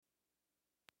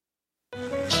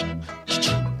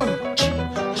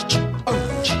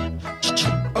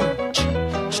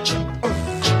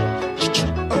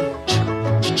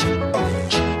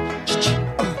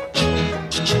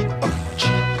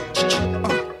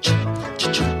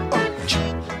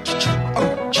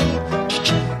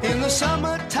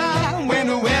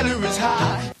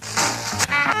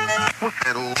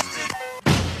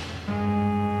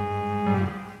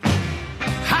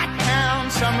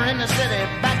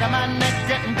back of my neck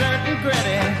getting dirt and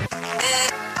gritty.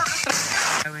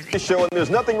 Show, and there's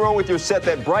nothing wrong with your set.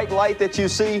 That bright light that you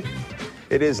see,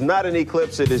 it is not an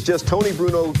eclipse. It is just Tony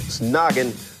Bruno's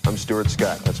noggin. I'm Stuart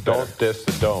Scott. That's better. Don't diss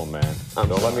the dome, man.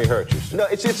 Don't let me hurt you. No,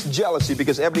 it's jealousy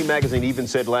because Ebony Magazine even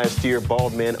said last year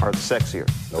bald men are sexier.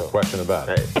 No question about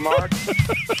it. Hey, Mark.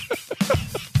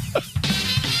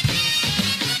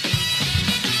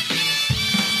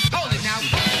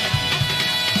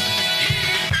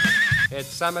 It's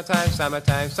summertime,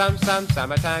 summertime, summertime,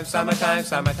 summertime, summertime,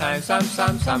 summertime,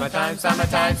 summertime, summertime,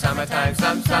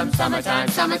 summertime,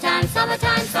 summertime,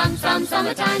 summertime,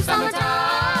 summertime,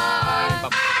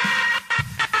 summertime.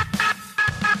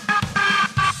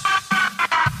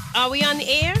 Are we on the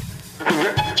air?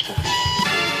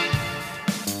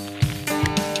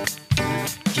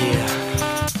 Yeah.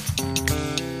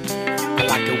 I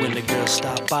like it when the girls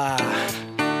stop by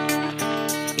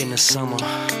in the summer.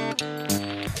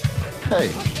 Hey,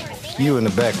 you in the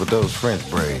back with those French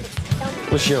braids.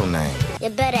 What's your name? You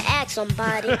better ask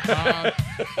somebody.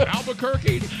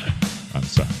 Albuquerque. I'm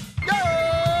sorry.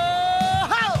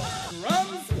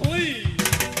 Drums, please.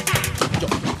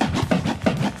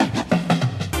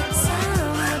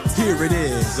 Here it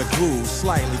is, a groove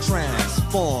slightly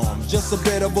transformed. Just a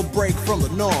bit of a break from the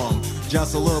norm.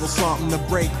 Just a little something to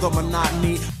break the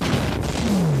monotony.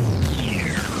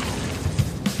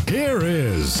 Here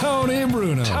is Tony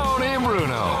Bruno. Tony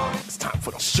Bruno. It's time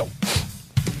for the show.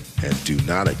 And do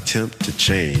not attempt to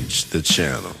change the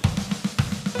channel.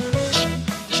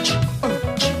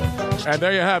 And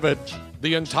there you have it.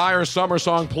 The entire summer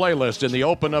song playlist in the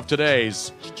open of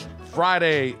today's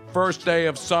Friday, first day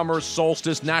of summer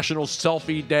solstice, National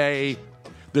Selfie Day.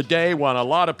 The day when a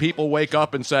lot of people wake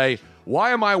up and say,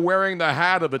 why am I wearing the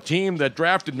hat of a team that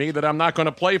drafted me that I'm not going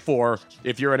to play for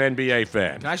if you're an NBA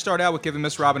fan? Can I start out with giving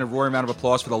Miss Robin a roaring round of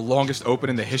applause for the longest open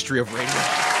in the history of radio?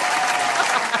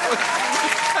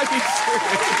 I mean,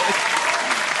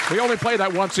 seriously. We only play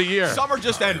that once a year. Summer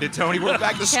just ended, Tony. We're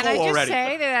back to school Can I just already.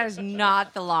 say that is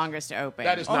not the longest open?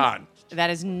 That is not.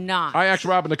 That is not. I asked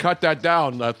Robin to cut that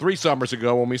down 3 summers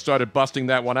ago when we started busting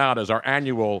that one out as our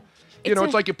annual.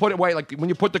 It's like you put it away, like when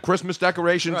you put the Christmas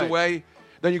decorations away.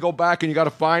 Then you go back and you got to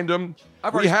find them.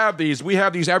 We have these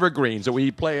evergreens that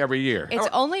we play every year. It's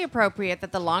only appropriate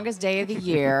that the longest day of the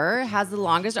year has the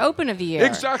longest open of the year.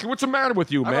 Exactly. What's the matter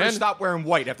with you, man? Stop wearing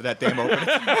white after that damn open. It's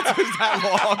that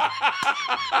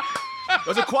long. It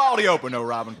was a quality open, though,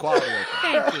 Robin. Quality open.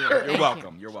 Thank you. You're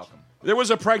welcome. You're welcome. There was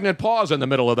a pregnant pause in the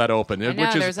middle of that open,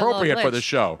 which is appropriate for the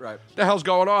show. Right. The hell's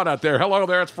going on out there? Hello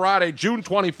there. It's Friday, June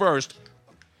 21st.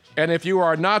 And if you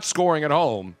are not scoring at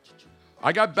home,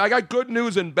 I got good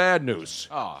news and bad news.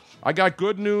 Oh. I got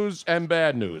good news and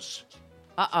bad news.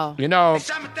 Uh-oh. You know,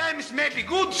 Sometimes it may be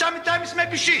good, sometimes it may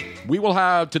be shit. we will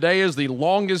have, today is the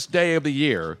longest day of the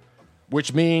year,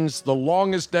 which means the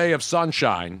longest day of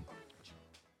sunshine.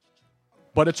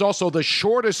 But it's also the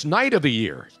shortest night of the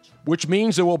year, which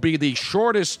means it will be the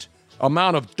shortest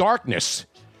amount of darkness.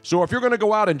 So if you're going to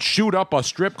go out and shoot up a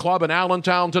strip club in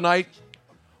Allentown tonight,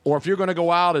 or if you're going to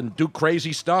go out and do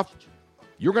crazy stuff,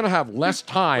 you're going to have less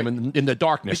time in the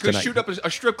darkness because tonight. shoot up a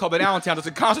strip club in Allentown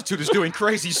doesn't constitute as doing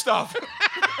crazy stuff.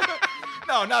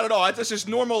 No, not at all. That's just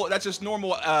normal. That's just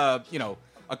normal.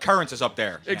 Occurrences up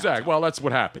there. Exactly. Well, that's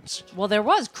what happens. Well, there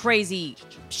was crazy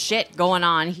shit going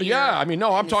on here. Yeah, I mean,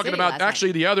 no, I'm talking about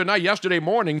actually the other night,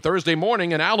 Thursday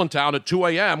morning in Allentown at 2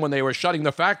 a.m. when they were shutting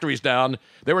the factories down.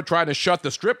 They were trying to shut the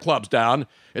strip clubs down,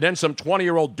 and then some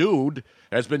 20-year-old dude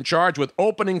has been charged with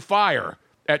opening fire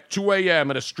at 2 a.m.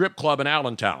 at a strip club in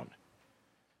Allentown.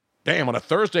 Damn, on a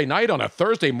Thursday night, on a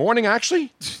Thursday morning,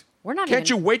 actually? We're not Can't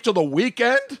you wait till the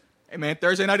weekend? Hey, man,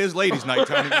 Thursday night is ladies' night,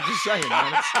 Tony. I'm just saying,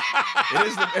 man.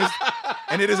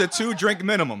 It is a 2-drink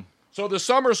minimum. So the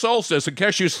summer solstice, in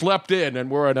case you slept in and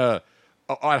were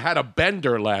I had a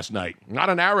bender last night. Not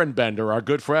an Aaron Bender, our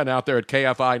good friend out there at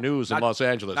KFI News in Los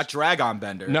Angeles. Not Drag-On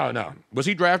Bender. No. Was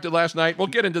he drafted last night? We'll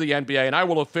get into the NBA, and I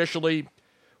will officially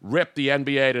rip the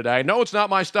NBA today. I know it's not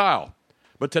my style,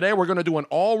 but today we're going to do an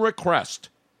all-request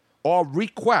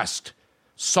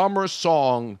summer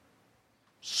song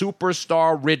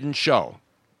superstar-ridden show.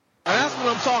 And that's what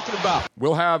I'm talking about.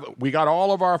 We got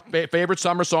all of our favorite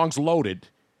summer songs loaded,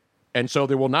 and so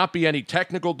there will not be any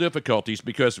technical difficulties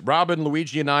because Robin,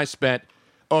 Luigi, and I spent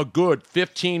a good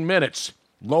 15 minutes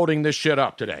loading this shit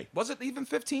up today. Was it even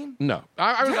 15? No.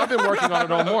 I've been working on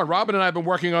it all morning. Robin and I have been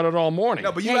working on it all morning.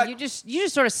 No, but you just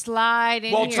sort of slide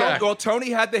in here. Well, Tony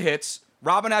had the hits.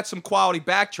 Robin had some quality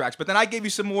backtracks, but then I gave you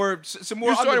some more. You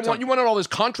wanted all these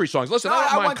country songs. Listen,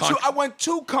 I don't mind country. I went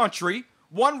too country.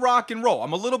 one rock and roll.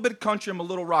 I'm a little bit country. I'm a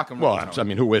little rock and roll. Well, I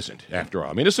mean, who isn't, after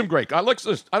all? I mean, there's some great... I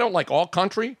don't like all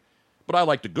country, but I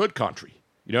like the good country.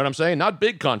 You know what I'm saying? Not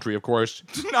big country, of course.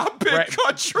 Not big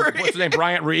country. What's his name?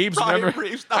 Bryant Reeves? Bryant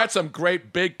Reeves. That's some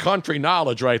great big country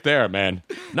knowledge right there, man.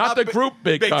 Not the group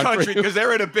big country. Because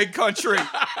they're in a big country.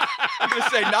 I'm going to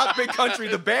say not big country,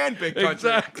 the band big country.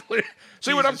 Exactly.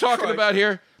 See what I'm talking about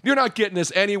here? You're not getting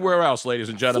this anywhere else, ladies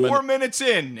and gentlemen. 4 minutes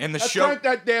in the show. Turn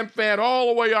that damn fan all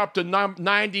the way up to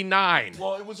 99.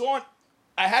 Well, it was on.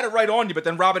 I had it right on you, but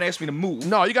then Robin asked me to move.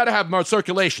 No, you got to have more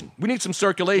circulation. We need some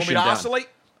circulation. Want me to oscillate?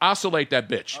 Oscillate that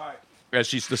bitch. All right. As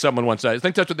someone once said. I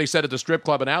think that's what they said at the strip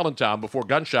club in Allentown before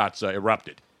gunshots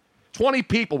erupted. 20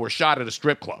 people were shot at a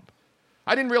strip club.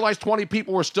 I didn't realize 20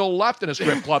 people were still left in a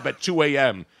strip club at 2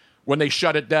 a.m. when they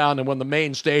shut it down and when the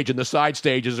main stage and the side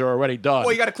stages are already done.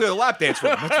 Well, you got to clear the lap dance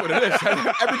room. That's what it is.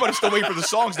 Everybody's still waiting for the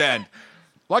songs to end.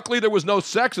 Luckily, there was no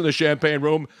sex in the champagne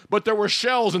room, but there were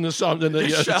shells in the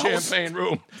champagne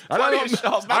room.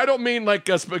 I don't mean like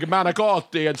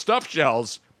manicotti and stuffed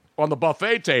shells on the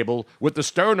buffet table with the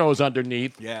sternos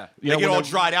underneath. Yeah. They get all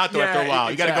dried out, though, after a while.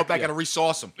 You got to go back and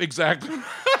resauce them. Exactly.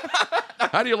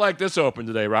 How do you like this open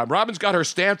today, Rob? Robin's got her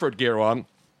Stanford gear on.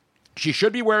 She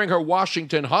should be wearing her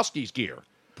Washington Huskies gear.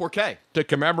 Porqué? To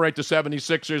commemorate the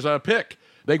 76ers pick.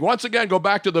 They once again go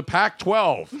back to the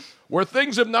Pac-12, where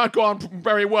things have not gone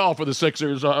very well for the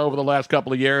Sixers over the last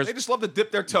couple of years. They just love to dip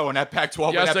their toe in that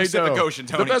Pac-12 yes, and that they Pacific do. Ocean,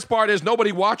 Tony. The best part is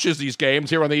nobody watches these games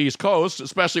here on the East Coast,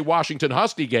 especially Washington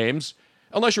Husky games,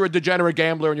 unless you're a degenerate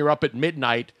gambler and you're up at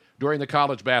midnight during the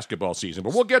college basketball season.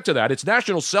 But we'll get to that. It's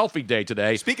National Selfie Day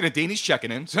today. Speaking of Dean, he's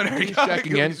checking in. So he's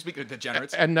checking in. Speaking of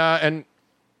degenerates. And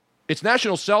it's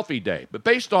National Selfie Day. But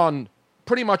based on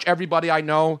pretty much everybody I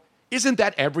know, isn't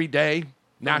that every day?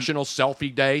 National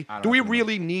Selfie Day? Do we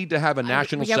really need to have a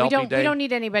National Selfie Day? We don't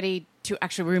need anybody to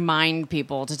actually remind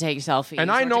people to take selfies. And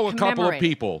I know a couple of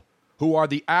people who are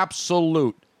the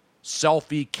absolute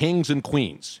selfie kings and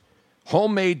queens.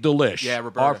 Homemade Delish,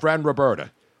 Roberta. Our friend Roberta.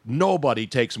 Nobody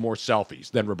takes more selfies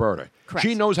than Roberta. Correct.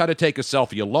 She knows how to take a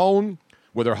selfie alone,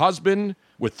 with her husband,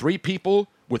 with 3 people,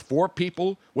 with 4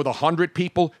 people, with 100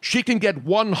 people. She can get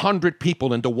 100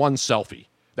 people into one selfie.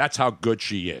 That's how good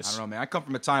she is. I don't know, man. I come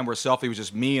from a time where a selfie was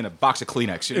just me and a box of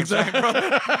Kleenex. You know what I'm saying,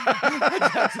 brother?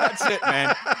 That's it,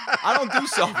 man. I don't do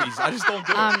selfies. I just don't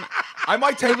do it. I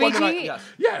might take one tonight.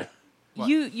 Yes. Yeah.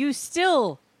 You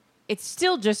still... It's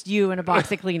still just you and a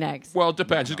box of Kleenex. Well, it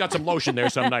depends. She's got some lotion there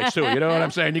some nights, too. You know what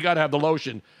I'm saying? You got to have the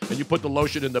lotion, and you put the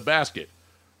lotion in the basket.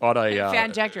 On a fan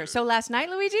injector. So last night,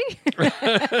 Luigi?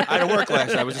 I had to work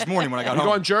last night. It was this morning when I got home.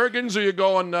 You going Jergens or you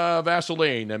going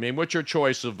Vaseline? I mean, what's your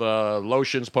choice of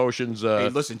lotions, potions? Hey,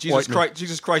 listen,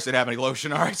 Jesus Christ didn't have any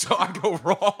lotion. All right, so I go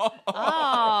raw.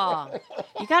 Oh,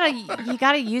 you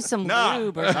gotta use some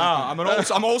lube or something.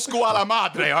 I'm old school a la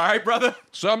madre. All right, brother.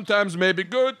 Sometimes maybe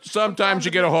good. Sometimes you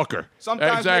get a hooker.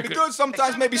 Sometimes maybe good.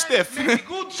 Sometimes maybe stiff. Maybe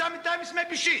good. Sometimes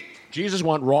maybe shit. Jesus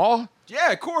went raw.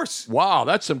 Yeah, of course. Wow,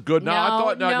 that's some good.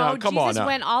 No, Come on Jesus now.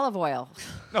 went olive oil.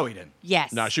 No, he didn't.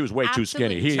 Yes. No, she was way too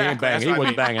skinny. Absolutely. He ain't banging. He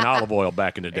wasn't banging olive oil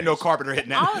back in the day. Ain't no carpenter hitting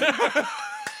that.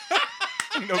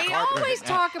 They always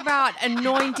talk about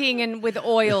anointing and with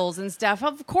oils and stuff.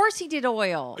 Of course he did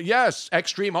oil. Yes,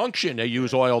 Extreme Unction, they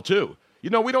use oil too. You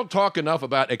know, we don't talk enough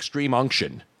about Extreme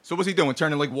Unction. So what's he doing?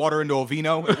 Turning like water into a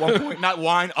vino at one point? Not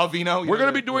wine, a vino? We're going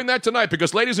to be doing that tonight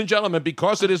because, ladies and gentlemen,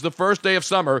 because it is the first day of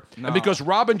summer and because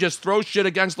Robin just throws shit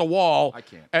against the wall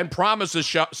and promises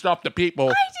stuff to people. I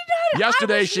did not.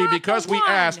 Yesterday, because we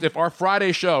asked if our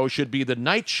Friday show should be the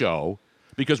night show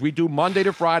because we do Monday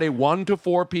to Friday, 1 to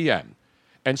 4 p.m.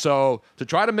 And so to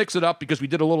try to mix it up, because we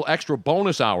did a little extra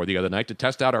bonus hour the other night to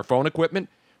test out our phone equipment,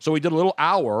 so we did a little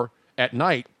hour at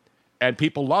night, and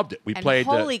people loved it. We played.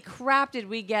 Holy crap! Did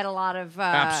we get a lot of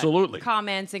absolutely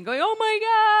comments and going, "Oh my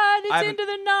God, it's into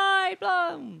the night!"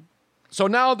 Blah. So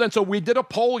now then, so we did a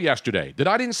poll yesterday.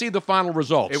 I didn't see the final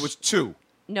results. It was 2.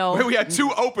 No, we had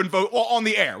 2 open votes on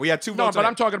the air. We had 2 votes. No, but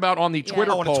I'm talking about on the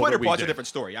Twitter poll. On the Twitter poll, it's a different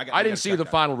story. I didn't see the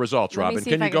final results, Robin.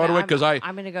 Can you go to it? Because I'm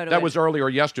going to go to it. That was earlier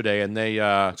yesterday, and they.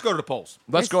 Let's go to the polls.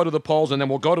 Let's go to the polls, and then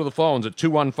we'll go to the phones at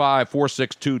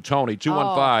 215-462-TONY.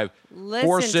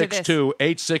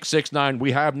 215-462-8669.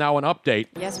 We have now an update.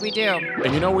 Yes, we do.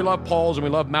 And you know we love polls, and we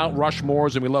love Mount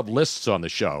Rushmores, and we love lists on the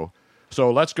show. So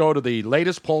let's go to the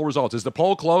latest poll results. Is the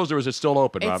poll closed or is it still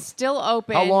open, Rob? It's still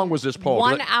open. How long was this poll?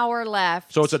 1 hour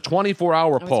left. So it's a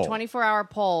 24-hour poll. It's a 24-hour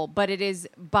poll, but it is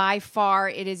by far,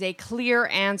 it is a clear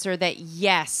answer that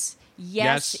yes.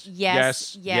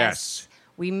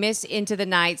 We miss Into the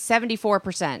Night,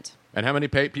 74%. And how many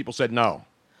people said no?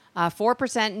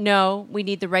 4% no, we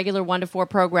need the regular 1 to 4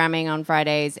 programming on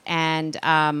Fridays, and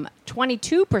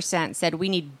 22% said we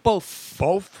need both.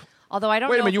 Both? Although I don't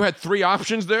know. Wait a minute, you had 3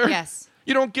 options there? Yes.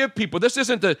 You don't give people. This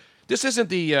isn't the.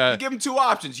 You give them 2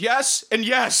 options, yes, and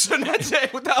that's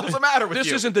it. What the hell's the matter with you?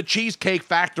 This isn't the Cheesecake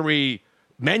Factory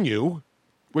menu,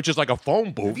 which is like a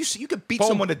phone booth. You could beat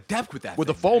someone to death with that. With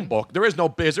a phone book.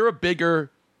 Is there a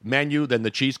bigger menu than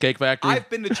the Cheesecake Factory? I've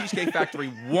been to Cheesecake Factory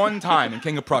one time in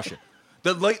King of Prussia.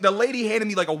 The lady handed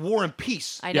me like a War and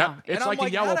Peace. I know. Yeah, it's like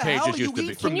the Yellow Pages used to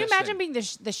be. Can you imagine being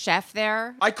the chef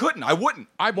there? I couldn't. I wouldn't.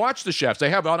 I've watched the chefs. They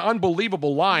have an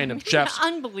unbelievable line of chefs.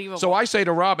 Unbelievable. So I say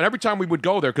to Robin, every time we would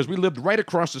go there, because we lived right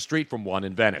across the street from one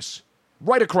in Venice.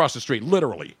 Right across the street,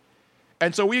 literally.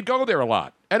 And so we'd go there a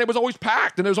lot. And it was always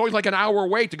packed. And there was always like an hour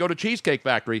wait to go to Cheesecake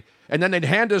Factory. And then they'd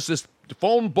hand us this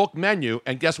phone book menu.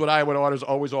 And guess what I would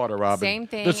always order, Robin? Same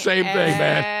thing. The same thing,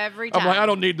 man. Every time. I'm like, I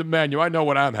don't need the menu. I know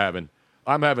what I'm having.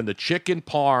 I'm having the chicken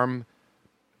parm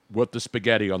with the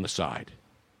spaghetti on the side.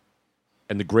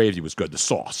 And the gravy was good, the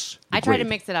sauce. I try to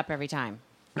mix it up every time.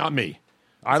 Not me.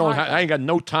 I ain't got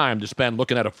no time to spend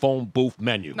looking at a phone booth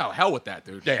menu. No, hell with that,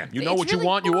 dude. Damn, you know what you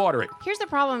want, you order it. Here's the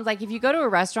problem. Like, if you go to a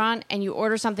restaurant and you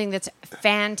order something that's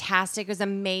fantastic, is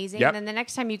amazing, Yep. and then the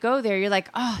next time you go there, you're like,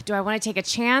 oh, do I want to take a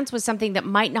chance with something that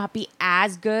might not be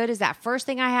as good as that first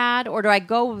thing I had, or do I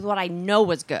go with what I know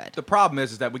was good? The problem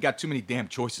is that we got too many damn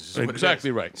choices. Exactly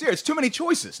right. See, it's too many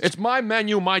choices. It's my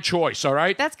menu, my choice, all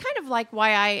right? That's kind of like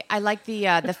why I like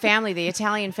the family, the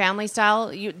Italian family style.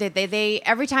 They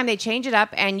every time they change it up,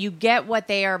 and you get what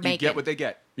they are making. You get what they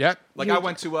get. Yeah. Like I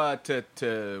went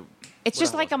to It's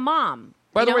just like a mom.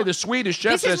 By the way, the Swedish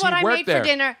chef says this is what he I worked made there. for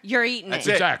dinner. You're eating That's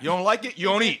it. it. Exactly. You don't like it, you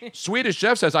don't eat. Swedish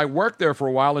chef says I worked there for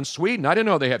a while in Sweden. I didn't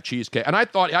know they have cheesecake, and I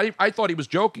thought he was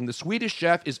joking. The Swedish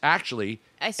chef is actually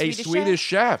a Swedish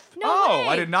chef. No way.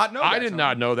 I did not know that. I did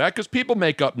not know that because people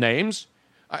make up names.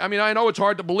 I mean, I know it's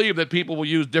hard to believe that people will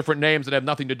use different names that have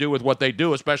nothing to do with what they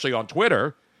do, especially on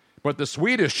Twitter. But the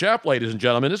Swedish chef, ladies and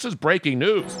gentlemen, this is breaking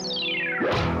news,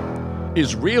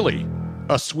 is really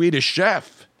a Swedish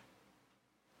chef.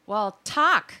 Well,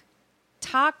 talk,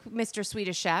 Mr.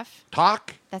 Swedish Chef.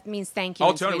 Talk? That means thank you. Oh,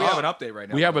 in Tony, we Swedish. have an update right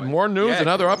now. We have more news, Yeah.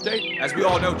 another update? As we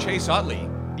all know, Chase Utley.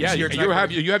 Yeah, is here you tonight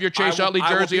have your Chase Utley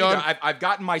I will jersey be on? there. I've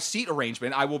gotten my seat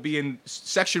arrangement. I will be in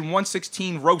section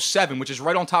 116, row 7, which is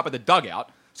right on top of the dugout.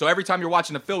 So every time you're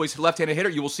watching the Phillies, left-handed hitter,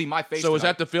 you will see my face. So is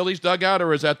that the Phillies dugout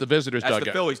or is that the visitors That's dugout?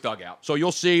 the Phillies dugout. So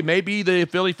you'll see maybe the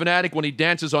Philly fanatic when he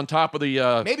dances on top of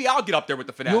the... Maybe I'll get up there with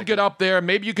the fanatic. You'll get up there.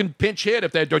 Maybe you can pinch hit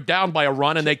if they're down by a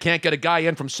run and they can't get a guy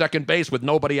in from second base with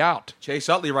nobody out. Chase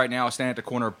Utley right now is standing at the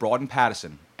corner of Broad and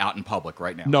Patterson out in public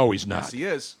right now. No, he's not. Yes, he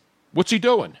is. What's he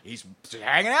doing? He's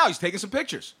hanging out. He's taking some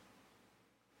pictures.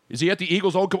 Is he at the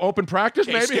Eagles open practice,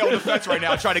 He's maybe? scaling the fence right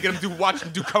now, trying to get him to watch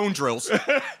him do cone drills.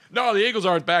 No, the Eagles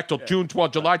aren't back till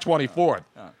July 24th.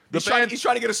 He's trying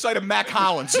to get a sight of Mac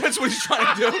Hollins. That's what he's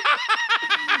trying to do.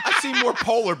 I've seen more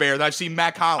polar bear than I've seen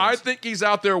Mac Hollins. I think he's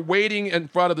out there waiting in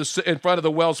front of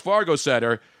the Wells Fargo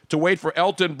Center to wait for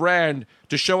Elton Brand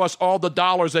to show us all the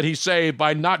dollars that he saved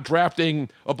by not drafting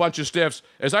a bunch of stiffs.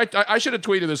 As I should have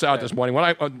tweeted this out this morning when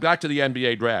I back to the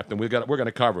NBA draft, and we're going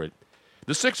to cover it.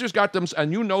 The Sixers got them,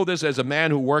 and you know this as a man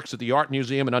who works at the art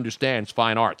museum and understands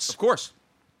fine arts. Of course.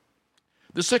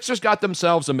 The Sixers got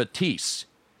themselves a Matisse,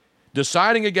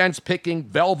 deciding against picking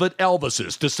Velvet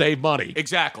Elvises to save money.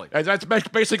 Exactly. And that's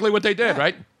basically what they did,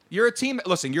 right? You're a team.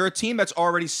 Listen, you're a team that's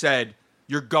already said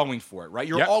you're going for it, right?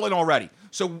 You're Yep. all in already.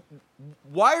 So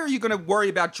why are you going to worry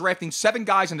about drafting 7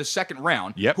 guys in the second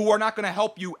round who are not going to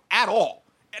help you at all?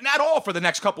 And at all for the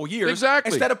next couple years.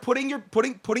 Exactly. Instead of putting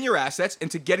your assets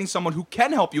into getting someone who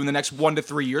can help you in the next 1 to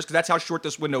 3 years, because that's how short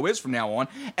this window is from now on,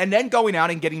 and then going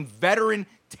out and getting veteran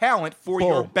talent for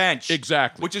your bench.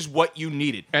 Exactly. Which is what you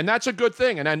needed. And that's a good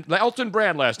thing. And then Elton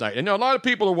Brand last night. And a lot of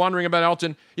people are wondering about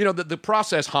Elton. You know, the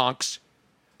process honks,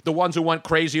 the ones who went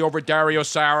crazy over Dario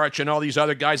Saric and all these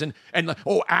other guys, and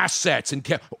assets. And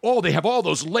they have all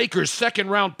those Lakers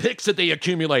second-round picks that they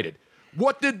accumulated.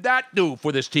 What did that do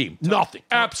for this team? Nothing.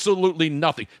 Absolutely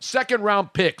nothing.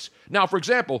 Second-round picks. Now, for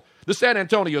example, the San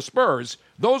Antonio Spurs,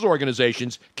 those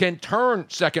organizations can turn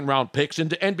second-round picks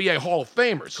into NBA Hall of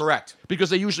Famers. Correct. Because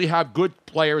they usually have good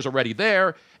players already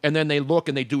there, and then they look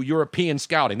and they do European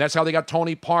scouting. That's how they got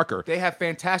Tony Parker. They have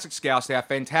fantastic scouts. They have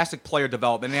fantastic player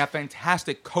development. And they have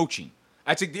fantastic coaching.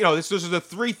 Those are the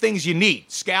 3 things you need: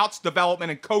 scouts,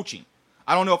 development, and coaching.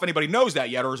 I don't know if anybody knows that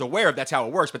yet or is aware of that's how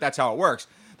it works, but that's how it works.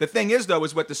 The thing is, though,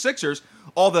 is with the Sixers,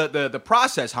 all the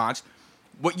process honks,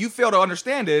 what you fail to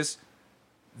understand is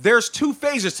there's 2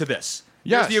 phases to this.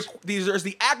 Yes. There's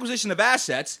the acquisition of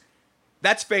assets.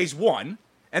 That's phase 1.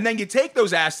 And then you take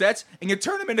those assets and you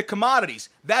turn them into commodities.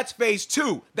 That's phase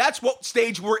 2. That's what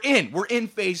stage we're in. We're in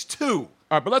phase 2.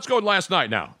 All right, but let's go last night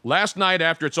now. Last night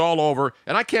after it's all over,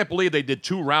 and I can't believe they did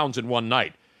 2 rounds in one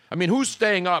night. I mean, who's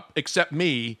staying up except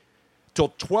me till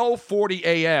 12:40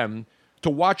 a.m. to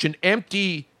watch an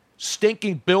empty,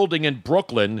 stinking building in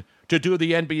Brooklyn to do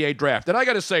the NBA draft? And I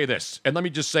got to say this, and let me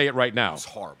just say it right now. It's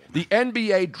horrible. The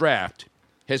NBA draft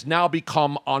has now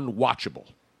become unwatchable.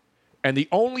 And the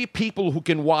only people who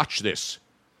can watch this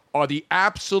are the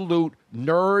absolute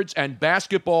nerds and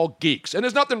basketball geeks. And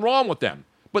there's nothing wrong with them.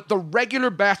 But the regular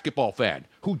basketball fan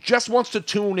who just wants to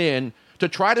tune in to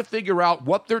try to figure out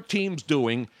what their team's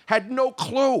doing had no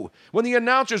clue. When the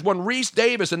announcers, when Reese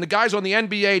Davis and the guys on the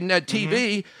NBA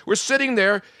TV were sitting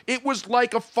there, it was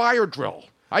like a fire drill.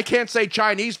 I can't say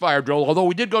Chinese fire drill, although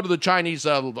we did go to the Chinese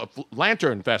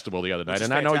Lantern Festival the other night,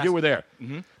 and I know you were there.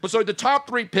 But so the top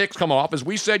 3 picks come off, as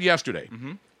we said yesterday,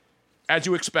 as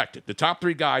you expected, the top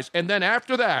 3 guys. And then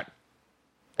after that,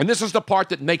 and this is the part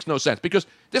that makes no sense, because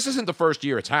this isn't the first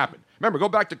year it's happened. Remember, go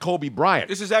back to Kobe Bryant.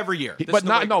 This is every year. But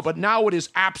now it is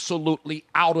absolutely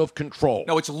out of control.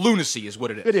 No, it's lunacy is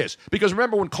what it is. It is. Because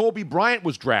remember when Kobe Bryant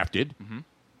was drafted,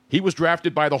 he was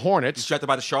drafted by the Hornets. He's drafted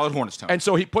by the Charlotte Hornets, Tony. And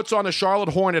so he puts on a Charlotte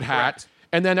Hornet hat, Correct.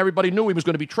 and then everybody knew he was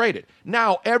going to be traded.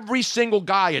 Now, every single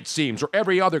guy, it seems, or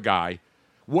every other guy,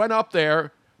 went up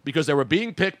there because they were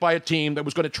being picked by a team that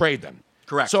was going to trade them.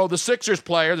 Correct. So the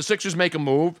Sixers make a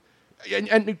move,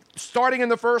 and starting in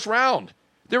the first round,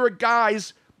 there were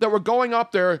guys that were going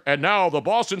up there, and now the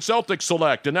Boston Celtics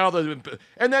select, and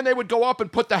then they would go up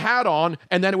and put the hat on,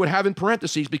 and then it would have in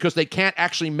parentheses, because they can't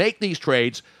actually make these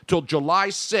trades till July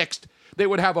 6th, they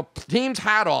would have a team's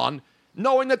hat on,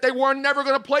 knowing that they were never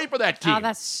going to play for that team. Oh,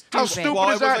 that's stupid. How stupid Well, is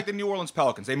it was that? like the New Orleans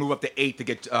Pelicans. They move up to 8 to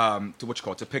get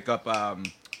to pick up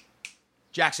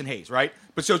Jackson Hayes, right?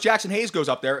 But so Jackson Hayes goes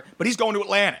up there, but he's going to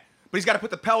Atlanta. But he's got to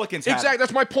put the Pelicans hat on. Exactly,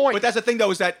 that's my point. But that's the thing,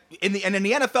 though, is that in the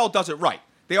NFL does it right.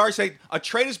 They always say a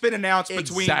trade has been announced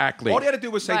between. Exactly. All they had to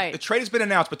do was say Right. the trade has been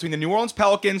announced between the New Orleans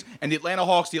Pelicans and the Atlanta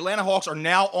Hawks. The Atlanta Hawks are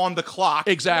now on the clock.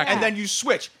 Exactly. And then you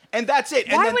switch. And that's it.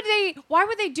 And Why then,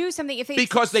 would they do something if they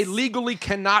Because they legally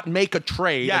cannot make a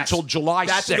trade Yes. until July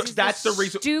 6th. That's the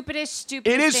reason. stupidest It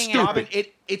is thing stupid. ever. Robin,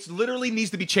 it literally needs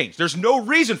to be changed. There's no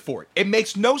reason for it. It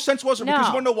makes no sense whatsoever. Because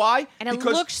you want to know why? And it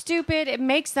because looks stupid. It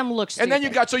makes them look stupid. And then you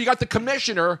got the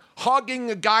commissioner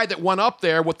hugging a guy that went up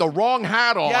there with the wrong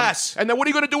hat on. Yes. And then what are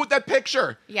you going to do with that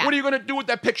picture? Yeah. What are you going to do with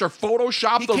that picture?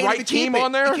 Photoshop He the can't right even team keep it.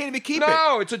 on there? He can't even keep it.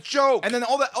 No, it's a joke. And then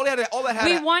all that had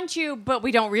we want you, but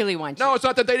we don't really want you. No, it's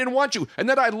not that they didn't want you. And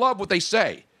then I love what they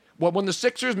say. Well, when the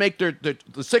Sixers make the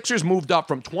Sixers moved up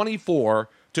from 24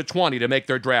 to 20 to make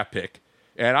their draft pick,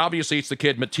 and obviously it's the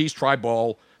kid Matisse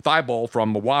Thybulle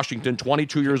from Washington,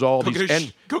 22 years old.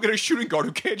 Go get a shooting guard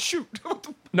who can't shoot.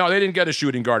 No, they didn't get a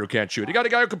shooting guard who can't shoot. They got a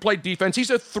guy who can play defense. He's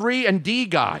a 3-and-D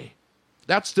guy.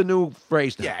 That's the new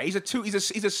phrase now. Yeah, he's a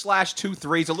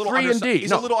 /2-3. He's a little 3-and-D.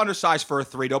 He's a little undersized for a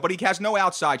 3 though, but he has no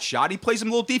outside shot. He plays him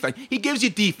a little defense. He gives you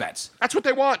defense. That's what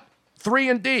they want.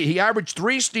 3-and-D. He averaged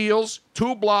 3 steals,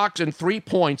 2 blocks, and 3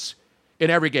 points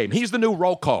in every game. He's the new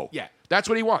Rocco. Yeah. That's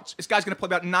what he wants. This guy's going to play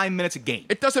about 9 minutes a game.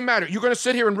 It doesn't matter. You're going to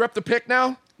sit here and rip the pick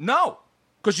now? No.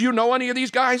 Because you know any of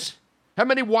these guys? How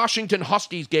many Washington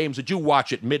Huskies games did you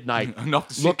watch at midnight? Enough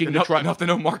to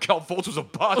know Markelle Fultz was a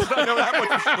bust. I know that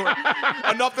much for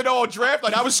sure. Enough to know on draft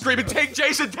night I was screaming, take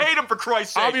Jason Tatum for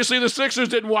Christ's sake. Obviously, the Sixers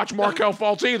didn't watch Markelle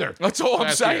Fultz either. That's all I'm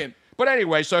last saying. year. But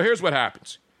anyway, so here's what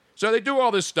happens. So they do all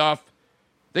this stuff.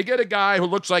 They get a guy who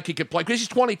looks like he could play, because he's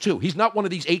 22. He's not one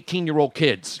of these 18-year-old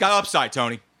kids. Got upside,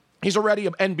 Tony. He's already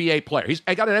an NBA player. He's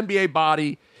got an NBA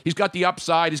body. He's got the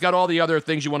upside. He's got all the other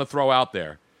things you want to throw out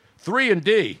there.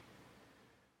 3-and-D.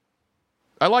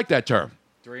 I like that term.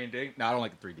 3-and-D? No, I don't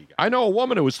like the 3D guy. I know a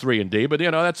woman who was 3-and-D, but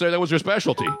that was her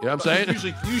specialty. You know what I'm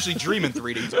saying? usually dreaming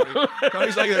 3D. Tony.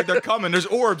 Tony's like, they're coming. There's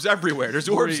orbs everywhere.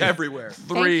 Everywhere.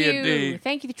 3-and-D.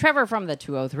 Thank you, Trevor from the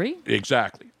 203.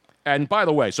 Exactly. And by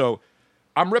the way, so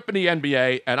I'm ripping the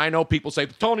NBA, and I know people say,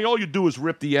 Tony, all you do is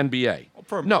rip the NBA.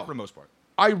 For no, the most part.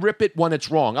 I rip it when it's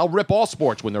wrong. I'll rip all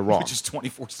sports when they're wrong. Which is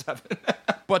 24/7.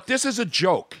 But this is a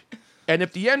joke. And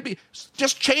if the NBA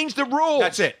just change the rules.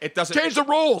 That's it. It doesn't change the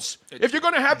rules. If you're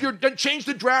going to have then change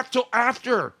the draft till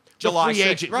after July the free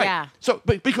 6th, agent. right. Yeah. So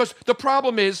because the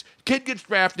problem is, kid gets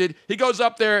drafted, he goes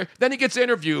up there, then he gets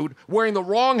interviewed wearing the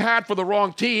wrong hat for the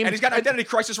wrong team, and he's got an identity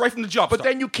crisis right from the jump. But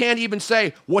then you can't even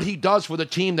say what he does for the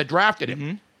team that drafted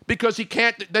him because he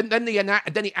can't. Then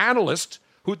the analysts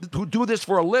who do this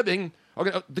for a living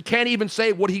they can't even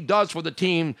say what he does for the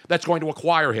team that's going to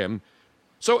acquire him.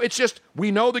 So it's just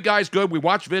we know the guy's good. We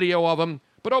watch video of him,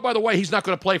 But oh, by the way, he's not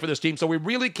going to play for this team, so we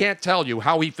really can't tell you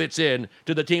how he fits in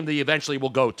to the team that he eventually will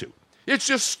go to. It's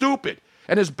just stupid.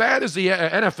 And as bad as the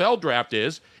NFL draft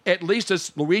is, at least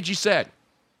as Luigi said,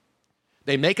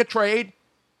 they make a trade,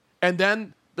 and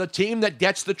then the team that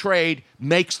gets the trade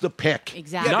makes the pick.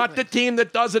 Exactly. Not the team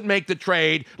that doesn't make the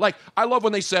trade. Like, I love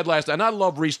when they said last night, and I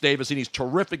love Reese Davis, and he's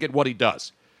terrific at what he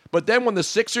does. But then when the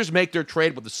Sixers make their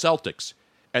trade with the Celtics,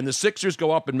 and the Sixers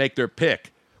go up and make their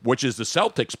pick, which is the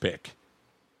Celtics pick,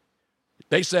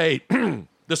 they say, the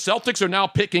Celtics are now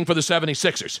picking for the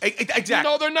 76ers. Exactly.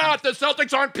 No, they're not. The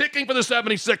Celtics aren't picking for the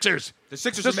 76ers. The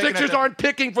Sixers aren't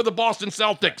picking for the Boston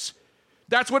Celtics.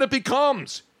 That's what it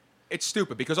becomes. It's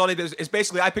stupid because all they do is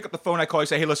basically I pick up the phone, I call you,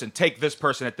 say, hey, listen, take this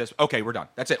person at this. Okay, we're done.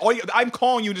 That's it. I'm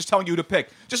calling you, just telling you to pick.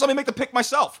 Just let me make the pick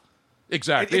myself.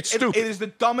 Exactly. It's stupid. It is the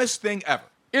dumbest thing ever.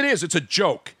 It is. It's a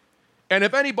joke. And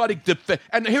if anybody...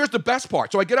 And here's the best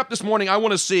part. So I get up this morning, I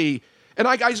want to see... And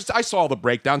I saw the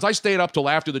breakdowns. I stayed up till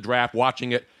after the draft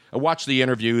watching it. I watched the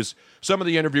interviews. Some of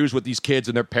the interviews with these kids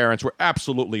and their parents were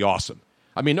absolutely awesome.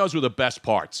 I mean, those were the best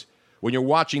parts. When you're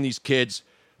watching these kids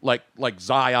like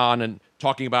Zion and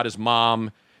talking about his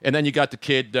mom, and then you got the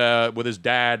kid with his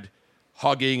dad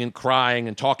hugging and crying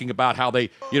and talking about how they,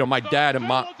 my dad and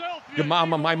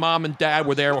my mom and dad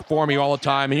were there for me all the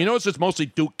time. And you notice it's mostly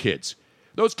Duke kids.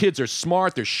 Those kids are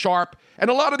smart, they're sharp, and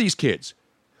a lot of these kids,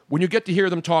 when you get to hear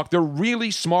them talk, they're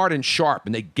really smart and sharp,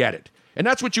 and they get it. And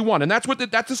that's what you want. And that's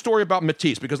the story about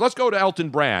Matisse. Because let's go to Elton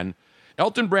Brand.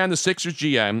 Elton Brand, the Sixers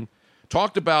GM,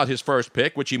 talked about his first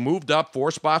pick, which he moved up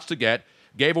 4 spots to get,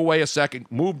 gave away a second,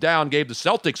 moved down, gave the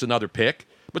Celtics another pick.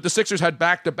 But the Sixers had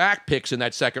back-to-back picks in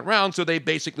that second round, so they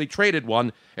basically traded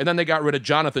one. And then they got rid of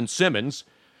Jonathan Simmons,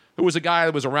 who was a guy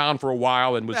that was around for a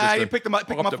while and was you picked him up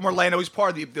from Orlando. He's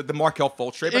part of the Markelle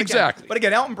Fultz trade. Exactly. But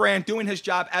again, Elton Brand doing his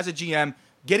job as a GM,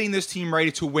 getting this team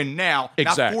ready to win now.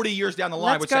 Exactly. Not 40 years down the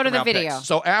line. Let's go to the video. Picks.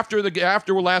 So after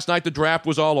last night, the draft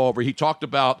was all over. He talked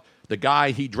about the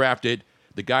guy he drafted,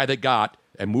 the guy they got,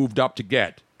 and moved up to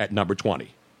get at number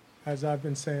 20. As I've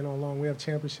been saying all along, we have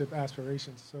championship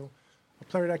aspirations. So a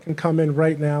player that can come in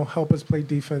right now, help us play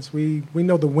defense. We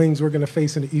know the wings we're going to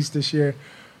face in the East this year.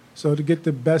 So to get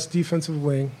the best defensive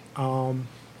wing,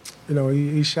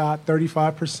 he shot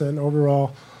 35%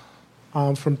 overall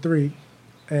from 3.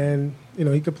 And,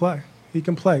 he could play. He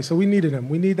can play. So we needed him.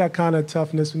 We need that kind of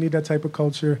toughness. We need that type of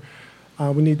culture.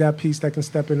 We need that piece that can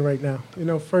step in right now.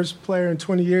 First player in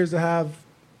 20 years to have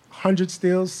 100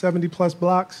 steals, 70-plus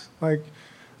blocks.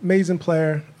 Amazing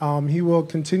player. He will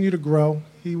continue to grow.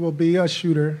 He will be a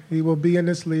shooter. He will be in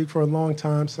this league for a long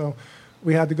time. So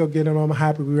we had to go get him. I'm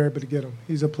happy we were able to get him.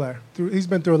 He's a player. He's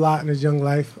been through a lot in his young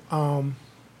life. A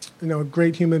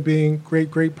great human being,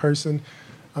 great person.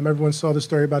 Everyone saw the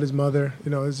story about his mother.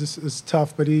 It's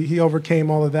tough, but he overcame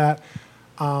all of that.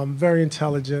 Very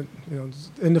intelligent,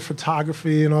 into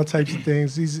photography and all types of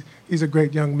things. He's a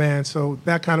great young man. So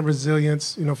that kind of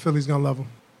resilience, Philly's going to love him.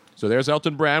 So there's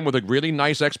Elton Brand with a really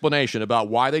nice explanation about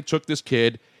why they took this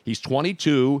kid. He's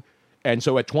 22, and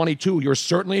so at 22, you're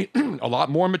certainly a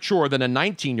lot more mature than a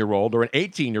 19-year-old or an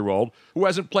 18-year-old who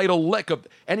hasn't played a lick of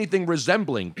anything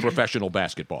resembling professional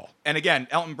basketball. And again,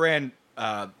 Elton Brand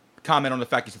comment on the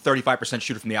fact he's a 35%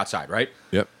 shooter from the outside, right?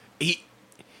 Yep.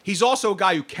 He's also a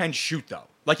guy who can shoot, though.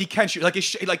 He can shoot.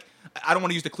 I don't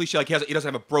want to use the cliche he doesn't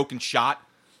have a broken shot.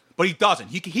 But he doesn't.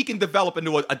 He can develop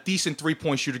into a decent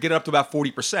three-point shooter, get it up to about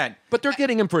 40%. But they're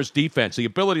getting him for his defense, the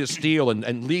ability to steal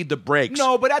and lead the breaks.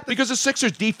 No, but because the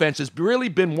Sixers' defense has really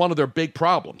been one of their big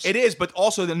problems. It is, but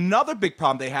also another big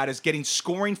problem they had is getting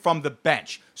scoring from the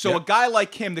bench. So a guy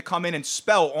like him to come in and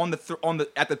spell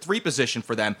at the 3 position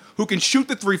for them, who can shoot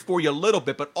the 3 for you a little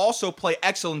bit, but also play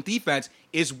excellent defense,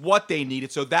 is what they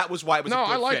needed. So that was why it was a good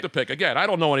fit. I like the pick. Again, I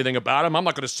don't know anything about him. I'm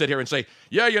not going to sit here and say,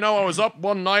 I was up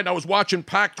one night and I was watching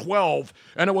Pac-12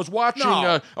 and I was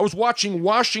watching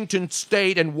Washington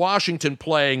State and Washington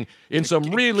playing in some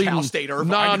really Cal State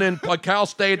Cal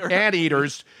State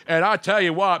anteaters. And I tell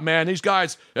you what, man, these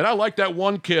guys, and I like that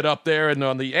one kid up there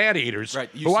on the anteaters,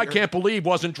 who I can't believe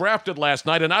wasn't drafted last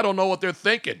night, and I don't know what they're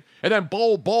thinking. And then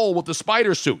Bull with the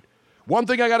spider suit. One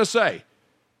thing I got to say,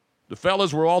 the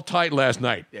fellas were all tight last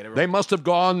night. Yeah, they must have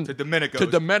gone to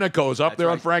Domenico's up there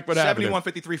on Frankfurt Avenue.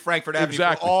 7153 Frankfurt Avenue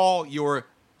for all your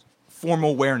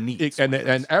formal wear needs. And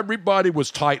everybody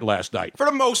was tight last night. For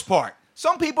the most part.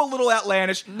 Some people a little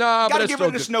outlandish. No, Got but to it's give still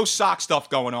rid of this good. no sock stuff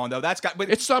going on though. But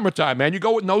It's summertime, man. You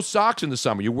go with no socks in the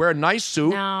summer. You wear a nice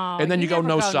suit, No, and then you go never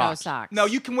no no socks. socks. No,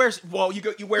 you can wear. Well, you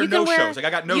wear You no can wear- shows. Like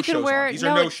I got no you can shows wear- on. These no,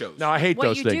 are no shows. No, I hate What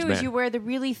those you things, do man. is you wear the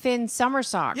really thin summer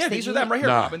socks. Yeah, that these are you- them right here,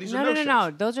 No. Robin. These are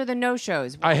No. Those are the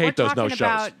no-shows. I hate We're those no talking shows.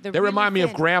 about the They really remind me of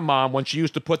thin- Grandma when she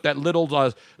used to put that little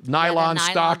nylon nylon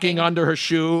stocking thing. under her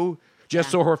shoe just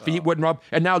so her feet wouldn't rub.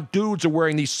 And now dudes are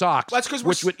wearing these socks, That's 'cause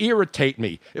which would irritate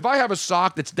me. If I have a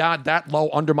sock that's down that low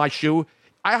under my shoe,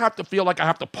 I have to feel like I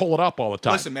have to pull it up all the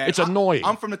time. Listen, man, it's annoying.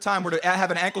 I'm from the time where to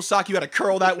have an ankle sock, you got to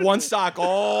curl that one sock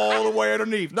all the way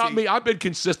underneath. Not me. I've been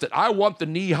consistent. I want the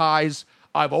knee highs.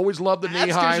 I've always loved the knee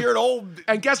That's 'cause highs. you're an old.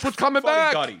 And guess what's coming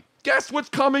back? fuddy-duddy. Guess what's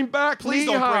coming back? Please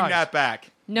knee don't bring highs. that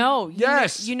back. No.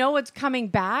 Yes. You know what's coming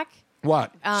back?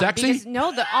 What? Sexy? Because, no,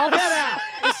 all the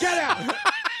get out.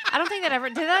 I don't think did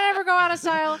that ever go out of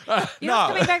style? You know what's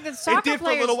coming back? The soccer It did for a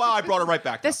players. little while. I brought it right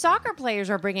back. The soccer players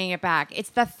are bringing it back. It's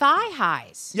the thigh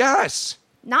highs, Yes.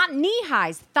 not knee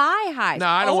highs. Thigh highs. No,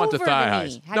 I don't want the over thigh knee.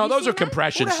 highs. Have No, you those seen are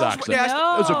compression Who the hell's- socks.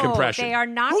 Yeah, Those are compression. They are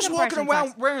not. Who's walking compression around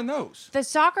socks. wearing those? The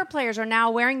soccer players are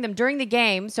now wearing them during the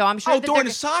game, so I'm sure. Oh, that during they're-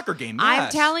 the soccer game. I'm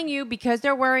yes. telling you, because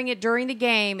they're wearing it during the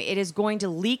game, it is going to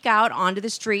leak out onto the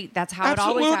street. That's how it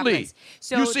always Absolutely. happens.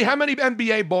 So You see how many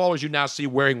NBA ballers you now see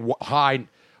wearing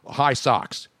high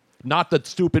socks? Not the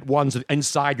stupid ones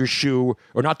inside your shoe,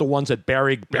 or not the ones that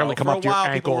barely come for up a to your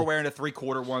while, people were ankle. wearing the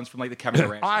 3/4 ones from like the Kevin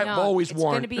Durant. I've always it's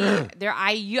worn. Going to be there.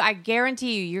 I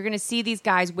guarantee you're going to see these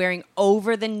guys wearing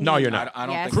over the knee. No, you're not. I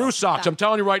don't Yes. think Crew socks. I'm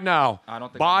telling you right now. I don't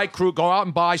think buy crew. Go out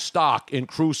and buy stock in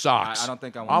crew socks. I don't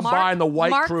think I want I'm to. buying the white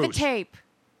Mark crews. the tape.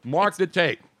 Mark the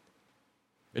tape.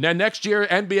 And then next year,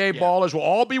 NBA ballers will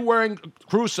all be wearing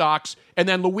crew socks, and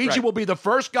then Luigi Right. will be the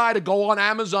first guy to go on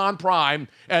Amazon Prime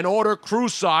and order crew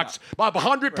socks, buy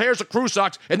 100 pairs of crew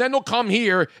socks, and then they'll come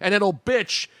here and it'll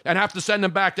bitch and have to send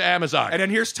them back to Amazon. And then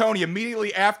here's Tony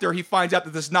immediately after he finds out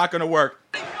that this is not going to work.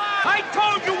 I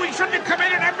told you we shouldn't have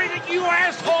committed everything, you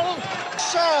asshole!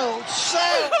 So.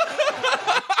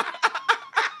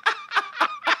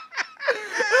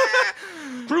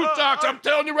 Crew socks, I'm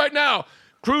telling you right now.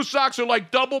 Crew socks are like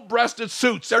double-breasted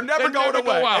suits. They're never going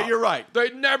away. Go out. Yeah, you're right.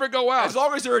 They never go out. As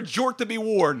long as they're a jort to be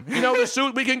worn. You know, the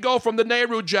suit, we can go from the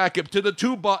Nehru jacket to the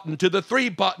 2-button, to the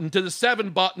 3-button, to the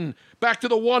 7-button, back to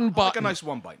the 1-button. Like a nice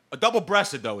one bite. A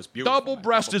double-breasted, though, is beautiful.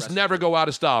 Double-breasted never go out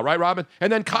of style, right, Robin?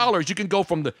 And then collars, you can go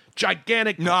from the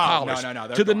gigantic collars no,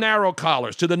 they're to the gone. narrow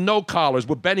collars, to the no collars,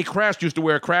 what Benny Craft used to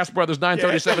wear at Craft Brothers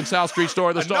 937 South Street store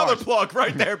of the Another Stars. plug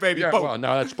right there, baby. Yeah, Boom. well,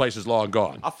 no, that place is long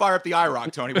gone. I'll fire up the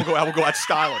IROC, Tony. We'll go out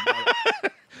styling.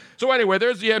 So anyway,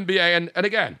 there's the NBA, and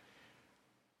again,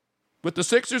 what the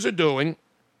Sixers are doing,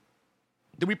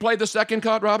 did we play the second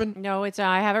cut, Robin? No, it's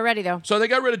I have it ready though. So they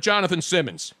got rid of Jonathan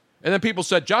Simmons. And then people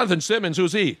said, Jonathan Simmons,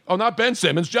 who's he? Oh, not Ben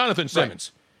Simmons, Jonathan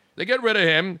Simmons. They get rid of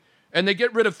him, and they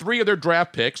get rid of 3 of their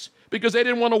draft picks because they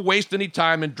didn't want to waste any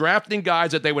time in drafting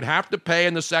guys that they would have to pay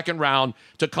in the second round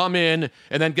to come in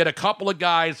and then get a couple of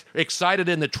guys excited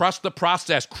in the Trust the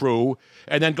Process crew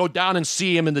and then go down and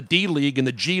see him in the D League and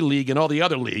the G League and all the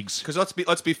other leagues. Because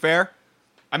let's be fair.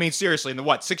 I mean, seriously, in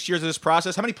the 6 years of this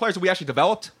process, how many players have we actually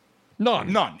developed?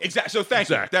 None. Exactly. So thank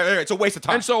you. It's a waste of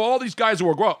time. And so all these guys who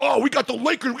were growing, we got the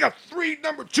Lakers. We got 3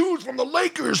 number 2s from the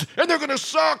Lakers, and they're going to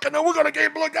suck, and then we're going to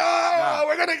get like,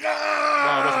 we're going to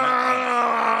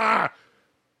go.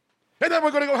 And then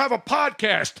we're going to go have a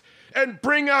podcast and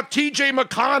bring out T.J.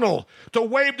 McConnell to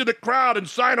wave to the crowd and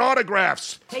sign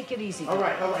autographs. Take it easy. All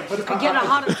right. Get a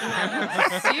hot.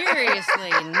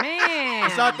 Seriously, man.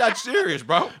 It's not that serious,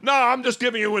 bro. No, I'm just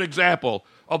giving you an example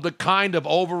of the kind of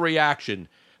overreaction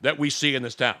that we see in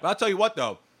this town. But I'll tell you what,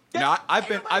 though. Now, I've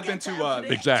been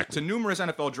Exactly. to numerous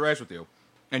NFL drafts with you,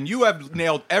 and you have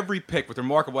nailed every pick with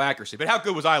remarkable accuracy. But how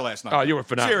good was I last night? Oh, you were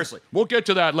phenomenal. Seriously. We'll get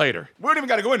to that later. We don't even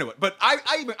got to go into it. But I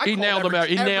He called nailed them out.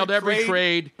 He nailed every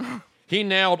trade. He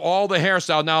nailed all the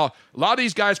hairstyle. Now, a lot of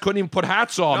these guys couldn't even put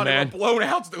hats on, No, man. they were blown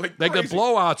out. Like The crazy.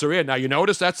 blowouts are in. Now, you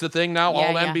notice that's the thing now? Yeah,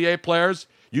 all yeah. NBA players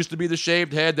used to be the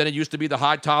shaved head, then it used to be the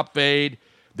high top fade,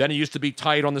 then it used to be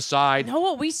tight on the side. You know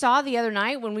what we saw the other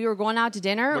night when we were going out to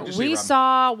dinner? What'd you see, We Robin?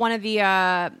 saw one of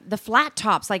the flat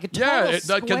tops, like a total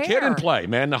The kid square. in play,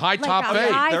 man. The high Like top a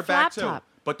fade. high They're back flat too. top.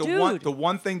 But the Dude.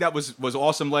 one thing that was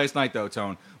awesome last night, though,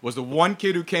 Tone, was the one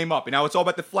kid who came up. And now it's all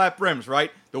about the flat brims,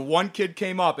 right? The one kid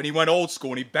came up and he went old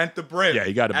school and he bent the brim. Yeah,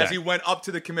 you gotta as bend. he went up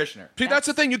to the commissioner. See, that's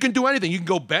the thing. You can do anything. You can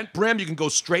go bent brim. You can go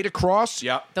straight across.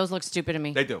 Yeah, Those look stupid to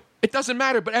me. they do. It doesn't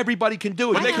matter, but everybody can do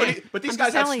it. But, You they can't- could, but these I'm guys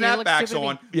just have telling you, it looks snapbacks stupid to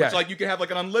on. me. Yeah. It's like you can have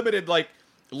like an unlimited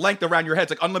length around your head.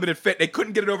 It's like unlimited fit. They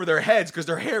couldn't get it over their heads because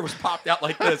their hair was popped out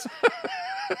like this.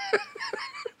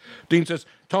 Dean says,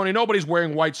 Tony, nobody's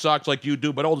wearing white socks like you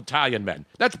do, but old Italian men.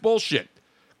 That's bullshit.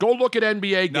 Go look at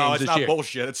NBA games No, it's this not year.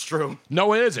 bullshit. It's true.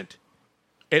 No, it isn't.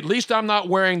 At least I'm not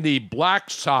wearing the black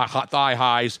thigh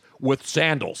highs with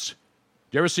sandals.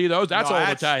 Do you ever see those? That's No,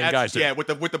 all Italian guys do. Yeah, with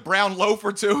the brown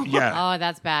loafer too. Yeah. Oh,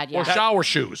 that's bad. Yeah. Or shower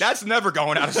shoes. That's never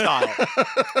going out of style.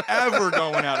 Ever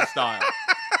going out of style.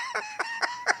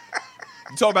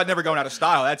 You talk about never going out of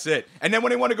style. That's it. And then when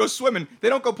they want to go swimming, they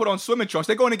don't go put on swimming trunks.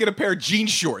 They go in and get a pair of jean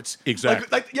shorts. Exactly.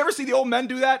 Like you ever see the old men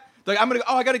do that? Like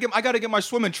I gotta get my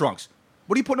swimming trunks.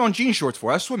 What are you putting on jean shorts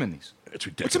for? I swim in these. It's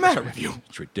ridiculous. What's the matter with you?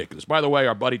 It's ridiculous. By the way,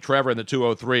 our buddy Trevor in the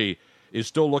 203 is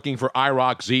still looking for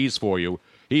IROC Zs for you.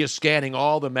 He is scanning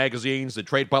all the magazines, the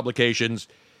trade publications,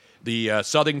 the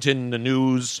Southington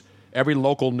News, every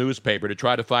local newspaper to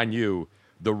try to find you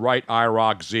the right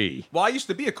IROC Z. Well, I used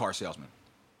to be a car salesman.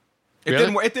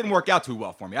 Really? It didn't work out too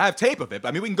well for me. I have tape of it, but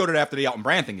I mean, we can go to it after the Elton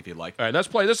Brand thing if you'd like. All right, let's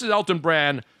play. This is Elton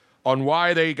Brand on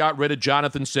why they got rid of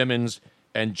Jonathan Simmons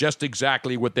and just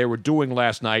exactly what they were doing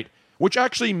last night, which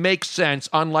actually makes sense,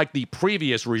 unlike the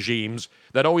previous regimes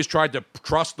that always tried to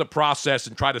trust the process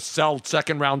and try to sell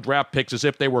second-round draft picks as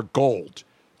if they were gold.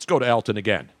 Let's go to Elton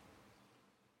again.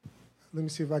 Let me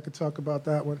see if I could talk about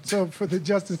that one. So for the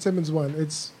Justin Simmons one,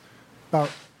 it's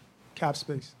about cap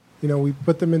space. You know, we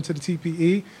put them into the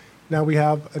TPE. Now we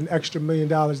have an extra $1 million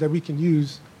that we can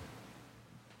use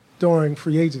during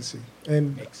free agency.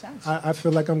 And Makes sense. I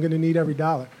feel like I'm going to need every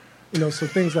dollar. You know, so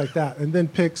things like that. And then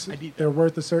picks, they're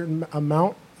worth a certain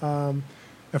amount. And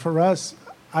for us,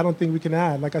 I don't think we can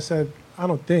add. Like I said, I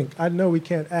know we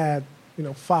can't add,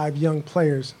 5 young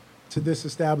players to this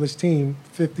established team,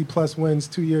 50-plus wins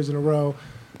 2 years in a row,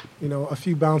 a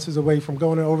few bounces away from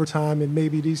going to overtime and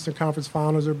maybe the Eastern Conference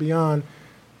Finals or beyond.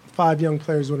 5 young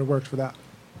players would have worked for that.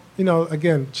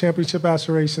 Again, championship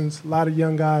aspirations, a lot of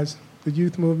young guys. The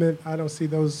youth movement, I don't see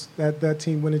that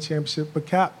team winning championship. But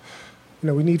Cap,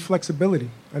 we need flexibility.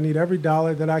 I need every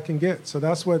dollar that I can get. So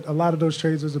that's what a lot of those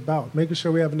trades is about, making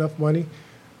sure we have enough money,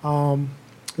 so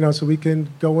we can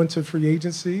go into free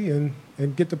agency and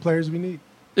get the players we need.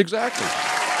 Exactly.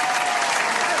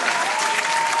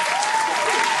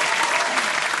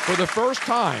 For the first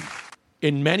time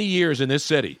in many years in this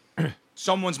city,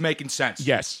 someone's making sense.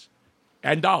 Yes.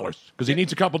 And dollars, because he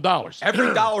needs a couple dollars.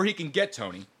 Every dollar he can get,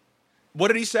 Tony. What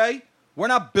did he say? We're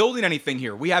not building anything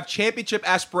here. We have championship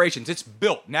aspirations. It's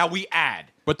built. Now we add.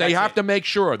 But they have to make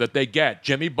sure that they get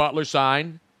Jimmy Butler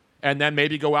signed and then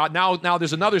maybe go out. Now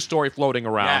there's another story floating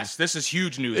around. Yes, this is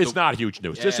huge news. It's not huge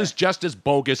news. Yeah. This is just as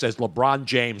bogus as LeBron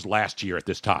James last year at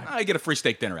this time. I get a free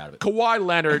steak dinner out of it. Kawhi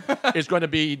Leonard is going to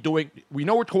be doing... We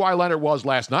know where Kawhi Leonard was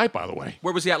last night, by the way.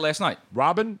 Where was he at last night?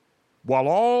 Robin,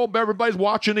 while everybody's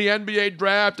watching the NBA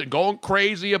draft and going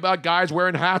crazy about guys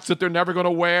wearing hats that they're never going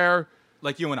to wear...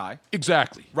 Like you and I.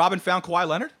 Exactly. Robin found Kawhi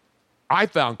Leonard? I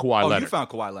found Kawhi Leonard. You found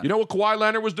Kawhi Leonard. You know what Kawhi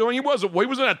Leonard was doing? He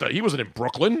wasn't in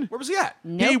Brooklyn. Where was he at?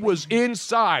 He was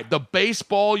inside the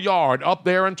baseball yard up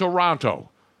there in Toronto,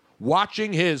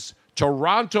 watching his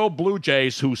Toronto Blue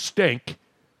Jays, who stink,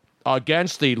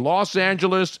 against the Los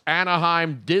Angeles,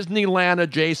 Anaheim, Disneyland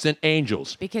adjacent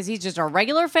Angels. Because he's just a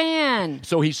regular fan.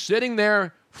 So he's sitting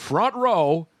there, front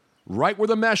row, right where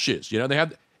the mesh is. They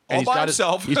have... And All by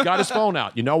himself. He's got his phone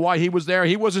out. You know why he was there?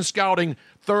 He wasn't scouting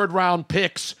third-round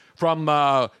picks from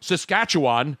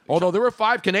Saskatchewan, although there were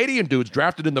 5 Canadian dudes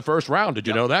drafted in the first round. Did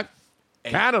you know that?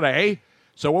 Canada, eh?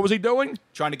 So what was he doing?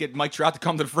 Trying to get Mike Trout to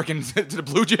come to the freaking to the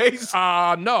Blue Jays?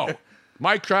 No.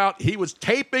 Mike Trout, he was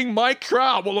taping Mike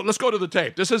Trout. Well, let's go to the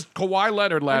tape. This is Kawhi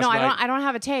Leonard last night. I don't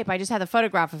have a tape. I just had the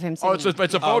photograph of him sitting. It's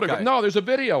a photograph. Okay. No, there's a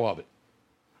video of it.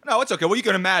 No, it's okay. Well, you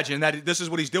can imagine that this is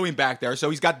what he's doing back there.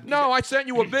 So he's got... No, I sent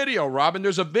you a video, Robin.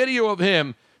 There's a video of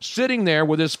him sitting there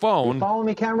with his phone. You follow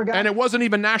me, camera guy? And it wasn't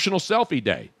even National Selfie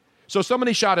Day. So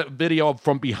somebody shot a video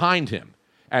from behind him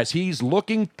as he's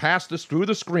looking past this through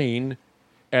the screen,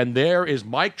 and there is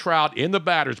Mike Trout in the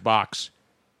batter's box,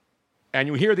 and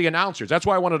you hear the announcers. That's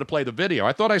why I wanted to play the video.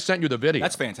 I thought I sent you the video.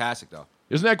 That's fantastic, though.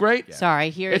 Isn't that great? Yeah. Sorry,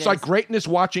 here it is. It's like greatness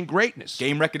watching greatness.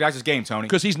 Game recognizes game, Tony.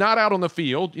 Because he's not out on the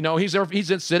field.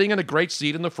 He's sitting in a great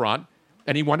seat in the front,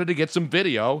 and he wanted to get some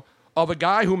video of a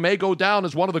guy who may go down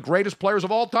as one of the greatest players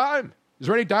of all time. Is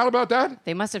there any doubt about that?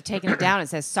 They must have taken it down. It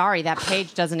says, sorry, that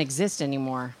page doesn't exist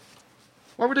anymore.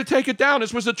 Why would they take it down?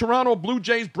 This was the Toronto Blue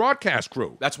Jays broadcast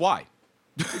crew. That's why.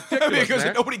 Because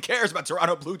nobody cares about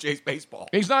Toronto Blue Jays baseball.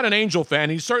 He's not an Angel fan.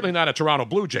 He's certainly not a Toronto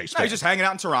Blue Jays fan. No, he's just hanging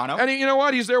out in Toronto. And you know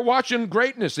what? He's there watching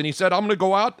greatness. And he said, I'm going to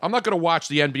go out. I'm not going to watch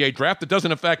the NBA draft. It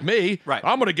doesn't affect me. Right.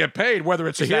 I'm going to get paid, whether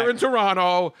it's here in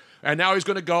Toronto. And now he's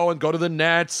going to go to the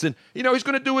Nets. And, he's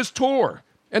going to do his tour.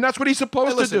 And that's what he's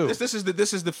supposed to do. This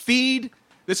is the feed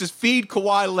This is Feed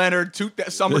Kawhi Leonard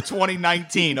summer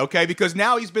 2019, okay? Because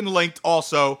now he's been linked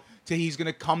also to he's going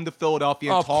to come to Philadelphia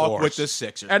and Of talk course. with the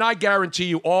Sixers. And I guarantee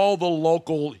you all the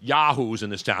local yahoos in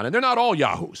this town, and they're not all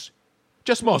yahoos,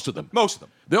 just most of them. Most of them.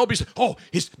 There'll be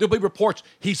there'll be reports.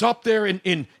 He's up there on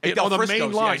the Frisco's, main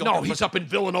yeah, line. he's up No, in he's up in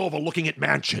Villanova looking at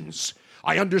mansions.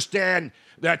 I understand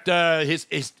that his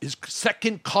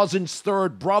second cousin's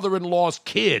third brother-in-law's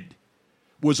kid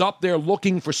was up there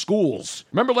looking for schools.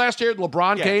 Remember last year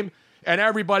LeBron came? And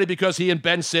everybody, because he and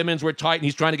Ben Simmons were tight and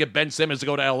he's trying to get Ben Simmons to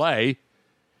go to L.A.,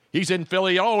 he's in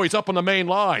Philly. Oh, he's up on the main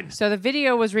line. So the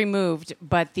video was removed,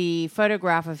 but the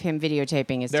photograph of him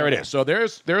videotaping is There it is. So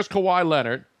there's Kawhi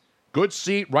Leonard. Good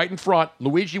seat right in front.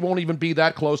 Luigi won't even be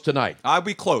that close tonight. I'll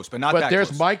be close, but not But that there's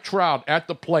close. Mike Trout at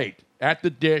the plate, at the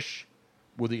dish,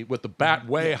 with the bat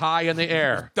way high in the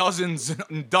air. Dozens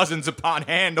and dozens upon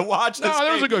hand to watch this. No,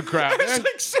 there was game. a good crowd, There's man.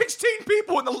 like 16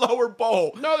 people in the lower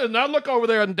bowl. No, there's not. Look over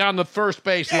there and down the first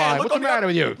base line. look What's the on matter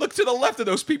with you? Look to the left of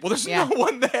those people. There's no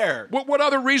one there. What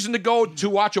other reason to go to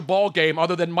watch a ball game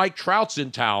other than Mike Trout's in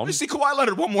town? Let's see Kawhi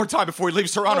Leonard one more time before he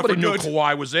leaves Toronto Nobody for knew good.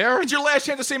 Kawhi was there. It's your last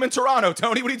chance to see him in Toronto,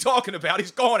 Tony. What are you talking about? He's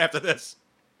going after this.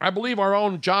 I believe our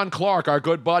own John Clark, our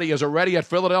good buddy, is already at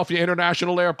Philadelphia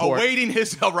International Airport. Awaiting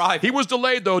his arrival. He was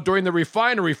delayed, though, during the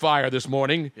refinery fire this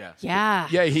morning. Yeah.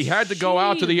 Yeah, he had to go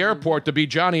out to the airport to be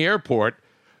Johnny Airport,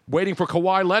 waiting for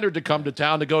Kawhi Leonard to come to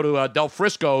town to go to Del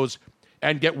Frisco's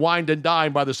and get wined and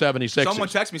dined by the 76ers. Someone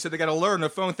texted me, said they got an alert on their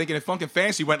phone thinking if Funkin'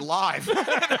 Fancy went live.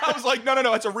 I was like, no,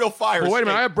 it's a real fire. Well, wait a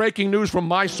minute. I escape. have breaking news from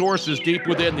my sources deep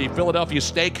within the Philadelphia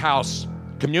steakhouse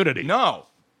community. No.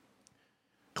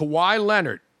 Kawhi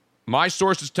Leonard, my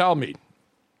sources tell me,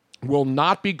 will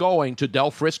not be going to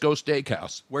Del Frisco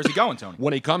Steakhouse. Where's he going, Tony?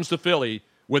 When he comes to Philly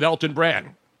with Elton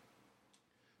Brand.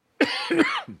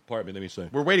 Pardon me, let me say.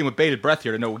 We're waiting with bated breath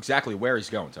here to know exactly where he's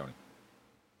going, Tony.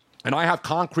 And I have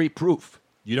concrete proof.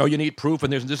 You know you need proof,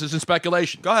 and this isn't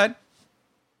speculation. Go ahead.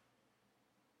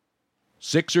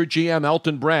 Sixer GM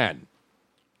Elton Brand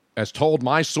has told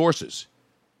my sources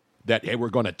that, hey, we're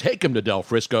going to take him to Del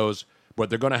Frisco's, but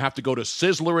they're going to have to go to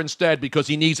Sizzler instead because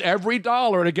he needs every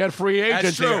dollar to get free agents.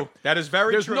 That's true. Here. That is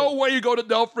very There's true. no way you go to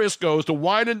Del Frisco's to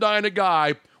wine and dine a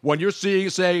guy when you're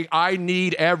saying, I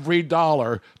need every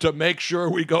dollar to make sure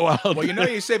we go out. Well, you know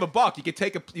you save $1.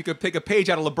 You could pick a page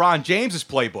out of LeBron James's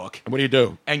playbook. What do you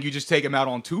do? And you just take him out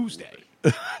on Tuesday.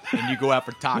 And you go out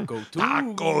for Taco Tuesday.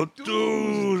 Taco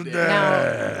Tuesday.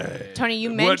 Now, Tony, you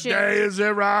mentioned... What day is it,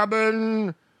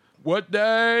 Robin? What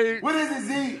day? What is it,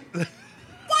 Z?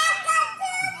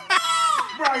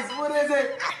 Bryce, what is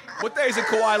it? What day is it,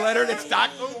 Kawhi Leonard? It's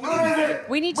Taco. What is it?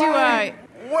 We need to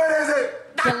what is it?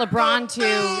 get LeBron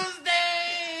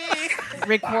to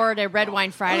record a Red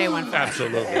Wine Friday one for us.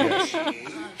 Absolutely. Yes.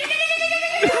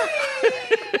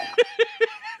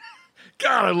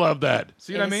 God, I love that.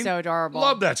 See what I mean? So adorable.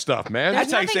 Love that stuff, man. There's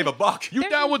That's how you save $1. You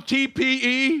down with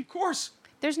TPE? Of course.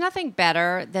 There's nothing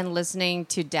better than listening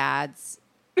to dads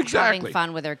Exactly. having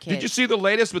fun with their kids. Did you see the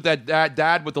latest with that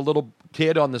dad with the little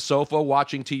kid on the sofa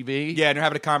watching TV? Yeah, and they're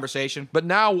having a conversation. But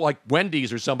now, like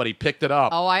Wendy's or somebody picked it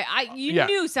up. Oh, you Yeah.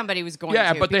 knew somebody was going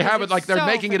Yeah, to. but they because have it it's like they're so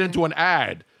making it freaking- into an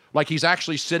ad. Like he's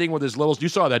actually sitting with his little. You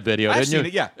saw that video, I've didn't you? seen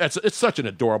it, yeah. It's such an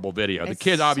adorable video. The It's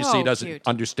kid obviously so doesn't cute.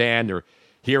 understand or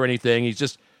hear anything.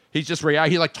 He's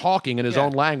like talking in his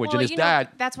own language, Well, and his you know, dad.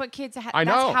 that's what kids. I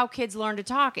know. That's how kids learn to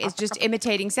talk. Is just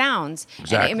imitating sounds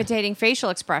Exactly. and imitating facial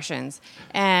expressions,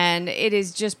 and it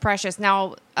is just precious.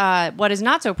 Now, what is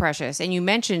not so precious, and you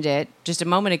mentioned it just a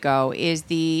moment ago, is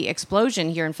the explosion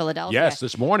here in Philadelphia. Yes,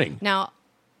 this morning. Now,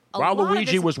 While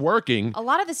Luigi was working, a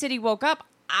lot of the city woke up.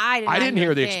 I didn't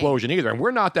hear the a thing. explosion either, and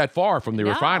we're not that far from the No.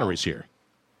 refineries here.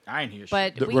 I ain't hear shit.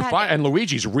 But The we had and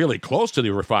Luigi's really close to the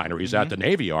refineries at the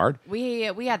Navy Yard. we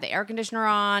had the air conditioner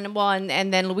on. Well,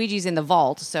 and then Luigi's in the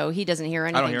vault, so he doesn't hear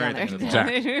anything. hear down anything there.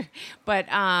 in the vault. But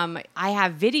I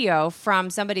have video from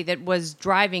somebody that was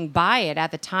driving by it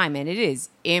at the time, and it is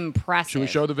impressive. Should we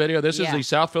show the video? This is Yeah. the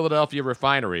South Philadelphia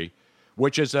refinery,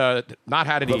 which has not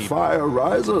had any. The fire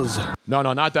rises. No,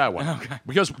 not that one. Okay.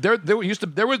 Because there've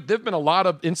been a lot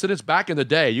of incidents back in the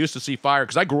day. You used to see fire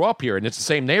because I grew up here, and it's the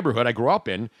same neighborhood I grew up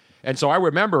in. And so I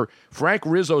remember Frank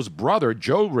Rizzo's brother,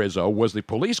 Joe Rizzo, was the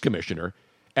police commissioner,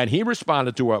 and he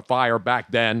responded to a fire back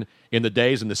then in the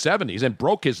days in the 70s and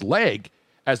broke his leg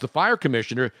as the fire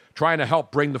commissioner trying to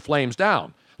help bring the flames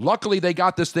down. Luckily, they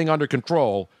got this thing under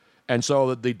control, and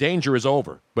so the danger is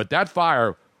over. But that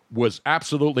fire was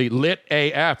absolutely lit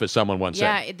AF, as someone once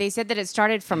said. Yeah, they said that it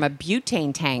started from a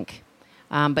butane tank.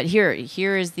 But here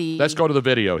is the. Let's go to the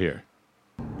video here.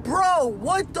 Bro, Yo,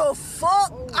 what the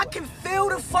fuck? I can feel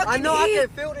the fucking I know, heat. I can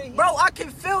feel the heat. Bro, I can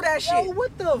feel that shit. Yo,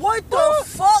 what the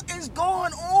fuck is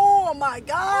going on, my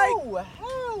guy? Oh,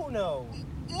 hell no.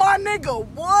 My nigga,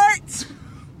 what?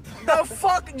 The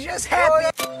fuck just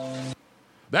happened?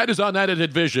 That is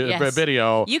unedited Yes.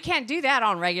 video. You can't do that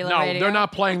on regular No, radio. they're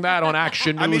not playing that on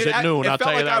Action News at noon. I'll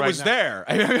tell you that I right was now. there.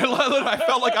 I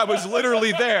felt like I was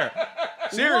literally there.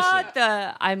 Seriously. What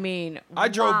the? I mean, I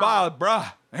drove by,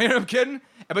 bruh. I'm kidding.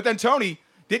 But then Tony,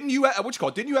 didn't you?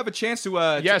 Didn't you have a chance to?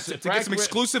 Yes, to get some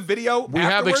exclusive video. We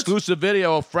have afterwards? exclusive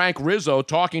video of Frank Rizzo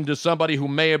talking to somebody who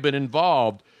may have been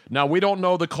involved. Now, we don't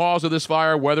know the cause of this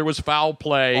fire, whether it was foul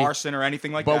play, arson, or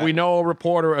anything like that. but we know a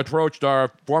reporter approached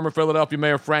our former Philadelphia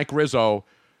Mayor Frank Rizzo,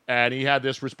 and he had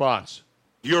this response.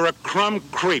 You're a crumb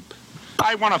creep.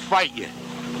 I want to fight you.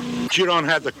 But you don't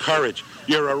have the courage.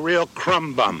 You're a real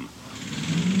crumb bum.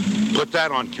 Put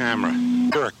that on camera.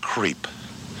 You're a creep.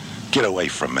 Get away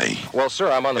from me. Well,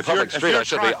 sir, I'm on the If you're- public if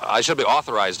street. you're I should be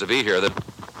authorized to be here.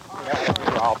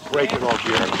 I'll break it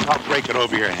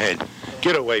over your head.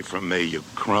 Get away from me, you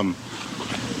crumb.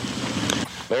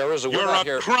 Mayor Rizzo, we're You're not a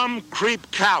here. crumb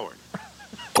creep coward.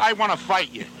 I want to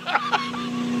fight you.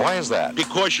 Why is that?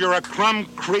 Because you're a crumb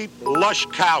creep lush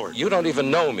coward. You don't even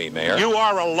know me, Mayor. You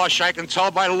are a lush, I can tell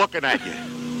by looking at you.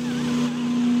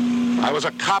 I was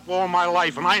a cop all my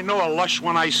life, and I know a lush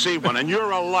when I see one, and you're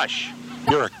a lush.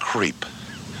 You're a creep.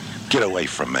 Get away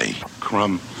from me,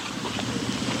 crumb.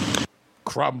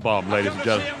 Crumb bum, ladies and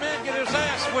gentlemen.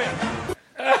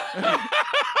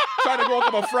 Trying to walk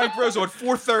up on Frank Rizzo at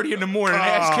 4:30 in the morning and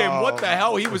ask him what the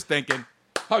hell he was thinking.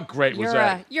 How great was You're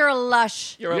that? you're a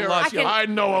lush. You're a lush. I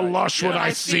know a lush when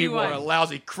I see one. A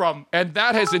lousy crumb. And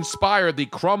that has inspired the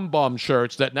Crumb Bum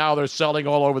shirts that now they're selling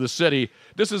all over the city.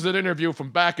 This is an interview from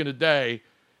back in the day,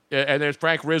 and there's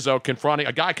Frank Rizzo confronting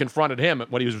a guy confronted him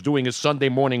when he was doing his Sunday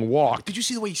morning walk. Did you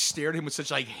see the way he stared at him with such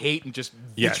like hate and just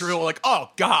Yes. vitriol? Like,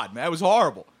 oh God, man, that was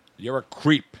horrible. You're a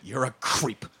creep. You're a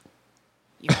creep.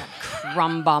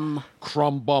 Crumb bum.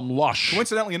 Crumb bum lush.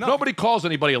 Coincidentally enough, Nobody calls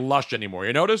anybody a lush anymore.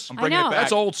 You notice? I'm bringing I know. it back.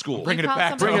 That's old school. I'm bringing You it call back.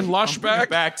 somebody- Tone. Bringing lush I'm bringing back? it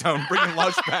back, Tone. Bringing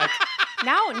lush back.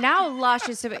 Now Lush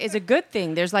is a good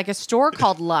thing. There's like a store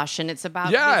called Lush, and it's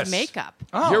about Yes. his makeup.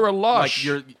 Oh, You're a lush. Like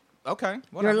you're okay. You're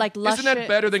Whatever. like lush. Isn't that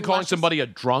better than calling luscious- somebody a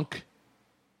drunk?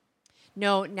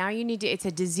 No, now you need to. It's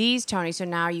a disease, Tony. So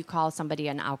now you call somebody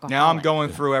an alcoholic. Now I'm going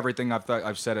through everything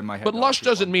I've said in my head. But lush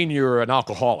doesn't mean you're an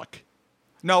alcoholic.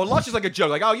 No, lush is like a joke.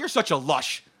 Like, oh, you're such a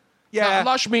lush. Yeah.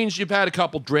 Lush means you've had a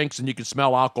couple drinks and you can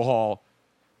smell alcohol.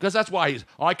 Because that's why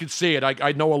I can see it.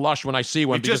 I know a lush when I see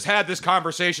one. We just had this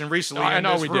conversation recently. I in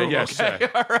know this we room, did, yes, Okay?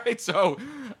 All right, so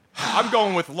I'm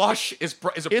going with lush is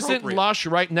appropriate. Isn't Lush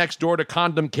right next door to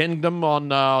Condom Kingdom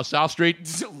on South Street?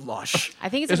 Lush. I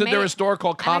think it's. Isn't a there a store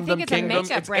called and I think Condom it's a Kingdom?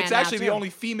 makeup brand It's actually now, the too. only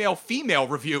female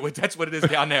review. That's what it is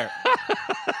down there.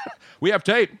 We have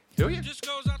tape. Do you? This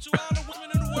goes out to all the women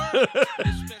in the world,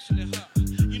 especially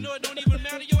her. You know it don't even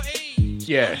matter your age.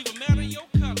 Yeah. It don't even matter your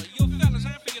color. Your fellas, I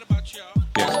ain't forget about y'all.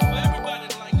 Yeah. For everybody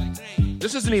that like the game.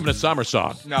 This isn't even a summer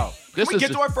song. No. This Can we is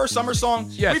get to our first summer song?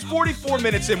 Yes. We're 44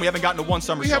 minutes in. We haven't gotten to one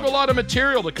summer We song. have a lot of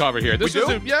material to cover here. This We do?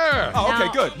 isn't. Yeah. Oh, okay,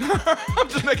 Now- good. I'm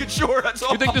just making sure. That's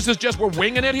all. You think this is just we're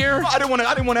winging it here? Well, I didn't want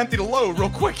to empty the load real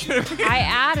quick. I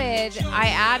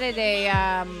added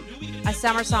a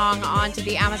summer song onto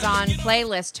the Amazon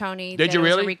playlist, Tony. Did you There was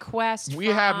really? A request. We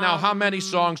have now. How many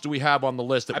songs do we have on the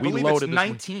list that I we believe loaded? it's this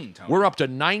 19, Tony. We're up to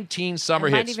 19 summer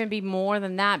It might hits. even be more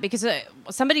than that because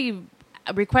somebody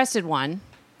requested one.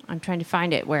 I'm trying to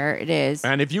find it where it is.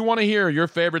 And if you want to hear your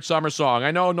favorite summer song,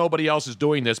 I know nobody else is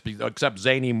doing this except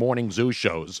zany morning zoo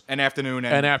shows An afternoon.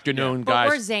 and afternoon But guys.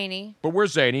 we're zany. But we're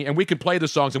zany, and we can play the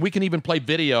songs, and we can even play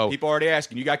video. People already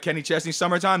asking. You got Kenny Chesney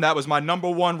Summertime? That was my number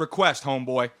one request,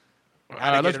 homeboy.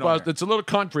 Let's buzz. It's a little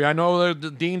country. I know the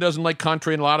Dean doesn't like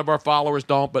country, and a lot of our followers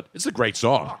don't, but it's a great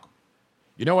song.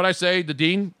 You know what I say, the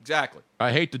Dean? Exactly.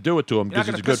 I hate to do it to him You're not because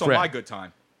going he's to a good piss on friend. my good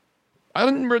time. I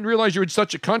didn't realize you were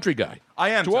such a country guy.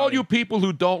 I am, To all Tony. you people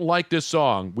who don't like this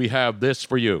song, we have this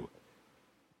for you.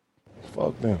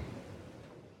 Fuck them.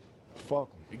 Fuck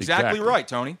them. Exactly right,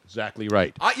 Tony. Exactly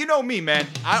right. You know me, man.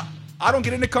 I don't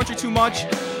get into country too much,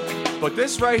 but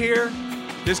this right here,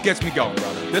 this gets me going,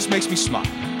 brother. This makes me smile.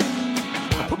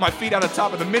 I put my feet on the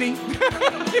top of the Mini.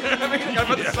 You know what I mean? I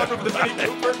got the sunroof of the Mini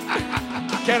Cooper.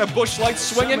 Can of Busch Lights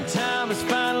swinging. Summertime is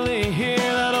finally here.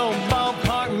 That old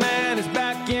ballpark man is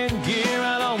back in gear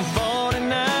out on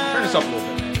 49. Turn this up a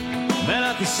little bit. Man,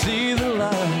 I can see the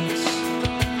lights.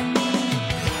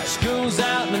 School's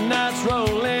out and the night's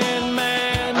rolling,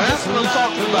 man. That's what I'm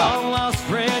talking about. Long lost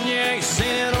friend you ain't seen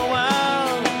in a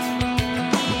while.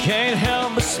 You can't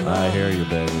help but smile. I hear you,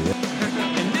 baby.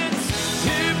 And it's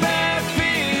too bad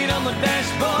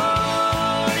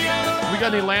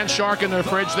Kenny Landshark in the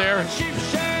fridge there?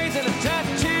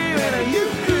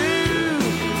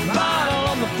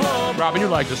 Robin, you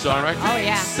like the song, right? Oh,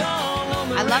 yeah.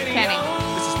 I love Kenny.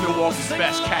 This is Milwaukee's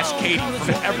best cascading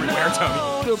from everywhere,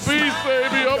 Tony. The beast,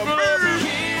 baby. Up and up.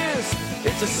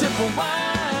 It's a simple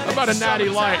How about a natty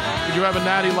light? Would you have a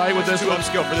natty light with this Too one?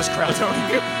 upskill for this crowd,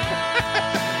 Tony.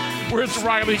 Where's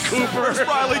Riley Cooper? Where's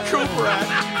Riley Cooper at?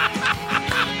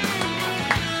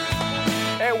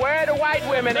 Hey, where are the white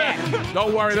women at?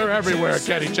 Don't worry, they're everywhere at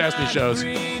Kenny Chesney shows.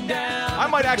 I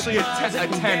might actually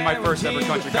attend my first ever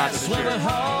country concert this year.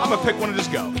 I'm gonna pick one and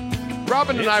just go.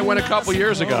 Robin and I went a couple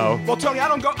years ago. Well, Tony, I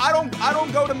don't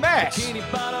go to mass,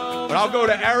 but I'll go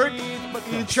to Eric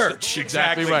in church.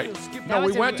 Exactly right. No,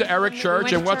 we went to Eric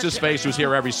Church, and what's his face who's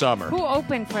here every summer. Who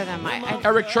opened for them?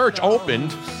 Eric Church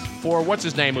opened for what's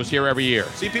his name who's here every year.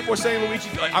 See, people are saying Luigi.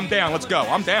 Like, I'm down. Let's go.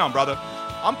 I'm down, brother.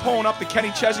 I'm pulling up to Kenny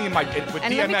Chesney with And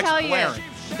DMX let me tell blaring. you,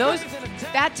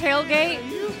 that tailgate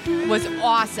was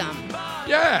awesome.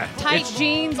 Yeah. Tight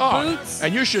jeans, boots.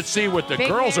 And you should see what the Big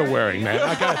girls hair. are wearing, man.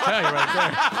 I gotta tell you right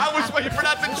there. I was waiting for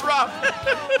that to drop.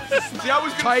 See, I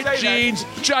was gonna Tight say jeans,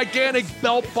 gigantic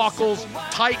belt buckles,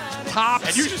 tight tops.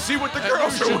 And you should see what the And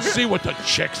girls you are should wearing. see what the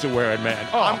chicks are wearing, man.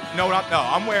 Oh,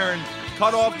 I'm wearing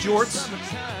cut-off jorts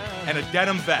and a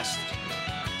denim vest.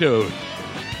 dude.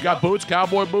 You got boots,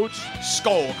 cowboy boots?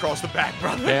 Skull across the back,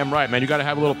 brother. Damn right, man. You gotta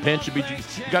have a little pinch. You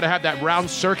gotta have that round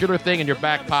circular thing in your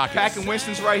back pocket. Back in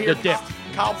Winston's right here. The dip.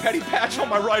 Kyle Petty patch on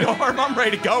my right arm. I'm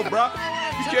ready to go, bro.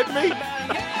 You kidding me?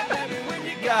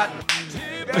 You got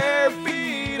bare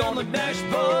feet on the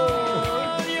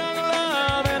dashboard. Young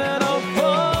love and an old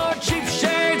Ford, cheap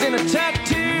shades and a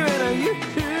tattoo and a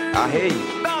yoo-hoo. I hear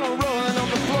you. Bottle rolling on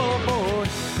the floorboard.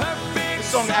 Perfect. This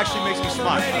song actually makes me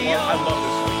smile. I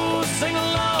love this song. Sing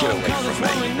along. Get away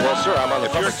from me. Well, sir, I'm on the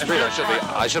public street.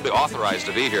 I should be authorized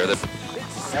to be here.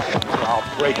 I'll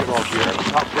break it over your head.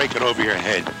 I'll break it over your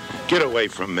head. Get away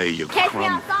from me, you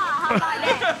crumb.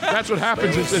 That's what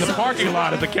happens in the parking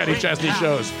lot at the Kenny Chesney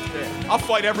shows. I'll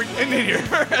fight every Indian here,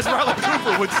 as Riley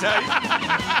Cooper would say.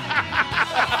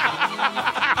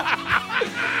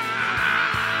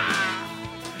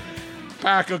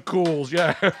 Pack of cools,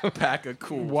 yeah. Pack of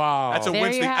cool. Wow. That's a There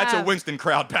Winston. you That's a have. Winston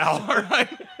crowd, pal. All right.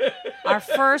 Our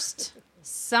first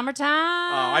summertime.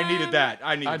 Oh, I needed that.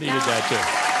 I needed that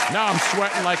too. Now I'm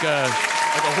sweating like a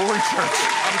whore in church.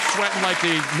 I'm sweating like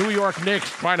the New York Knicks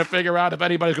trying to figure out if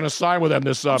anybody's going to sign with them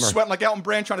this summer. Sweating like Elton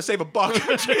Brand trying to save a buck.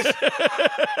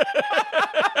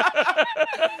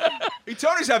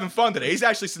 Tony's having fun today. He's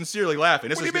actually sincerely laughing.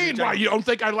 What do you mean? Why, you don't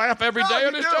think I laugh every day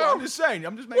on this do. show? I'm just saying.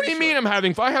 I'm just making What do you mean I'm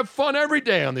having fun? I have fun every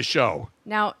day on this show.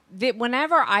 Now,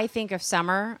 whenever I think of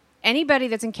summer, anybody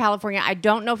that's in California, I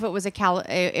don't know if it was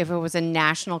a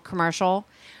national commercial,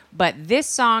 but this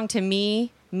song to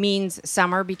me means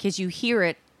summer because you hear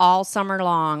it all summer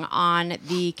long on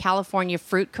the California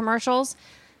fruit commercials.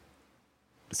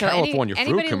 So California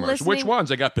fruit commercials. Which ones?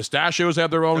 They got pistachios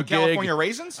have their own gig. California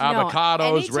raisins?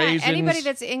 Avocados, raisins. Anybody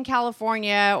that's in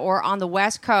California or on the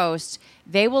West Coast,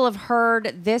 they will have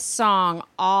heard this song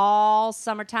all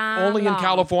summertime. Only in long.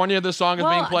 California this song is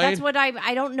being played? That's what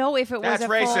I don't know if it was That's a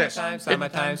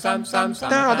racist.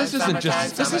 No, this isn't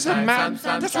just. This was a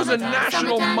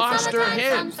national monster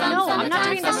hit. No, I'm not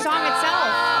doing the song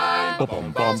itself.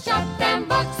 Bum, bum. Shut them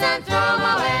books and throw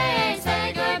away.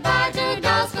 Say goodbye to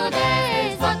those good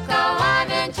days. Look alive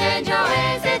and change your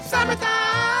ways. It's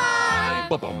summertime.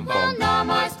 Bum, bum. No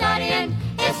more studying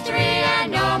history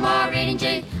and no more reading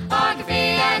geography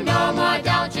and no more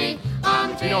geology.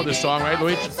 You know this song, right,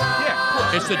 Luigi?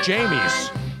 Yeah. It's the Jamies.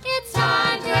 It's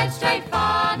time to head straight for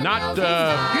the Not,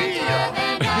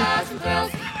 and have some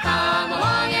thrills. Come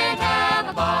along and have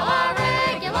a ball. A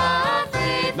regular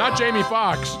free Not Jamie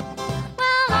Foxx.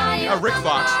 Rick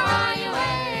Fox.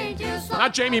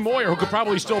 Not Jamie Moyer, who could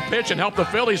probably still pitch and help the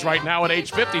Phillies right now at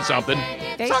age 50-something.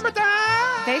 They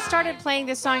started playing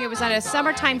this song. It was on a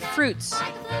Summertime Fruits.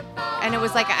 And it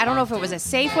was like, I don't know if it was a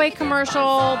Safeway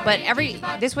commercial, but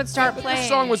this would start playing. This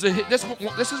song was a hit. This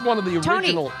is one of the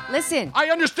original. Tony, listen. I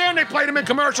understand they played them in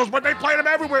commercials, but they played them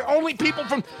everywhere. Only people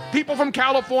from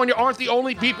California aren't the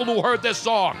only people who heard this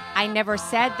song. I never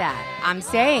said that. I'm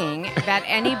saying that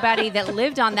anybody that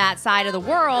lived on that side of the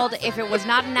world, if it was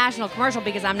not a national commercial,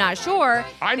 because I'm not sure.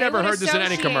 I they never would heard this in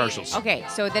any associate- commercials. Okay,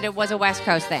 so that it was a West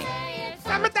Coast thing.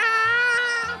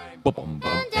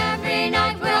 Every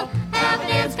night we'll have a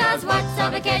dance, cause what's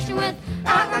a vacation with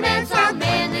our romance? Our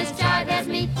man, this jive has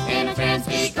me in a trance.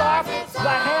 Stop the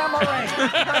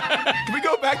hammering. Can we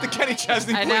go back to Kenny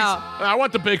Chesney, please? I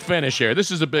want the big finish here.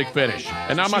 This is a big finish.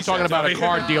 And I'm not talking about a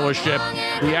car dealership,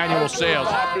 the annual sales.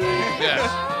 Yes.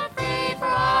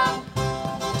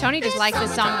 Tony just likes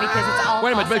this song because it's all.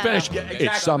 Wait a minute, let me finish. falsetto.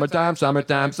 It's summertime,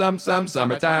 summertime, summertime,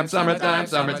 summertime,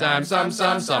 summertime,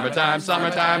 summertime, summertime,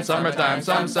 summertime, summertime,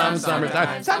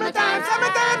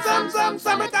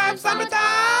 summertime,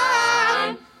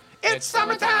 summertime. It's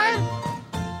summertime.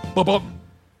 Boom.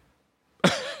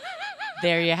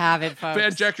 There you have it, folks.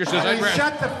 Van Jector says,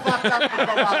 Shut the fuck up and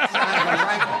go outside, all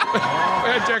right?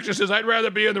 Van Jector says, I'd rather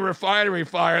be in the refinery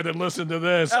fire than listen to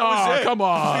this. That was it. Come What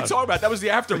are on. you talking about? That was the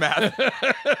aftermath.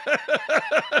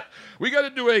 We got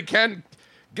to do a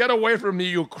Get Away From Me,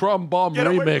 You Crumb Bum Get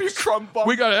away from remix. me, crumb bum.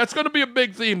 That's going to be a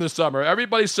big theme this summer.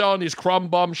 Everybody's selling these crumb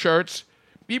bum shirts,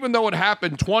 even though it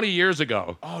happened 20 years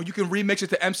ago. Oh, you can remix it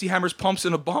to MC Hammer's Pumps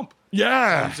in a Bump.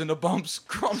 Yeah. Pumps in a Bumps.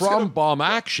 Crumbs in a Crumb bum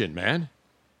action, man.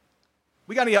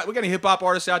 We got any hip hop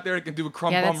artists out there that can do a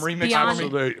crumb bum that's remix?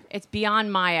 beyond, it's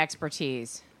beyond my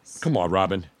expertise. Come on,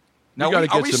 Robin. Now, We gotta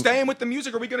are get we some- staying with the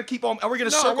music? Or are we going to keep on? Are we going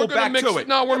to No, circle we're gonna back mix, to it?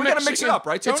 No, we're going to mix it up,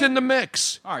 right, Tony? It's in the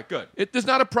mix. All right, good. There's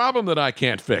not a problem that I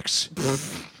can't fix.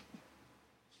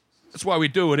 That's why we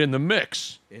do it in the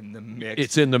mix. In the mix.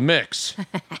 It's in the mix.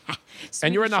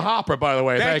 And you're in the hopper, by the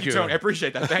way. Thank you, Tony. I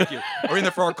appreciate that. Thank you. We're in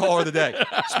there for our caller of the day.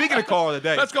 Speaking of caller of the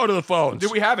day, Let's go to the phones. do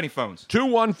we have any phones?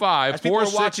 215 As people are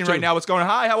watching right now, what's going on?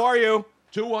 Hi, how are you?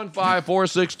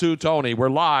 215-462-TONY. We're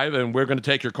live, and we're going to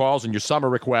take your calls and your summer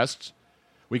requests.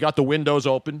 We got the windows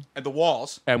open. And the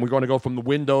walls. And we're going to go from the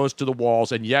windows to the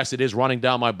walls. And yes, it is running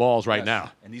down my balls right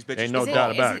now. And these bitches. Ain't no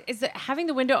doubt about it. Is it having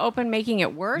the window open making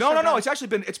it worse? No, or no, no. not? It's actually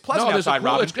been. It's pleasant No, there's a outside, cool,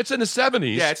 Robin. it's in the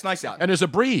 70s. Yeah, it's nice out. And there's a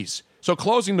breeze. So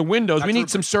closing the windows, we need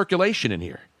some circulation in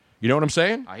here. You know what I'm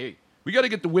saying? I hear you. We got to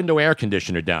get the window air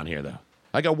conditioner down here, though.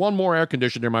 I got one more air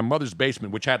conditioner in my mother's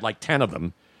basement, which had like 10 of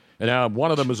them. And one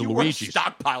of them is a You were Luigi's.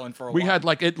 stockpiling for a We while. had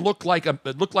like it looked like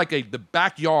the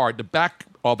backyard, the back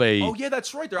of a Oh yeah,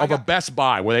 that's right. There, of a Best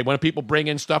Buy where when people bring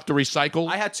in stuff to recycle.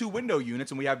 I had 2 window units,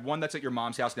 and we have one that's at your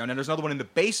mom's house now, and then there's another one in the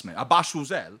basement, a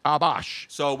Bashuzel. Abash.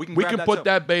 So we can We grab can that put too.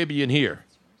 that baby in here.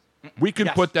 We can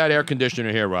Yes. put that air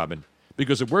conditioner here, Robin,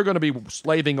 because if we're going to be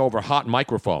slaving over hot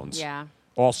microphones Yeah.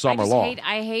 all summer long,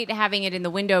 I hate having it in the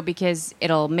window because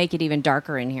it'll make it even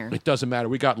darker in here. it doesn't matter.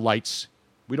 We got lights.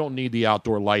 We don't need the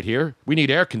outdoor light here. We need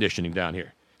air conditioning down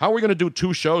here. How are we going to do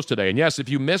 2 shows today? And yes, if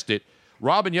you missed it,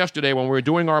 Robin yesterday when we were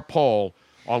doing our poll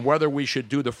on whether we should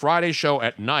do the Friday show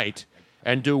at night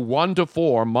and do 1 to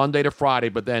 4 Monday to Friday,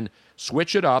 but then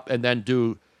switch it up and then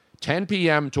do 10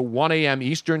 p.m. to 1 a.m.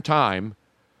 Eastern time,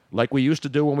 like we used to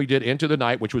do when we did Into the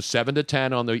Night, which was 7 to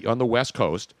 10 on the West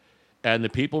Coast. And the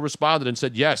people responded and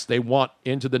said, yes, they want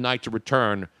Into the Night to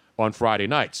return on Friday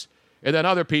nights. And then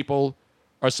other people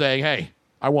are saying, hey,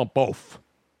 I want both.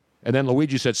 And then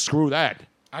Luigi said, screw that.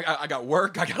 I got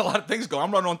work. I got a lot of things going.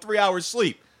 I'm running on 3 hours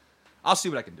sleep. I'll see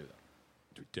what I can do, though.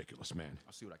 It's ridiculous, man.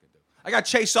 I'll see what I can do. I got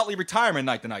Chase Utley retirement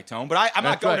night tonight, Tone, but I'm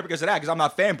not That's going right. there because of that, because I'm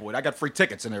not fanboy. I got free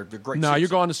tickets, and they're great No, seats. you're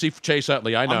going to see Chase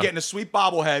Utley. I know. I'm getting a sweet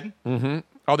bobblehead. Mm-hmm.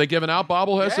 Are they giving out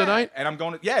bobbleheads tonight? And I'm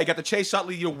going to, I got the Chase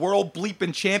Utley world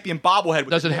bleeping champion bobblehead.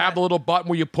 Does it have the little button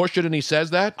where you push it and he says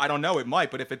that? I don't know. It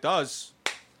might, but if it does,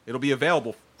 it'll be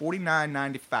available.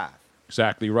 $49.95.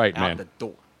 Exactly right, Out man. the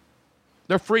door.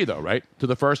 They're free, though, right? To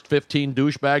the first 15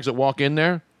 douchebags that walk in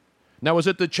there? Now, is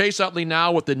it the Chase Utley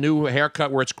now with the new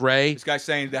haircut where it's gray? This guy's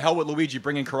saying, the hell with Luigi,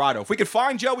 bring in Corrado. If we could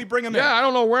find Joe, we bring him in. Yeah, I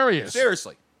don't know where he is.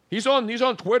 Seriously. He's on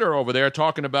Twitter over there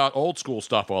talking about old school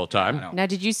stuff all the time. Now,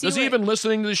 did you see? Is he even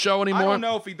listening to the show anymore? I don't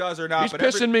know if he does or not. He's but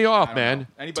pissing me off, man.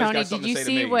 Anybody's Tony, got did something you to say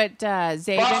see to me. what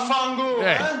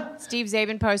Zabin? Steve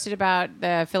Zabin posted about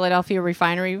the Philadelphia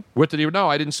refinery. What did he? No,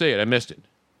 I didn't see it. I missed it.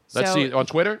 Let's So- see it on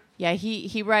Twitter. Yeah,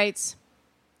 he writes.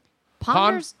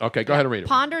 Ponders. Okay, go ahead and read it.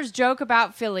 Ponders joke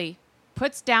about Philly,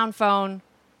 puts down phone,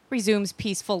 resumes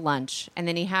peaceful lunch, and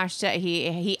then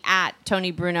he at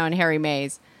Tony Bruno and Harry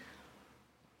Mays.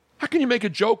 How can you make a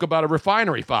joke about a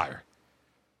refinery fire?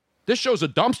 This show's a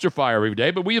dumpster fire every day,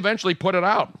 but we eventually put it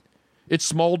out. It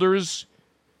smolders,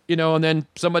 and then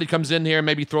somebody comes in here and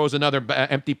maybe throws another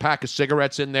empty pack of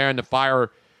cigarettes in there, and the fire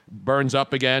burns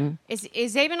up again. Is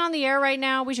Zabin on the air right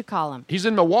now? We should call him. He's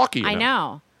in Milwaukee. I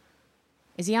know.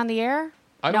 Is he on the air?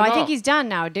 I no, don't I know. think he's done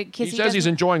now. He says he's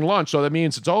enjoying lunch, so that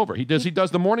means it's over. He does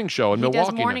the morning show in He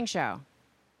Milwaukee. does morning now. show.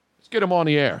 Let's get him on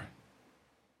the air.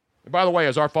 And by the way,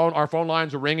 is our phone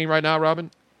lines are ringing right now,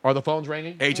 Robin? Are the phones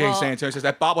ringing? AJ San Antonio says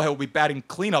that bobblehead will be batting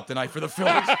cleanup tonight for the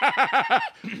Phillies.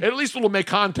 At least it'll make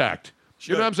contact.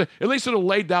 You know what I'm saying? At least it'll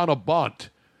lay down a bunt.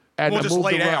 And We'll just move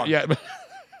lay the down. Yeah.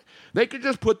 They could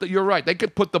just you're right. They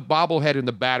could put the bobblehead in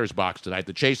the batter's box tonight,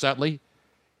 the Chase Utley,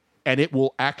 and it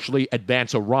will actually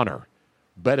advance a runner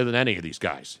better than any of these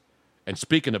guys. And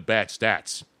speaking of bad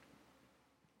stats,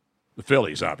 the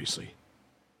Phillies, obviously,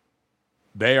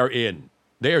 they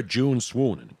are June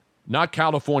swooning. not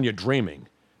California dreaming.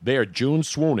 They are June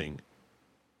swooning.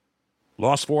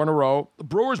 Lost 4 in a row. The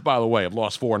Brewers, by the way, have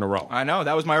lost 4 in a row. I know.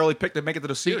 That was my early pick to make it to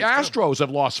the The series. Astros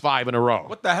have lost 5 in a row.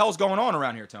 What the hell's going on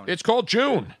around here, Tony? It's called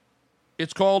June.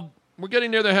 It's called, we're getting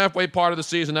near the halfway part of the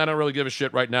season. I don't really give a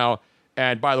shit right now.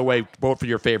 And by the way, vote for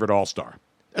your favorite All-Star.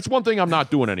 That's one thing I'm not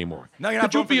doing anymore. No, you're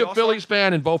not Could you voting for be the a All-Star? Phillies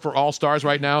fan and vote for All-Stars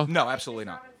right now? No, absolutely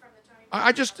not.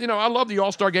 I just, I love the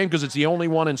All-Star game because it's the only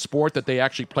one in sport that they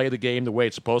actually play the game the way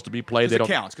it's supposed to be played. Because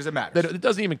it counts, because it matters. It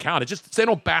doesn't even count. It's just they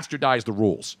don't bastardize the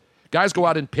rules. Guys go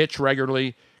out and pitch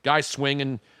regularly. Guys swing,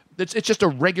 and it's just a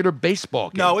regular baseball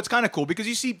game. No, it's kind of cool because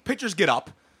you see pitchers get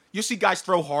up. You see guys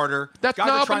throw harder. That's guys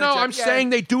are trying to check- I'm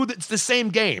saying they do. It's the same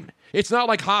game. It's not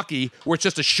like hockey where it's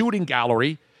just a shooting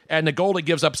gallery and the goalie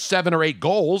gives up 7 or 8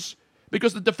 goals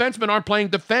because the defensemen aren't playing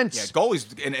defense. Yeah,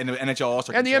 goalies in the NHL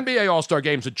All-Star. And the NBA All-Star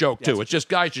game's a joke, too. It's just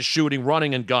guys just shooting,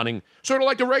 running, and gunning. Sort of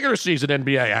like the regular season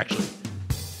NBA, actually.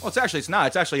 Well, it's not.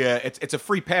 It's actually it's a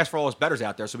free pass for all us bettors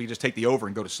out there, so we just take the over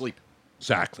and go to sleep.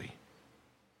 Exactly.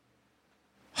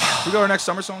 Should we go to our next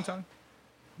summer song, Tony?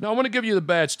 No, I want to give you the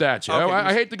bad stats here. Okay,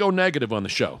 I hate to go negative on the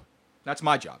show. That's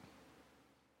my job.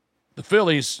 The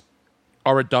Phillies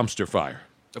are a dumpster fire.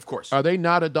 Of course. Are they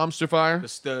not a dumpster fire?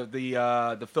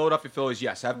 The Philadelphia Phillies,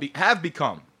 yes, have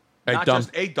become not just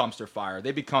a dumpster fire.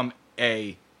 They become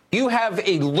a... You have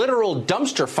a literal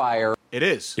dumpster fire. It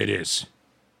is. It is.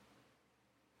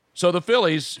 So the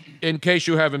Phillies, in case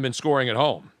you haven't been scoring at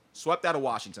home, Swept out of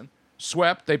Washington.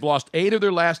 Swept. They've lost 8 of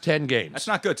their last 10 games. That's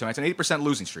not good, Tony. It's an 80%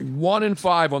 losing streak.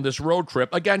 1-5 on this road trip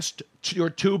against your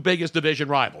 2 biggest division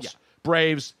rivals,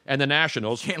 Braves and the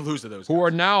Nationals. Can't lose to those who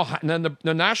are now, and then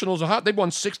the Nationals are hot. They've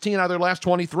won 16 out of their last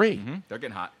 23. Mm-hmm. They're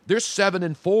getting hot. They're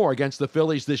 7-4 against the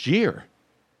Phillies this year.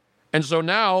 And so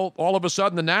now, all of a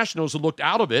sudden, the Nationals have looked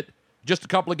out of it, just a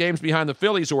couple of games behind the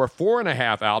Phillies, who are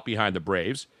 4.5 out behind the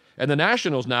Braves. And the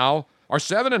Nationals now are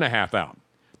 7.5 out.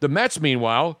 The Mets,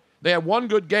 meanwhile, they had one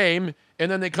good game,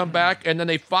 and then they come back, and then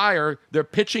they fire their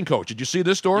pitching coach. Did you see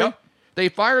this story? Yep. They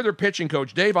fire their pitching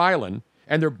coach, Dave Eiland,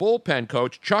 and their bullpen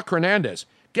coach, Chuck Hernandez.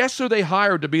 Guess who they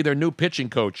hired to be their new pitching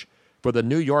coach for the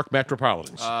New York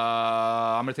Metropolitans?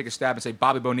 I'm going to take a stab and say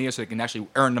Bobby Bonilla so they can actually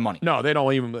earn the money. No, they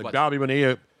don't even. Bobby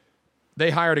Bonilla,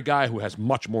 they hired a guy who has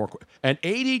much more. An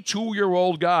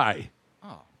 82-year-old guy.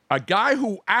 Oh. A guy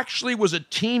who actually was a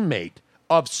teammate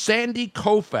of Sandy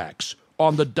Koufax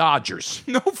on the Dodgers.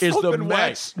 No is the flippin' way.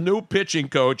 Mets' new pitching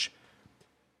coach,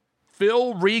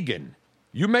 Phil Regan.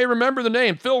 You may remember the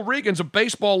name. Phil Regan's a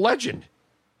baseball legend.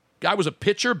 Guy was a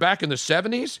pitcher back in the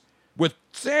 70s with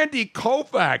Sandy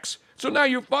Koufax. So now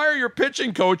you fire your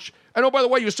pitching coach. And oh, by the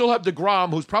way, you still have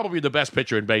DeGrom, who's probably the best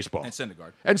pitcher in baseball. And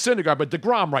Syndergaard. But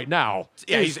DeGrom right now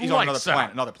Yeah, is he's on lights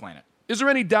another out. planet. Is there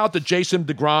any doubt that Jason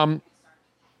DeGrom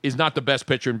is not the best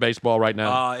pitcher in baseball right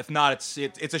now? If not,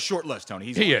 it's a short list,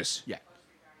 Tony. He is. Yeah.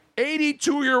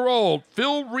 82-year-old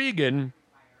Phil Regan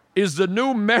is the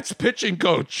new Mets pitching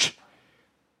coach.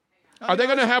 Are they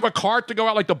going to have a cart to go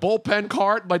out like the bullpen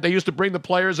cart, like they used to bring the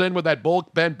players in with that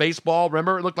bullpen baseball?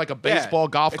 Remember, it looked like a baseball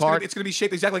golf cart. It's going to be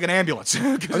shaped exactly like an ambulance.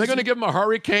 Are they going to give him a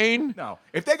hurricane? No.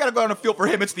 If they got to go on the field for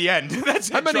him, it's the end. That's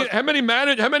How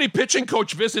many pitching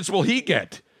coach visits will he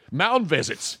get? Mound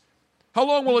visits. How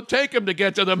long will it take him to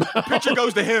get to the mound? The pitcher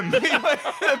goes to him. The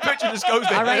pitcher just goes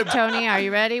to him. All right, Tony, are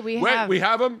you ready? We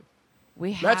have him?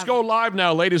 Let's go live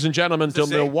now, ladies and gentlemen, to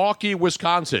Milwaukee,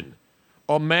 Wisconsin.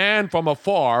 A man from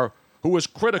afar who is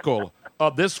critical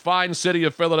of this fine city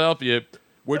of Philadelphia,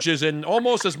 which is in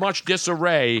almost as much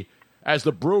disarray as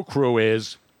the Brew Crew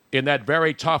is in that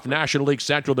very tough National League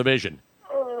Central Division.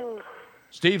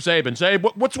 Steve Zabin.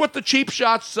 Zabe, what's with the cheap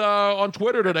shots on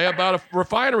Twitter today about a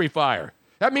refinery fire?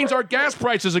 That means our gas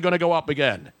prices are going to go up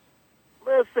again.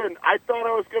 Listen, I thought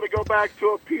I was going to go back to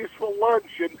a peaceful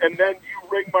lunch, and then you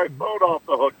ring my phone off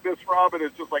the hook. This Robin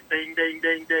is just like ding, ding,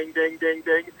 ding, ding, ding, ding,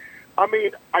 ding. I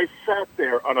mean, I sat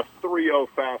there on a 3-0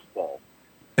 fastball,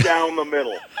 down the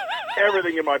middle.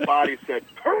 Everything in my body said,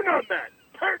 turn on that.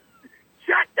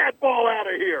 Jack that ball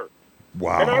out of here.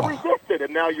 Wow. And I resisted,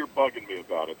 and now you're bugging me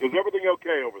about it. Is everything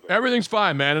okay over there? Everything's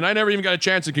fine, man, and I never even got a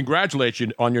chance to congratulate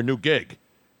you on your new gig.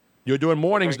 You're doing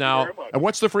mornings now. And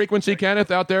what's the frequency, Kenneth,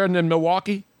 out there in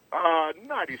Milwaukee?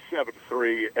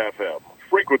 97.3 FM,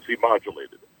 frequency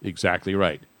modulated. Exactly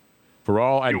right. For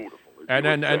all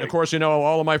and of course, you know,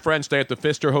 all of my friends stay at the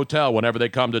Pfister Hotel whenever they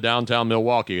come to downtown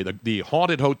Milwaukee, the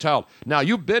haunted hotel. Now,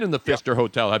 you've been in the Pfister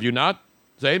Hotel, have you not,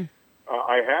 Zabe?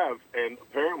 I have, and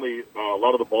apparently a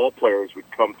lot of the ball players would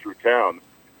come through town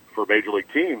for major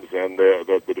league teams, and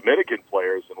the Dominican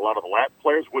players and a lot of the Latin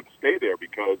players wouldn't stay there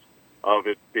because of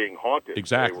it being haunted.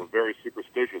 Exactly. They were very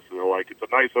superstitious. They're like, it's a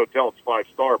nice hotel. It's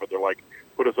 5-star, but they're like,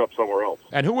 put us up somewhere else.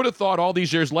 And who would have thought all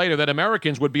these years later that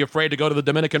Americans would be afraid to go to the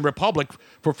Dominican Republic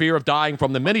for fear of dying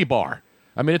from the minibar?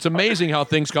 I mean, it's amazing how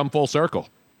things come full circle.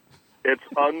 It's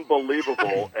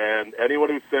unbelievable, and anyone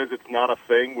who says it's not a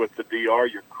thing with the DR,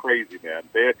 you're crazy, man.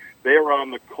 They are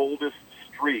on the coldest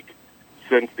streak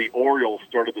since the Orioles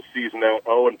started the season out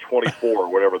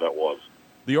 0-24, whatever that was.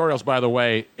 The Orioles, by the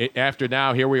way, after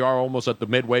now, here we are almost at the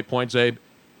midway point, Zabe.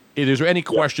 Is there any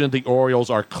question that the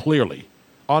Orioles are clearly,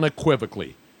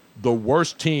 unequivocally, the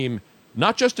worst team,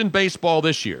 not just in baseball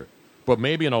this year, but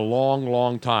maybe in a long,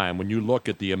 long time when you look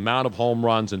at the amount of home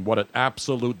runs and what an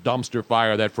absolute dumpster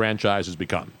fire that franchise has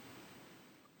become?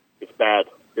 It's bad.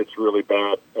 It's really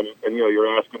bad. And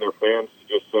you're asking their fans to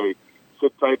just say,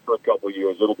 sit tight for a couple of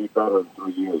years. It'll be better in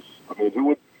 3 years. I mean,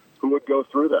 who would go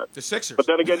through that? The Sixers. But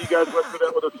then again, you guys went through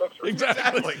that with the Sixers.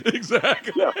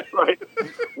 Exactly. Yeah, right.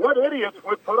 What idiots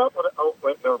would put up with it? Oh,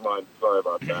 wait, never mind. Sorry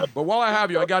about that. But while I have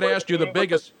you, I got to ask you the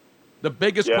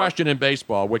biggest question in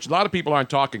baseball, which a lot of people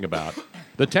aren't talking about.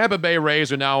 The Tampa Bay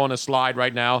Rays are now on a slide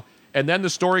right now, and then the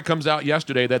story comes out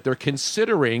yesterday that they're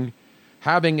considering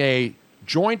having a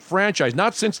joint franchise,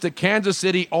 not since the Kansas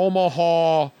City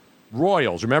Omaha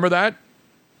Royals. Remember that?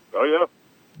 Oh, yeah.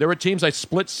 There were teams like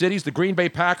split cities. The Green Bay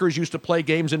Packers used to play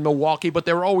games in Milwaukee, but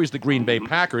they were always the Green Bay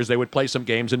Packers. They would play some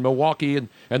games in Milwaukee and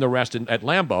the rest at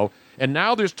Lambeau. And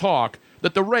now there's talk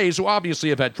that the Rays, who obviously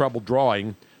have had trouble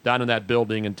drawing down in that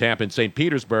building in Tampa and St.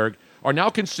 Petersburg, are now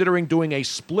considering doing a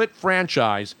split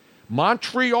franchise,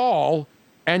 Montreal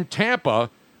and Tampa.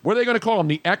 What are they going to call them,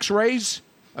 the X-Rays?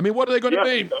 I mean, what are they going to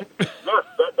be?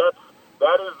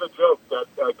 That is the joke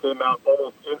that came out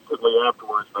almost instantly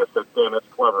afterwards. And I said, damn, that's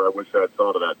clever. I wish I had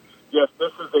thought of that. Yes,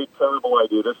 this is a terrible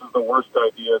idea. This is the worst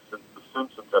idea since The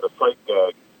Simpsons had a sight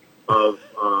gag of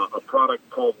a product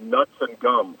called Nuts and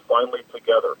Gum finally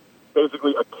together.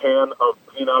 Basically a can of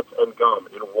peanuts and gum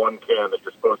in one can that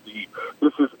you're supposed to eat.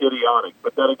 This is idiotic.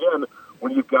 But then again,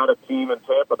 when you've got a team in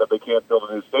Tampa that they can't build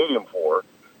a new stadium for,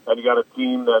 and you got a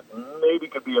team that maybe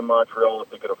could be in Montreal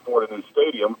if they could afford a new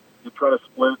stadium, you try to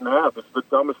split it in half. It's the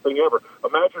dumbest thing ever.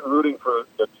 Imagine rooting for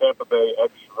the Tampa Bay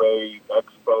X-Ray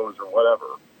Expos or whatever,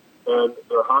 and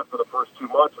they're hot for the first 2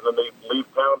 months, and then they leave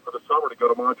town for the summer to go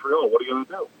to Montreal. What are you going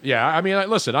to do? Yeah, I mean,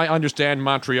 listen, I understand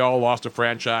Montreal lost a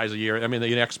franchise a year. I mean,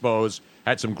 the Expos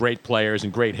had some great players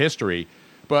and great history,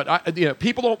 but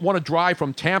people don't want to drive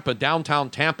from Tampa, downtown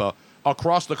Tampa,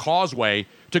 across the causeway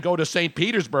to go to St.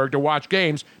 Petersburg to watch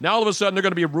games. Now all of a sudden they're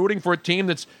going to be rooting for a team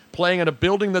that's playing in a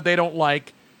building that they don't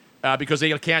like because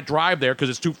they can't drive there because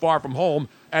it's too far from home.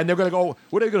 And they're going to go,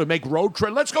 what are they going to make road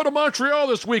trip? Let's go to Montreal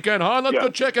this weekend, huh? Let's go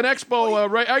check an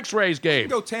Expo X-Rays game. You can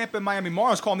go Tampa and Miami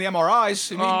Marlins, call them the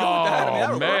MRIs. I mean, you can go with that. I mean,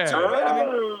 that would work too, right? I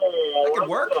mean, that could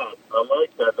work. I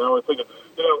like that. Now I'm thinking,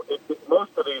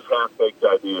 most of these half-baked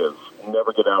ideas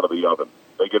never get out of the oven.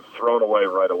 They get thrown away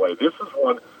right away. This is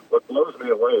one. What blows me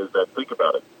away is that, think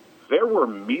about it, there were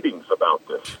meetings about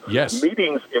this. Yes.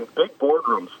 Meetings in big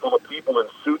boardrooms full of people in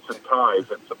suits and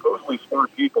ties and supposedly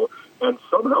smart people, and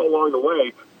somehow along the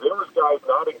way, there was guys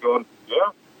nodding going,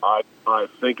 yeah, I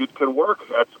think it can work.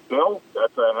 That's a hell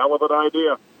of an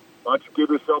idea. Why don't you give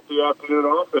yourself the afternoon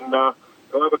off and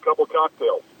go have a couple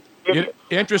cocktails.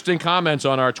 Interesting comments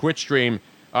on our Twitch stream.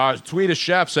 Swedish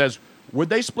Chef says, would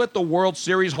they split the World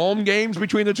Series home games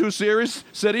between the two cities?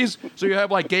 So you have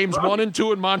like games 1 and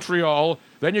 2 in Montreal,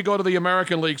 then you go to the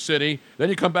American League City, then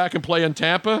you come back and play in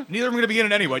Tampa? Neither of them are going to be in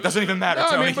it anyway. It doesn't even matter,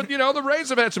 Tony. I mean, but, the Rays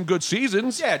have had some good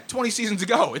seasons. Yeah, 20 seasons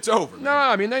ago. It's over. No,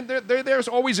 I mean, they're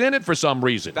always in it for some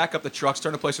reason. Back up the trucks,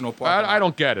 turn the place into a park. I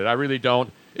don't get it. I really don't.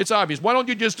 It's obvious. Why don't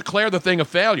you just declare the thing a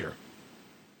failure?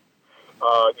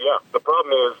 Yeah, the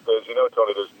problem is, as you know,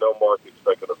 Tony, there's no market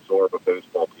that can absorb a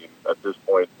baseball team at this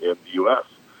point in the U.S.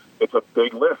 It's a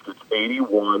big lift. It's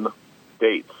 81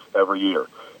 dates every year.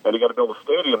 And you got to build a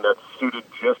stadium that's suited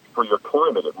just for your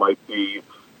climate. It might be,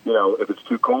 if it's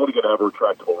too cold, you got to have a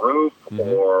retractable roof,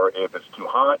 or if it's too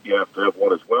hot, you have to have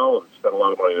one as well and spend a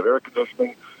lot of money on air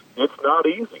conditioning. It's not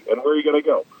easy. And where are you going to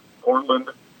go? Portland,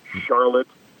 Charlotte,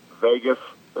 Vegas.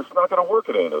 It's not going to work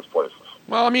in any of those places.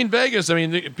 Well, I mean, Vegas,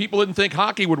 people didn't think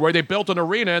hockey would work. They built an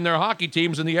arena and their hockey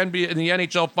teams in the NBA, in the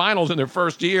NHL Finals in their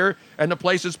first year, and the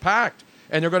place is packed.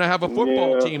 And they're going to have a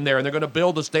football team there, and they're going to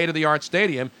build a state-of-the-art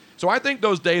stadium. So I think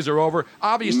those days are over.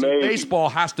 Obviously, baseball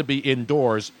has to be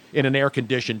indoors in an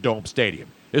air-conditioned dome stadium.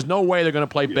 There's no way they're going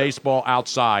to play baseball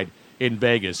outside in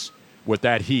Vegas with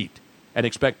that heat and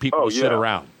expect people to sit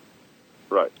around.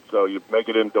 Right. So you make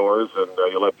it indoors, and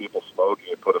you let people smoke, and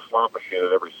you put a slot machine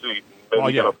at every seat, and then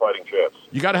you get a fighting chance.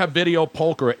 You got to have video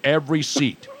poker at every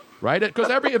seat, right? Because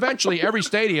eventually every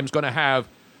stadium's going to have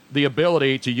the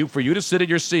ability for you to sit at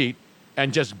your seat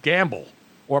and just gamble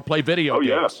or play video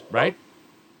games, right?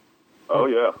 Oh,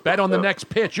 yeah. Bet on the next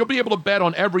pitch. You'll be able to bet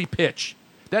on every pitch.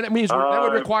 Then it means that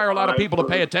would require a lot of people to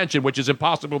pay attention, which is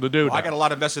impossible to do. Well, I got a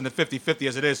lot invested in the 50-50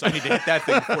 as it is, so I need to hit that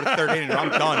thing before the third inning or I'm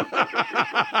done.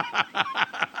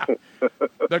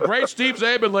 The great Steve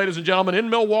Zabin, ladies and gentlemen, in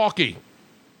Milwaukee.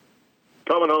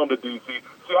 Coming home to D.C.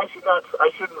 See,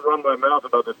 I shouldn't run my mouth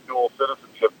about this dual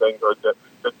citizenship thing or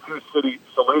the two-city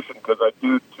solution because I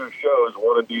do two shows,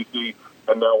 one in D.C.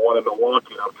 and now one in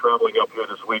Milwaukee. And I'm traveling up here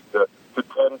this week to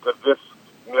tend to this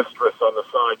mistress on the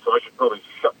side, so I should probably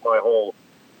shut my hole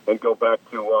and go back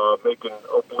to making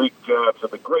oblique jabs in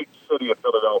the great city of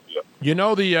Philadelphia. You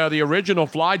know the original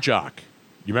Fly Jock.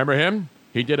 You remember him?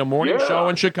 He did a morning show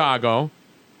in Chicago,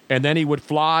 and then he would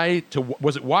fly to,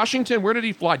 was it Washington? Where did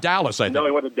he fly? Dallas, I think. No,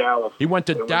 he went to Dallas. He went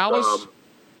to Dallas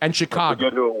and Chicago. I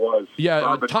forget who it was.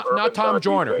 Yeah, not Tom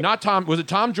Joyner. Not Tom. Was it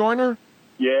Tom Joyner?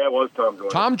 Yeah, it was Tom Joyner.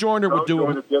 Tom Joyner would do.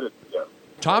 Joyner did it. Yeah.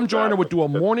 Tom Joyner would do a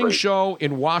morning show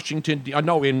in Washington.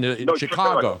 In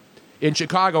Chicago. In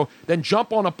Chicago, then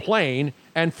jump on a plane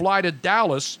and fly to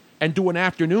Dallas and do an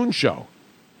afternoon show.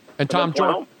 And Tom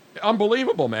Joyner,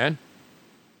 unbelievable, man.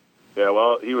 Yeah,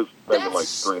 well, he was making like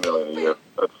 $3 million a year.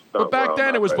 But back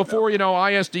then, it was before,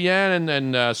 ISDN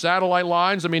and satellite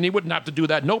lines. I mean, he wouldn't have to do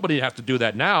that. Nobody would have to do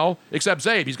that now, except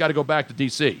Zabe. He's got to go back to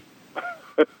D.C.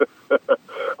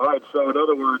 All right, so in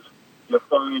other words, you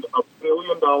find $1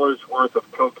 billion worth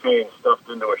of cocaine stuffed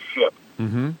into a ship.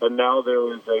 Mm-hmm. And now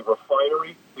there is a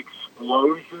refinery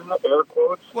explosion, air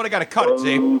quotes. Well, I got to cut it,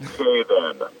 Zabe. Okay,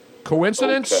 then.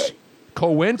 Coincidence? Okay.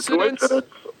 Coincidence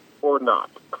or not?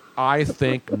 I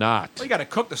think not. Well, you got to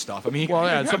cook the stuff. I mean, well,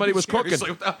 yeah, somebody was cooking.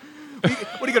 What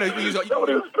are you going to use? You're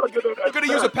going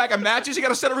to use a pack of matches? You got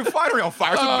to set a refinery on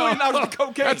fire. It's $1 billion of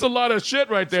cocaine. That's a lot of shit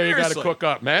right there. Seriously. You got to cook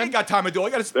up, man. You ain't got time to do it.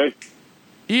 You got to.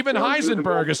 Even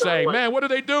Heisenberg is saying, man, what are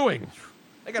they doing?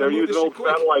 They're using old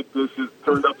satellite dishes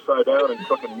turned upside down and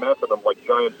cooking meth in them like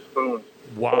giant spoons.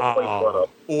 Wow.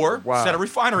 Or set a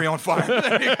refinery on fire.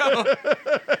 There you go.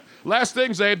 Last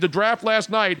thing, Zabe, the draft last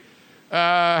night.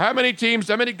 How many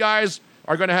guys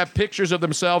are going to have pictures of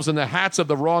themselves in the hats of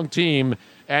the wrong team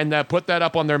and put that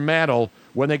up on their mantle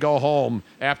when they go home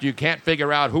after you can't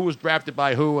figure out who was drafted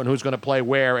by who and who's going to play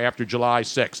where after July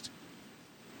 6th?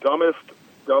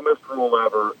 Dumbest rule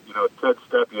ever. Ted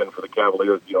Stepien for the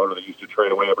Cavaliers, the owner that used to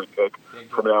trade away every pick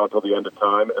from now until the end of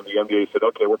time, and the NBA said,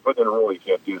 okay, we're putting in a rule you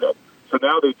can't do that. So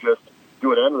now they just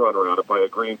do an end run around it by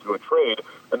agreeing to a trade,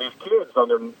 and these kids on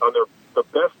the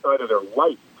best night of their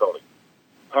life, Tony,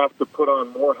 have to put on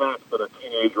more hats than a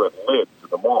teenager at Lids in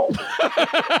the mall.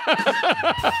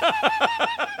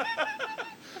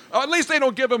 At least they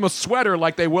don't give him a sweater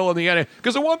like they will in the NHL.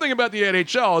 Because the one thing about the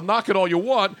NHL, knock it all you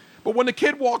want, but when the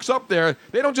kid walks up there,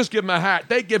 they don't just give him a hat.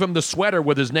 They give him the sweater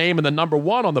with his name and the number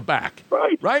 1 on the back.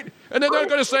 Right? And then they're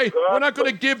going to say, we're not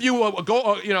going to give you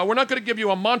we're not going to give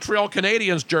you a Montreal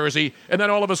Canadiens jersey, and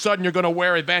then all of a sudden you're going to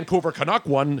wear a Vancouver Canuck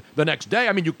one the next day.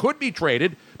 I mean, you could be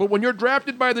traded, but when you're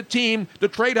drafted by the team, the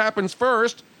trade happens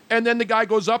first, and then the guy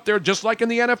goes up there, just like in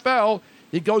the NFL,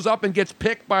 he goes up and gets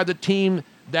picked by the team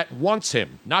that wants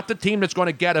him, not the team that's going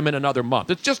to get him in another month.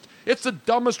 It's the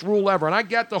dumbest rule ever, and I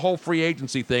get the whole free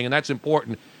agency thing, and that's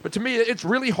important. But to me, it's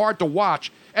really hard to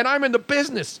watch, and I'm in the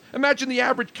business. Imagine the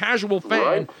average casual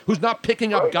fan who's not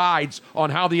picking up guides on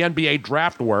how the NBA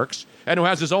draft works and who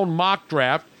has his own mock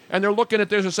draft, and they're looking at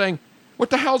this and saying, what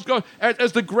the hell's going on?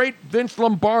 As the great Vince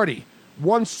Lombardi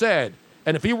once said,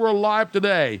 and if he were alive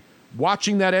today,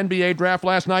 watching that NBA draft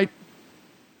last night,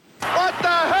 What the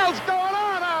hell's going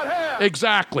on out here?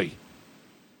 Exactly.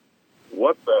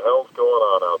 What the hell's going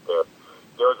on out there?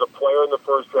 There's a player in the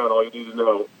first round, all you need to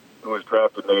know, who was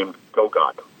drafted named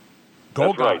Gogot.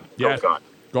 Gogot. Right, Yes.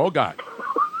 Gogot.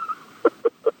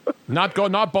 Not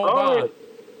Boban.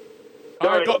 All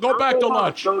right, go back to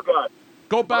lunch.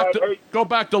 Go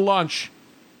back to lunch.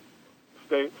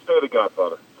 Stay the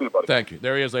Godfather. See you, buddy. Thank you.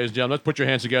 There he is, ladies and gentlemen. Let's put your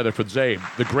hands together for Zabe,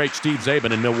 the great Steve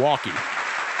Zabin in Milwaukee.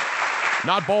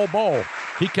 Not Bol.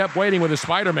 He kept waiting with his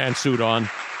Spider-Man suit on.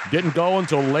 Didn't go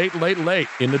until late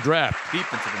in the draft.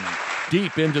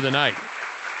 Deep into the night.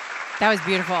 That was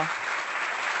beautiful.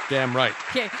 Damn right.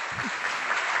 Okay.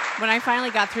 When I finally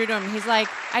got through to him, he's like,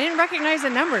 I didn't recognize the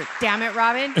number. Damn it,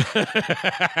 Robin.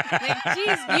 Like,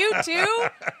 geez, you too?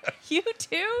 You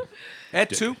too? Et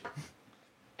tu?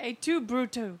 Et tu,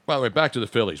 Bruto. By the way, back to the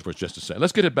Phillies for just a second.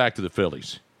 Let's get it back to the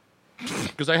Phillies.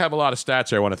 Because I have a lot of stats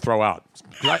here I want to throw out.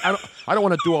 I don't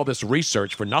want to do all this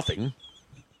research for nothing.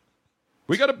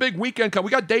 We got a big weekend coming.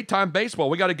 We got daytime baseball.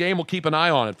 We got a game. We'll keep an eye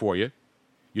on it for you.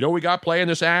 You know what we got playing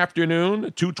this afternoon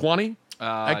at 2:20?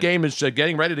 That game is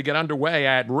getting ready to get underway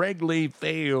at Wrigley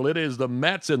Field. It is the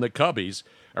Mets and the Cubbies.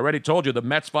 I already told you the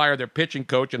Mets fired their pitching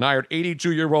coach and hired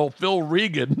 82-year-old Phil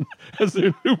Regan as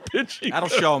their new pitching That'll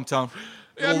coach. show him, Tom.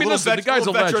 Yeah, I mean, listen, the guy's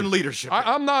a veteran legend. leadership.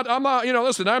 I'm not.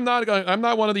 Listen, I'm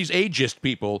not one of these ageist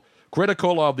people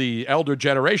critical of the elder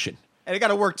generation. And it got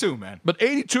to work too, man. But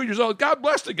 82 years old, God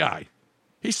bless the guy.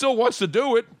 He still wants to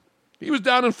do it. He was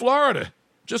down in Florida,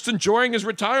 just enjoying his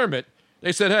retirement.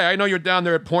 They said, hey, I know you're down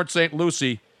there at Port St.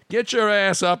 Lucie. Get your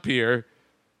ass up here,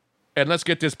 and let's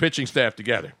get this pitching staff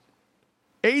together.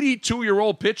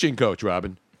 82-year-old pitching coach,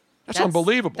 Robin. That's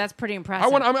unbelievable. That's pretty impressive.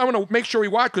 I want to make sure he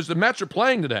watches because the Mets are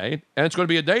playing today, and it's going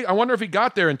to be a day. I wonder if he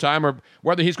got there in time or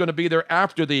whether he's going to be there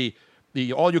after the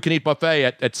all-you-can-eat buffet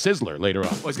at Sizzler later on.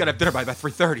 Well, he's got to have dinner by about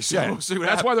 3:30, so we'll see what That's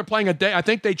happens. why they're playing a day. I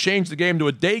think they changed the game to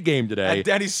a day game today. At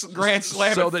Denny's Grand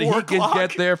Slam so at that 4 he can o'clock.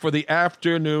 get there for the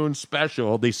afternoon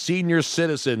special, the senior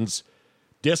citizens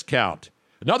discount.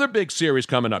 Another big series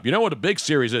coming up. You know what a big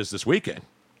series is this weekend?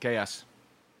 KS.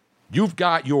 You've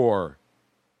got your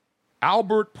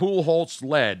Albert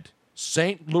Pujols-led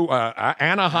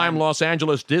Anaheim, Los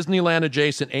Angeles,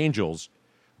 Disneyland-adjacent Angels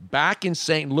back in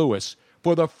St. Louis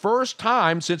for the first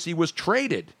time since he was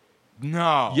traded.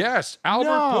 No. Yes, Albert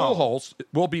Pujols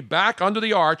will be back under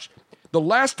the arch. The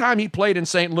last time he played in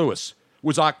St. Louis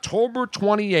was October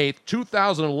 28th,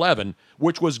 2011,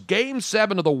 which was Game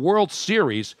 7 of the World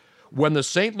Series when the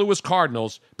St. Louis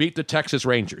Cardinals beat the Texas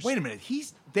Rangers. Wait a minute.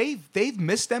 They've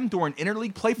missed them during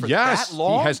interleague play for Yes, that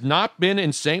long? he has not been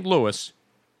in St. Louis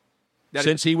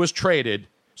since he was traded.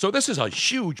 So this is a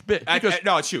huge bit.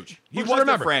 No, it's huge. He was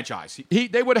their franchise.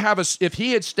 They would have if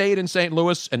he had stayed in St.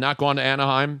 Louis and not gone to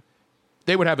Anaheim,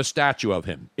 they would have a statue of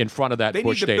him in front of that They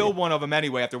Busch need to Stadium. build one of him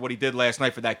anyway after what he did last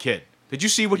night for that kid. Did you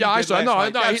see what he I did saw.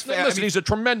 last night? Listen, he's a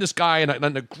tremendous guy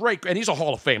and a great, and he's a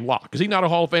Hall of Fame lock. Is he not a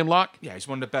Hall of Fame lock? Yeah, he's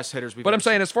one of the best hitters we've But ever I'm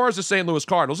saying, as far as the St. Louis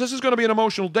Cardinals, this is going to be an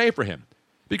emotional day for him.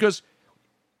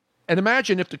 And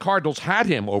imagine if the Cardinals had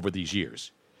him over these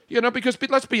years. Because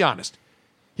let's be honest.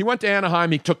 He went to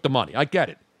Anaheim, he took the money. I get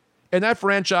it. And that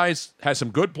franchise has some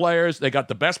good players. They got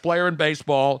the best player in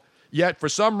baseball. Yet, for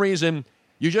some reason,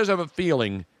 you just have a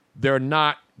feeling they're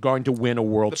not going to win a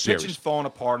World Series. The pitching's fallen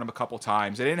apart on them a couple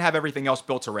times. They didn't have everything else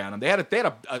built around them. They had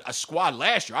a squad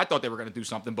last year. I thought they were going to do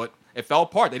something, but it fell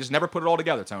apart. They just never put it all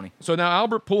together, Tony. So now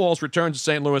Albert Pujols returns to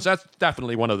St. Louis. That's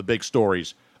definitely one of the big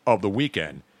stories of the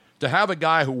weekend. To have a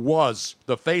guy who was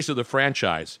the face of the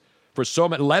franchise for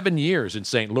 11 years in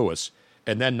St. Louis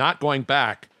and then not going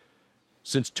back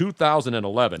since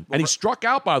 2011. And he struck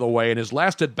out, by the way, in his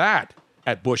last at-bat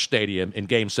at Busch Stadium in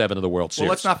Game 7 of the World Series.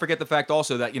 Well, let's not forget the fact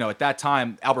also that, at that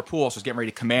time, Albert Pujols was getting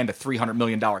ready to command a $300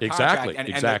 million contract. Exactly,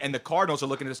 And the Cardinals are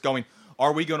looking at this going,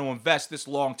 are we going to invest this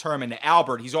long-term into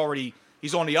Albert? He's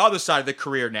on the other side of the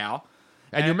career now.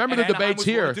 And you remember the debates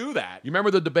here. Do that. You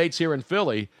remember the debates here in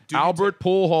Philly. Albert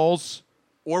Pujols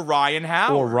or Ryan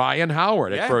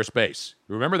Howard. At first base.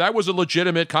 Remember, that was a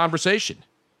legitimate conversation.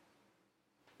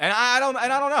 And I don't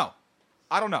know.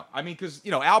 I don't know. I mean, because,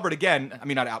 Albert, again,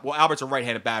 Albert's a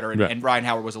right-handed batter, and Ryan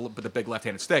Howard was with a big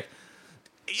left-handed stick.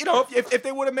 If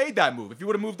they would have made that move, if you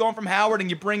would have moved on from Howard and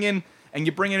you bring in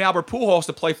Albert Pujols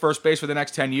to play first base for the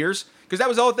next 10 years, because that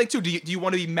was the other thing, too. Do you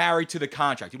want to be married to the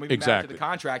contract? Do you want to be married to the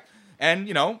contract? And,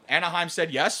 Anaheim said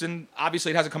yes, and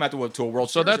obviously it hasn't come out to a World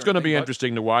Series. So that's going to be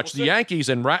interesting to watch. The Yankees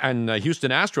and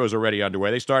Houston Astros are already underway.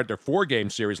 They started their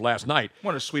 4-game series last night.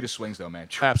 One of the sweetest swings, though, man.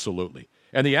 Absolutely.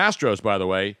 And the Astros, by the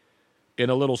way, in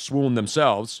a little swoon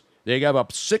themselves, they gave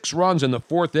up 6 runs in the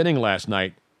 4th inning last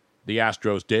night. The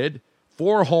Astros did.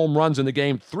 4 home runs in the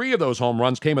game. 3 of those home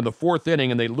runs came in the 4th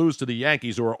inning, and they lose to the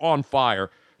Yankees, who are on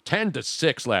fire,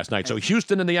 10-6 last night. So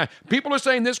Houston and the Yankees. People are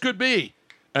saying this could be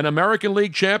an American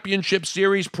League Championship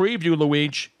Series preview,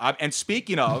 Luigi. And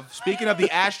speaking of the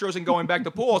Astros and going back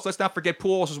to Pujols, let's not forget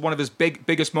Pujols was one of his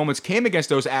biggest moments came against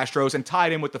those Astros and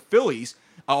tied in with the Phillies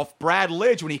off Brad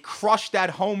Lidge when he crushed that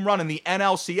home run in the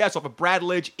NLCS off of Brad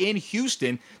Lidge in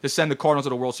Houston to send the Cardinals to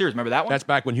the World Series. Remember that one? That's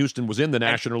back when Houston was in the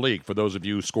National League, for those of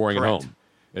you scoring at home.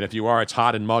 And if you are, it's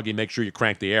hot and muggy. Make sure you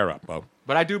crank the air up, Bo.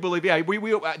 But I do believe,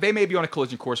 they may be on a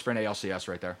collision course for an ALCS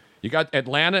right there. You got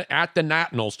Atlanta at the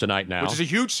Nationals tonight now. Which is a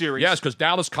huge series. Yes, because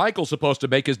Dallas Keuchel's supposed to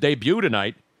make his debut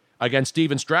tonight against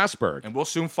Steven Strasburg. And we'll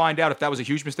soon find out if that was a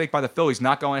huge mistake by the Phillies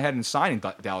not going ahead and signing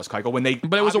Dallas Keuchel when they.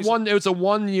 But it was a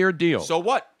 1-year deal. So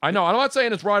what? I know. I'm not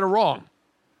saying it's right or wrong.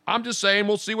 I'm just saying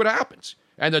we'll see what happens.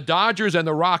 And the Dodgers and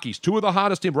the Rockies, 2 of the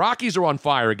hottest teams. Rockies are on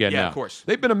fire again now. Yeah, of course.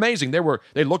 They've been amazing.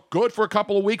 They looked good for a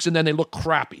couple of weeks, and then they look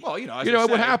crappy. Well,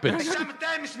 what happens.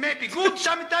 Sometimes maybe good,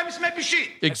 sometimes maybe shit.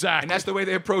 Exactly. And that's the way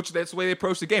they approach. That's the way they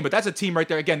approach the game. But that's a team right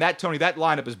there. Again, that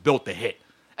lineup is built to hit.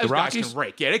 The Those guys Rockies can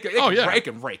rake. Yeah, they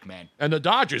can rake, man. And the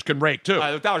Dodgers can rake too.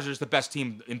 The Dodgers are the best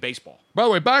team in baseball. By the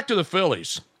way, back to the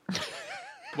Phillies.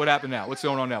 What happened now? What's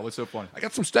going on now? What's so funny? I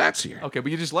got some stats here. Okay,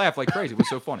 but you just laugh like crazy. What's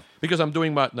so funny? Because I'm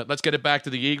doing my. Let's get it back to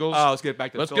the Eagles. Oh, let's get it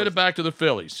back to the Let's Phillies. get it back to the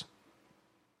Phillies.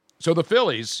 So the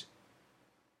Phillies.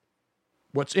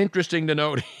 What's interesting to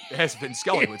note, as Vin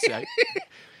Scully would say,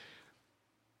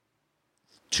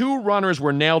 2 runners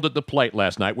were nailed at the plate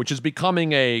last night, which is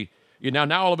becoming a.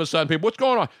 Now all of a sudden, people, what's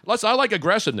going on? I like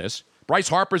aggressiveness. Bryce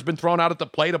Harper's been thrown out at the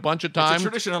plate a bunch of times. It's a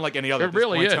tradition unlike any other. It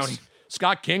really is. Tony.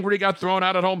 Scott Kingery got thrown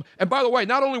out at home. And by the way,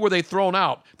 not only were they thrown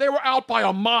out, they were out by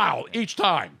a mile each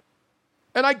time.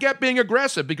 And I get being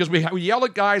aggressive because we yell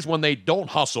at guys when they don't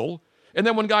hustle, and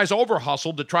then when guys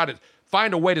over-hustle to try to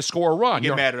find a way to score a run. You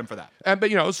get mad at him for that.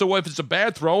 But, so if it's a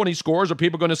bad throw and he scores, are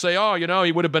people going to say, oh,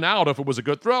 he would have been out if it was a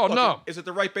good throw? Look, no. Is it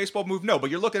the right baseball move? No, but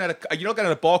you're looking at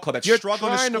a ball club that's You're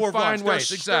struggling to trying to score find runs. ways,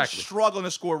 They're exactly. struggling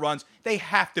to score runs. They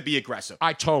have to be aggressive.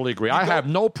 I totally agree. I have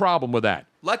no problem with that.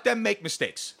 Let them make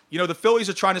mistakes. The Phillies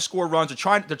are trying to score runs.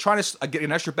 They're trying to get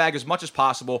an extra bag as much as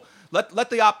possible. Let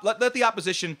the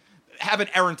opposition have an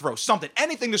errant throw, something,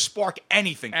 anything to spark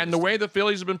anything. And the way the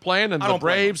Phillies have been playing, and the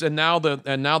Braves, and now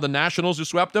the Nationals who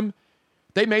swept them,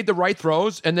 they made the right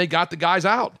throws and they got the guys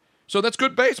out. So that's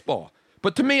good baseball.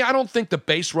 But to me, I don't think the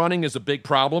base running is a big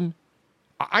problem.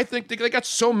 I think they got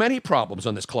so many problems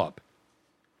on this club.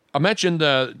 I mentioned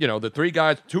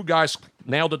the 2 guys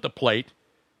nailed at the plate.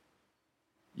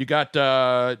 You got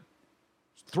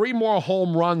 3 more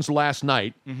home runs last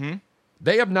night. Mm-hmm.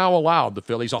 They have now allowed, the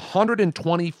Phillies,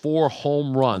 124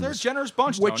 home runs. They're a generous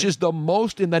bunch, which Tony. is the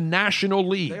most in the National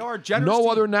League. They are a generous No team.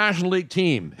 other National League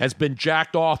team has been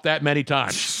jacked off that many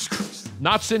times.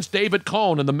 Not since David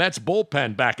Cohn and the Mets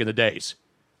bullpen back in the days.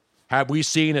 Have we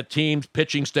seen a team's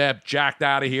pitching staff jacked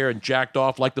out of here and jacked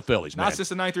off like the Phillies, man? Not since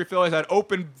the 93 Phillies had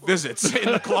open visits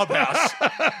in the clubhouse.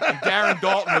 And Darren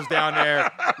Dalton was down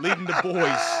there leading the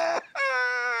boys.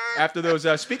 After those,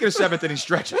 speaking of 7th inning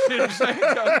stretches. You know what I'm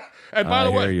saying? And by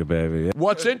the way, you, baby.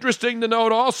 what's interesting to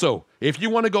note also, if you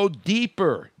want to go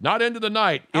deeper, not into the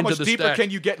night, How into much the deeper stack, can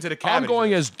you get into the cavity? I'm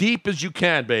going as deep as you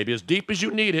can, baby. As deep as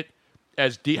you need it.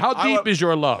 As deep. How deep is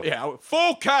your love? Yeah,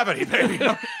 full cavity, baby.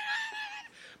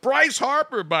 Bryce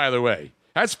Harper, by the way,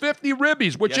 has 50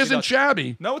 ribbies, which Yes, he isn't does.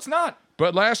 shabby. No, it's not.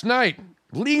 But last night,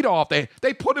 leadoff.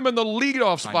 They put him in the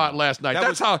leadoff spot last night.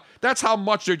 That's how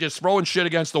much they're just throwing shit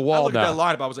against the I wall looked now. at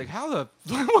that lineup. I was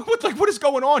like, what is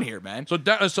going on here, man?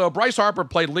 So Bryce Harper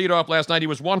played leadoff last night. He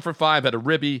was 1 for 5, had a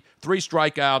ribby, 3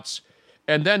 strikeouts,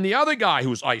 and then the other guy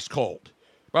who's ice cold.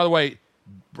 By the way,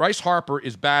 Bryce Harper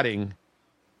is batting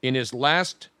in his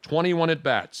last 21 at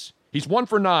bats. He's 1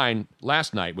 for 9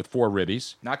 last night with 4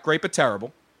 ribbies. Not great, but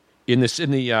terrible. In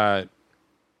the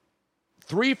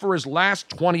 3 for his last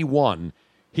 21.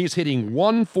 He's hitting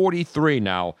 143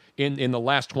 now in the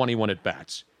last 21 at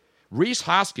bats. Rhys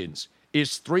Hoskins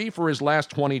is 3 for his last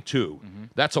 22.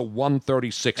 That's a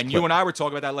 136. And clip. you and I were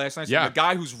talking about that last night. So Yeah. the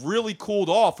guy who's really cooled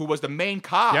off, who was the main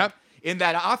cog in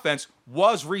that offense,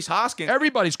 was Rhys Hoskins.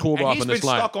 Everybody's cooled and off he's in this been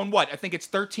line. stuck on what? I think it's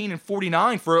 13 and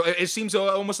 49 for it seems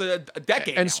almost a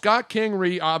decade. And now. Scott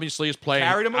Kingery obviously is playing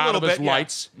Carried him a out little of his bit, yeah.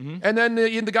 lights. Mhm. And then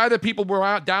the guy that people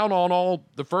were down on all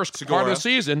the first part of Segura. the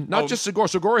season, not just Segura.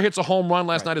 Segura hits a home run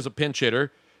last night as a pinch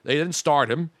hitter. They didn't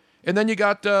start him. And then you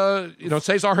got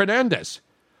Cesar Hernandez,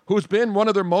 who's been one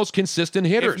of their most consistent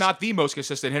hitters. If not the most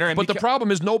consistent hitter. And But the problem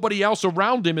is nobody else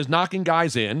around him is knocking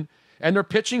guys in, and their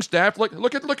pitching staff.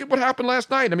 Look at what happened last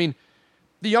night. I mean,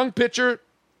 the young pitcher,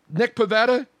 Nick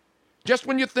Pivetta, just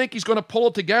when you think he's going to pull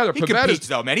it together, he Pivetta's, competes,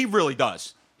 though, man. He really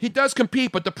does. He does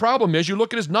compete, but the problem is you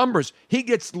look at his numbers. He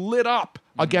gets lit up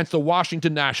against the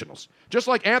Washington Nationals. Just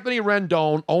like Anthony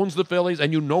Rendon owns the Phillies,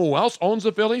 and you know who else owns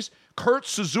the Phillies? Kurt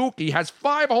Suzuki has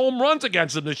 5 home runs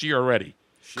against him this year already.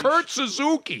 Kurt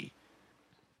Suzuki.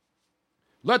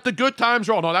 Let the good times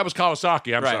roll. No, that was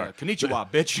Kawasaki. I'm sorry.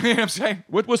 Konnichiwa, bitch. You know what I'm saying?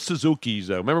 What was Suzuki's,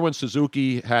 though? Remember when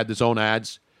Suzuki had his own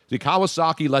ads? The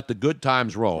Kawasaki let the good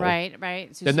times roll. Right.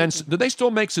 And then, do they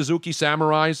still make Suzuki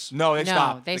Samurais? No, they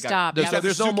stopped. they stopped.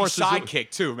 There's no more Sidekick,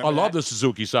 too. I love the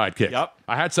Suzuki Sidekick. Yep.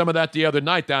 I had some of that the other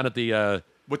night down at the...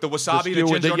 with the wasabi, the skewer,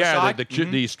 ginger on the side?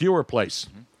 the skewer place.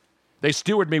 They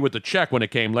skewered me with the check when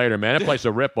it came later, man. That place a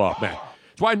ripoff, man.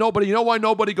 It's why nobody. You know why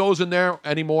nobody goes in there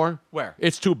anymore? Where?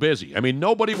 It's too busy. I mean,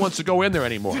 nobody wants to go in there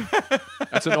anymore.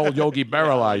 That's an old Yogi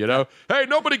Berra lie, you know. Hey,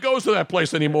 nobody goes to that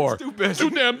place anymore. It's too busy.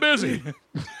 Too damn busy.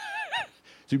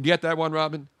 Do you get that one,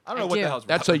 Robin? I don't know what the hell's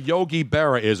That's a Yogi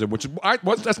Berra-ism, which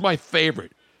that's my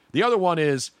favorite. The other one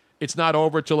is it's not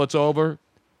over till it's over,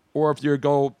 or if you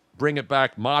go bring it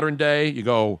back modern day, you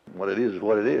go what it is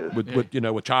what it is.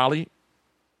 with Charlie.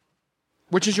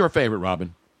 Which is your favorite,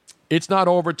 Robin? It's not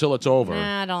over till it's over.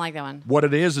 Nah, I don't like that one. What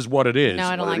it is what it is. No,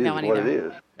 I don't like that one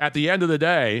either. At the end of the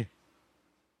day,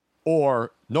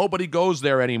 or nobody goes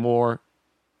there anymore,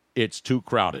 it's too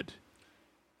crowded.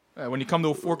 When you come to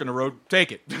a fork in the road,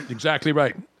 take it. Exactly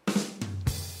right.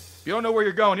 If you don't know where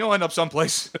you're going, you'll end up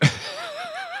someplace.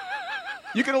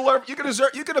 You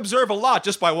can observe a lot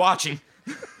just by watching.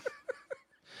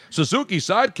 Suzuki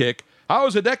sidekick. How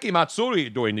is Hideki Matsuri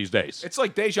doing these days? It's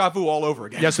like deja vu all over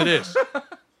again. Yes, it is.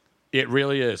 It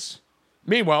really is.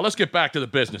 Meanwhile, let's get back to the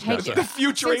business. Hey, Nessa. The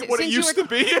future ain't what it used to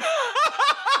be.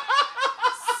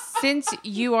 Since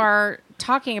you are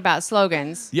talking about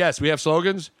slogans, Yes, we have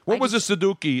slogans. What was the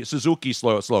Suzuki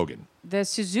slogan? the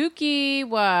Suzuki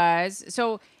was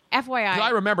so FYI. 'Cause I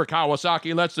remember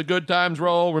Kawasaki lets the good times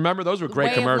roll. Remember those were great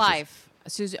way commercials. of life.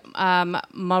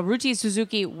 Maruti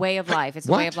Suzuki way of life. It's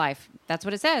the way What? of life. That's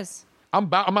what it says. I'm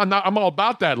all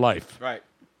about that life. Right.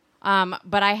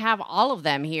 But I have all of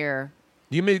them here.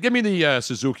 Give me the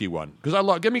Suzuki one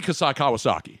because give me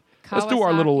Kawasaki. Let's do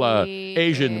our little Kawasaki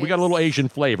Asian. We got a little Asian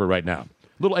flavor right now.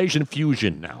 Little Asian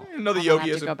fusion now. Another I'm gonna have yogi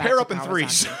to is go a back pair to up in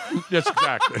threes. Yes,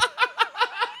 exactly.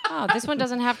 Oh, this one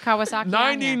doesn't have Kawasaki.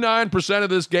 on here. 99% of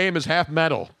this game is half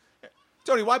metal.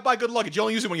 Tony, why buy good luggage? You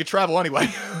only use it when you travel anyway.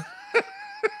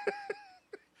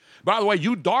 By the way,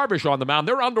 you Darvish on the mound.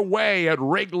 They're underway at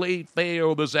Wrigley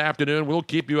Field this afternoon. We'll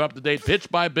keep you up to date. Pitch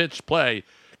by pitch play.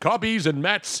 Cubbies and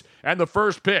Mets. And the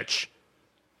first pitch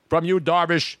from you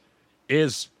Darvish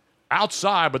is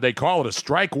outside, but they call it a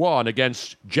strike one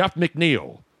against Jeff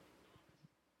McNeil.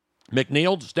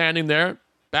 McNeil standing there,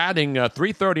 batting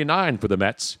 .339 for the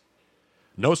Mets.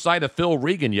 No sight of Phil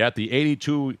Regan yet, the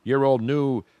 82-year-old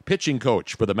new pitching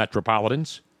coach for the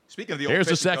Metropolitans. Speaking of the old Here's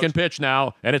the pitching second coach, pitch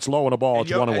now, and it's low on the ball. and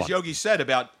It's 1-1. as Yogi said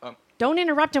about Don't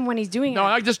interrupt him when he's doing No, it.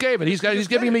 I just gave it. He's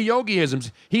giving me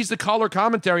Yogiisms. He's the color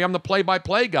commentary. I'm the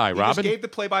play-by-play guy, he Robin. just gave the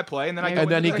play-by-play, and then I go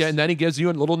and then into this. he gives you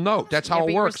a little note. That's Yeah, how but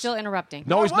it you were works. still interrupting.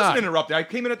 No, he's I wasn't not. interrupted. I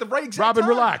came in at the right exact Robin, time.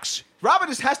 relax. Robin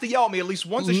just has to yell at me at least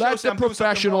once a show. Let say the I'm doing something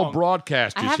professional wrong.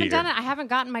 broadcasters I haven't here. done it. I haven't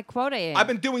gotten my quota in. I've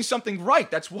been doing something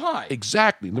right. That's why.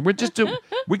 Exactly. We're just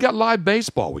we got live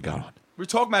baseball. We got on. We were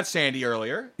talking about Sandy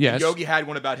earlier. Yes. And Yogi had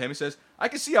one about him. He says, I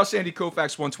can see how Sandy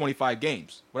Koufax won 25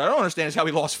 games. What I don't understand is how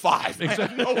he lost 5. I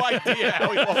have no idea how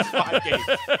he lost 5 games.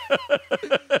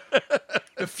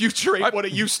 The future ain't what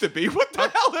it used to be. What the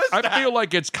hell is that? I feel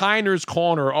like it's Kiner's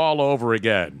Corner all over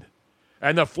again.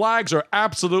 And the flags are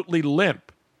absolutely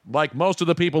limp, like most of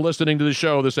the people listening to the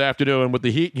show this afternoon with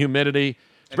the heat and humidity.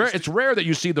 It's rare that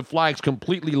you see the flags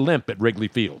completely limp at Wrigley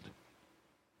Field.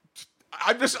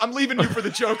 I'm leaving you for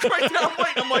the joke right now.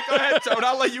 I'm like, go ahead, Toad.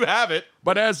 I'll let you have it.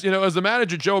 But as the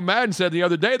manager Joe Madden said the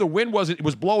other day, the wind was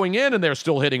blowing in, and they're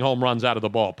still hitting home runs out of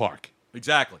the ballpark.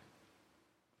 Exactly.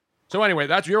 So anyway,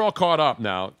 you're all caught up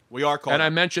now. We are caught And up. I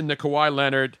mentioned that Kawhi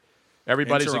Leonard,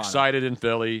 everybody's In Toronto. excited in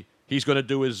Philly. He's going to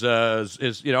do his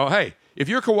hey, if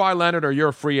you're Kawhi Leonard or you're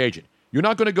a free agent, you're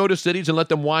not going to go to cities and let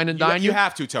them wine and dine you? You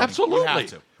have to, Tony. Absolutely. You have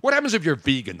to. What happens if you're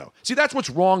vegan, though? See, that's what's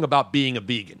wrong about being a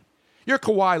vegan. You're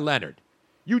Kawhi Leonard.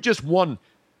 You just won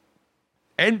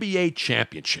NBA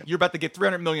championship. You're about to get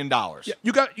 $300 million. Yeah,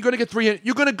 you're going to get $300.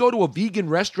 You're going to go to a vegan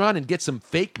restaurant and get some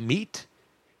fake meat?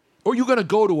 Or you're going to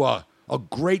go to a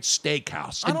great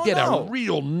steakhouse and get a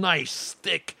real nice,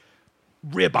 thick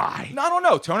ribeye? No, I don't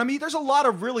know, Tony. I mean, there's a lot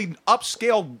of really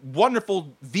upscale,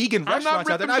 wonderful vegan I'm not restaurants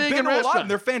out there. ripping And I've been vegan to a lot, restaurants. and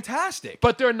they're fantastic.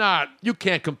 But they're not. You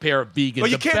can't compare a vegan.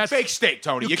 But you the can't best- fake steak,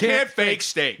 Tony. You can't fake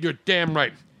steak. You're damn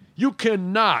right. You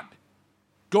cannot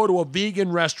go to a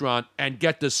vegan restaurant and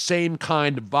get the same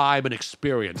kind of vibe and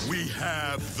experience. We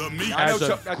have the meat. As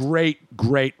a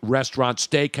great restaurant,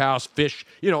 steakhouse, fish,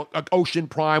 Ocean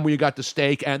Prime where you got the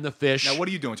steak and the fish. Now, what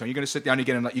are you doing, Tony? You're going to sit down and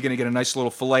you're going to get a nice little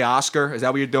filet Oscar? Is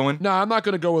that what you're doing? No, I'm not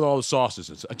going to go with all the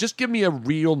sauces. Just give me a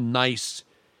real nice,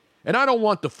 and I don't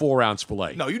want the 4-ounce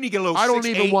filet. No, you need to get a little I don't 6,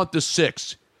 even 8. want the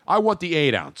 6. I want the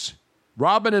 8-ounce.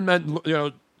 Robin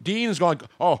and Dean's going,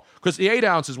 because the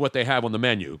 8-ounce is what they have on the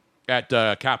menu at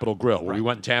Capitol Grill, where we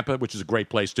went in Tampa, which is a great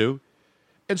place too.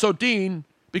 And so Dean,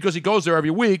 because he goes there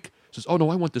every week, says, "Oh no,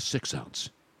 I want the 6-ounce."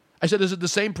 I said, "Is it the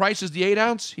same price as the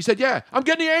 8-ounce?" He said, "Yeah, I'm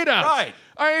getting the 8-ounce. Right.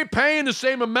 I ain't paying the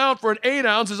same amount for an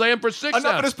 8-ounce as I am for 6-ounce."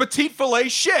 Enough of this petite filet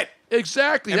shit.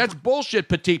 Exactly. That's bullshit,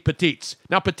 petite petites.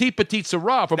 Now, petite petite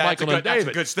Syrah from Michael and David. That's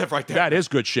a good stuff right there. That is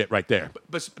good shit right there.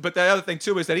 But the other thing,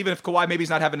 too, is that even if Kawhi maybe he's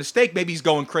not having a steak, maybe he's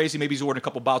going crazy, maybe he's ordering a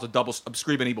couple bottles of double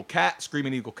Screaming Eagle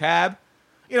Cab.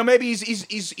 Maybe he's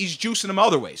juicing them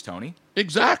other ways, Tony.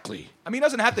 Exactly. I mean, he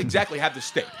doesn't have to exactly have the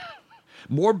steak.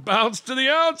 More bounce to the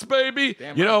ounce, baby.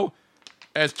 Damn right.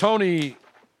 As Tony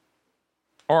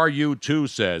RU2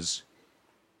 says,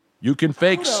 you can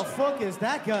fake. Who the fuck is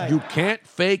that guy? You can't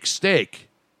fake steak,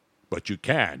 but you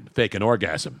can fake an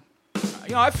orgasm.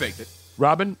 I faked it.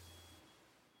 Robin,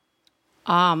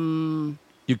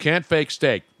 you can't fake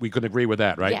steak. We could agree with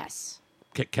that, right? Yes.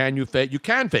 Can you fake? You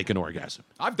can fake an orgasm.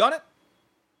 I've done it.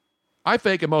 I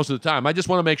fake it most of the time. I just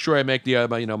want to make sure I make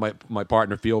my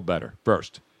partner feel better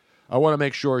first. I want to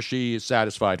make sure she is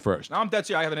sadified first. No, I'm dead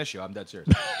serious. I have an issue. I'm dead serious.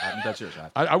 I'm dead serious.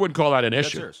 I wouldn't call that an Dead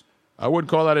issue. serious. I wouldn't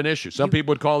call that an issue. Some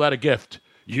people would call that a gift.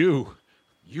 You,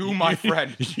 my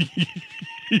friend.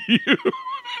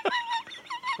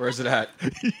 Where is it at?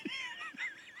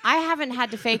 I haven't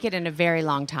had to fake it in a very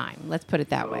long time. Let's put it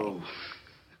that way.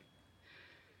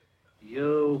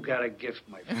 You got a gift,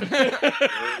 my friend.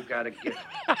 You got a gift.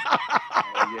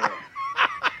 Oh, yeah.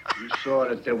 You saw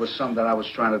that there was something that I was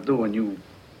trying to do, and you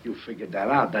figured that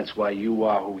out. That's why you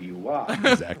are who you are.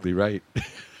 Exactly right.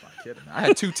 Kidding. I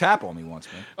had 2 tap on me once,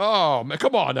 man. Oh, man,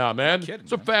 come on now, man.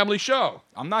 It's a family show.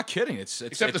 I'm not kidding.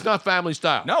 Except it's not family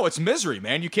style. No, it's misery,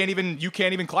 man. You can't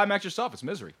even climax yourself. It's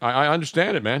misery. I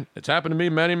understand it, man. It's happened to me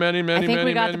many. I think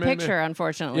we got the picture,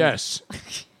 unfortunately. Yes.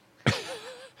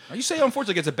 You say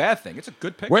unfortunately it's a bad thing. It's a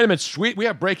good picture. Wait a minute, we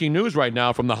have breaking news right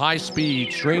now from the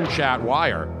high-speed stream chat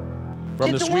wire.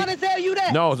 From Did the one to tell you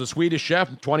that? No, the Swedish chef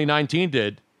 2019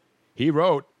 did. He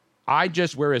wrote,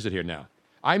 where is it here now?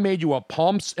 I made you a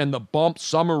Pumps and the Bump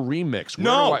summer remix.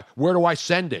 Where do I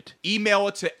send it? Email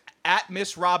it to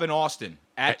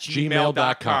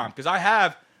 @MissRobinAustin@gmail.com. Because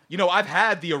I've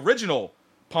had the original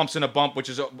Pumps and a Bump, which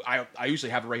is, I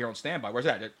usually have it right here on standby. Where's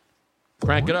that?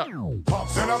 Crank it up.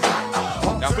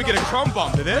 Now, if we get a crumb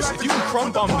bump to this, if you can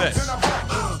crumb bump this.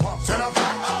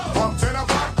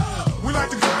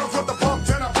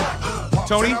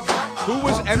 Tony, who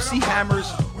was MC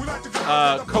Hammer's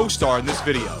co-star in this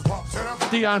video?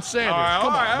 Deion Sanders. All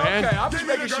right, man. Okay, I'm just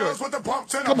making sure.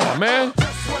 Come on, man.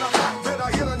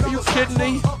 Are you kidding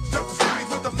me?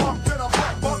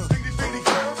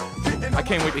 I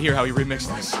can't wait to hear how he remixed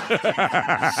this.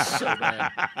 So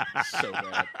bad. So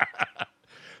bad.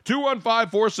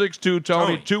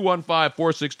 215-462-TONY,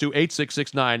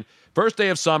 215-462-8669. First day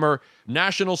of summer,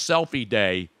 National Selfie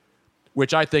Day,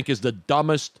 which I think is the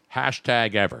dumbest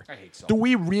hashtag ever. I hate selfies. Do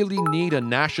we really need a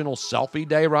National Selfie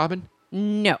Day, Robin?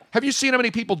 No. Have you seen how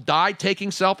many people die taking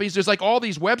selfies? There's like all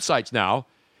these websites now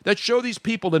that show these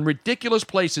people in ridiculous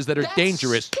places that are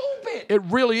dangerous. Stupid. It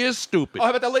really is stupid. Oh, how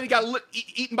about that lady got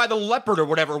eaten by the leopard or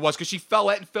whatever it was because she fell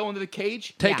into the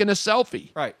cage? Taking a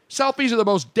selfie. Right. Selfies are the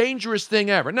most dangerous thing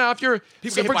ever. Now, if you're...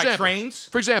 People get hit by trains.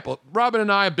 For example, Robin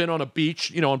and I have been on a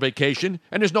beach, on vacation,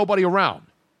 and there's nobody around.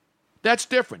 That's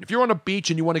different. If you're on a beach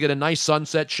and you want to get a nice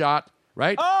sunset shot,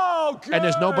 right? Oh, good. And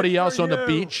there's nobody else on the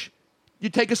beach, you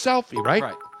take a selfie, right?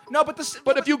 Right. No, but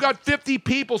if you got 50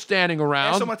 people standing around...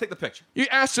 Ask someone to take the picture. You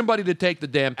ask somebody to take the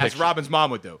damn picture. As Robin's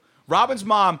mom would do. Robin's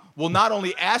mom will not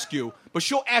only ask you, but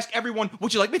she'll ask everyone,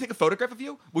 would you like me to take a photograph of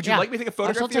you? Would you like me to take a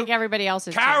photograph she'll of you? take everybody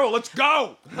else's. Carol, let's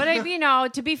go! But,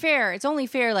 to be fair, it's only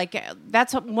fair. Like,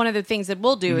 that's one of the things that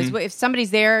we'll do is if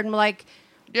somebody's there and we're like...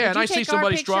 Yeah, and I see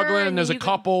somebody struggling, and there's a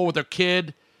couple with their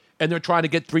kid, and they're trying to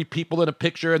get 3 people in a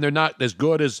picture, and they're not as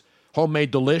good as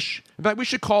Homemade Delish. In fact, we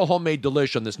should call Homemade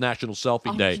Delish on this National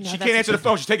Selfie Day. She can't answer the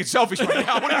phone. She's taking selfies right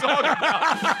now. What are you talking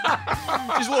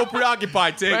about? She's a little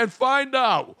preoccupied, Tim. And find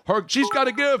out. She's got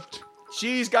a gift.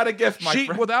 She's got a gift, my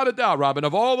friend. Without a doubt, Robin,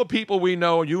 of all the people we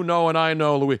know, you know and I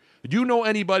know, Louis, do you know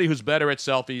anybody who's better at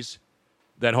selfies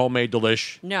than Homemade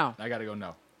Delish? No. I got to go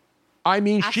no. I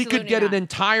mean, she could get not. an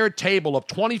entire table of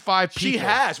 25 people. She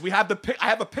has. I have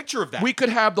a picture of that. We could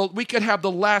have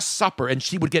the Last Supper, and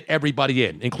she would get everybody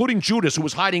in, including Judas, who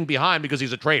was hiding behind because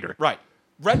he's a traitor. Right.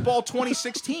 Red Ball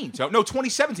 2016. No,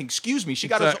 2017. Excuse me. She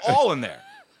got us all in there,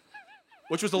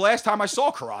 which was the last time I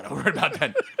saw Corrado. Right about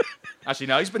then. Actually,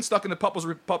 no, he's been stuck in the People's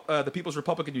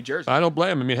Republic in New Jersey. I don't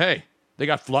blame him. I mean, hey, they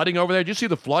got flooding over there. Did you see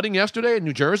the flooding yesterday in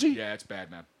New Jersey? Yeah, it's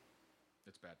bad, man.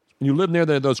 It's bad. And you live near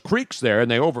those creeks there,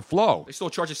 and they overflow. They still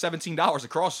charge you $17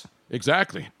 across.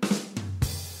 Exactly.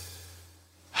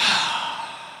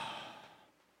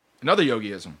 Another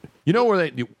yogiism. You know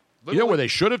where they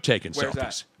should have taken Where's selfies?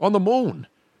 that? On the moon.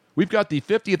 We've got the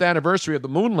 50th anniversary of the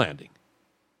moon landing,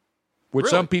 which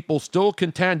Really? some people still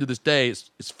contend to this day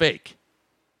is fake.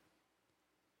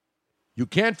 You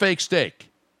can't fake steak,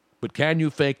 but can you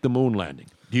fake the moon landing?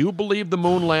 Do you believe the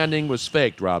moon landing was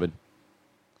faked, Robin?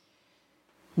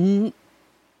 No,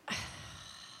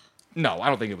 I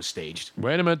don't think it was staged.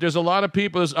 Wait a minute. There's a lot of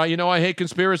people. I hate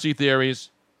conspiracy theories,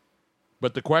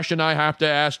 but the question I have to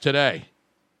ask today,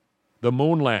 the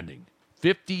moon landing,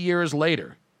 50 years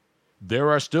later, there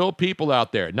are still people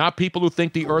out there, not people who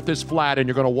think the earth is flat and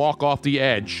you're going to walk off the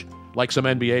edge like some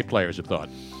NBA players have thought.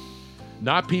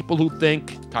 Not people who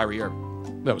think... Kyrie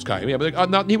Irving. That was Kyrie. Yeah,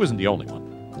 but he wasn't the only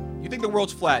one. You think the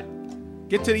world's flat?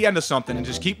 Get to the end of something and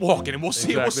just keep walking, and we'll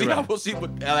see. Exactly right. We'll see how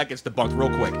that gets debunked real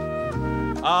quick.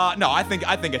 No, I think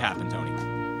it happened, Tony.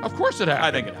 Of course it happened.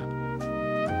 I think it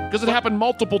happened. Because it happened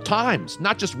multiple times,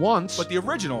 not just once. But the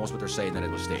original is what they're saying that it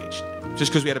was staged,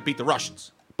 just because we had to beat the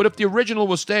Russians. But if the original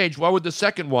was staged, why would the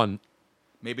second one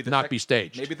maybe not be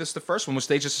staged? Maybe the first one was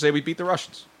staged just to say we beat the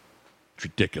Russians. It's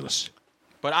ridiculous.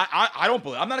 But I don't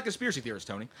believe. I'm not a conspiracy theorist,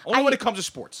 Tony. Only when it comes to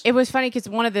sports. It was funny because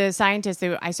one of the scientists,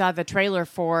 I saw the trailer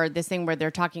for this thing where they're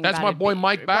talking That's about my boy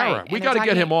Mike Barra. Right, We and got to they're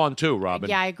get talking- him on too, Robin.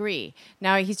 Yeah, I agree.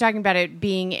 Now, he's talking about it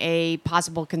being a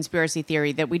possible conspiracy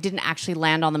theory that we didn't actually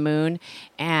land on the moon.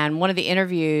 And one of the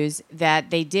interviews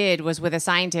that they did was with a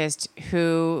scientist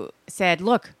who said,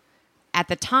 look, at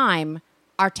the time,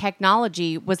 our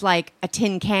technology was like a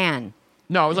tin can.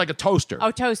 No, it was like a toaster. Oh,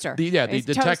 toaster. The It's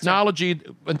toaster. technology,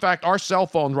 in fact, our cell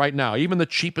phone right now, even the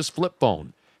cheapest flip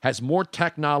phone, has more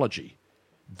technology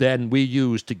than we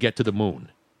use to get to the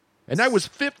moon. And that was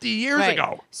 50 years Right.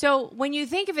 ago. So when you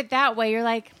think of it that way, you're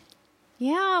like,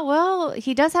 yeah, well,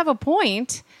 he does have a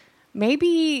point.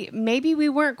 Maybe we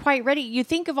weren't quite ready. You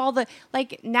think of all the,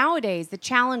 like nowadays, the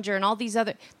Challenger and all these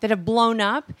other that have blown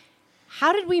up.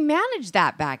 How did we manage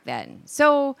that back then?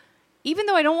 So even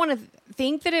though I don't want to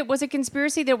think that it was a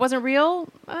conspiracy, that it wasn't real,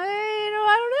 I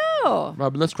don't know.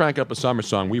 Robin, let's crank up a summer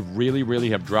song. We really, really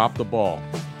have dropped the ball.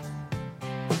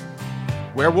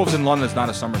 Werewolves in London is not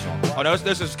a summer song. Oh, no,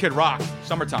 this is Kid Rock.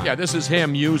 Summertime. Yeah, this is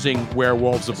him using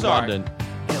Werewolves of Sorry. London.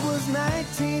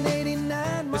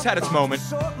 This had its moment.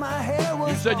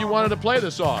 You said you wanted to play the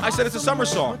song. I said it's a summer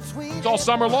song. It's all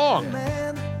summer long.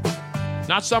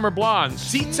 Not Summer Blondes.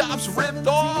 T-tops ripped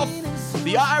off.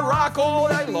 The I rock all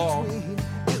night long.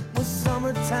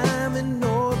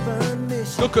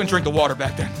 Still couldn't drink the water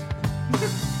back then.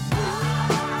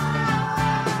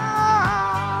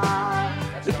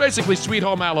 It's basically Sweet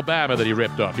Home Alabama that he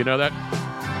ripped off. You know that?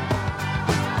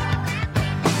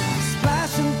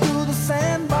 Splashing through the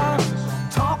sandbar,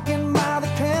 talking by the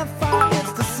campfire.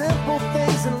 It's the simple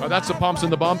things in Oh, that's the Pumps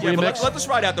and the Bump Yeah, but remix. let this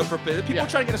ride out though for a bit. People are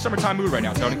trying to get a summertime mood right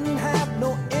now, Tony. have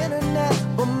no internet,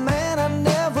 but man, I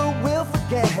never will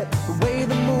forget the way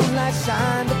the moonlight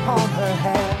shined upon her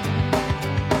head.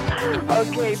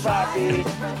 Okay, Bobby.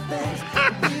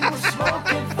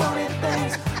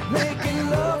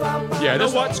 Yeah, you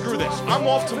know what? Screw this. I'm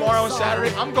off tomorrow and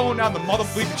Saturday. I'm going down the mother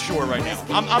bleeping shore right now.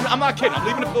 I'm not kidding. I'm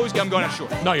leaving the Phillies game. I'm going down shore.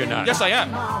 No, you're not. Yes, I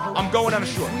am. I'm going down the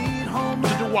shore.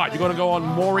 To do what? You're going to go on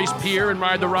Maurice Pier and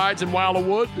ride the rides in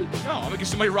Wildwood? No, I'm gonna get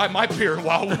somebody to ride my pier in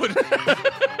Wildwood.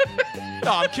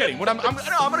 No, I'm kidding. I'm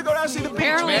gonna go down and see the beach,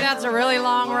 Apparently, man. that's a really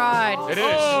long ride. It is.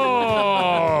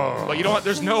 Oh. But you know what?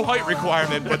 There's no height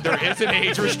requirement, but there is an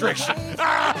age restriction.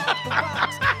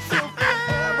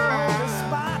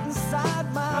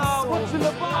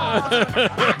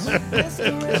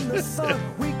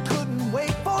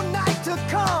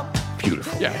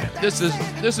 Beautiful. Yeah, this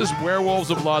is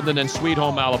Werewolves of London and Sweet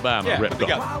Home Alabama Yeah, ripped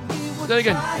together. off. Then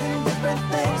again,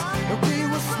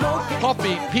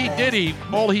 Puffy, P. Diddy,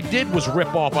 all he did was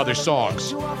rip off other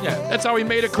songs. Yeah. That's how he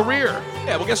made a career.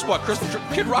 Yeah, well, guess what?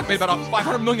 Kid Rock made about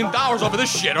 $500 million off of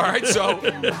this shit, all right? So,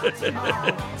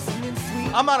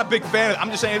 I'm not a big fan. I'm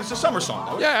just saying it's a summer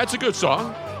song. Yeah, it's a good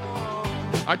song.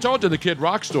 I told you the Kid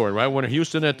Rock story, right? When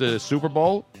Houston at the Super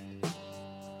Bowl,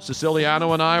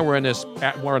 Siciliano and I were in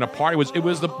a party. It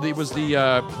was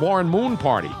the Warren Moon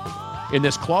party in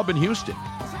this club in Houston.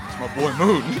 It's my boy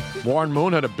Moon. Warren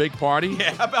Moon had a big party.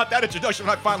 Yeah, how about that introduction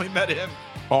when I finally met him?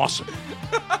 Awesome.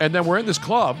 And then we're in this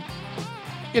club,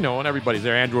 and everybody's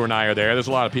there. Andrew and I are there. There's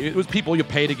a lot of people. It was people you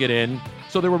pay to get in.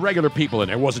 So there were regular people in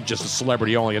there. It wasn't just a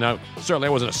celebrity only. Certainly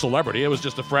it wasn't a celebrity. It was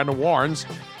just a friend of Warren's,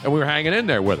 and we were hanging in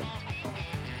there with him.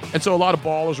 And so a lot of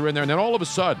ballers were in there. And then all of a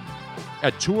sudden,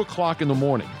 at 2 o'clock in the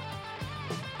morning,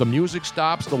 the music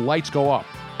stops, the lights go up.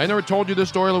 I never told you this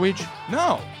story, Luigi?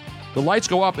 No. The lights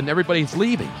go up and everybody's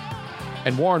leaving.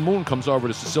 And Warren Moon comes over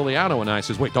to Siciliano and I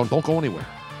says, wait, don't go anywhere.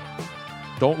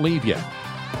 Don't leave yet.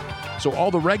 So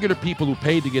all the regular people who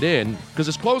paid to get in, because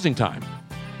it's closing time.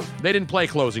 They didn't play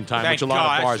closing time, Thank which a lot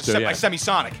God. of bars do. By Yeah.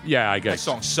 Semisonic. Yeah, I guess.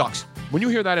 That song sucks. When you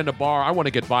hear that in a bar, I want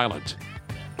to get violent.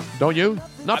 Don't you?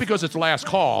 Not because it's last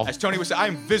call. As Tony would say,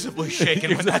 I'm visibly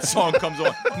shaking when that song comes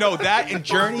on. No, that and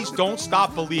Journey's Don't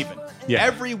Stop Believing. Yeah.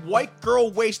 Every white girl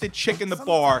wasted chick in the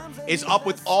bar is up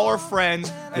with all her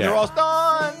friends, and they're all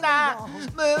Don't Stop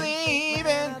Believing.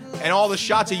 And all the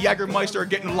shots of Jägermeister are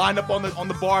getting lined up on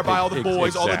the bar by all the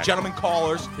boys, all the Exactly. gentlemen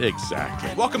callers. Exactly.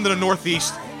 Welcome to the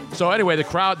Northeast. So anyway,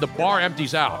 the bar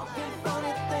empties out.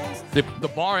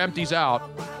 The bar empties out,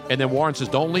 and then Warren says,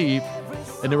 don't leave.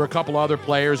 And there were a couple other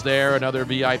players there and other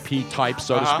VIP types,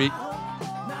 so to speak.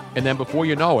 And then before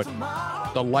you know it,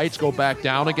 the lights go back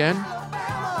down again,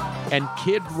 and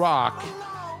Kid Rock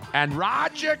and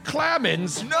Roger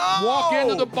Clemens walk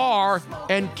into the bar,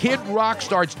 and Kid Rock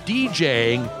starts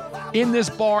DJing in this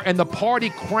bar, and the party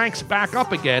cranks back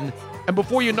up again. And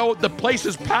before you know it, the place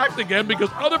is packed again because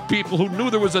other people who knew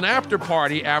there was an after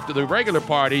party after the regular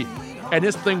party, and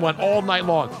this thing went all night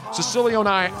long.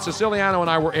 Siciliano and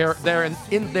I were there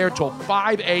in there till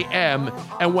 5 a.m.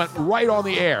 and went right on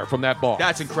the air from that bar.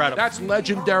 That's incredible. That's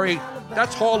legendary.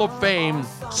 That's Hall of Fame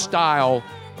style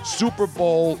Super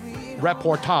Bowl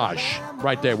reportage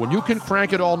right there. When you can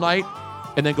crank it all night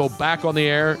and then go back on the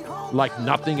air like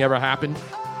nothing ever happened,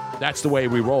 that's the way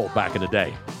we roll back in the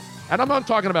day. And I'm not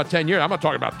talking about 10 years. I'm not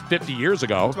talking about 50 years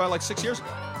ago. It's about like 6 years ago.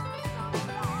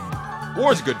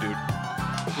 War's a good dude.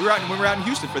 We were out in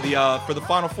Houston for the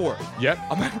Final Four. Yep.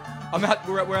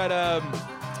 We're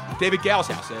at David Gale's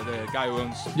house, the guy who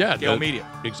owns Gale Media.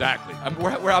 Exactly.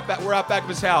 We're out back of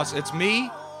his house. It's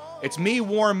me,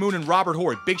 Warren Moon, and Robert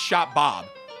Horry, Big Shot Bob,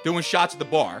 doing shots at the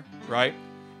bar, right?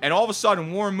 And all of a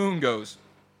sudden, Warren Moon goes,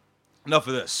 "Enough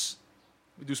of this.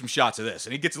 We do some shots of this."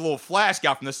 And he gets a little flask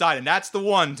out from the side, and that's the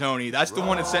one, Tony. That's the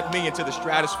one that sent me into the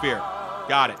stratosphere.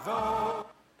 Got it.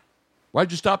 Why'd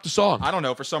you stop the song? I don't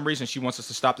know. For some reason, she wants us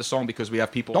to stop the song because we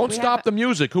have people. Don't stop the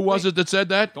music. Who was it that said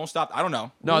that? Don't stop. I don't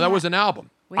know. No, that was an album.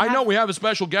 I know we have a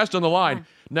special guest on the line.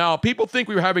 Now, people think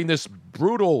we were having this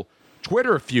brutal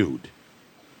Twitter feud,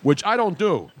 which I don't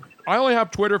do. I only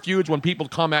have Twitter feuds when people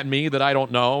come at me that I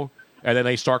don't know, and then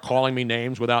they start calling me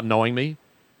names without knowing me.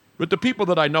 But the people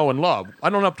that I know and love, I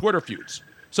don't have Twitter feuds.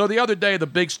 So the other day, the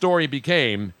big story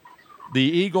became the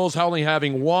Eagles only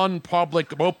having one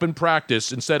public open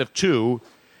practice instead of two,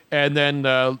 and then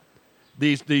the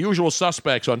usual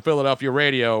suspects on Philadelphia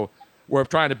radio were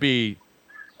trying to be,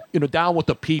 down with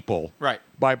the people, right?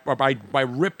 By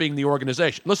ripping the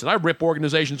organization. Listen, I rip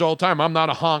organizations all the time. I'm not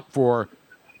a honk for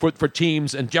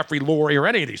teams and Jeffrey Lurie or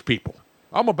any of these people.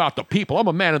 I'm about the people. I'm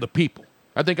a man of the people.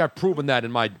 I think I've proven that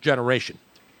in my generation.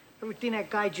 Everything that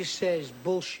guy just says is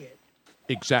bullshit.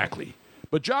 Exactly.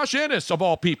 But Josh Ennis, of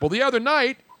all people, the other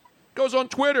night goes on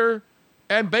Twitter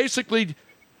and basically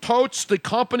totes the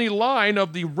company line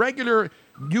of the regular,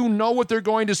 you know what they're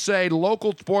going to say,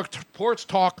 local sports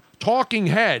talking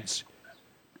heads,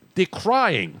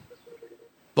 decrying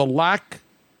the lack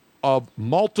of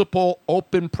multiple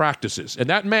open practices. And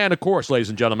that man, of course, ladies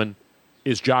and gentlemen,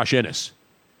 is Josh Ennis.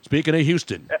 Speaking of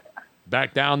Houston,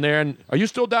 back down there. And are you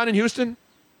still down in Houston?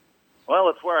 Well,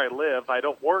 it's where I live. I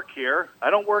don't work here.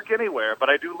 I don't work anywhere, but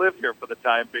I do live here for the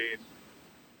time being.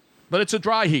 But it's a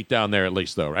dry heat down there at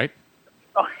least, though, right?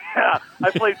 Oh, yeah. I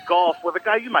played golf with a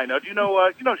guy you might know. Do you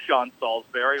know Sean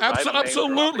Salisbury? Right?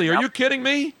 Absolutely. Are you kidding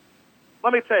me?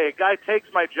 Let me tell you, a guy takes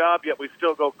my job, yet we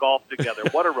still go golf together.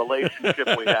 What a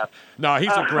relationship we have. No,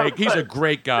 he's a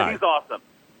great guy. He's awesome.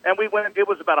 And we went, it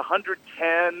was about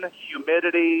 110,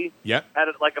 humidity. Yep. Had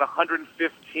it like at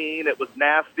 115. It was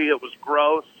nasty. It was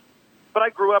gross. But I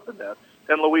grew up in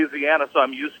Louisiana, so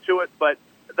I'm used to it. But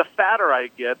the fatter I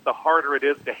get, the harder it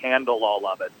is to handle all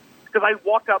of it. Because I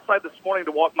walked outside this morning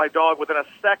to walk my dog. Within a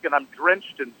second, I'm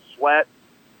drenched in sweat.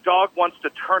 Dog wants to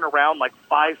turn around like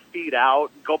 5 feet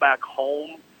out and go back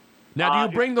home. Now,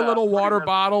 do you bring the little water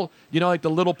bottle, like the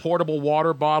little portable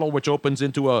water bottle, which opens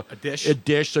into a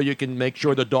dish so you can make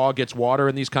sure the dog gets water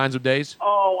in these kinds of days?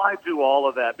 Oh, I do all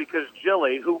of that because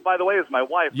Jilly, who, by the way, is my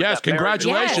wife. Yes,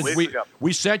 congratulations.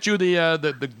 We sent you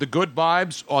the good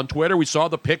vibes on Twitter. We saw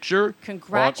the picture on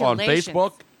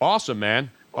Facebook. Awesome, man.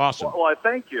 Awesome. Well,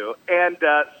 thank you. And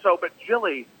but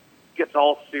Jilly gets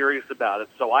all serious about it.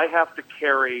 So I have to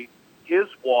carry his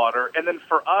water. And then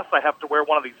for us, I have to wear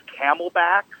one of these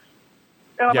Camelbacks.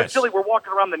 And I'm like, Jilly, we're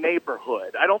walking around the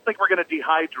neighborhood. I don't think we're going to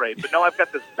dehydrate. But no, I've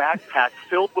got this backpack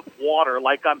filled with water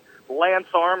like I'm Lance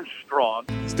Armstrong.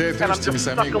 And I'm just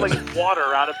suckling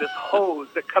water out of this hose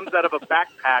that comes out of a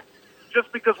backpack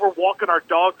just because we're walking our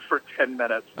dogs for 10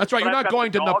 minutes. That's right. You're not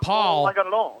going to Nepal. I got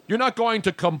it all. You're not going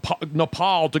to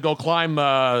Nepal to go climb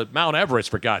Mount Everest,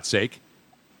 for God's sake.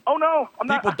 Oh, no. I'm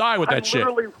not. People die with that shit.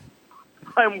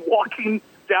 I'm walking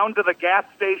down to the gas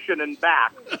station and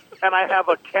back, and I have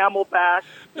a Camelback.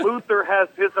 Luther has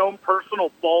his own personal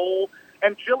bowl,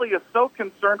 and Jilly is so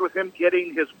concerned with him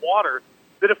getting his water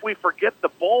that if we forget the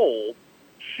bowl,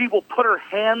 she will put her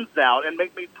hands out and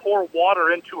make me pour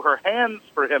water into her hands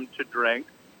for him to drink.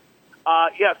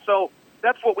 So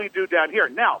that's what we do down here.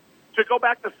 Now, to go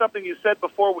back to something you said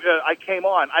before I came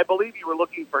on, I believe you were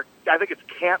looking for, I think it's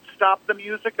Can't Stop the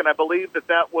Music, and I believe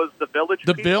that was the Village.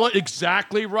 The Village,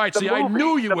 exactly right. I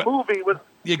knew you would. The movie was.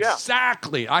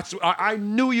 Exactly. Yeah. I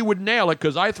knew you would nail it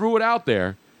because I threw it out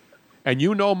there. And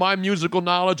my musical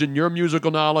knowledge and your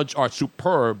musical knowledge are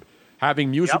superb.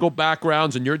 having musical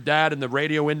backgrounds and your dad in the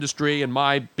radio industry and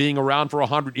my being around for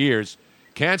 100 years,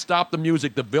 Can't Stop the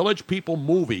Music, the Village People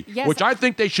movie, Yes. which I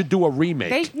think they should do a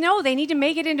remake. They need to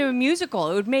make it into a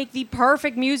musical. It would make the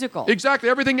perfect musical. Exactly.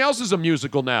 Everything else is a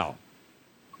musical now.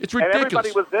 It's And ridiculous.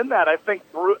 everybody was in that. I think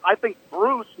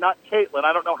Bruce, not Caitlin.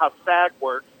 I don't know how SAG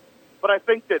works, but I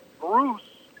think that Bruce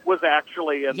was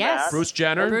actually in that. Bruce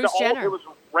Jenner. And Bruce Jenner. It was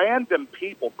random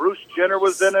people. Bruce Jenner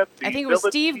was in it. The I think it was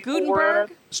Village Steve people were in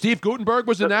Guttenberg. it. Steve Guttenberg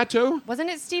was in that too? Wasn't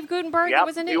it Steve Guttenberg Yep, that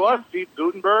was in it? he was. Steve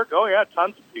Guttenberg. Oh, yeah,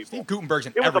 tons of people. Steve Guttenberg's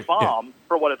in It was everything. a bomb,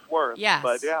 for what it's worth. Yes.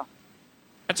 But, yeah.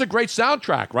 That's a great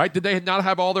soundtrack, right? Did they not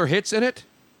have all their hits in it?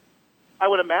 I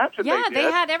would imagine Yeah, they they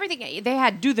did. had everything. They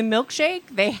had Do the Milkshake.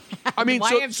 They had I mean,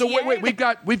 so YMCA. wait,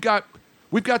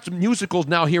 we've got some musicals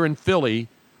now here in Philly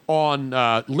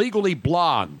on Legally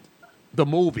Blonde, the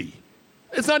movie.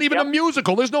 It's not even a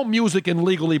musical. There's no music in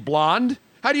Legally Blonde.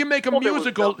 How do you make a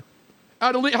musical?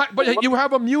 But you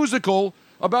have a musical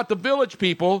about the Village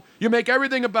People. You make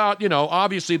everything about,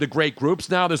 obviously the great groups.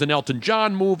 Now there's an Elton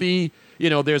John movie.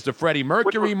 There's the Freddie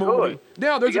Mercury movie.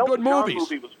 Yeah, there's the a good Elton John movies.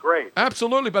 movie was great.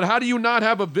 Absolutely, but how do you not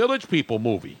have a Village People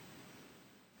movie?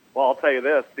 Well, I'll tell you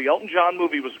this. The Elton John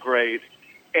movie was great,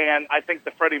 and I think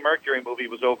the Freddie Mercury movie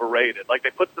was overrated. Like,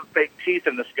 they put some fake teeth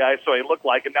in this guy so he looked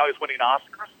like him. Now he's winning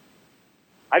Oscars.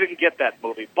 I didn't get that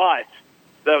movie, but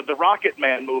the Rocket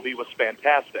Man movie was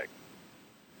fantastic.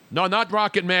 No, not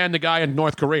Rocket Man, the guy in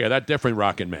North Korea. That different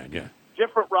Rocket Man, yeah.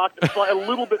 Different Rocket, a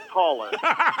little bit taller.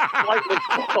 Slightly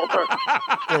taller.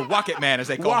 Or Rocket Man, as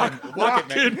they call him. Rocket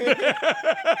Man.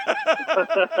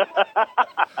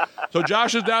 So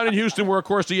Josh is down in Houston, where, of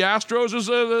course, the Astros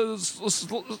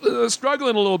is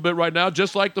struggling a little bit right now,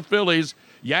 just like the Phillies.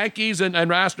 Yankees and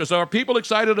Astros. So are people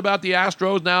excited about the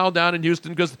Astros now down in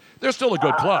Houston? Because they're still a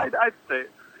good club. I'd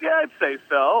say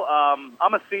so.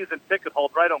 I'm a season ticket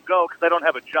holder. I don't go because I don't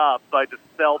have a job, so I just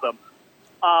sell them.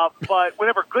 But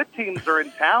whenever good teams are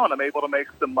in town, I'm able to make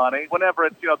some money. Whenever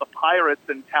it's, the Pirates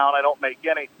in town, I don't make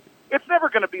any. It's never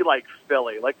going to be like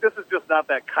Philly. Like, this is just not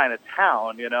that kind of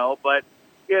town, But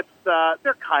it's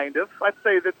they're kind of. I'd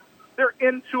say that they're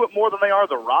into it more than they are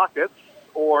the Rockets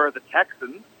or the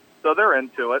Texans. So they're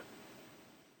into it.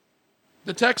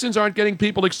 The Texans aren't getting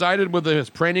people excited with the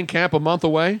training camp a month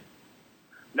away?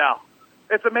 No.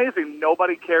 It's amazing.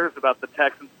 Nobody cares about the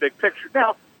Texans' big picture.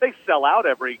 Now, they sell out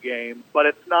every game, but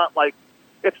it's not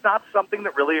something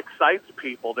that really excites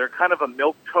people. They're kind of a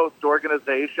milquetoast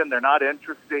organization. They're not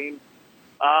interesting.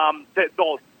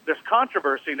 There's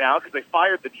controversy now because they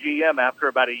fired the GM after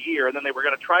about a year, and then they were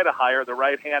going to try to hire the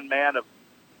right-hand man of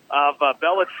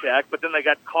Belichick, but then they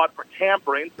got caught for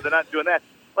tampering, so they're not doing that.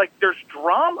 Like, there's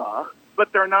drama,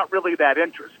 but they're not really that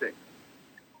interesting.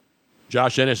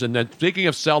 Josh Ennis. And then speaking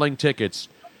of selling tickets,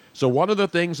 so one of the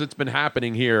things that's been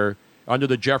happening here under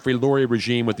the Jeffrey Lurie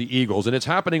regime with the Eagles, and it's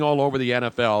happening all over the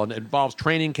NFL, and it involves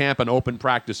training camp and open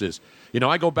practices.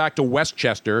 I go back to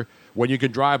Westchester when you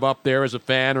could drive up there as a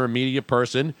fan or a media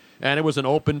person, and it was an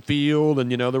open field,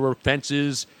 and, there were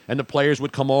fences, and the players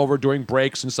would come over during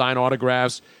breaks and sign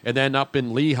autographs, and then up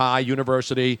in Lehigh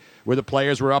University where the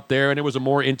players were up there, and it was a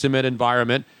more intimate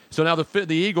environment. So now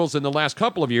the Eagles in the last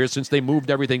couple of years, since they moved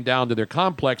everything down to their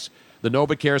complex, the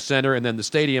NovaCare Center and then the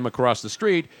stadium across the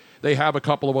street, they have a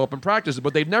couple of open practices,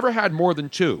 but they've never had more than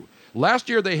two. Last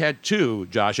year they had two,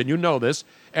 Josh, and you know this,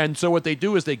 and so what they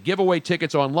do is they give away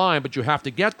tickets online, but you have to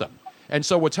get them. And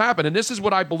so what's happened, and this is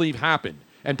what I believe happened,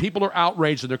 and people are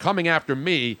outraged and they're coming after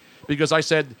me because I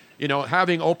said,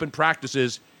 having open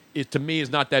practices to me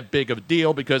is not that big of a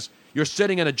deal because you're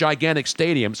sitting in a gigantic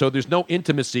stadium, so there's no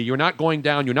intimacy. You're not going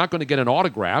down. You're not going to get an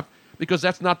autograph because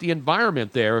that's not the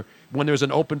environment there when there's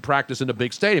an open practice in a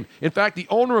big stadium. In fact, the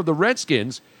owner of the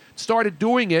Redskins started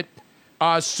doing it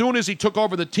as soon as he took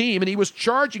over the team, and he was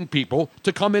charging people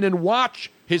to come in and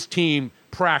watch his team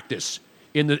practice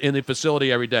in the facility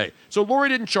every day. So Lurie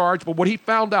didn't charge, but what he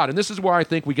found out, and this is where I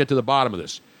think we get to the bottom of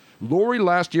this, Lurie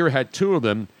last year had two of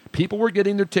them. People were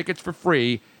getting their tickets for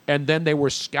free, and then they were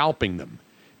scalping them.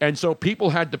 And so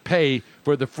people had to pay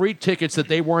for the free tickets that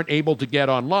they weren't able to get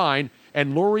online.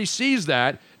 And Lurie sees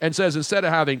that and says instead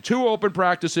of having two open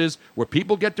practices where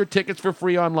people get their tickets for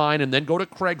free online and then go to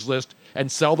Craigslist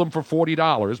and sell them for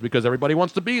 $40 because everybody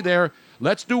wants to be there,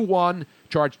 let's do one,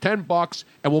 charge $10,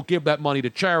 and we'll give that money to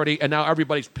charity. And now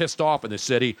everybody's pissed off in the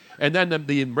city. And then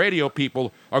the radio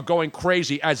people are going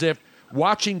crazy as if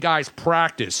watching guys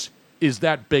practice is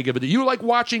that big of a deal. You like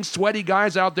watching sweaty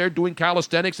guys out there doing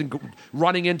calisthenics and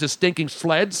running into stinking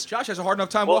sleds? Josh has a hard enough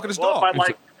time walking his dog.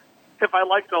 If I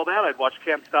liked all that, I'd watch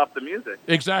Can't Stop the Music.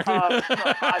 Exactly.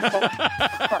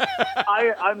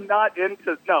 I'm not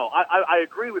into. No, I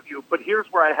agree with you, but here's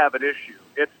where I have an issue.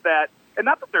 It's that, and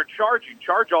not that they're charging.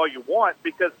 Charge all you want,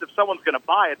 because if someone's going to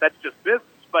buy it, that's just business.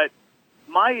 But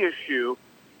my issue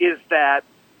is that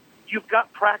you've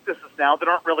got practices now that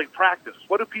aren't really practice.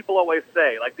 What do people always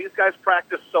say? Like, these guys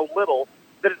practice so little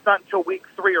that it's not until week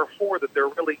 3 or 4 that they're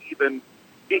really even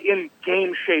in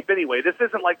game shape anyway. This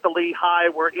isn't like the Lehigh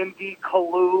where Indy,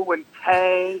 Kalu, and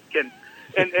Tank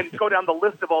and go down the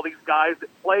list of all these guys that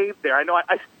played there. I know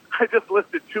I just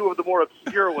listed 2 of the more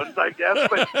obscure ones, I guess,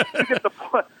 but you get the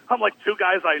point. I'm like, 2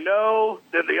 guys I know,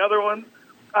 then the other ones.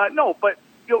 No, but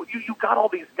you got all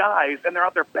these guys, and they're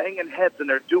out there banging heads, and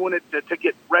they're doing it to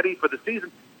get ready for the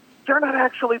season. They're not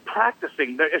actually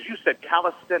practicing. They're, as you said,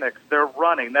 calisthenics. They're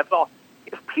running. That's all.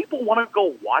 If people want to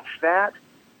go watch that,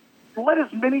 let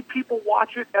as many people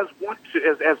watch it as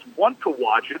want to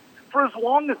watch it for as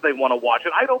long as they want to watch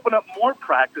it. I'd open up more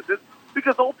practices,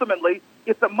 because ultimately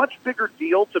it's a much bigger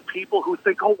deal to people who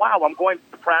think, oh, wow, I'm going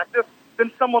to practice,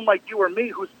 than someone like you or me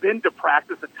who's been to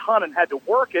practice a ton and had to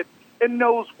work it and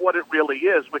knows what it really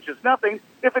is, which is nothing.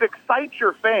 If it excites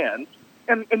your fans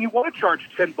and you want to charge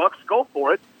 $10, go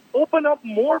for it. Open up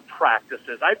more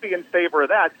practices. I'd be in favor of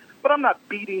that, but I'm not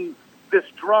beating this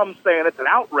drum saying it's an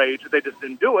outrage that they just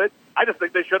didn't do it. I just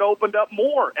think they should have opened up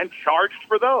more and charged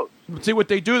for those. See, what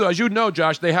they do, though, as you know,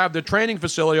 Josh, they have the training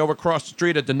facility over across the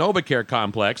street at the NovaCare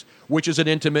complex, which is an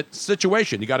intimate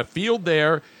situation. You got a field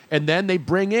there, and then they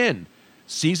bring in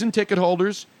season ticket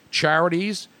holders,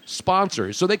 charities,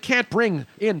 sponsors. So they can't bring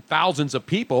in thousands of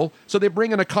people, so they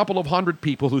bring in a couple of hundred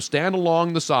people who stand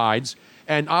along the sides,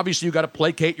 and obviously you got to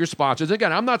placate your sponsors.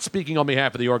 Again, I'm not speaking on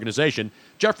behalf of the organization.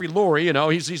 Jeffrey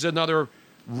Lurie, he's another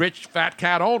rich fat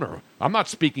cat owner. I'm not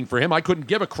speaking for him. I couldn't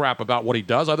give a crap about what he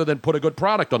does other than put a good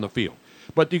product on the field.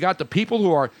 But you got the people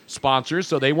who are sponsors,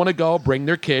 so they want to go, bring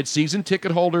their kids, season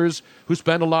ticket holders who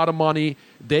spend a lot of money,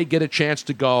 they get a chance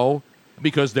to go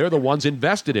because they're the ones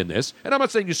invested in this. And I'm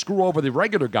not saying you screw over the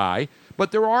regular guy,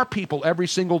 but there are people every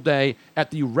single day at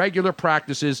the regular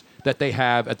practices that they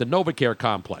have at the NovaCare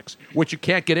complex, which you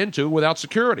can't get into without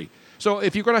security. So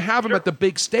if you're going to have them at the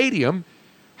big stadium,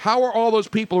 how are all those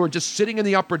people who are just sitting in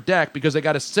the upper deck because they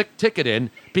got a sick ticket in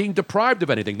being deprived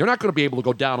of anything? They're not going to be able to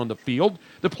go down on the field.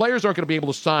 The players aren't going to be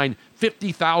able to sign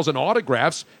 50,000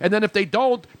 autographs. And then if they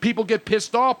don't, people get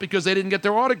pissed off because they didn't get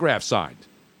their autograph signed.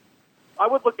 I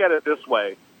would look at it this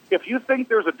way. If you think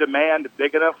there's a demand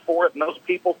big enough for it, and those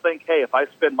people think, hey, if I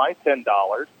spend my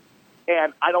 $10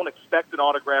 and I don't expect an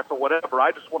autograph or whatever,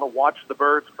 I just want to watch the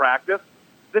Birds practice,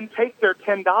 then take their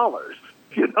 $10.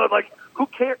 Like, who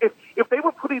cares? If they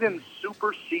were putting in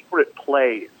super secret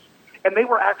plays and they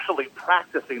were actually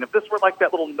practicing, if this were like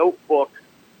that little notebook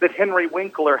that Henry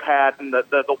Winkler had in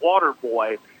the Water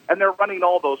Boy, and they're running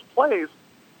all those plays,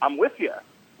 I'm with you.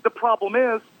 The problem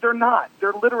is they're not.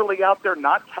 They're literally out there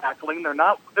not tackling.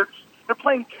 They're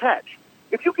playing catch.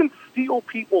 If you can steal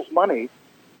people's money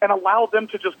and allow them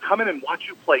to just come in and watch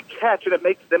you play catch, and it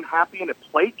makes them happy and it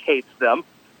placates them.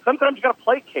 Sometimes you got to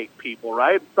placate people,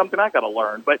 right? It's something I got to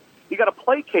learn, but you got to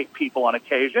placate people on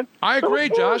occasion. I agree,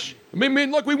 Josh. I mean,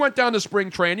 look, we went down to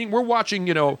spring training. We're watching,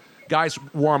 guys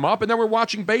warm up, and then we're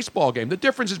watching baseball game. The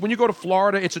difference is when you go to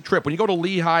Florida, it's a trip. When you go to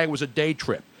Lehigh, it was a day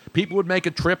trip. People would make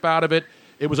a trip out of it.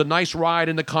 It was a nice ride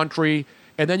in the country.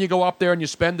 And then you go up there and you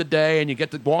spend the day and you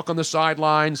get to walk on the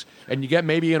sidelines and you get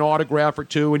maybe an autograph or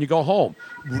two and you go home.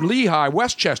 Lehigh,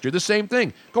 Westchester, the same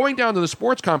thing. Going down to the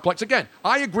sports complex, again,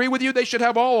 I agree with you. They should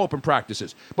have all open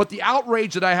practices. But the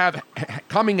outrage that I have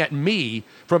coming at me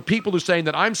from people who are saying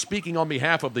that I'm speaking on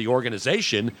behalf of the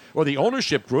organization or the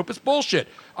ownership group is bullshit.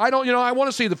 I want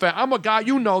to see the fan. I'm a guy,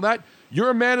 you know that. You're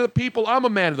a man of the people. I'm a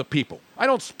man of the people. I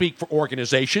don't speak for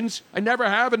organizations. I never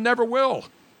have and never will.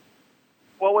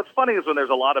 Well, what's funny is when there's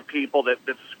a lot of people that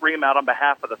scream out on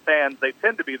behalf of the fans, they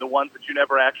tend to be the ones that you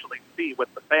never actually see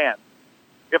with the fans,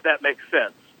 if that makes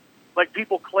sense. Like,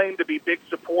 people claim to be big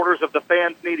supporters of the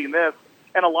fans needing this,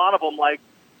 and a lot of them, like,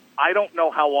 I don't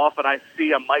know how often I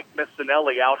see a Mike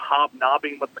Missinelli out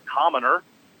hobnobbing with the commoner,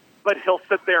 but he'll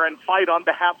sit there and fight on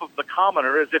behalf of the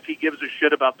commoner as if he gives a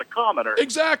shit about the commoner.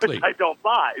 Exactly. Which I don't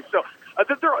buy. So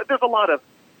there's a lot of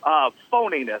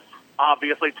phoniness,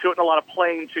 obviously, to it, and a lot of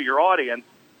playing to your audience.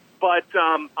 But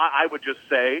I would just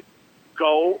say,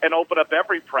 go and open up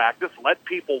every practice, let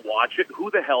people watch it.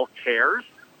 Who the hell cares?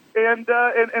 And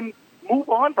move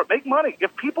on, but make money.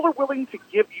 If people are willing to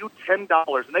give you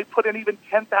 $10, and they put in even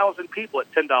 10,000 people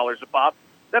at $10 a pop,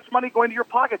 that's money going to your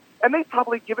pocket. And they'd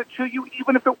probably give it to you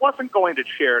even if it wasn't going to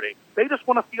charity. They just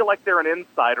want to feel like they're an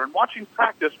insider. And watching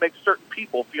practice makes certain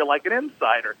people feel like an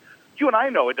insider. You and I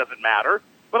know it doesn't matter,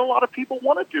 but a lot of people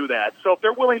want to do that. So if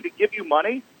they're willing to give you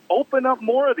money, open up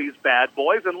more of these bad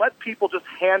boys and let people just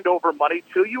hand over money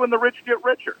to you, and the rich get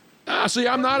richer. See,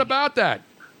 I'm not about that.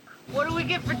 What do we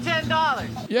get for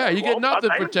 $10? Yeah, you get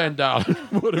nothing for $10.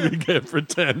 What do we get for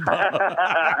 $10?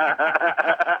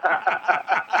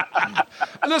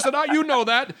 Listen, you know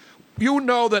that. You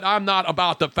know that I'm not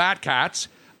about the fat cats.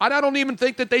 And I don't even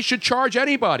think that they should charge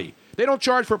anybody. They don't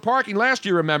charge for parking. Last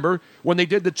year, remember, when they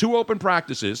did the 2 open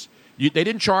practices, they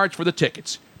didn't charge for the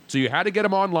tickets. So you had to get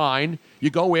them online. You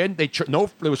go in, there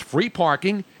was free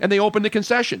parking, and they opened the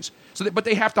concessions. But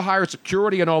they have to hire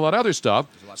security and all that other stuff.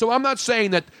 So I'm not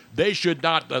saying that they should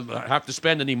not have to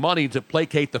spend any money to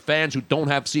placate the fans who don't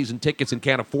have season tickets and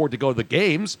can't afford to go to the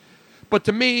games. But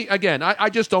to me, again, I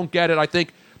just don't get it. I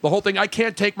think the whole thing, I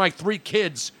can't take my 3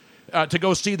 kids to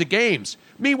go see the games.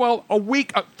 Meanwhile,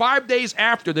 5 days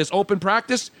after this open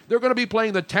practice, they're going to be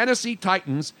playing the Tennessee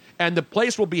Titans, and the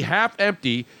place will be half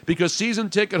empty because season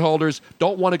ticket holders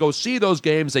don't want to go see those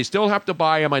games. They still have to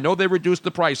buy them. I know they reduced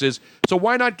the prices. So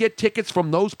why not get tickets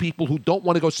from those people who don't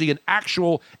want to go see an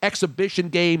actual exhibition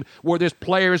game where there's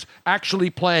players actually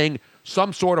playing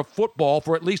some sort of football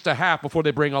for at least a half before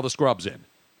they bring all the scrubs in?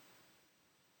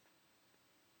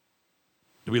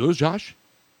 Did we lose Josh?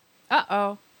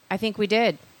 Uh-oh. I think we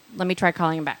did. Let me try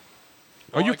calling him back.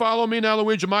 Are you following me now,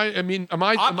 Luigi? I've been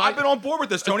on board with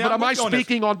this, Tony. But am I with you on this.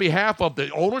 speaking on behalf of the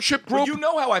ownership group? Well, you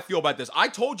know how I feel about this. I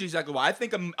told you exactly why. I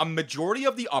think a majority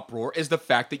of the uproar is the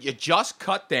fact that you just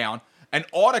cut down an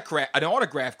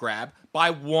autograph grab by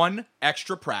 1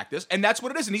 extra practice, and that's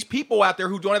what it is. And these people out there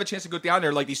who don't have a chance to go down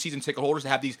there, like these season ticket holders, to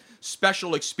have these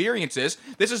special experiences,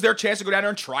 this is their chance to go down there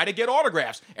and try to get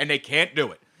autographs, and they can't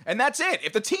do it. And that's it.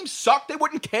 If the team sucked, they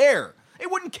wouldn't care. They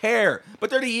wouldn't care.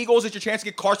 But they're the Eagles. It's your chance to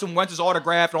get Carson Wentz's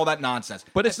autograph and all that nonsense.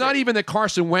 But it's not even that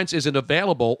Carson Wentz isn't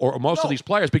available, or most of these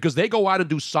players, because they go out and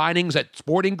do signings at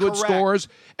sporting goods stores,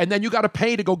 and then you got to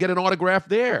pay to go get an autograph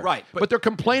there. Right. But they're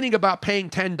complaining about paying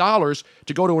 $10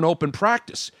 to go to an open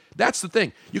practice. That's the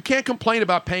thing. You can't complain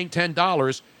about paying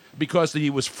 $10 because he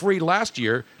was free last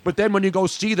year, but then when you go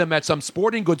see them at some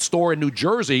sporting goods store in New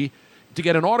Jersey to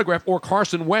get an autograph, or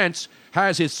Carson Wentz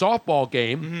has his softball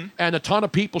game and a ton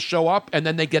of people show up and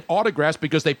then they get autographs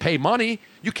because they pay money.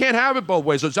 You can't have it both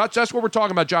ways. So that's what we're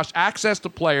talking about, Josh. Access to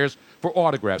players for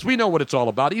autographs. We know what it's all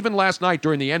about. Even last night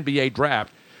during the NBA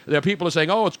draft, there are people are saying,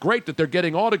 oh, it's great that they're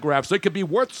getting autographs. They could be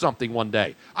worth something one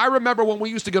day. I remember when we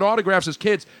used to get autographs as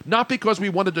kids, not because we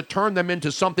wanted to turn them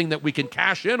into something that we can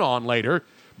cash in on later.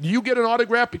 You get an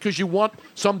autograph because you want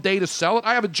someday to sell it.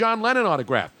 I have a John Lennon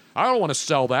autograph. I don't want to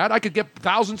sell that. I could get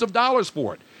thousands of dollars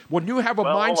for it. When you have a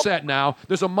mindset now,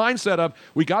 there's a mindset of,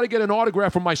 we got to get an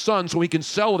autograph from my son so he can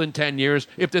sell it in 10 years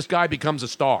if this guy becomes a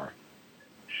star.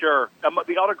 Sure.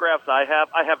 The autographs I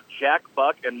have Jack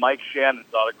Buck and Mike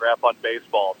Shannon's autograph on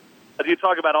baseball. If you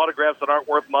talk about autographs that aren't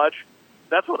worth much,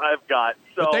 that's what I've got.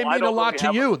 So But they mean a lot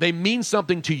to you. They mean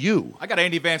something to you. I got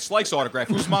Andy Van Slyke's autograph.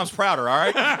 Whose mom's prouder, all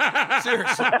right?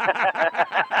 Seriously.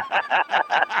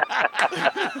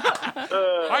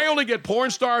 I only get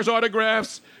porn stars'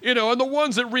 autographs, and the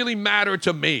ones that really matter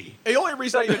to me. The only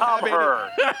reason I even Tom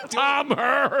Herr. Tom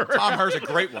Herr. Tom Herr's a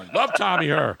great one. Love Tommy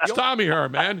Herr. It's Tommy Herr,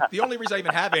 man. The only reason I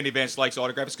even have Andy Van Slyke's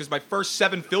autograph is because my first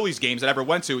 7 Phillies games that I ever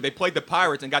went to, they played the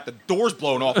Pirates and got the doors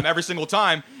blown off them every single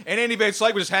time. And Andy Van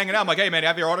Slyke was just hanging out. I'm like, hey, man,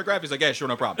 have your autograph? He's like, yeah, sure,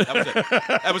 no problem.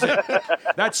 That was it.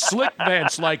 That's slick Van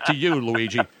Slyke to you,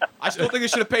 Luigi. I still think they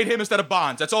should have paid him instead of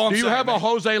Bonds. That's all I'm saying. Do you have a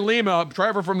Jose Lima?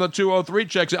 Trevor from the 203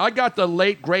 checks. I got the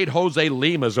late, great Jose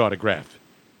Lima's autograph.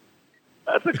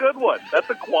 That's a good one. That's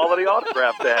a quality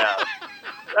autograph to have.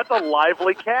 That's a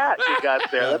lively cat you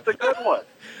got there. That's a good one.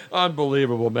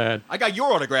 Unbelievable, man. I got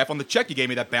your autograph on the check you gave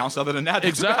me that bounce. Other than that,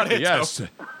 that's exactly, about it, yes.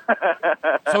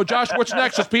 So, Josh, what's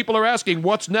next? As people are asking,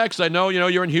 what's next? I know,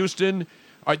 you're in Houston.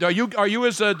 Are you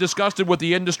as disgusted with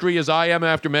the industry as I am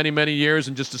after many, many years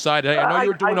and just decided, hey, I know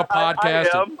you're doing a podcast.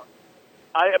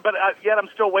 I am. Yet I'm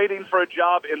still waiting for a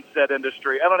job in said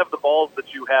industry. I don't have the balls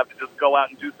that you have to just go out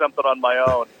and do something on my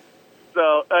own.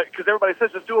 So, because everybody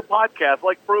says just do a podcast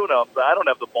like Bruno. So I don't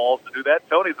have the balls to do that.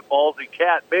 Tony's a ballsy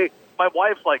cat. My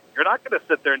wife's like, you're not going to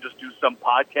sit there and just do some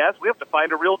podcast. We have to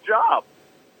find a real job.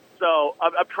 So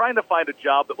I'm trying to find a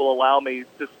job that will allow me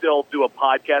to still do a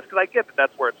podcast because I get that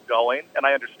that's where it's going, and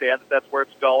I understand that that's where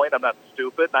it's going. I'm not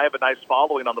stupid, and I have a nice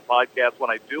following on the podcast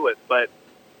when I do it. But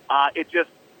I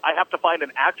have to find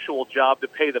an actual job to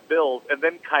pay the bills and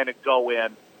then kind of go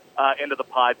into the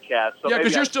podcast. So yeah,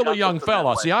 because you're still a young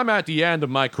fella. See, I'm at the end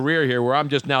of my career here where I'm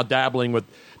just now dabbling with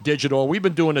digital. We've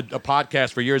been doing a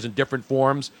podcast for years in different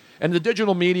forms, and the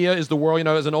digital media is the world.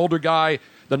 As an older guy,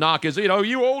 The knock is,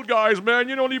 you old guys, man,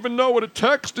 you don't even know what a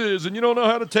text is, and you don't know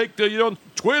how to take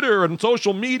Twitter and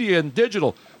social media and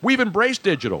digital. We've embraced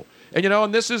digital,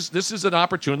 and this is an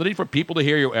opportunity for people to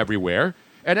hear you everywhere.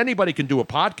 And anybody can do a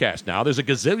podcast now. There's a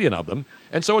gazillion of them.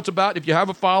 And so it's about, if you have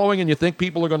a following and you think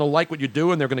people are going to like what you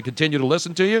do and they're going to continue to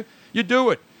listen to you, you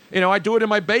do it. I do it in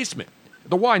my basement.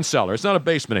 The wine cellar. It's not a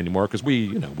basement anymore because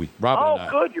Robin and I.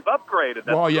 Good. You've upgraded.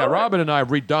 That's yeah. good. Robin and I have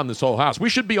redone this whole house. We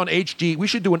should be on HG. We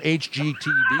should do an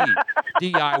HGTV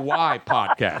DIY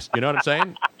podcast. You know what I'm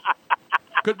saying?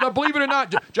 Believe it or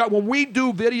not, John, when we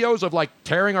do videos of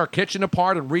tearing our kitchen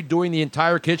apart and redoing the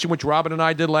entire kitchen, which Robin and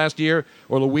I did last year,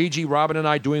 or Luigi, Robin and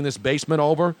I doing this basement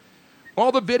over,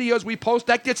 all the videos we post,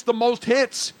 that gets the most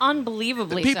hits.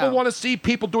 Unbelievably People want to see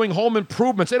people doing home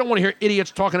improvements. They don't want to hear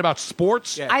idiots talking about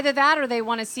sports. Yeah. Either that or they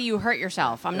want to see you hurt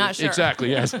yourself. I'm not sure.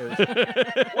 Exactly, yes.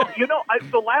 Well,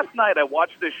 so last night I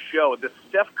watched this show, this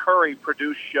Steph Curry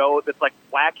produced show that's like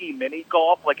wacky mini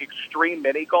golf, like extreme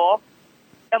mini golf.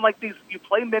 And you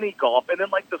play mini golf, and then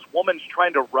this woman's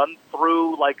trying to run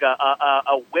through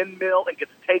a windmill and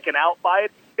gets taken out by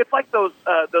it. It's like those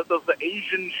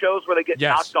Asian shows where they get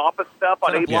knocked off of stuff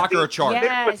on ABC. Blocker or charge.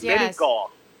 Mixed with mini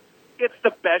golf. It's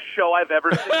the best show I've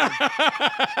ever seen.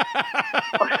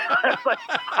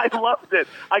 I loved it.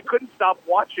 I couldn't stop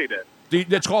watching it.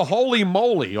 It's called Holy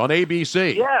Moly on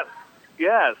ABC.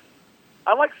 Yes.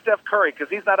 I like Steph Curry because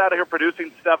he's not out of here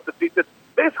producing stuff that's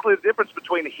basically the difference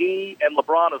between he and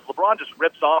LeBron is LeBron just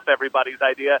rips off everybody's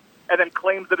idea and then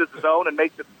claims it as his own and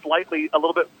makes it a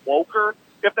little bit woker,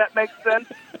 if that makes sense.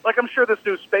 I'm sure this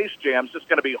new Space Jam's just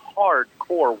going to be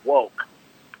hardcore woke.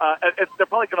 They're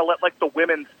probably going to let the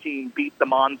women's team beat the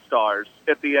Monstars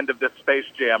at the end of this Space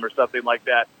Jam or something like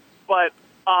that. But,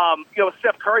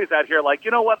 Steph Curry's out here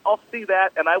you know what, I'll see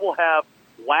that, and I will have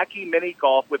wacky mini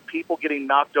golf with people getting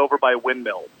knocked over by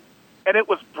windmills. And it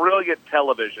was brilliant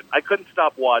television. I couldn't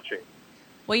stop watching.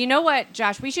 Well, you know what,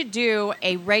 Josh? We should do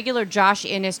a regular Josh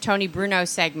Innes, Tony Bruno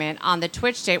segment on the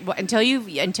Twitch until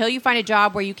you find a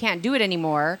job where you can't do it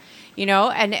anymore.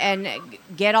 And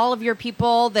get all of your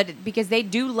people because they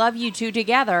do love you two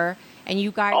together, and you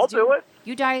guys. I'll do it.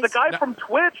 You guys. The guy from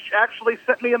Twitch actually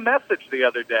sent me a message the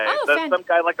other day. Some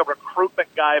guy, a recruitment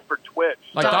guy for Twitch.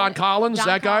 Don Collins, Don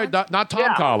that guy, Collins? not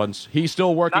Tom Collins. He's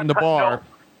still working the bar.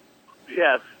 No.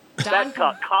 Yes.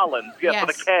 Collins, yes,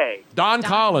 with a K. Don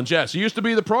Collins, yes. He used to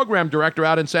be the program director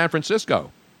out in San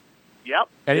Francisco. Yep.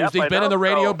 And he's been in the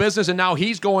radio business, and now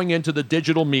he's going into the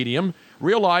digital medium,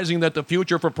 realizing that the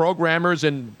future for programmers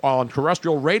on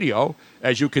terrestrial radio,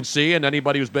 as you can see, and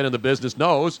anybody who's been in the business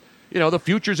knows, the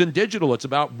future's in digital. It's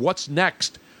about what's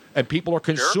next. And people are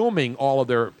consuming all of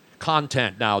their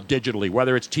content now digitally,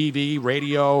 whether it's TV,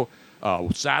 radio,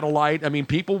 satellite. I mean,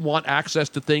 people want access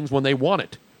to things when they want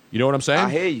it. You know what I'm saying? I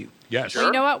hear you. Yes. Well,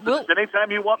 you know what? Anytime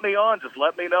you want me on, just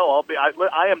let me know.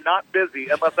 I am not busy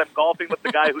unless I'm golfing with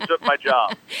the guy who took my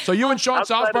job. So you and Sean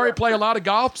Salisbury play a lot of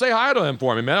golf? Say hi to him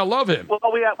for me, man. I love him. Well,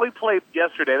 we played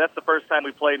yesterday. That's the first time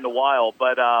we played in a while.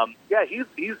 But,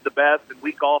 he's the best, and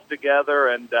we golf together,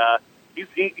 and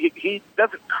he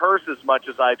doesn't curse as much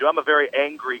as I do. I'm a very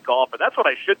angry golfer. That's what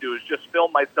I should do is just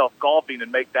film myself golfing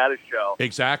and make that a show.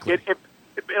 Exactly. It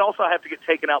also have to get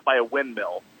taken out by a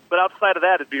windmill. But outside of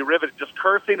that, it'd be riveting. Just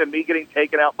cursing and me getting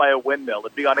taken out by a windmill.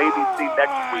 It'd be on ABC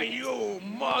next week. You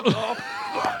mother!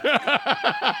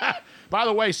 By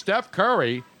the way, Steph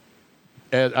Curry,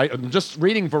 I'm just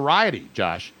reading Variety,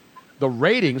 Josh. The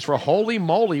ratings for Holy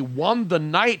Moly won the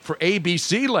night for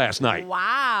ABC last night.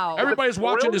 Wow. Everybody's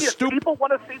watching this stupid... People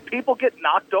want to see people get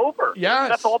knocked over. Yes.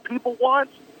 That's all people want.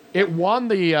 It won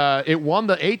the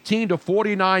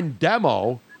 18-49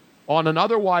 demo on an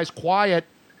otherwise quiet...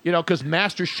 because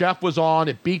Master Chef was on.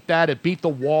 It beat that. It beat The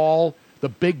Wall, The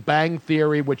Big Bang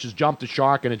Theory, which has jumped the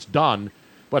shark, and it's done.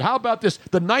 But how about this?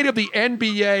 The night of the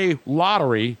NBA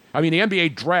lottery, the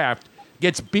NBA draft,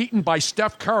 gets beaten by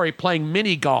Steph Curry playing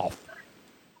mini golf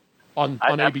on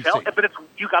ABC. But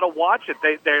you got to watch it.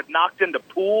 They're knocked into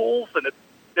pools, and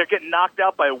they're getting knocked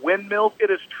out by windmills. It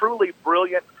is truly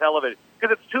brilliant television.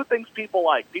 Because it's two things people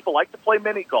like. People like to play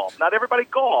mini golf. Not everybody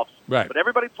golfs, right? But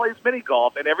everybody plays mini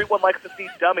golf, and everyone likes to see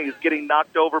dummies getting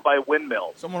knocked over by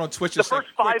windmills. Someone on Twitch The just first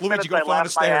said, 5 minutes, Luigi, go I fall down the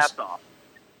laughed my stairs. ass off.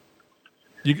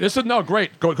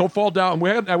 Great. Go fall down. We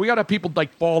got to have people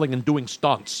falling and doing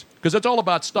stunts because it's all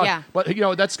about stunts. Yeah. But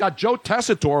that's got Joe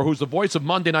Tessitore, who's the voice of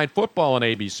Monday Night Football on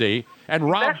ABC, and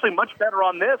He's Rob. actually much better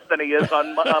on this than he is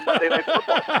on Monday Night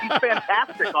Football. He's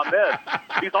fantastic on this.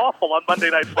 He's awful on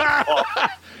Monday Night Football.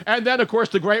 And then, of course,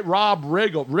 the great Rob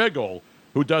Riggle,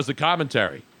 who does the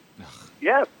commentary.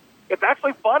 Yes, it's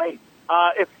actually funny.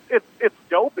 It's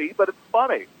dopey, but it's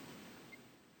funny.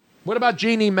 What about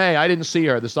Jeannie May? I didn't see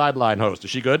her, the sideline host. Is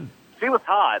she good? She was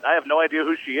hot. I have no idea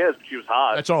who she is, but she was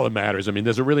hot. That's all that matters. I mean,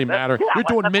 does it really matter? Yeah, You're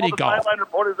doing that's mini all the golf. sideline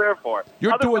reporter's there for.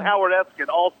 You're Other doing- than Howard Eskin,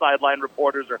 all sideline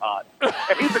reporters are hot.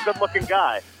 And he's a good-looking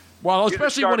guy. Well, He's a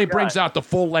especially sharp when he guy. brings out the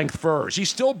full-length furs. He's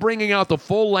still bringing out the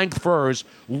full-length furs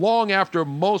long after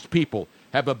most people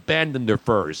have abandoned their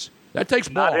furs. That takes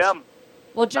balls. Not him.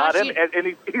 Well, Josh, Not him.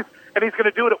 And he's going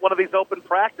to do it at one of these open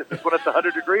practices when it's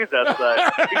 100 degrees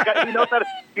outside. He knows how to,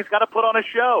 he's got to put on a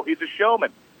show. He's a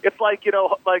showman. It's like,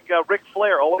 Ric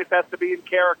Flair always has to be in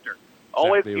character.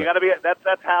 Always, Exactly you right. got to be.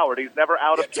 That's Howard. He's never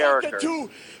out of character.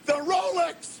 The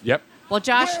Rolex. Yep. Well,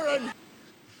 Josh.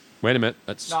 Wait a minute.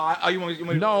 That's you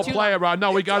want no play it, Rod.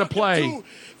 No, we got to play.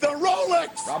 The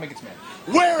Rolex. Robin gets mad.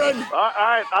 Wearing. All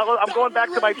right, I'm going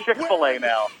back to my Chick-fil-A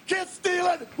now. Kid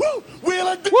stealing. Woo.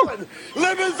 Wheeling, dealing.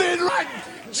 Limousine riding.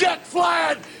 Jet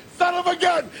flying. Son of a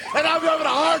gun. And I'm having a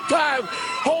hard time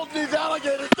holding these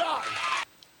alligators down.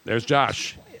 There's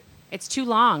Josh. It's too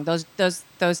long. Those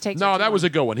takes. No, that was a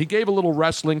good one. He gave a little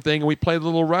wrestling thing, and we played a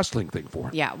little wrestling thing for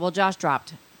him. Yeah. Well, Josh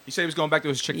dropped. He said he was going back to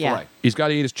his Chick-fil-A. Yeah. He's got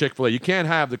to eat his Chick-fil-A. You can't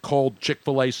have the cold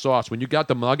Chick-fil-A sauce. When you got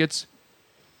the nuggets,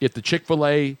 if the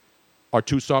Chick-fil-A are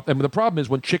too soft, and the problem is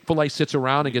when Chick-fil-A sits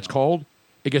around and gets cold,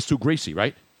 it gets too greasy,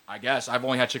 right? I guess. I've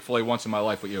only had Chick-fil-A once in my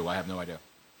life with you. I have no idea.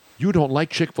 You don't like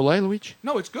Chick-fil-A, Luigi?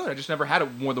 No, it's good. I just never had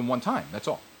it more than one time. That's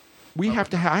all. I have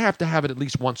to have it at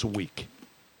least once a week.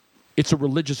 It's a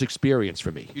religious experience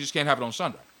for me. You just can't have it on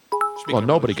Sunday. Well,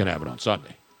 nobody can have it on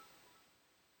Sunday.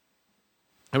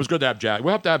 It was good to have Josh.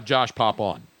 We'll have to have Josh pop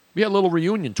on. We had a little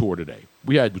reunion tour today.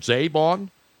 We had Zabe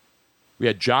on. We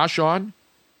had Josh on.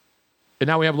 And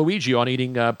now we have Luigi on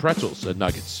eating pretzels and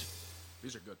nuggets.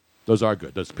 These are good. Those are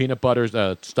good. Those peanut butter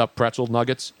stuffed pretzel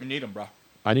nuggets. You need them, bro.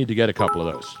 I need to get a couple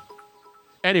of those.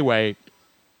 Anyway,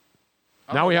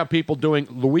 now we have people doing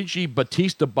Luigi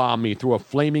Batista bomb me through a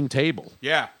flaming table.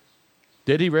 Yeah.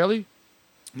 Did he really?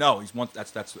 No, he's one.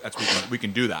 That's we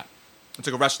can do that. It's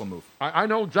like a wrestling move. I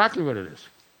know exactly what it is.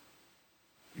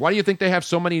 Why do you think they have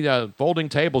so many folding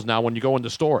tables now when you go into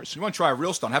stores? You want to try a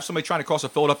real stunt? Have somebody trying to cross a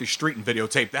Philadelphia street and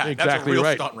videotape that. That's Exactly a real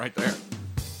right. stunt right there.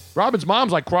 Robin's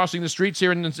mom's like crossing the streets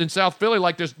here in South Philly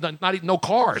like there's not even no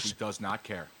cars. She does not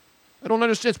care. I don't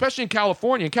understand, especially in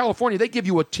California. In California, they give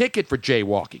you a ticket for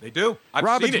jaywalking. They do. I've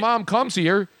Robin's seen it. mom comes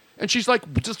here, and she's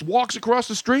like, just walks across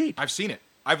the street. I've seen it.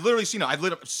 I've literally seen it. I've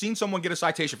seen someone get a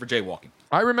citation for jaywalking.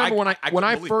 I remember when I couldn't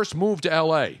believe first moved to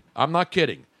L.A., I'm not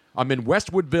kidding. I'm in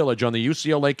Westwood Village on the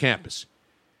UCLA campus.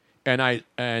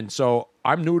 And so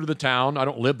I'm new to the town. I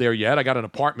don't live there yet. I got an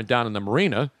apartment down in the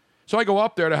marina. So I go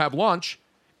up there to have lunch,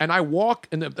 and I walk,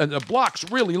 and the block's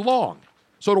really long.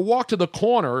 So to walk to the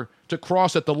corner to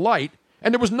cross at the light,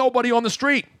 and there was nobody on the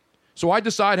street. So I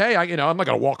decide, hey, I'm not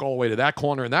going to walk all the way to that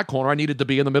corner and that corner. I needed to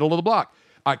be in the middle of the block.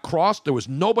 I crossed. There was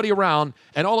nobody around,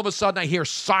 and all of a sudden I hear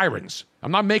sirens.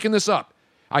 I'm not making this up.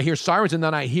 I hear sirens, and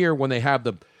then I hear when they have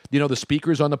the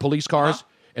speakers on the police cars,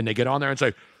 and they get on there and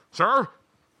say, "Sir,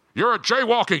 you're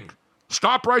jaywalking.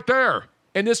 Stop right there."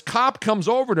 And this cop comes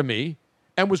over to me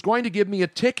and was going to give me a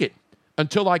ticket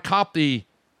until I copped the.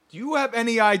 Do you have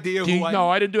any idea who I am? No,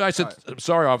 I didn't do. I said,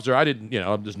 "Sorry, officer. I didn't.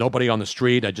 There's nobody on the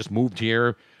street. I just moved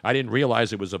here. I didn't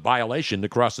realize it was a violation to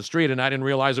cross the street, and I didn't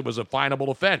realize it was a finable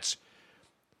offense."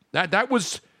 That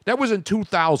was in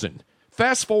 2000.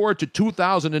 Fast forward to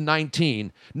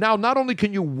 2019. Now, not only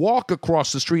can you walk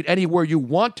across the street anywhere you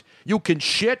want, you can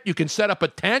shit, you can set up a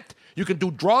tent, you can do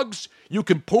drugs, you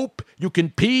can poop, you can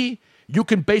pee, you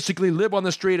can basically live on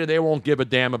the street and they won't give a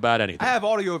damn about anything. I have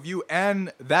audio of you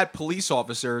and that police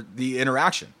officer, the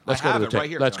interaction. Let's I go to have the it tape. right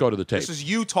here. Let's Tony. go to the tape. This is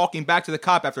you talking back to the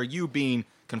cop after you being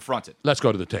confronted. Let's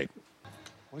go to the tape.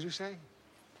 What'd you say?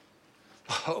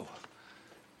 Oh.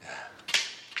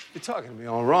 You're talking to me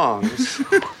all wrong.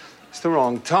 It's the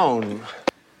wrong tone.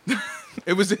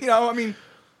 It was, you weren't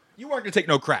going to take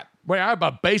no crap. Wait, I have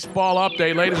a baseball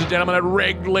update, ladies and gentlemen, at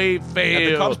Wrigley Field.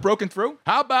 Have the Cubs broken through?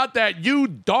 How about that? Yu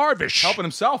Darvish helping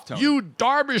himself, Tony. Yu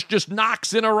Darvish just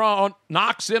knocks in a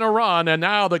run, and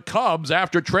now the Cubs,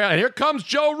 after trailing. Here comes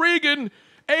Joe Regan.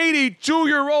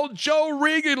 82-year-old Joe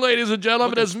Regan, ladies and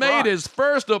gentlemen, has made his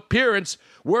first appearance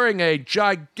wearing a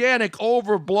gigantic,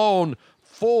 overblown,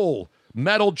 full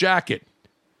metal jacket.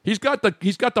 He's got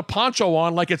the poncho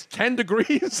on like it's 10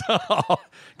 degrees.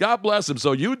 God bless him.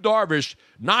 So Yu Darvish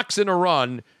knocks in a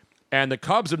run, and the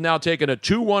Cubs have now taken a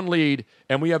 2-1 lead,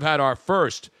 and we have had our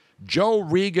first Joe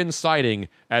Regan sighting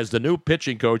as the new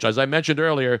pitching coach. As I mentioned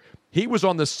earlier, he was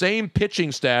on the same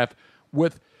pitching staff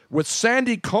with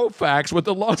Sandy Koufax with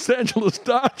the Los Angeles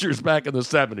Dodgers back in the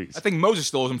 70s. I think Moses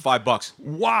still owes him $5.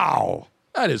 Wow.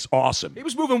 That is awesome. He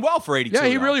was moving well for 82. Yeah,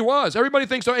 he though. really was. Everybody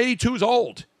thinks 82's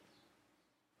old.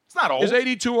 It's not old. Is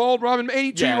 82 old, Robin?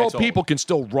 82-year-old it's old. people can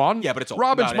still run. Yeah, but it's old.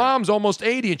 Robin's No, mom's almost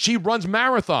 80, and she runs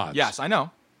marathons. Yes, I know.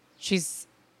 She's,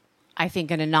 I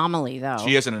think, an anomaly, though.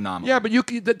 She is an anomaly. Yeah, but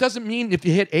that doesn't mean if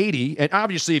you hit 80, and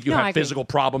obviously if you No, I have agree. physical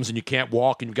problems and you can't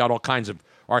walk and you've got all kinds of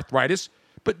arthritis,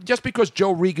 but just because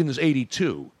Joe Regan is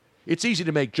 82, it's easy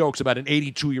to make jokes about an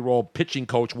 82-year-old pitching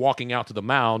coach walking out to the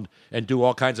mound and do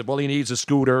all kinds of, well, he needs a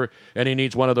scooter and he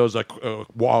needs one of those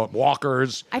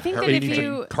walkers. I think or that he if needs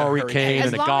you a hurricane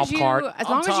and a golf cart. As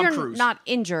long as you're not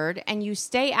injured and you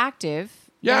stay active,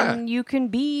 Yeah. then you can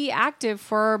be active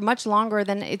for much longer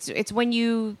than it's when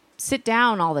you sit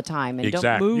down all the time and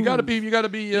don't move. You gotta be. You gotta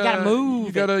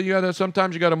move. You gotta.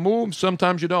 Sometimes you gotta move.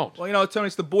 Sometimes you don't. Well, you know, Tony,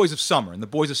 it's the Boys of Summer, and the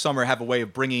Boys of Summer have a way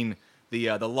of bringing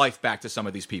the life back to some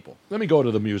of these people. Let me go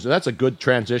to the music. That's a good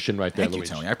transition right there, Thank you,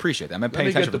 Luigi. Tony. I appreciate that. I've been Let paying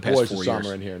me attention get for the the boys past of 4 years.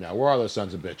 summer in here now. Where are those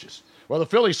sons of bitches? Well, the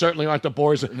Phillies certainly aren't the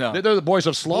boys. No. They're the boys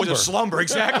of slumber. Boys of slumber,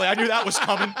 exactly. I knew that was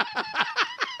coming.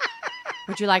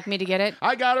 Would you like me to get it?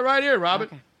 I got it right here, Robin.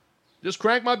 Okay. Just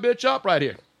crank my bitch up right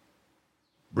here.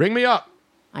 Bring me up.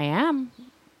 I am.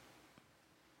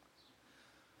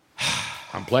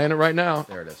 I'm playing it right now.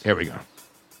 There it is. Here we go.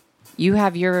 You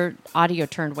have your audio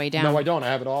turned way down. No, I don't. I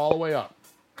have it all the way up.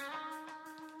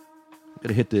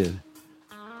 Gonna hit the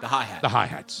hi-hat. The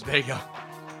hi-hats. There you go.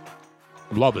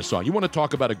 Love this song. You want to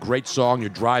talk about a great song? You're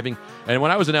driving, and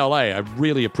when I was in L.A., I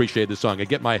really appreciated this song. I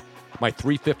get my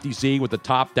 350Z with the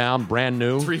top down, brand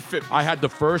new. 350. I had the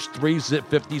first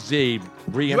 350Z You had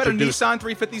a reintroduced. Nissan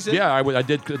 350Z? Yeah, I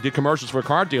did commercials for a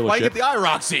car dealership. Why you get the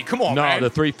IROC? Come on, no, man. the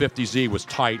 350Z was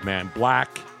tight, man. Black.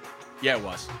 Yeah, it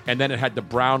was. And then it had the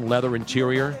brown leather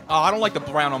interior. Oh, I don't like the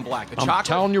brown on black. The I'm chocolate.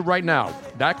 telling you right now,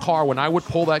 that car, when I would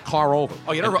pull that car over.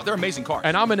 Oh, yeah, they're amazing cars.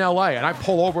 And I'm in L.A., and I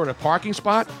pull over in a parking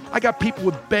spot. I got people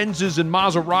with Benzes and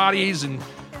Maseratis and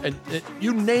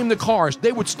you name the cars.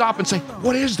 They would stop and say,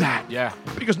 what is that? Yeah.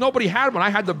 Because nobody had one.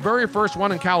 I had the very first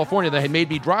one in California. They had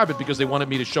made me drive it because they wanted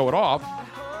me to show it off.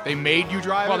 They made you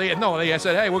drive it? Well, they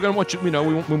said, hey, we're going to want you, we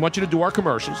want you to do our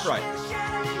commercials. Right.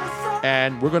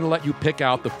 And we're going to let you pick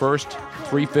out the first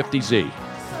 350Z.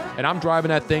 And I'm driving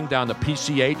that thing down the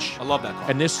PCH. I love that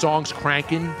car. And this song's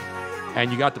cranking.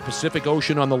 And you got the Pacific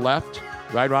Ocean on the left.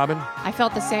 Right, Robin? I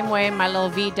felt the same way in my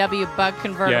little VW Bug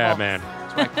convertible. Yeah, man.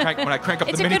 When I crank up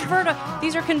It's the a mini. convertible.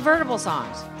 These are convertible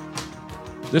songs.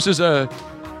 This is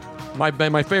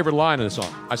my favorite line in the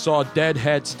song. I saw a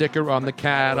deadhead sticker on the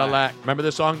Cadillac. Remember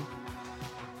this song?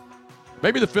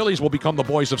 Maybe the Phillies will become the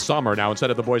boys of summer now instead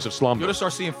of the boys of slumber. You'll just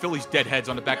start seeing Phillies deadheads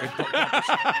on the back of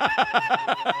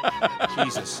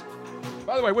Jesus.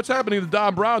 By the way, what's happening to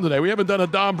Don Brown today? We haven't done a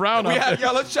Don Brown update.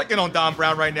 Yeah, let's check in on Don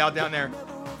Brown right now down there.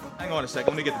 Hang on a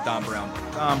second. Let me get the Don Brown.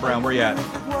 Don Brown, where you at?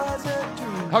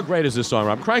 How great is this song,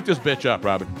 Robin? Crank this bitch up,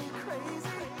 Robin.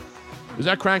 Is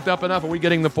that cranked up enough? Are we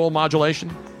getting the full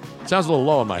modulation? It sounds a little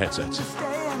low in my headsets.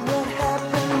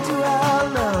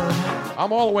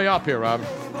 I'm all the way up here, Robin.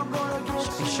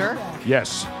 You sure?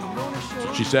 Yes. That's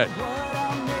what she said.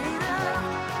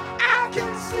 I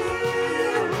can see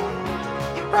you.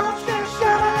 You brought that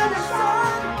shine in the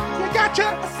sun. You gotcha.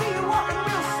 I see you walking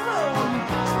real slow,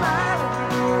 smiling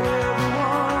at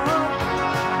everyone.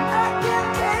 I can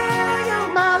tell you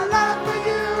my love for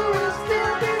you will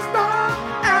still be strong.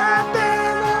 After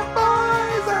the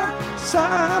boys of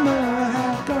summer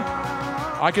have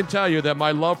gone. I can tell you that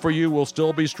my love for you will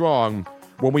still be strong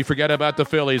when we forget about the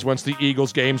Phillies once the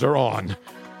Eagles games are on.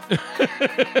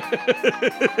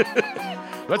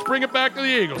 Let's bring it back to the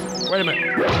Eagles. Wait a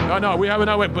minute. No, we haven't.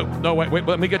 Wait.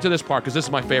 Let me get to this part because this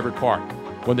is my favorite part.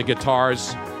 When the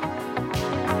guitars.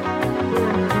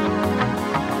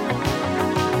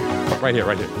 Right here.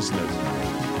 Listen to this.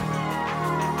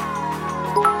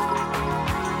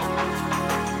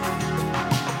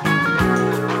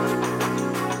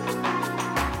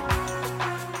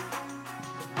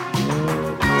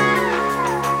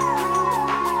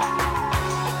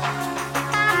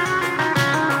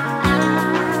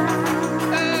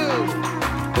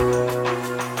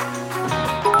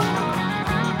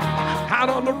 Out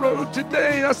on the road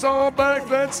today, I saw a black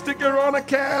that sticker on a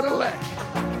Cadillac.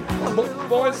 A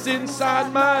voice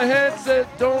inside my head said,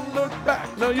 don't look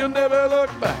back. No, you'll never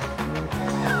look back.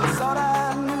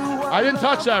 I didn't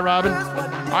touch that, Robin.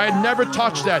 I had never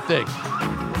touched that thing.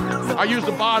 I used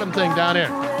the bottom thing down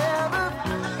here.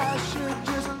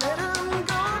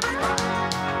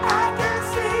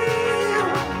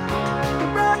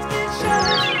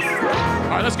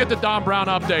 All right, let's get the Don Brown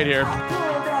update here.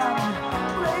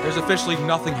 There's officially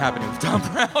nothing happening with Don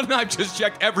Brown. I've just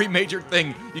checked every major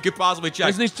thing you could possibly check.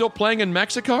 Isn't he still playing in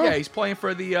Mexico? Yeah, he's playing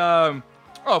for the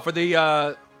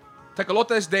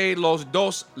Tecolotes de los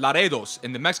Dos Laredos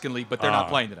in the Mexican League, but they're not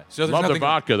playing today. So there's love the nothing.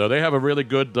 vodka, though. They have a really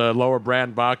good lower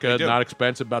brand vodka, They do. not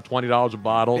expensive, about $20 a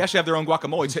bottle. They actually have their own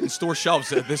guacamole. It's hitting store shelves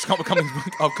this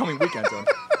upcoming weekend.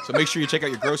 So make sure you check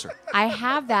out your grocer. I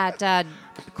have that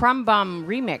Crumb Bum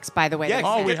remix, by the way. Yeah,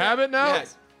 Oh, we have it now?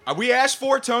 Yes. We asked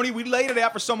for it, Tony. We laid it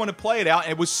out for someone to play it out,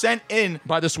 and it was sent in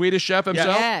by the Swedish chef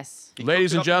himself? Yes.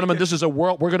 Ladies and gentlemen, this is a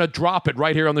world. We're going to drop it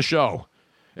right here on the show.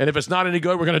 And if it's not any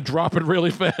good, we're going to drop it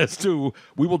really fast, too.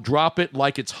 We will drop it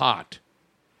like it's hot.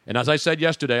 And as I said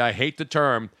yesterday, I hate the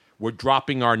term, we're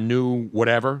dropping our new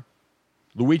whatever.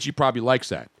 Luigi probably likes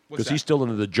that because he's still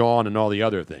into the John and all the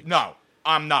other things. No,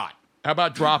 I'm not. How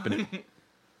about dropping it?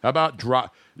 How about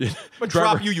drop? But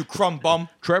drop you crumb bum.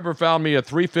 Trevor found me a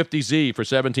 350Z for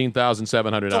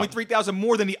 $17,700. It's only $3,000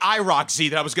 more than the IROC Z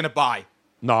that I was going to buy.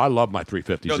 No, I love my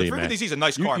 350Z, No, the man. 350Z is a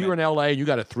nice car, You're in L.A. and you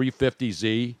got a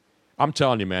 350Z. I'm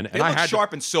telling you, man. They And I look had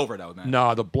sharp and silver, though, man.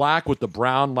 No, the black with the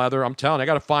brown leather. I'm telling you, I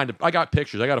got to find it. I got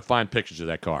pictures. I got to find pictures of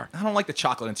that car. I don't like the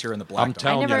chocolate interior and the black. I'm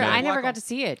telling you, man. I never got to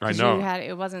see it. 'cause I know. You had,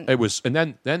 it wasn't. It was, and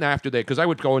then after that, because I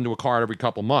would go into a car every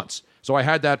couple months. So I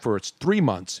had that for 3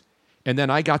 months. And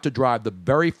then I got to drive the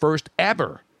very first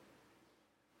ever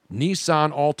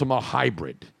Nissan Altima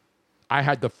hybrid. I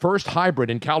had the first hybrid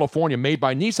in California made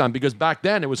by Nissan because back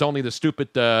then it was only the stupid,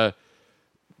 what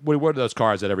are those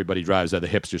cars that everybody drives that the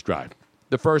hipsters drive?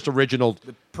 The first original.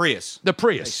 The Prius. The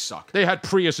Prius. They suck. They had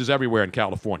Priuses everywhere in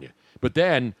California. But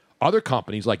then other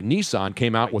companies like Nissan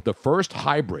came out with the first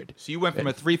hybrid. So you went from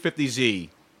a 350Z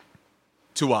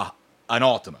to an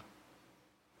Altima.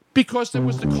 Because it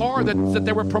was the car that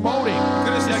they were promoting.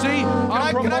 Can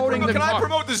I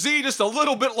promote the Z just a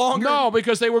little bit longer? No,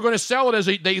 because they were going to sell it as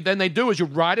you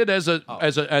ride it as a.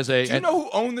 Do you know who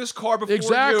owned this car before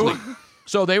Exactly. you?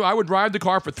 So I would ride the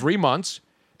car for 3 months,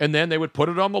 and then they would put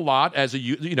it on the lot as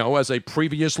a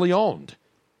previously owned,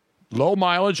 low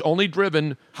mileage, only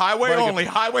driven.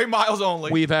 Highway miles only.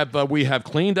 We have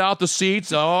cleaned out the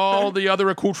seats. All the other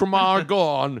accoutrements are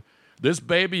gone. This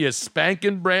baby is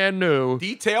spanking brand new.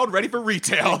 Detailed, ready for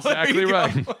retail. Exactly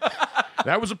right.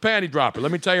 That was a panty dropper.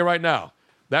 Let me tell you right now.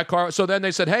 That car. So then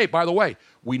they said, hey, by the way,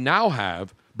 we now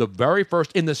have the very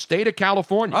first in the state of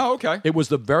California. Oh, okay. It was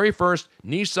the very first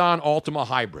Nissan Altima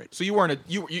hybrid. So you weren't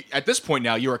you at this point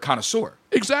now you're a connoisseur.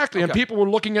 Exactly. And people were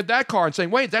looking at that car and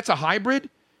saying, wait, that's a hybrid?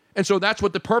 And so that's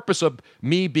what the purpose of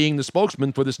me being the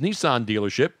spokesman for this Nissan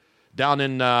dealership down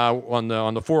in on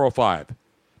the 405.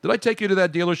 Did I take you to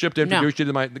that dealership to introduce you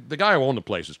to the guy who owned the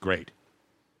place is great.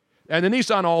 And the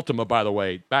Nissan Altima, by the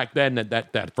way, back then,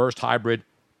 that first hybrid.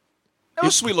 That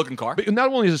was a sweet-looking car. But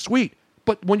not only is it sweet,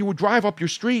 but when you would drive up your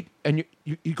street and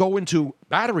you go into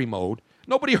battery mode,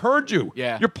 nobody heard you.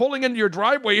 Yeah. You're pulling into your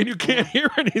driveway and you can't hear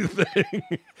anything.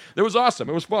 It was awesome.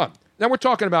 It was fun. Now we're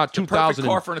talking about 2000. Perfect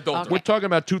car for an adult. We're talking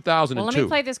about 2002. Well, let me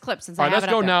play this clip since All I right, have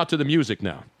let's it go up there. now to the music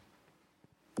now.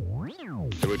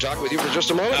 Can we talk with you for just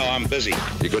a moment? No, I'm busy.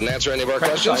 You couldn't answer any of our I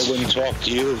questions? wouldn't talk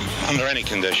to you under any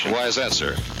condition. Why is that,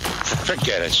 sir?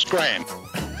 Forget it. Scram.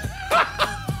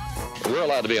 We're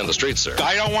allowed to be on the streets, sir.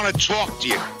 I don't want to talk to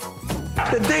you.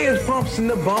 The day is bumps and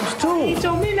the bumps too. He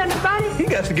told me nothing about it. He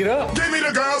got to get up. Give me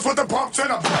the girls with the pumps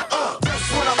and a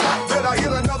That's when I pop, then I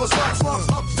hit another slump.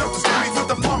 Just to see me with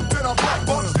the pump, then I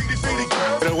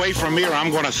pop, Get away from me or I'm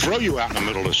going to throw you out in the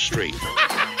middle of the street.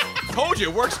 Told you,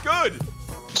 it works good.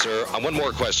 Sir, one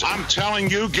more question. I'm telling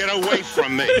you, get away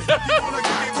from me.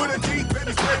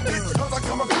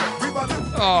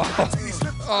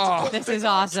 Oh. This is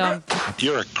awesome.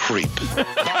 You're a creep.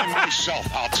 By myself,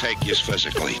 I'll take you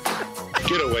physically.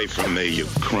 Get away from me, you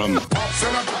crumb.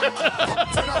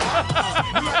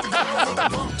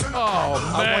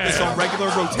 Oh, I want this on regular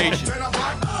rotation.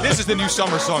 This is the new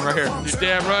summer song right here. You're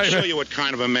damn right. I'll show you what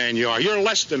kind of a man you are. You're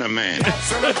less than a man.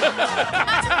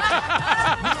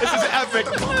 This is epic.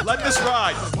 Let this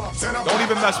ride. Don't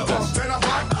even mess with this.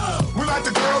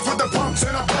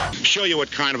 Show you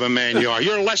what kind of a man you are.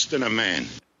 You're less than a man.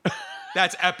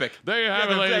 That's epic. There you have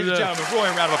Give it, it, ladies and gentlemen.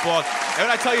 Roaring round of applause. And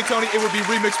when I tell you, Tony, it would be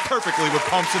remixed perfectly with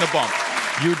Pumps and a Bump.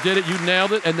 You did it. You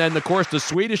nailed it. And then, of course, the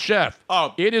Swedish chef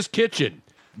in his kitchen,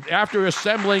 after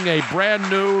assembling a brand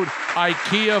new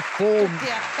IKEA full,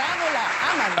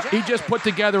 he just put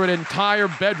together an entire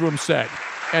bedroom set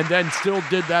and then still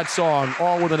did that song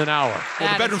all within an hour.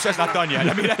 Well, the bedroom set's not done yet.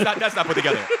 I mean, that's not put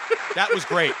together. That was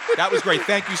great. That was great.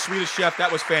 Thank you, Swedish chef.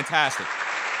 That was fantastic.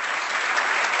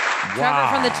 Trevor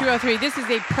from the 203. This is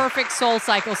a perfect Soul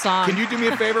Cycle song. Can you do me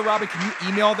a favor, Robin? Can you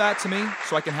email that to me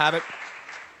so I can have it?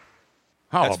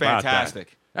 How That's about fantastic.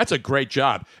 That? That's a great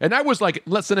job. And that was like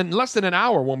less than an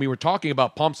hour when we were talking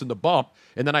about Pumps and the Bump.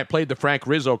 And then I played the Frank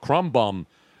Rizzo Crumb Bum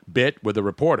bit with the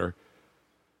reporter.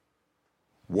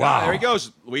 Wow. There he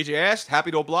goes. Luigi asked. Happy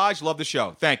to oblige. Love the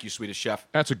show. Thank you, Swedish Chef.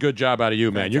 That's a good job out of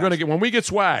you, man. You're gonna get when we get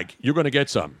swag, you're gonna get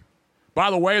some. By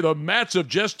the way, the Mets have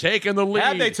just taken the lead.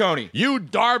 Have they, Tony? You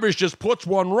Darvish just puts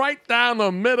one right down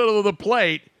the middle of the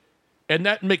plate, and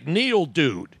that McNeil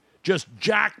dude just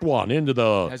jacked one into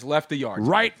the Has left the yard.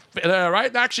 right,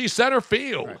 actually center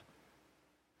field. Right.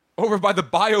 Over by the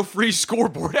BioFreeze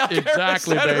scoreboard out there.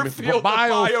 Exactly, in center baby. Field,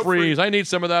 BioFreeze. I need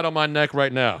some of that on my neck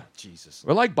right now. Jesus.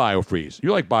 I like BioFreeze.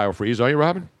 You like BioFreeze, are you,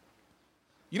 Robin?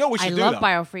 You know what we I should do, love though?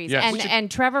 BioFreeze. Yes.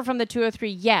 And Trevor from the 203,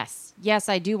 yes. Yes,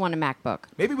 I do want a MacBook.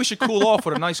 Maybe we should cool off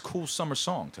with a nice, cool summer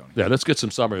song, Tony. Yeah, let's get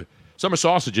some summer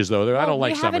sausages, though. I don't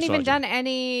like we summer haven't even sausages. done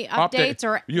any updates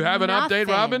or You have an update, nothing.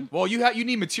 Robin? Well, you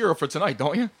need material for tonight,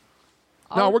 don't you?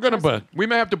 No, we're going to. We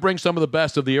may have to bring some of the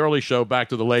best of the early show back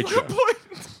to the late show.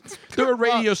 There are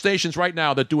radio stations right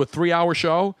now that do a 3-hour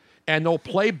show, and they'll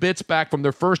play bits back from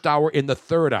their first hour in the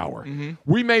third hour. Mm-hmm.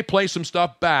 We may play some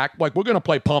stuff back, like we're going to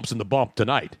play Pumps in the Bump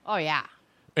tonight. Oh, yeah.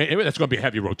 And that's going to be a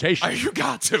heavy rotation. You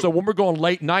got to. So when we're going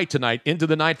late night tonight, into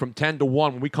the night from 10 to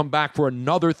 1, when we come back for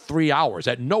another 3 hours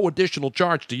at no additional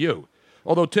charge to you,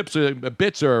 although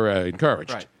bits are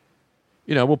encouraged. Right.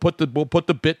 You know, we'll put the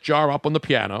bit jar up on the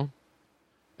piano,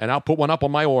 and I'll put one up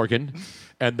on my organ,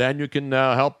 and then you can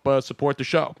help support the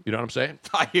show. You know what I'm saying?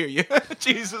 I hear you.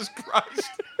 Jesus Christ.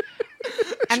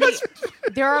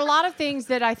 There are a lot of things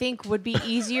that I think would be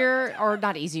easier, or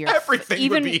not easier. Everything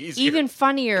would be easier. Even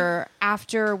funnier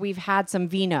after we've had some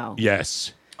vino.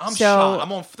 Yes. I'm So- shot.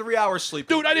 I'm on 3 hours sleep.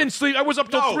 Dude, I didn't sleep. I was up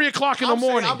till 3 o'clock in the I'm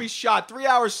saying morning. I'll be shot. 3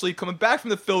 hours sleep coming back from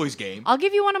the Phillies game. I'll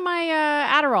give you one of my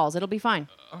Adderalls. It'll be fine.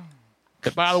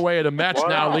 And by the way, the Mets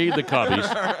now lead the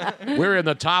Cubbies. We're in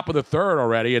the top of the third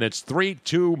already, and it's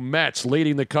 3-2 Mets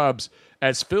leading the Cubs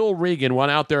as Phil Regan went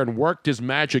out there and worked his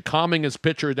magic, calming his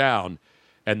pitcher down,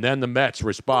 and then the Mets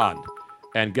respond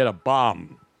and get a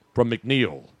bomb from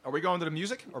McNeil. Are we going to the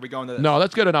music? Or are we going to this? No,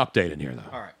 let's get an update in here, though.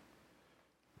 All right.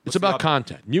 It's about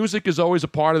content. Music is always a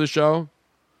part of the show.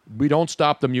 We don't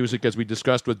stop the music, as we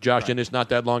discussed with Josh Innes not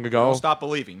that long ago. Don't stop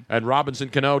believing. And Robinson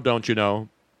Cano, don't you know,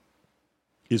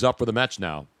 is up for the Mets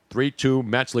now. 3-2,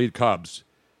 Mets lead Cubs.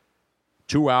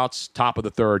 2 outs, top of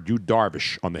the third. Yu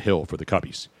Darvish on the hill for the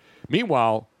Cubbies.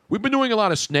 Meanwhile, we've been doing a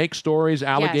lot of snake stories,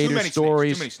 alligator Too many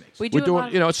stories. Snakes. Too many snakes. We We're do a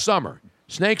doing, lot of- it's summer.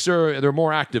 Snakes they're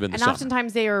more active in the And summer.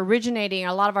 oftentimes they are originating.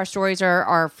 A lot of our stories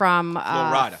are from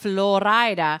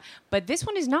Florida, but this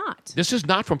one is not. This is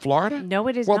not from Florida? No,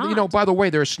 it is Well, not. you know, by the way,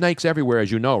 there are snakes everywhere,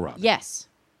 as you know, Rob. Yes.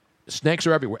 Snakes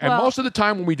are everywhere. And Well- most of the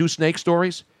time when we do snake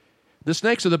stories, the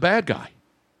snakes are the bad guy.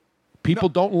 People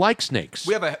don't like snakes.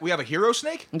 We have a hero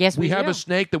snake? Yes, we have a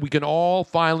snake that we can all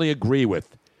finally agree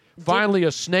with. Finally,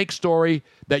 a snake story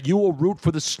that you will root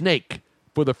for the snake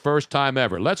for the first time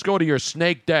ever. Let's go to your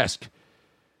snake desk.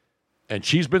 And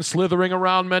she's been slithering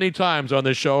around many times on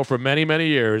this show for many, many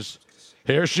years.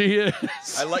 Here she is.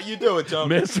 I let you do it,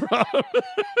 Tony. Miss Rob.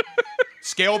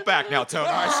 Scale it back now, Tony.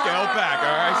 All right, scale it back.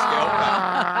 All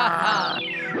right,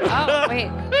 scale it back. Oh wait,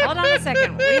 hold on a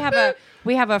second.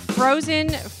 We have a frozen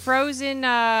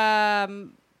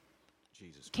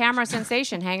camera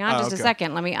sensation. Hang on just a okay.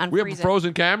 second. Let me unfreeze We have a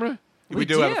frozen camera? We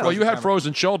do have a Well, frozen you had camera.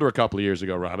 frozen shoulder a couple of years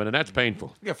ago, Robin, and that's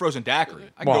painful. You got frozen daiquiri.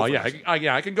 I can Well, go for yeah, this.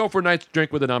 I can go for a nice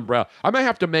drink with an umbrella. I may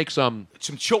have to make some.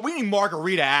 We need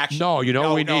margarita action. No, you know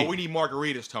what we need? we need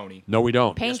margaritas, Tony. No, we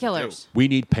don't. Painkillers. We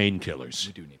need painkillers.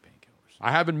 We do need painkillers.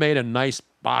 I haven't made a nice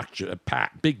big batch of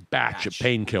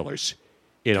painkillers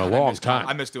in a God, long time.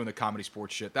 I miss doing the comedy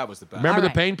sports shit. That was the best. Remember the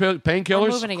painkillers? We're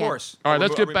moving again. Of course. All right, Are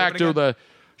let's we get back moving to again? the.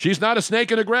 She's not a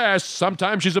snake in the grass.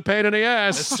 Sometimes she's a pain in the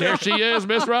ass. There she is,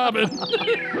 Miss Robin.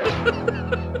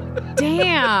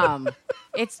 Damn,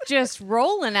 it's just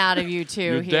rolling out of you two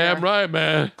You're here. damn right,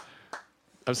 man.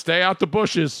 Stay out the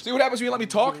bushes. See what happens when you let me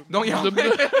talk? Don't yell. We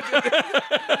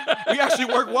actually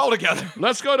work well together.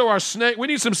 Let's go to our snake. We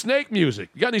need some snake music.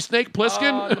 You got any Snake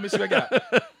Plissken? Let me see what I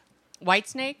got. White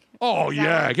snake? Oh,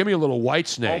 yeah. Give me a little white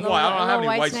snake. Oh, boy, I don't have any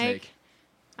Little white snake.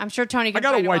 I'm sure Tony I can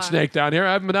got a find white one. snake down here.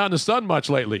 I haven't been out in the sun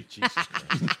much lately. Jesus.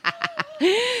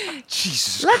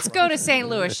 Let's go to St.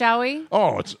 Louis, shall we?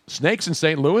 Oh, it's snakes in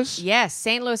St. Louis? Yes,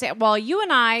 St. Louis. Well, you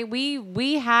and I,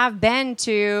 we have been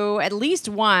to at least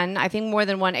one, I think more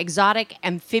than one, exotic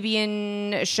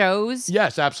amphibian shows.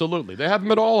 Yes, absolutely. They have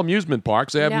them at all amusement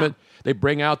parks. They have them Yeah. at, they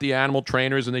bring out the animal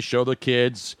trainers and they show the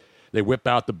kids. They whip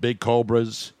out the big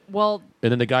cobras. Well,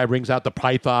 And then the guy brings out the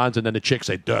pythons, and then the chicks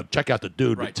say, "Dude, check out the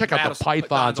dude. Right. Check out the pythons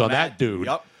Pythons on on that that. dude."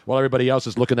 Yup. While everybody else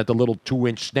is looking at the little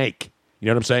 2-inch snake. You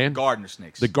know what I'm saying? Gardener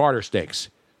snakes. The garter snakes.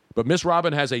 But Miss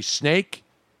Robin has a snake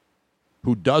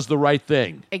who does the right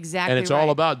thing. Exactly And it's right. all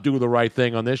about do the right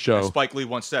thing on this show. As Spike Lee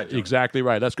once said. Tony. Exactly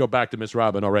right. Let's go back to Miss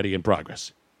Robin already in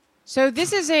progress. So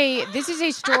this is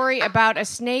a story about a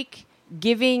snake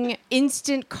giving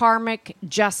instant karmic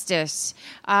justice.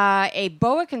 A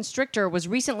boa constrictor was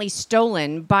recently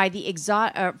stolen by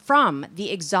from the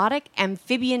Exotic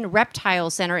Amphibian Reptile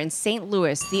Center in St.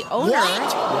 Louis. The owner,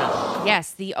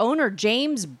 yes, the owner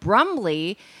James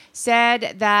Brumley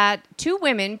said that two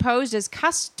women posed as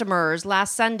customers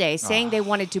last Sunday, saying they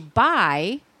wanted to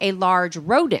buy a large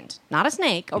rodent, not a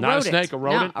snake, a rodent. Not a snake, a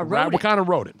rodent. No, a rodent. What kind of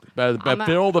rodent?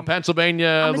 Bill, the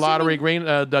Pennsylvania lottery green,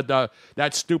 that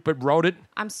stupid rodent.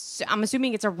 I'm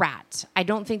assuming it's a rat. I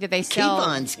don't think that they sell. Keep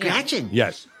on scratching.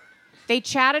 Yes. They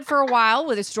chatted for a while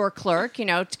with a store clerk,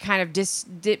 to kind of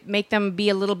make them be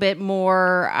a little bit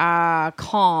more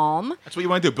calm. That's what you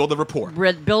want to do. Build a rapport.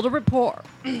 Build a rapport.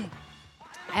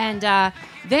 And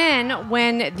then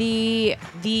when the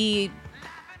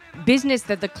business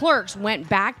that the clerks went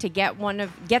back to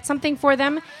get something for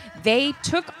them, they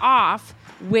took off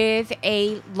with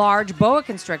a large boa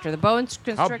constrictor. The boa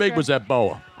constrictor. How big was that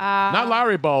boa? Not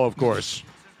Larry Bow, of course.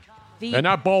 And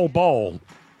not Bowl.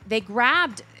 They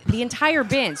grabbed the entire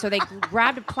bin. So they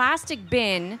grabbed a plastic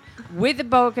bin with a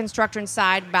boa constrictor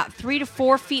inside, about 3 to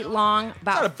 4 feet long,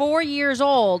 about 4 years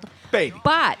old. Baby.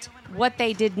 But what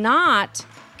they did not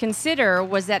consider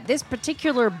was that this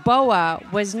particular boa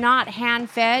was not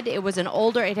hand-fed. It was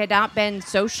it had not been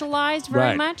socialized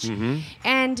very much. Mm-hmm.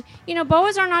 And,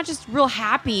 boas are not just real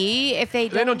happy if they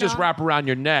don't just wrap around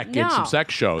your neck in some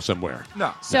sex show somewhere.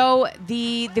 No. So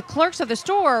the clerks of the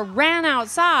store ran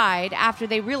outside after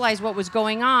they realized what was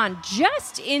going on,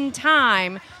 just in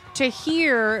time to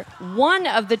hear one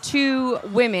of the two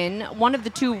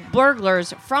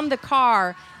burglars from the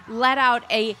car let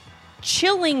out a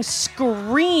chilling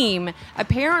scream.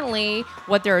 Apparently,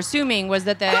 what they're assuming was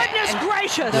that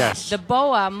the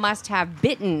boa must have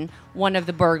bitten one of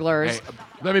the burglars. Hey,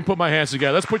 let me put my hands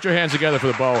together. Let's put your hands together for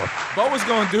the boa. Boa's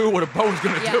going to do what a boa's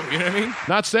going to do. You know what I mean?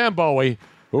 Not Sam Bowie,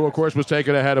 who, of course, was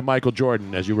taken ahead of Michael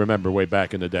Jordan, as you remember, way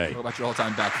back in the day. What about your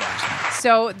all-time backfires?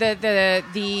 So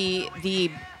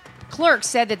the clerk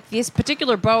said that this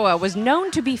particular boa was known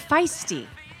to be feisty.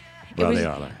 They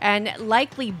are. And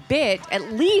likely bit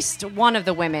at least one of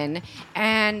the women.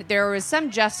 And there was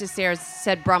some justice there,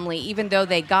 said Brumley, even though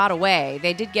they got away.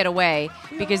 They did get away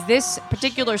because this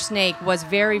particular snake was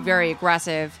very, very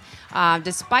aggressive.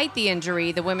 Despite the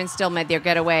injury, the women still made their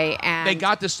getaway. And they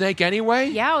got the snake anyway?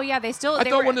 Yeah, they still... I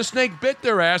thought when the snake bit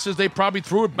their asses, they probably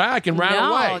threw it back and ran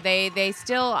away. No, they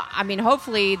still...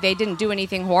 hopefully they didn't do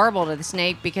anything horrible to the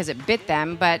snake because it bit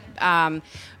them, but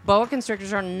boa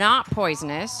constrictors are not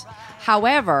poisonous.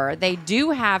 However, they do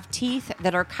have teeth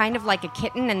that are kind of like a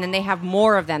kitten, and then they have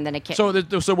more of them than a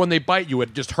kitten. So when they bite you,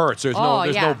 it just hurts. There's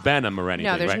no venom or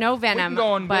anything. No, there's right? no venom. We can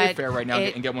go on but Wayfair right now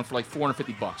and get one for like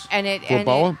 $450. And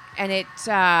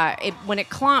when it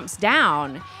clomps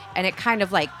down and it kind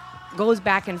of like goes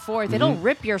back and forth, it'll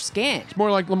rip your skin. It's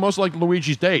most like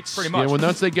Luigi's dates. Pretty much.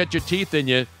 Once they get your teeth in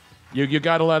you, you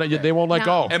got to let it. They won't let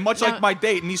go. And much like my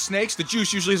date and these snakes, the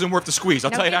juice usually isn't worth the squeeze.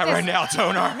 I'll tell you that right now,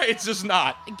 Tonar. It's just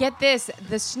not. Get this: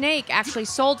 the snake actually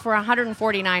sold for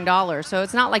 $149, so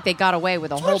it's not like they got away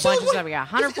with a whole bunch of stuff. Yeah,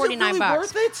 $149. Is it really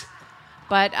worth it?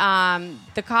 But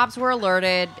the cops were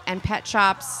alerted, and pet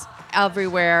shops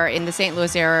everywhere in the St.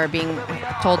 Louis area are being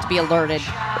told to be alerted.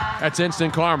 That's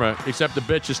instant karma, except the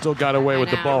bitch has still got away with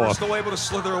the boa. We're still able to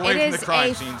slither away It from the crime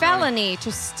is scene. a felony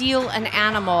to steal an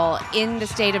animal in the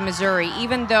state of Missouri,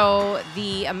 even though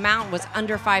the amount was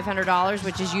under $500,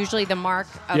 which is usually the mark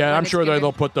of Yeah, when I'm it's sure given.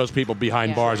 they'll put those people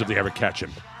behind bars if they ever catch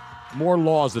him. More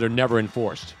laws that are never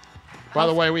enforced. By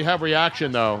the way, we have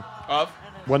reaction, though. Of?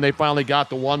 When they finally got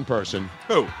the one person.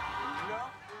 Who?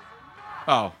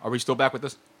 Oh, are we still back with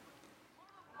this?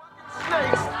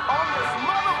 Snakes on this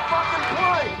motherfucking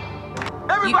plane.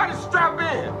 Everybody strap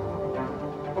in.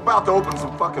 I'm about to open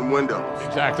some fucking windows.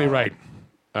 Exactly right.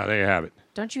 There you have it.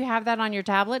 Don't you have that on your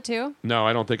tablet, too? No,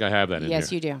 I don't think I have that in Yes,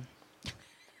 here. you do.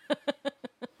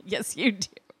 Yes, you do.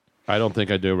 I don't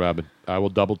think I do, Robin. I will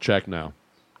double check now.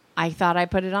 I thought I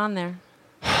put it on there.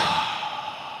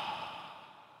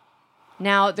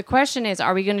 Now, the question is,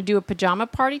 are we going to do a pajama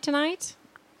party tonight?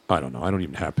 I don't know. I don't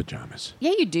even have pajamas.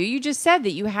 Yeah, you do. You just said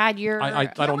that you had your... I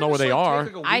don't know where they are.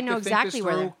 I know exactly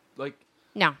where they're... Like,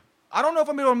 no. I don't know if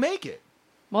I'm able to make it.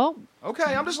 Well... Okay,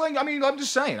 I'm just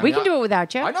saying. We can do it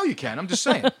without you. I know you can. I'm just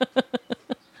saying.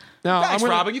 Now, Thanks,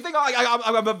 Robin. You think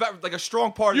I'm like a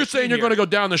strong part You're of the saying team you're here. going to go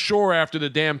down the shore after the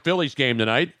damn Phillies game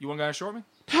tonight? You want to go short me?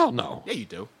 Hell no. Yeah, you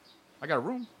do. I got a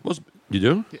room. You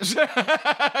do? You see what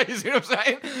I'm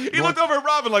saying? He looked over at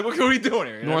Robin like, what are we doing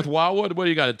here? You know? North Wildwood? What do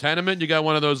you got, a tenement? You got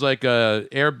one of those, like,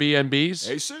 Airbnbs?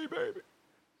 AC, baby.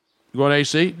 You going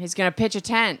AC? He's going to pitch a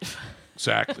tent.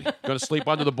 Exactly. Going to sleep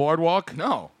under the boardwalk?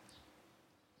 No.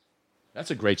 That's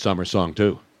a great summer song,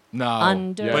 too. No.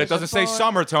 Under But it doesn't say the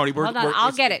summer, Tony. Hold on,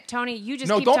 I'll get it. Tony, you just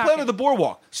No, keep don't talking. play under the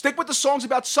boardwalk. Stick with the songs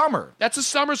about summer. That's a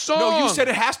summer song. No, you said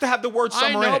it has to have the word summer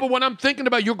I know, in it. but when I'm thinking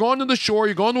about you're going to the shore,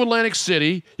 you're going to Atlantic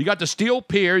City, you got the Steel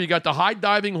Pier, you got the High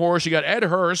Diving Horse, you got Ed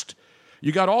Hurst,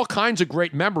 you got all kinds of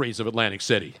great memories of Atlantic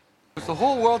City. Has the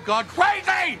whole world gone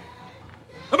crazy?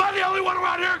 Am I the only one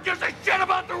around here who gives a shit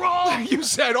about the rule? You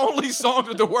said only songs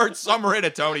with the word summer in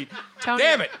it, Tony.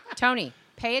 Damn it. Tony,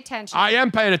 pay attention. I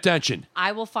am paying attention.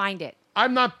 I will find it.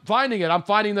 I'm not finding it. I'm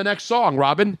finding the next song,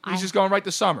 Robin. He's just going right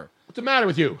to summer. What's the matter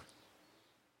with you?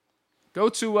 Go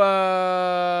to, I'm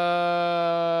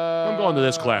going to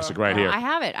this classic right here. I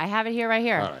have it. I have it here, right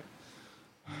here. All right.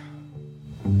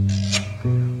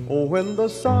 Oh, when the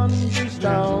sun beats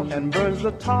down and burns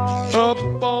the tar up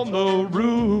on the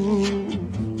roof,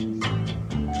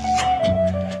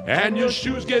 and your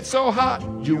shoes get so hot,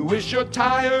 you wish your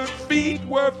tired feet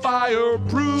were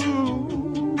fireproof.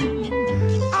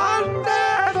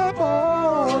 Under the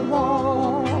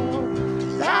boardwalk,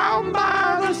 down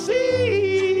by the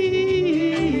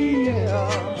sea,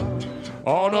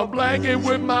 on a blanket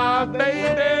with my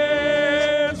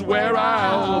baby's where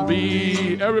I'll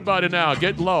be. Everybody now,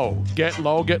 get low, get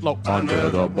low, get low. Under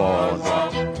the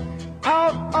boardwalk,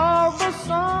 out of the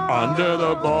sun. under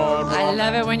the boardwalk. I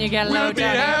love it when you get low, We'll be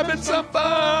Tony. having some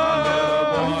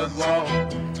fun.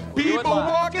 People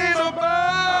walking about.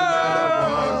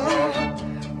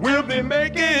 We'll be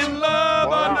making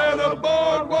love under the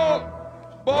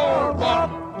boardwalk.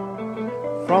 Boardwalk.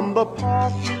 From the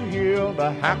park you hear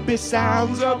the Happy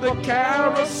sounds of the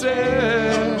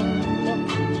carousel.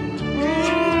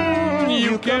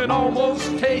 You can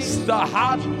almost taste the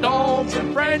hot dogs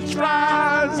and French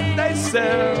fries they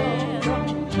sell.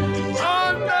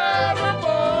 Under the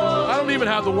boardwalk. I don't even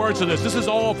have the words to this. This is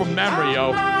all from memory,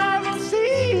 yo.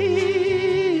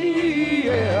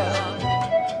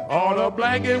 On a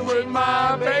blanket with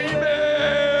my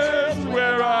baby,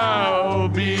 where I'll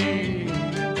be.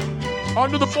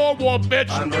 Under the boardwalk, bitch.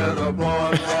 Under the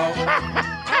boardwalk.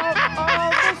 Out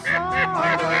of the sun.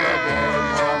 Under the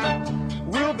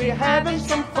boardwalk. We'll be having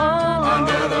some fun.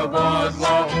 Under the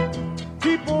boardwalk.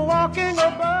 People walking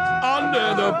about.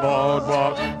 Under the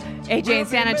boardwalk. AJ in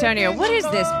San Antonio, what is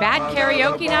this? Bad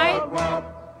karaoke night?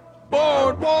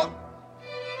 Boardwalk.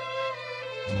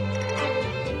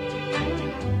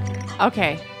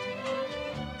 Okay.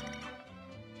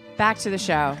 Back to the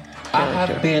show. I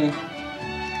have been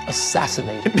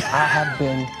assassinated. I have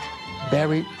been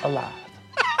buried alive.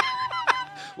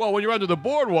 Well, when you're under the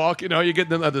boardwalk, you know, you get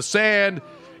the sand,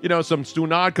 you know, some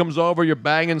stunad comes over, you're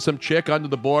banging some chick under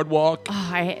the boardwalk. Oh,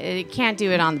 I can't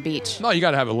do it on the beach. No, you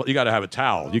gotta have a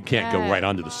towel. You can't go right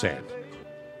under the sand.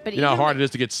 But You know how hard it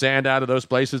is to get sand out of those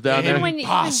places down there?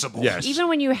 Impossible. Yes. Even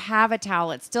when you have a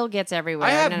towel, it still gets everywhere.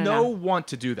 I have no. no want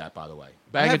to do that, by the way.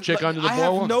 Bang I a have- chick under the I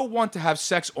boardwalk? have no want to have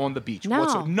sex on the beach. No.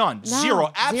 Whatsoever. None. No.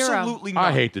 Zero. Zero. Absolutely none.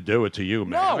 I hate to do it to you,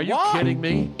 man. No, Are you why? kidding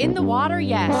me? In the water,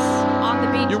 yes. On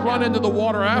the beach, You run into the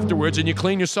water afterwards and you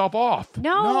clean yourself off.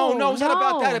 No, it's not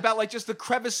about that. About like just the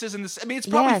crevices and the. I mean, it's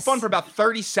probably Yes. fun for about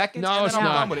 30 seconds. No, and it's then I'm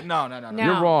not. done with it. No. No.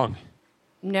 You're wrong.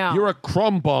 No. You're a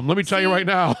crumb bum. Let me tell you right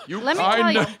now. Let me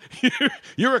tell you.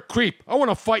 You're a creep. I want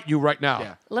to fight you right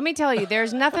now. Let me tell you,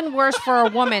 there's nothing worse for a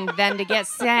woman than to get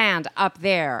sand up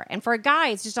there. And for a guy,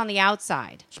 it's just on the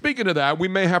outside. Speaking of that, we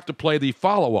may have to play the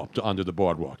follow-up to Under the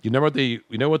Boardwalk. You know what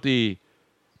the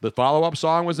follow-up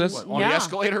song was this? What, on the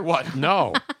escalator? What?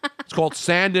 No. It's called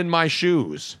Sand in My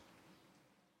Shoes.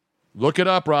 Look it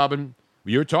up, Robin.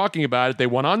 You're talking about it. They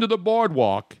went under the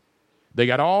boardwalk. They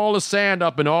got all the sand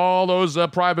up in all those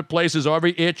private places,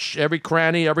 every itch, every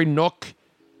cranny, every nook,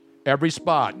 every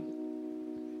spot.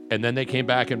 And then they came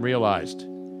back and realized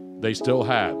they still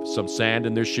have some sand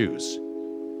in their shoes.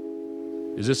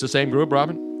 Is this the same group,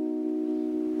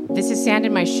 Robin? This is sand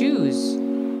in my shoes.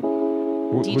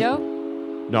 Dido?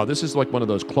 No, this is like one of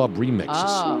those club remixes.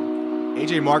 Oh.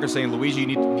 AJ Mark is saying Luigi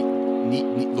need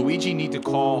to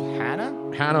call Hannah.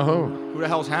 Hannah who? Who the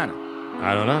hell's Hannah?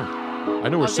 I don't know. I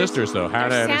knew her sisters, though. Hannah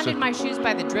There's and her sand in sister. my shoes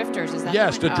by the Drifters. Is that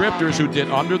Yes, the one? Drifters who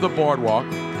did Under the Boardwalk.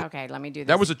 Okay, let me do this.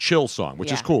 That was a chill song,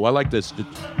 which is Yeah. cool. I like this.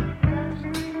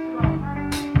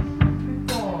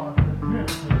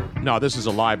 No, this is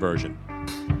a live version.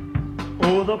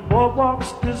 Oh, the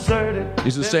boardwalk's deserted.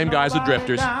 These are the same guys, the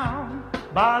Drifters.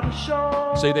 By the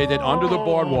shore. Say they did Under the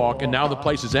Boardwalk, and now the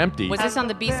place is empty. Was this on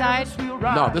the B-side?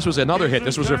 No, this was another hit.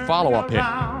 This was their follow-up hit.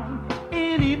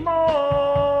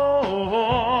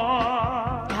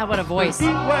 God, what a voice.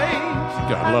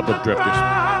 God, I love the Drifters.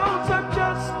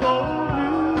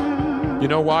 You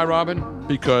know why, Robin?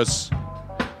 Because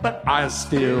but I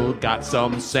still got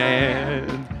some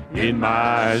sand in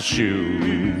my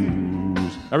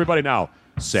shoes. Everybody now,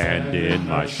 sand in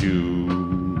my shoes.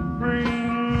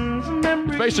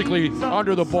 It's basically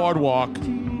under the boardwalk,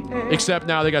 except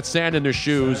now they got sand in their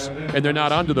shoes, and they're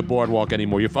not under the boardwalk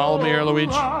anymore. You follow me here,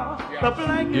 Luigi?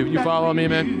 You follow me,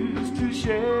 man?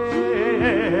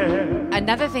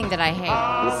 Another thing that I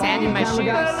hate, sand in my shoes.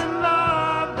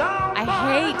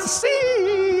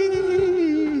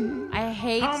 I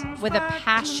hate with a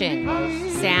passion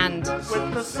sand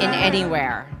in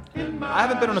anywhere. I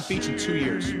haven't been on a beach in 2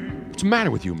 years. What's the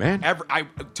matter with you, man?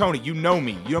 Tony, you know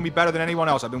me. You know me better than anyone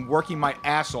else. I've been working my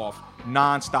ass off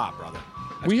nonstop, brother.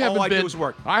 That's all I do is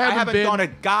work. I haven't done a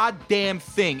goddamn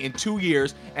thing in 2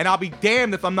 years, and I'll be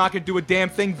damned if I'm not going to do a damn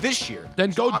thing this year. Then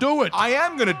go do it. I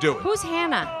am going to do it. Who's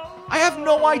Hannah? I have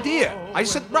no idea. I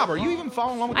said, Rob, are you even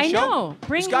following along with the I show? know.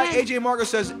 Bring this guy, Hannah. AJ Margo,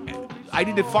 says, I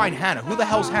need to find Hannah. Who the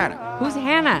hell's Hannah? Who's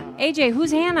Hannah? AJ,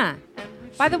 who's Hannah?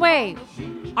 By the way,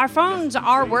 our phones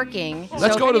are working.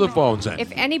 Let's go to the phones then.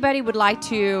 If anybody would like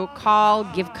to call,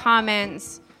 give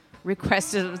comments,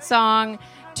 request a song,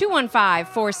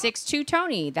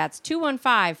 215-462-TONY. That's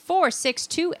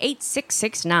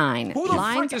 215-462-8669. Who the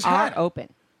Lines frick is are Hannah? open.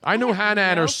 I knew Hannah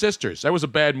and her sisters. That was a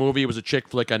bad movie. It was a chick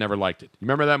flick. I never liked it. You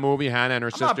remember that movie, Hannah and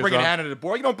her sisters? I'm not bringing Hannah to the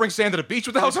board. You don't bring sand to the beach.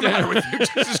 What the hell's the matter with you?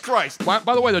 Jesus Christ. By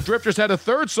the way, the Drifters had a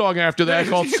third song after that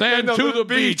called Sand No, to the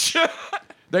Beach.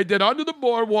 They did Under the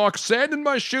Boardwalk, Sand in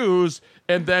My Shoes,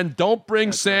 and then Don't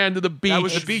Bring Sand to the Beach. That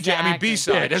was the BJ. I mean,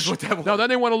 B-side. That's what that was. No, then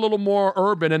they went a little more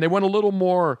urban, and they went a little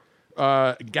more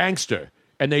gangster.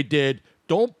 And they did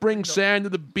Don't Bring Sand to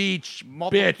the Beach,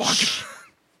 bitch.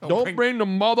 Don't bring the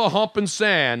mother humping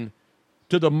sand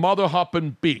to the mother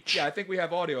humping beach. Yeah, I think we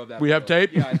have audio of that. We have tape?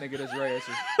 Yeah, I think it is Ray.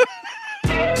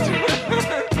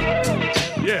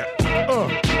 Yeah.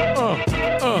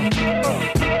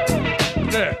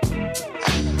 Yeah.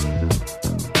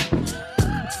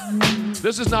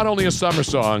 This is not only a summer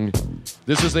song.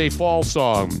 This is a fall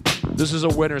song. This is a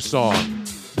winter song.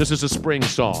 This is a spring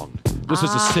song. This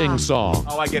is a sing song.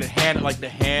 Oh, I get it. Hand, like the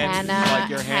hand. Like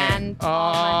your hand.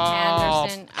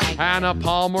 Anderson. Hannah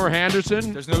Palmer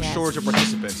Henderson. There's no shortage of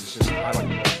participants. It's just, I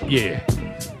like it. Yeah.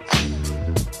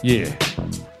 Yeah.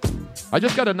 I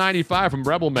just got a 95 from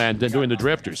Rebel Man doing the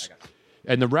Drifters.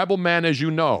 And the Rebel Man, as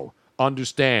you know,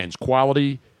 understands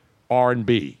quality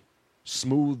R&B,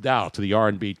 smoothed out to the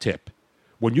R&B tip.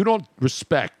 When you don't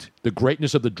respect the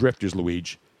greatness of the Drifters,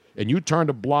 Luigi, and you turn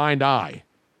a blind eye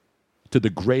to the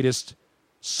greatest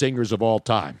singers of all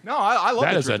time. No, I love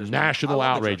that the is Drifters, a man. national I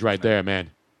love the outrage Drifters, right there,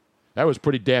 man. That was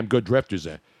pretty damn good Drifters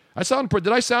there. Did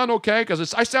I sound okay?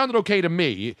 Because I sounded okay to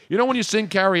me. You know when you sing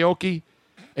karaoke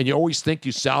and you always think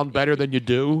you sound better than you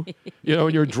do? You know,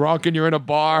 when you're drunk and you're in a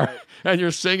bar and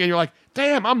you're singing, you're like,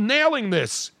 damn, I'm nailing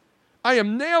this. I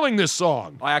am nailing this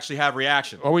song. I actually have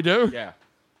reaction. Oh, we do? Yeah.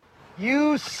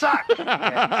 You suck,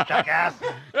 jackass.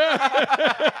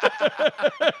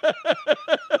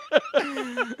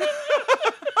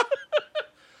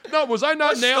 No, was I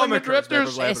not nailing the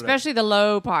Drifters? Especially the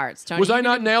low parts, Tony. Was I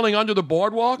not nailing Under the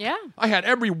Boardwalk? Yeah. I had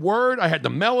every word. I had the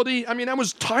melody. I mean, that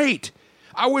was tight.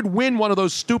 I would win one of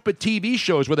those stupid TV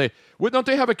shows where don't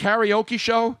they have a karaoke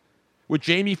show with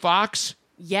Jamie Foxx?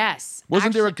 Yes.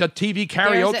 Wasn't there a TV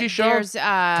karaoke show?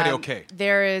 Karaoke.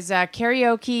 There is a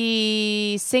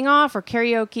karaoke sing-off or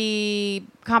karaoke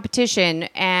competition,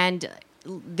 and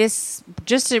this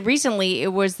just recently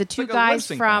it was the two like a guys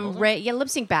lip-sync from battle, lip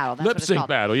sync battle. That's Lip what it's sync called.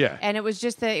 battle, yeah. And it was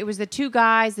just the two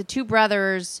guys, the two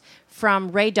brothers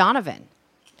from Ray Donovan.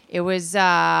 It was the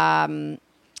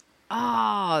guy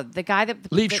that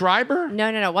Liev Schreiber? No,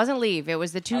 it wasn't Liev. It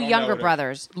was the two I don't younger know what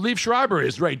it is. brothers. Liev Schreiber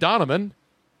is Ray Donovan.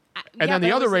 And yeah, then the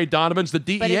but it other was- Ray Donovan's the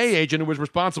DEA but it's- agent who was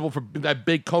responsible for that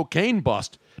big cocaine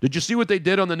bust. Did you see what they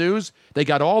did on the news? They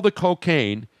got all the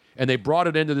cocaine and they brought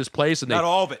it into this place and Not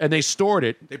all of it. and they stored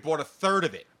it. They bought a third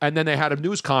of it. And then they had a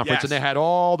news conference Yes. and they had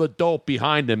all the dope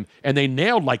behind them and they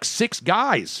nailed like 6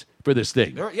 guys for this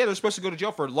thing. They're supposed to go to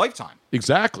jail for a lifetime.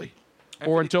 Exactly.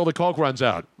 Or until the coke runs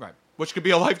out. Right. Which could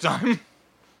be a lifetime.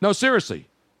 No, seriously.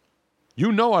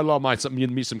 You know I love me some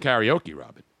karaoke,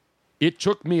 Robin. It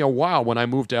took me a while when I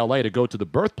moved to L.A. to go to the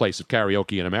birthplace of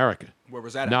karaoke in America. Where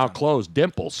was that at, Now Tom? closed,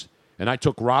 Dimples. And I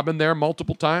took Robin there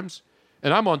multiple times.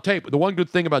 And I'm on tape. The one good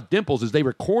thing about Dimples is they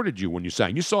recorded you when you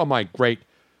sang. You saw my great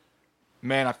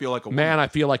Man, I feel like a woman. Man, I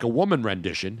Feel Like a Woman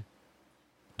rendition.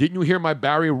 Didn't you hear my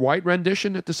Barry White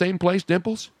rendition at the same place,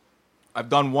 Dimples? I've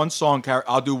done one song.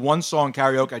 I'll do one song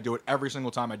karaoke. I do it every single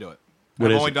time I do it.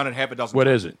 What I've is only it? done it half a dozen What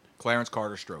times. is it? Clarence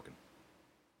Carter Stroking.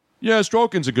 Yeah,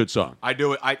 Stroking's a good song. I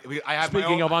do it. I have my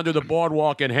Speaking own, of Under the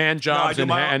Boardwalk and hand No, I jobs do and,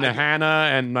 my own- and Hannah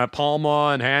and Palma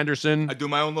and Henderson. I do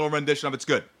my own little rendition of it. It's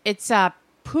good. It's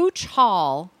Pooch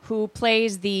Hall, who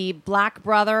plays the black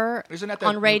brother Isn't that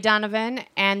on Ray Donovan,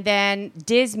 and then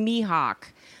Diz Mihawk,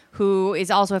 who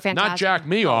is also a fantastic. Not Jack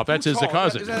Meoff. That's his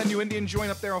cousin. Is that a New Indian joint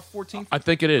up there on 14th? I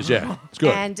think it is, yeah. It's good.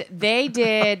 And they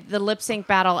did the lip sync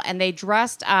battle, and they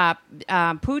dressed up.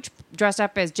 Pooch dressed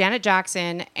up as Janet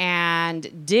Jackson,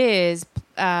 and Diz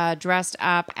dressed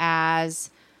up as.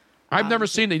 I've never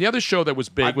seen it. The other show that was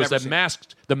big I've was never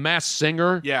the Masked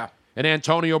Singer. Yeah. And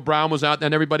Antonio Brown was out,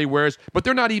 and everybody wears. But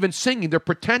they're not even singing. They're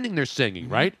pretending they're singing,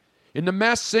 right? In the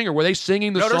Masked Singer, were they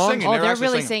singing the No, they're songs? singing. Oh, They're they're actually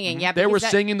really singing. singing. Yeah, They were because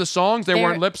that- singing the songs. They they're-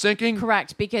 weren't lip syncing.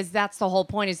 Correct, because that's the whole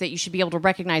point is that you should be able to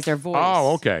recognize their voice.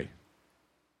 Oh, okay.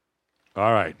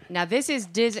 All right. Now this is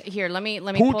Diz. Here, let me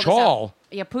pull Pooch this Hall. up.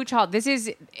 Yeah, Pooch Hall. This is.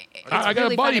 It's I got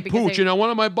really a buddy, funny because Pooch. they- You know, one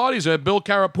of my buddies, Bill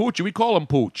Carapucci. We call him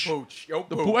Pooch. Pooch. Yo,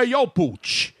 The Pooch. Hey, yo,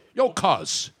 Pooch. Yo,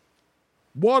 cuz.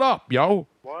 What up, yo?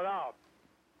 What up?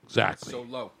 Exactly. So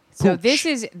low. So this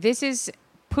is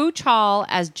Pooch Hall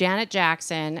as Janet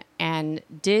Jackson and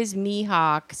Diz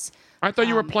Mihawk's. I thought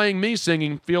you were playing me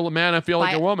singing "Feel a Man, I Feel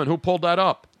Like by- a Woman." Who pulled that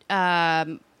up?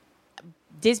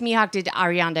 Diz Mihawk did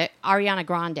Ariana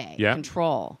Grande. Yeah.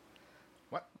 Control.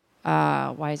 What?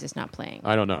 Why is this not playing?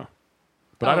 I don't know.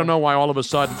 But I don't know why all of a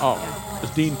sudden. Oh,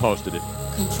 Dean posted it.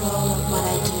 Control what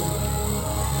I do.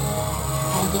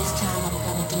 And this time I'm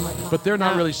gonna do it. But they're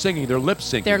not really singing. They're lip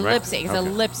syncing. They're right? lip sync. It's a Okay.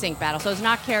 lip sync battle, so it's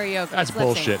not karaoke. That's it's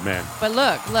lip sync. bullshit, man. But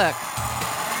look.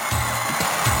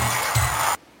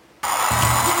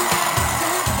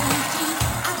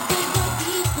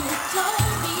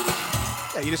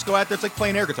 Yeah, you just go out there. It's like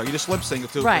playing air guitar. You just lip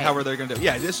sync to Right. however they're going to do.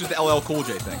 Yeah, this is the LL Cool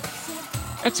J thing.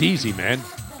 That's easy, man.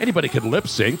 Anybody can lip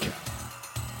sync.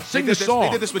 Sing the song.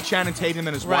 They did this with Channing Tatum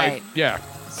and his Right. wife. Yeah.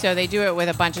 So they do it with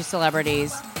a bunch of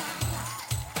celebrities.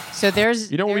 So there's.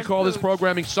 You know what we call this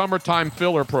programming? Summertime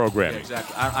filler programming.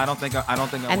 Exactly. I don't think. I And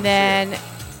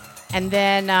wanna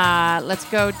then let's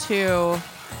go to.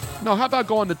 No, how about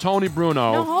going to Tony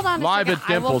Bruno? No, hold on. Live a at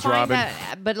second. I will Dimples, find Robin.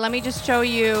 that, but let me just show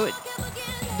you.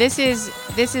 This is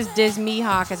Diz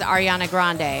Mihawk as Ariana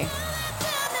Grande.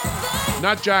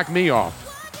 Not Jack Meoff.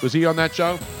 Was he on that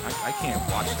show? I can't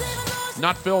watch this.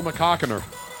 Not Phil McCockiner.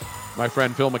 My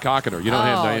friend Phil McCockiner. You know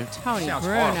him, don't you? Tony Sounds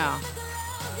Bruno. horrible.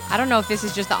 I don't know if this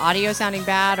is just the audio sounding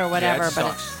bad or whatever, Yeah, it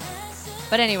but sucks.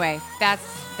 but anyway, that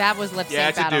was lip sync Yeah,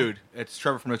 it's battle. a dude. It's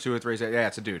Trevor from the 2 or 3. Yeah,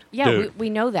 it's a dude. Yeah, we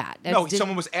know that. No, That's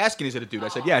someone was asking, is it a dude? I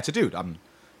said, yeah, it's a dude. I'm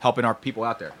helping our people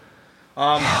out there.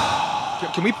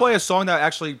 Can we play a song that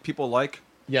actually people like?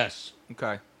 Yes.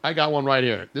 Okay. I got one right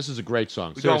here. This is a great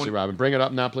song. We Seriously, going- Robin. Bring it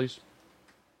up now, please.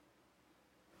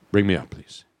 Bring me up,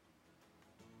 please.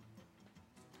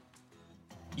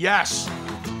 Yes.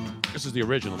 This is the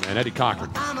original, man. Eddie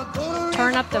Cochran.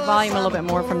 Turn up the volume a little bit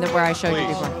more from where I showed you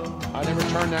before. I never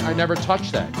turned that. I never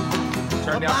touched that.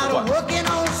 Turn down for what? Working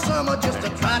all summer just to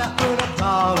try to earn a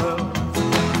dollar.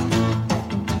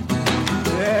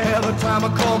 Every time I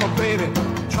call my baby,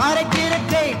 try to get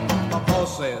a date. My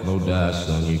boss says, No die,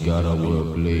 son, you gotta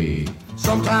work late.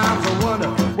 sometimes I wonder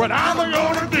what I'm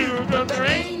gonna do, but there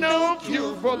ain't no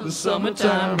cure for the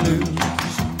summertime blues.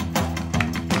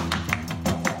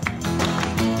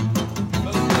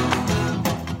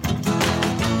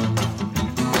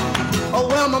 Oh,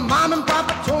 well, my mom and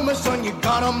papa told me, son, you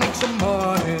gotta make some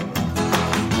money.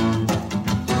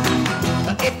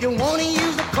 If you wanna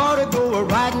use the car to go a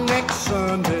riding next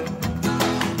Sunday.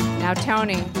 Now,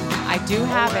 Tony, I do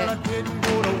have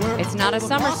it. It's not a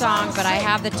summer song, but I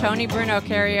have the Tony Bruno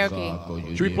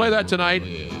karaoke. Should we play that tonight?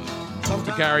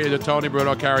 To carry the Tony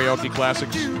Bruno karaoke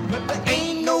classics.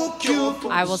 Ain't no cure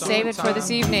for I will save it for this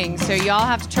evening, so y'all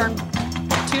have to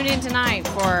tune in tonight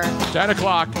for 10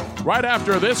 o'clock, right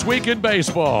after This Week in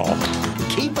Baseball.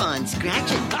 Keep on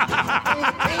scratching.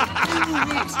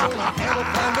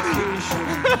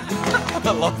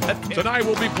 I love that. Tonight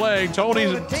we'll be playing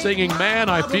Tony singing Man,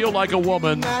 I Feel Like a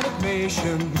Woman,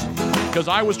 because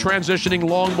I was transitioning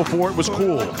long before it was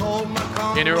cool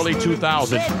in early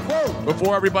 2000.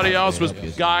 Before everybody else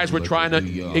guys were trying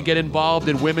to get involved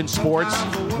in women's sports,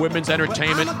 women's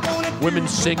entertainment,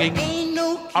 women's singing.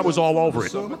 I was all over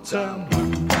it.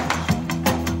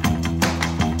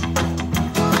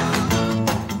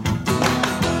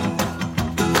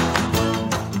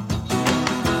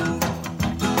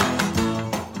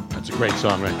 That's a great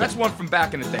song, right there. That's one from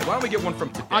back in the day. Why don't we get one from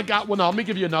today? I got one. Let me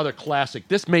give you another classic.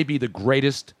 This may be the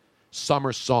greatest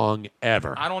summer song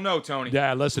ever. I don't know, Tony.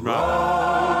 Yeah, listen,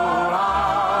 Rob.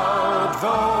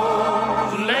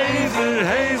 Lazy,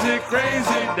 hazy,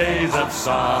 crazy days of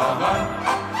summer.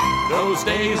 Those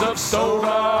days of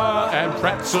soda and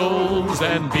pretzels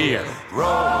and beer. Roll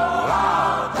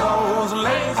out those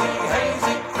lazy,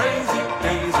 hazy, crazy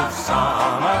days of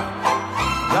summer.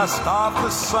 Dust off the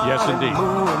sun. Yes, indeed.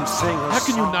 Moon, sing a How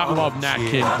can you not love Nat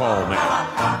King Cole,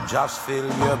 man? Just fill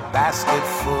your basket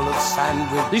full of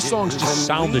sandwiches. These songs just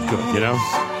sounded good, you know?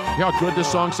 You know how good this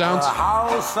song sounds?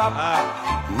 House up,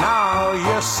 now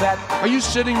you're set. Are you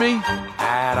shitting me?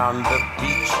 And on the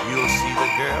beach, you'll see the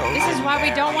girls. This is why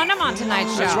we don't want him on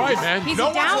tonight's show. That's right, man. He's No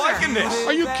a one's downer. liking this.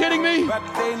 Are you kidding me? But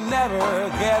they never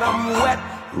get them wet.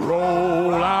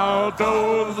 Roll out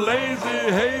those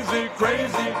lazy, hazy,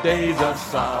 crazy days of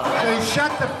summer. Hey, shut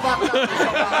the fuck up.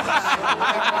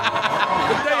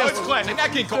 Oh, it's classic. Nat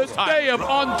King Cole's time. Day of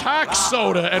untaxed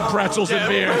soda and pretzels and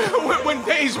beer. when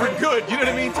days were good, you know what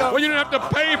I mean, Tom? When you didn't have to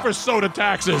pay for soda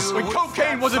taxes. When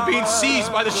cocaine wasn't being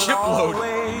seized by the shipload. Roll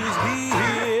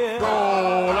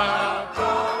out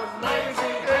those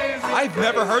lazy, hazy. I've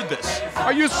never heard this.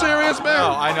 Are you serious, man?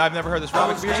 No, I've never heard this.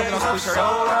 Robin, can you hear something else, please? Hurry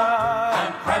up.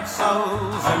 And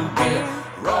pretzels and beer.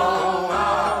 Roll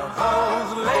out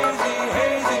those lazy,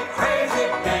 hazy, crazy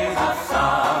days of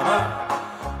summer.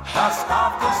 Dust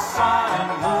off the sun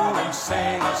and moon and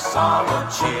sing a song of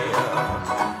cheer.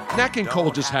 Nat King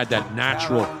Cole just had that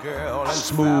natural,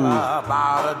 smooth,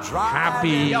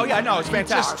 happy. Oh, yeah, I know. It's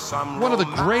fantastic. Just one of the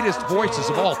greatest voices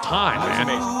of all time, man.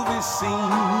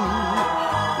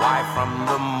 Why, from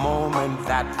the moment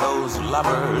that those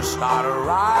lovers start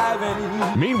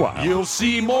arriving. Meanwhile, you'll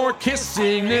see more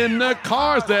kissing in the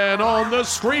cars than on the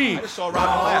screen. I just saw Robin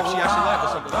laugh. She actually laughed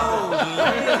at something.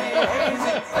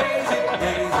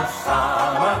 Days of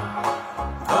summer,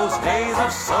 those days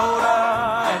of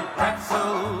soda and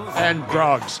pretzels And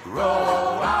drugs.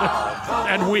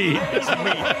 And weed. days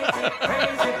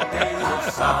of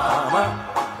summer.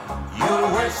 You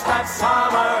wish that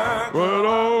summer Would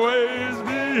always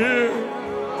be here.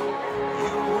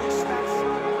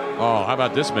 Oh, how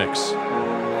about this mix?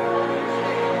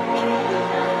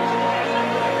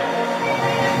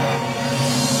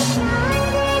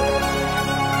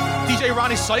 DJ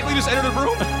Ronnie Sightly just entered the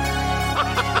room?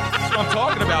 That's what I'm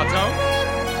talking about, Tom.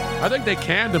 I think they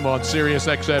canned him on Sirius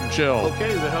XM Chill.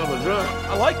 Okay, the hell of a drug.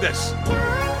 I like this.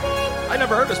 I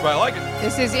never heard this, but I like it.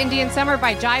 This is Indian Summer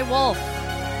by Jai Wolf.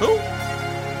 Who? Who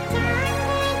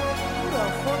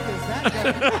the fuck is that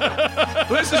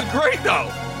guy? This is great, though.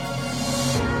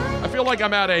 I feel like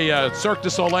I'm at a Cirque du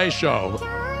Soleil show.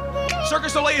 Cirque du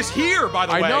Soleil is here, by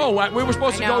the way. I know. We were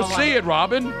supposed to go see it,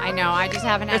 Robin. I know. I just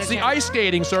haven't had It's a the chance. ice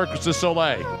skating Cirque du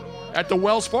Soleil at the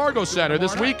Wells Fargo Center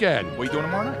this weekend. What are you doing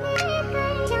tomorrow night?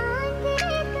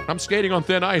 I'm skating on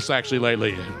thin ice, actually,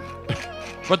 lately.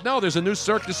 But no, there's a new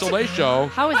Cirque du Soleil show.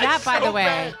 How was that, by the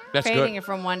way? That's Fading good. it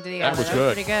from one to the That other. was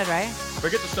good. Pretty good, right?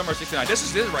 Forget the Summer 69.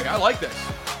 This is right. I like this.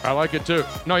 I like it too.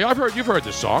 No, you've heard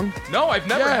this song. No, I've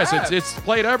never Yes, have. it's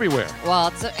played everywhere.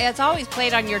 Well, it's always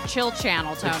played on your chill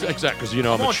channel, Tony. Exactly, because you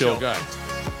know I'm a on, chill chill. guy.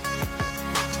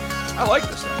 I like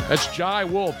this one. That's Jai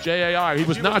Wolf, J-A-I. He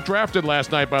was not drafted last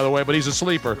night, by the way, but he's a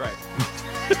sleeper. Right.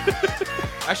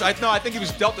 Actually, I think he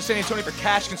was dealt to San Antonio for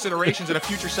cash considerations and a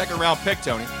future second-round pick,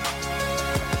 Tony.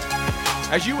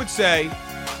 As you would say,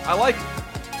 I like it.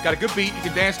 It's got a good beat. You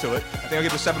can dance to it. I think I'll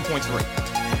give it a 7.3.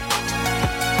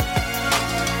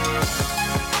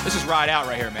 This is ride out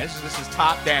right here, man. This is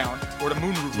top down or the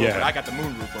moon roof. Yeah. But I got the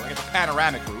moon roof. I got the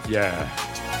panoramic roof. Yeah.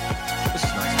 This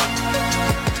is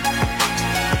nice.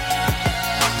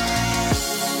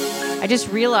 I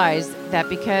just realized that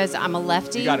because I'm a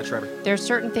lefty, You got it, Trevor. there's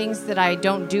certain things that I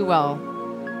don't do well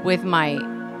with my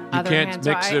other You can't hand.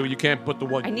 mix So it. You can't put the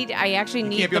one. I actually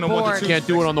need can't be the on the ones and board. twos. You can't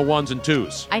do it on the ones and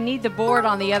twos. I need the board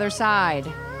on the other side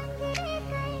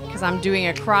because I'm doing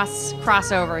a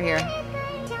crossover here.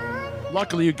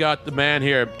 Luckily, you got the man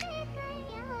here,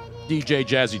 DJ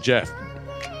Jazzy Jeff,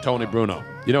 Tony Bruno.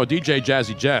 You know, DJ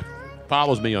Jazzy Jeff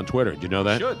follows me on Twitter. Do you know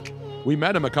that? Should. We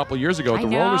met him a couple years ago at I the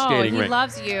know, roller skating he rink.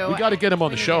 loves you. We got to get him on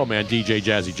the show, man. DJ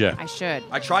Jazzy Jeff. I should.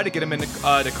 I tried to get him in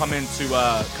to come into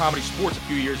Comedy Sports a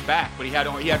few years back, but he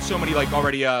had so many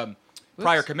already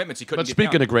prior commitments he couldn't But get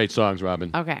speaking down. of great songs, Robin.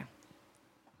 Okay.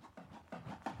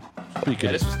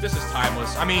 Speaking Yeah, this is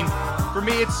timeless. I mean, for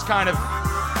me, it's kind of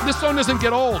this song doesn't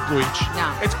get old, Bleach.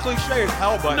 No. It's cliche as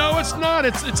hell, but No, it's not.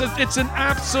 It's an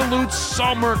absolute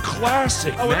summer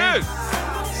classic. Oh, man. it is.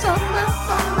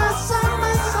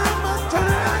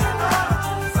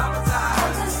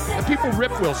 And people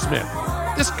rip Will Smith.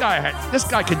 This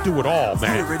guy can do it all,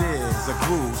 man. Here it is, a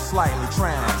groove slightly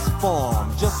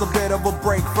transformed. Just a bit of a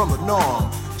break from the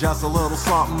norm. Just a little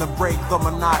something to break the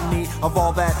monotony of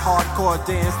all that hardcore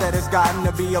dance that has gotten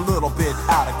to be a little bit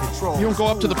out of control. You don't go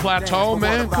up to the plateau,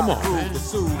 man? Come on, man.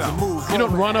 You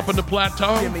don't run up on the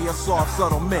plateau? Give me a soft,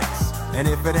 subtle mix. And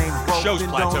if it ain't broke, Show's then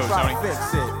plateau, don't try Tony. to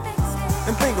fix it.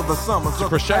 And think of the summers of the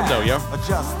crescendo, past. yo.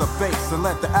 Adjust the bass and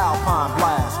let the Alpine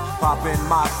blast. Pop in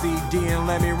my CD and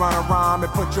let me run a rhyme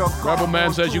and put your Rebel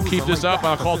Man says you keep this up,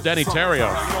 I'll call Denny Terrio.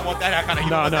 You don't want that kind of.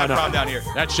 No. Crowd down here.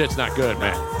 That shit's not good,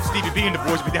 man. Stevie B and the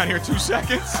boys will be down here in 2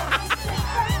 seconds.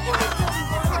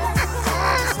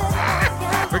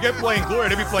 Forget playing Gloria,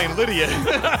 they be playing Lydia.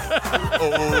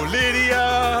 Oh,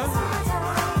 Lydia.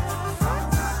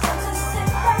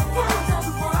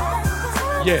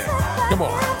 Yeah, come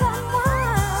on.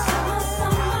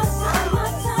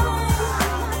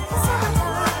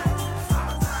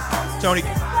 Tony,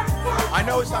 I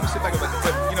know it's time to sit back,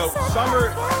 but you know,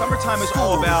 summertime is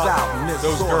all about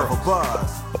those girls.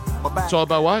 It's all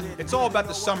about what? It's all about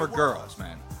the summer girls,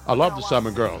 man. I love the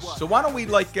summer girls. So why don't we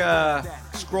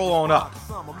scroll on up?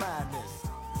 How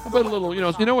about a little, you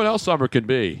know what else summer can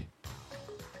be?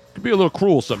 It can be a little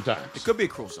cruel sometimes. It could be a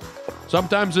cruel summer.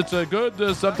 Sometimes it's a good,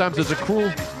 sometimes it's a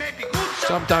cruel.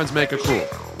 Sometimes make a cruel.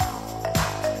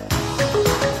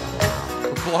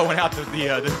 We're blowing out the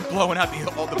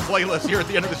playlist here at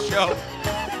the end of the show.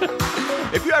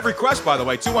 If you have requests, by the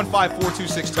way,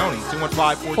 215-426-TONY.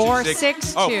 215-426.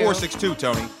 462. Oh, 462,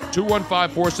 Tony.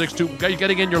 215-462. You're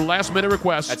getting in your last minute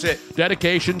requests. That's it.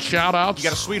 Dedication, shout outs. You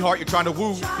got a sweetheart you're trying to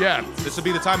woo. Yeah. This will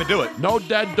be the time to do it. No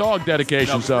dead dog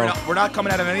dedications, though. We're not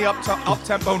coming out of any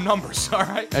up-tempo numbers, all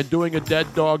right? And doing a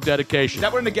dead dog dedication. Is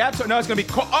that what in the gap? No, it's going to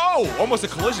be... almost a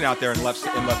collision out there in left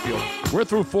field. We're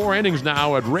through 4 innings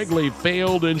now at Wrigley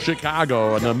Field in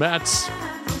Chicago, and the Mets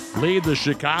lead the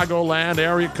Chicagoland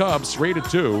area Cubs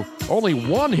 3-2. Only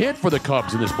 1 hit for the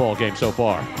Cubs in this ball game so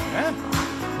far.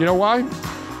 Yeah. You know why?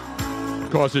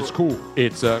 Because it's cool.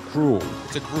 It's cruel.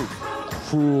 It's a group.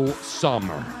 Cruel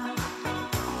summer.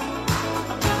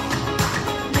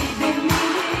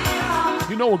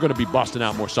 You know we're going to be busting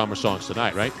out more summer songs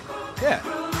tonight, right? Yeah.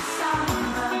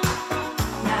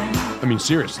 I mean,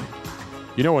 seriously.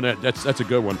 You know what? That's a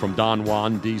good one from Don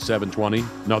Juan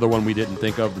D720. Another one we didn't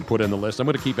think of and put in the list. I'm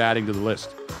going to keep adding to the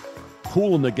list.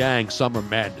 Kool and the Gang, Summer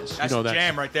Madness. That's you know a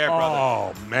jam right there, brother.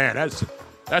 Oh man,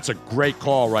 that's a great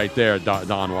call right there,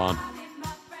 Don Juan.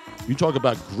 You talk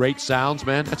about great sounds,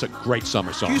 man. That's a great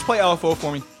summer song. Can you just play LFO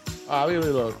for me?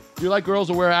 You like girls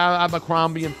who wear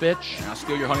Abercrombie and Fitch? And I'll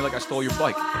steal your honey like I stole your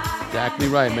bike. Exactly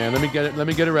right, man. Let me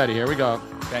get it ready. Here we go.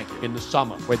 Thank you. In the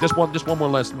summer. Wait, just one more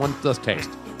last one. Just taste.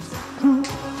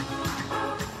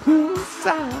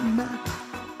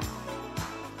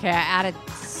 Okay, I added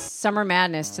Summer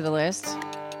Madness to the list.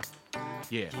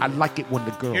 Yeah. I like it when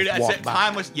the girls Here, that's walk it. by.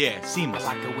 Timeless. Yeah, seamless.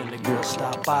 I like it when the girls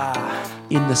stop by.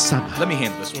 In the summer. Let me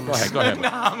handle this one. Go ahead.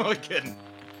 Nah, I'm only kidding.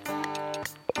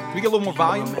 Can we get a little more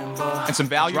volume and some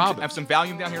volume? Have some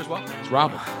volume down here as well. It's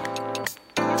Robin.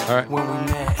 All right. When we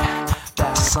met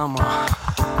that summer,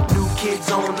 new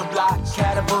kids on the block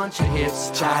had a bunch of hits.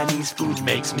 Chinese food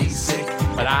makes me sick,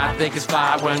 but I think it's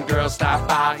fine when girls stop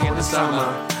by in the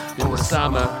summer. In the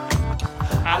summer.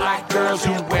 I like girls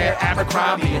who wear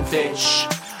Abercrombie and Fitch.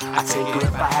 I take her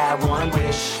if I had one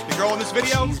wish. The girl in this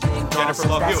video, Jennifer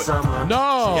Love Hewitt.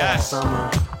 No. Yes.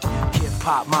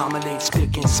 Hip-hop marmalade,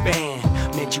 spick and span.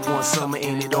 Met you one summer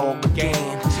and it all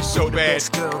began. She's so the bad.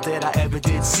 best girl that I ever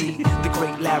did see. The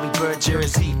great Larry Bird,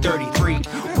 Jersey 33.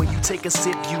 When you take a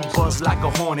sip, you buzz like a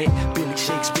hornet. Billy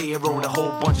Shakespeare wrote a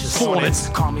whole bunch of sonnets.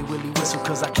 Call me Willie Whistle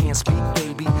cause I can't speak,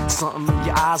 baby. Something in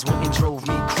your eyes went and drove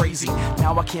me crazy.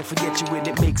 Now I can't forget you and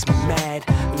it makes me mad.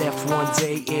 Left one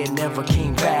day and never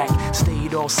came back.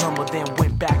 Stayed all summer, then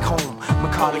went back home.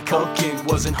 Macaulay Culkin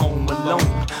wasn't home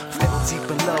alone. Fell deep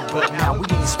in love, but now we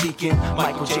ain't speaking.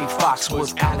 Michael J. Fox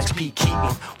was Alex P.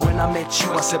 Keaton. When I met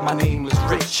you, I said my name is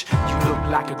Rich. You look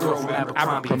like a girl from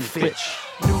Abercrombie and Fitch.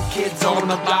 New kids on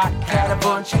the block had a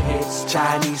bunch of hits.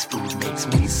 Chinese food makes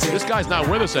me sick. This guy's not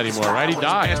with us anymore, right? He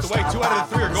died. Passed away. 2 out of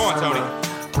the 3 are gone, Tony.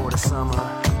 For the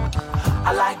summer,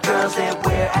 I like girls that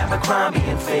wear Abercrombie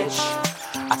and Fitch.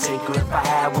 I take her if I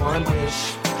had one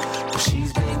wish. But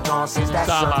she's been gone since that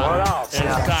summer. Since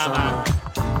that summer.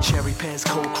 Cherry Pens,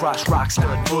 Cold Crush,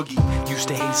 Rockstar Boogie. Used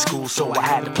to hate school, so I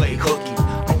had to play hooky.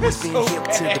 Always been hip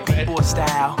to the b-boy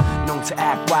style. Known to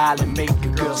act wild and make a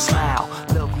girl smile.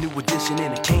 Love New Edition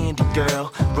and a candy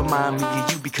girl. Remind me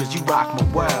of you because you rock my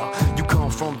world. You come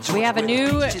from Georgia. We have a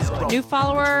new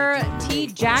follower, T.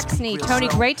 Jacksney. Tony,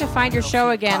 great to find your show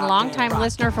again. Longtime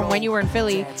listener from when you were in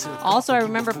Philly. Also, I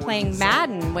remember playing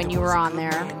Madden when you were on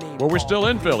there. Well, we're still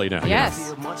in Philly now.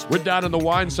 Yes. We're down in the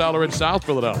wine cellar in South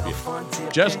Philadelphia.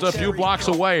 Just a few blocks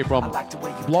away from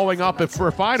blowing up at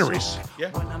refineries.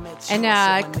 And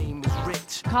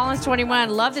Collins21,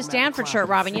 love the Stanford shirt,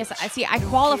 Robin. Yes, I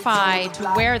qualify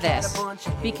to wear this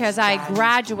because I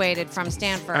graduated from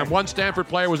Stanford. And one Stanford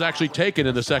player was actually taken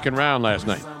in the second round last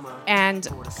night. And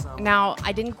now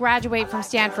I didn't graduate from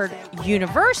Stanford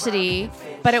University,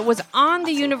 but it was on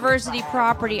the university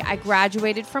property. I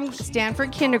graduated from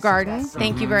Stanford Kindergarten.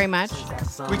 Thank you very much.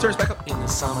 Can we turn this back up? In the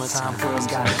summertime, girls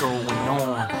got it going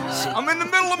on. I'm in the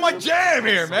middle of my jam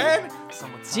here, man.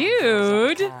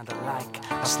 Dude.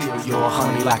 I steal your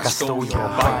honey like I stole your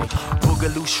bike.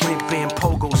 Boogaloo shrimp and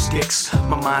pogo sticks.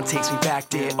 My mind takes me back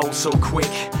there oh so quick.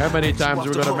 How many times are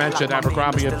we going to mention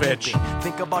Abercrombie and Fitch?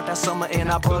 Think about that summer in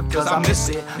our book cause I miss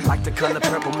it. Like the color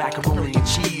purple macaroni and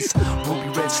cheese. Ruby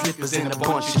red slippers in a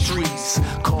bunch of trees.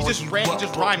 He just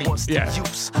rhyming. Yeah.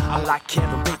 I like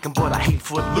Kevin Bacon but I hate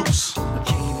Footloose.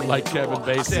 Like Kevin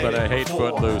Bacon but I hate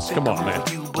Footloose. Come on, man.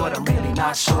 But I'm really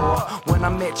not sure. When I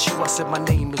met you, I said my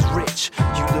name is Rich.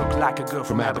 You look like a girl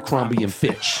from Abercrombie and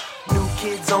Fitch. New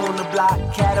kids on the block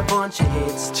had a bunch of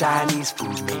hits. Chinese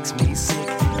food makes me sick,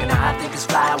 and I think it's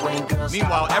fly when girls.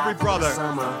 Meanwhile, every brother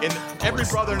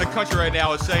in the country right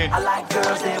now is saying, I like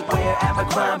girls that wear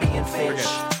Abercrombie and Fitch.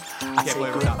 I take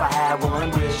her if I had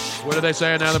one wish. What are they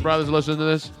saying now, the brothers listening to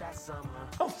this?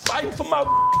 I'm fighting for my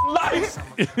life.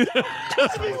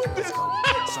 Just me with this.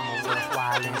 Some are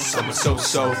worthwhile and some are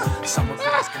so-so. Some are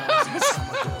girls come, some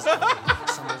are girls come.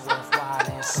 Some are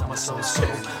worthwhile and some are so-so.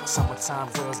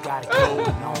 Summertime girls got it going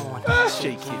on.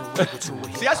 Shake it.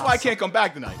 See, that's why I can't come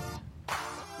back tonight.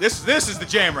 This is the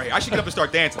jam right here. I should get up and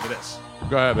start dancing to this.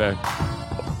 Go ahead, man.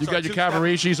 You got your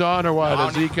Cavariccis on or what?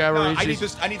 The Z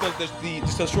Cavariccis? I need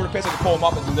just those shorter pants. I can pull them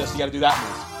up and do this. You got to do that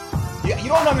move. Yeah, you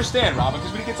don't understand, Robin,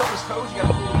 because when he gets up his toes, you got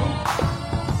to pull him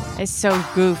move. It's so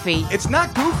goofy. It's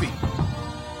not goofy.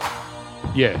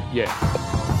 Yeah.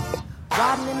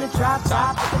 Riding in the drop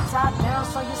top with the top down,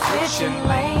 so you're switching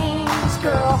lanes,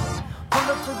 girl.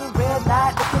 Pull up to the red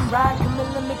light, looking right, come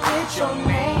and let me get your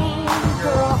name,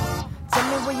 girl. Tell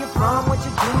me where you're from, what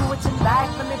you do, what you like,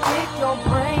 let me pick your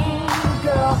brain,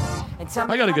 girl.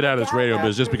 I got to get out of this radio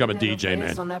business, just become a DJ,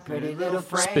 man.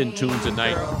 Spin tunes at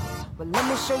night. But let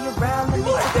me show you around, let me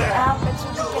take it out, bet you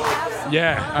we can have some.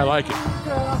 Yeah, I like it.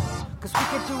 Girl, cause we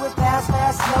can do it fast,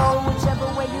 slow, whichever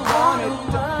way you want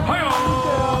it done. Girl,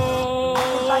 you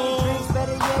can buy your drinks,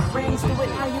 better yet, rings, do it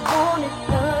how you want it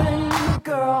done,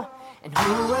 girl. And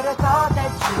who would have thought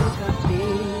that you could be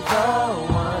the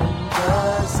one?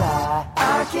 Cause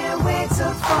I can't wait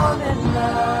to fall in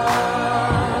love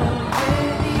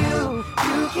with you.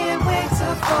 You can't wait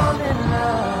to fall in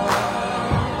love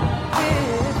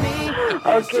with me.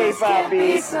 Okay,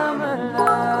 Bobby. Summer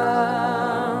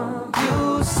love.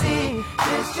 You see,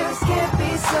 this just can't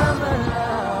be summer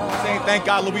love. Saying thank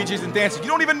God Luigi isn't dancing. You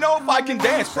don't even know if I can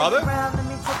dance, brother. I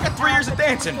got 3 years of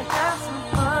dancing.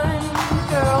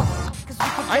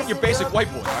 I ain't your basic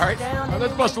white boy, all right?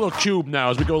 Let's bust a little cube now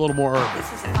as we go a little more urban.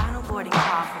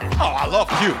 Oh, I love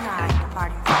cube.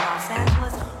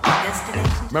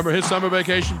 Remember his summer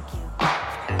vacation?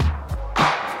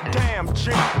 Damn,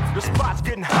 G, the spot's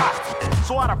getting hot.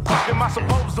 So how the fuck am I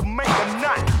supposed to make a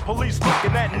knot? Police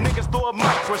looking at niggas through a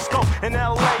microscope. In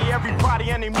LA,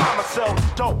 everybody and their mama sells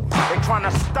dope. They trying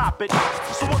to stop it.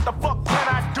 So what the fuck can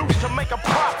I do to make a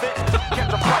profit?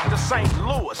 Get the flight to St.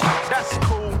 Louis. That's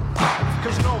cool,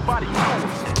 cause nobody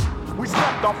knows. We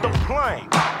stepped off the plane.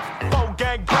 4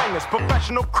 gangbangers,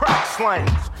 professional crack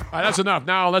slangers. All right, that's enough.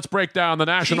 Now let's break down the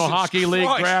National Jesus Hockey League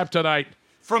Christ. draft tonight.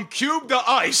 From cube to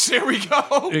ice. Here we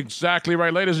go. Exactly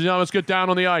right. Ladies and gentlemen, let's get down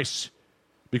on the ice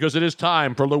because it is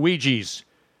time for Luigi's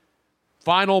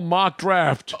final mock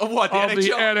draft Of what, the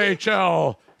NHL?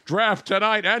 NHL. Draft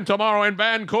tonight and tomorrow in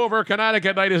Vancouver,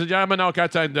 Connecticut, ladies and gentlemen. No,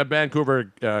 that's in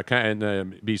Vancouver,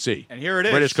 BC. And here it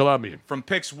is. British Columbia. From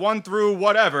picks 1 through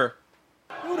whatever.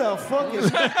 Who the fuck is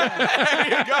There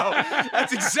you go.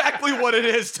 That's exactly what it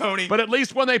is, Tony. But at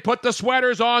least when they put the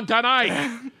sweaters on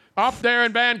tonight, up there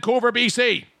in Vancouver,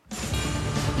 BC,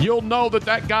 you'll know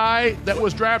that guy that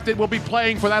was drafted will be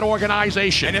playing for that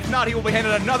organization. And if not, he will be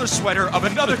handed another sweater of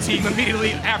another team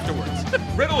immediately afterwards.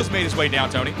 Riddle has made his way down,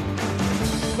 Tony.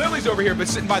 Lily's over here, but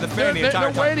sitting by the fan the entire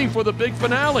They're time. waiting for the big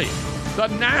finale. The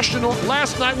national.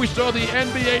 Last night we saw the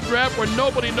NBA draft where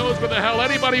nobody knows where the hell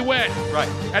anybody went. Right.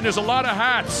 And there's a lot of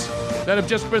hats that have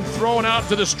just been thrown out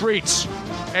to the streets.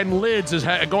 And Lids is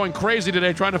going crazy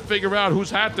today trying to figure out whose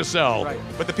hat to sell. Right.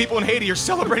 But the people in Haiti are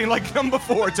celebrating like never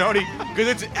before, Tony, because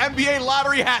it's NBA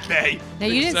lottery hat day. Now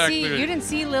you didn't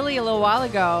see Lily a little while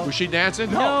ago. Was she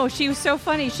dancing? No, she was so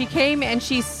funny. She came and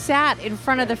she sat in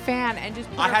front of the fan and just.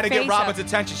 Put I her had to get face Robin's up.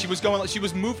 attention. She was going, she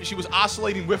was moving, she was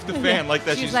oscillating with the fan like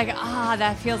that. She's like,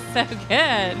 that feels so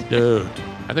good. Dude.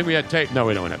 I think we had tape. No,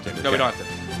 we don't have tape. No, we don't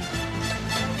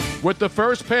have to. With the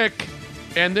first pick,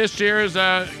 and this year's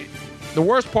the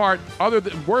worst part,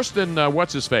 worse than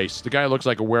what's his face, the guy who looks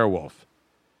like a werewolf.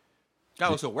 Guy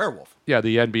looks like a werewolf. Yeah,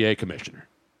 the NBA commissioner,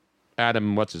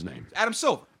 Adam. What's his name? Adam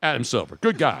Silver. Adam Silver.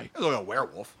 Good guy. He looks like a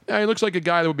werewolf. Yeah, he looks like a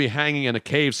guy that would be hanging in a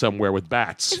cave somewhere with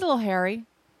bats. He's a little hairy.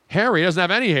 Hairy doesn't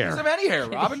have any He hair. doesn't have any hair,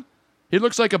 Robin. He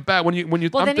looks like a bat when you. Well, I'm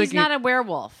then thinking, he's not a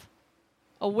werewolf.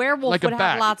 A werewolf Like a would have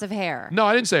bat. lots of hair. No,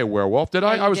 I didn't say a werewolf, did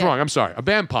I? Yeah, I you was did. wrong. I'm sorry. A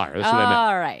vampire. That's what I meant.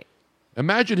 All right.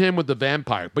 Imagine him with the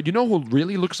vampire. But you know who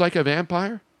really looks like a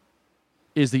vampire?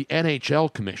 Is the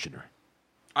NHL commissioner.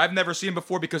 I've never seen him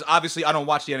before because obviously I don't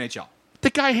watch the NHL. The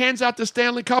guy hands out the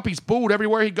Stanley Cup. He's booed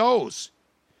everywhere he goes.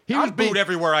 I'm booed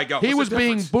everywhere I go. He What's was the being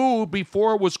difference? booed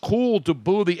before it was cool to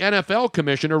boo the NFL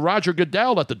commissioner, Roger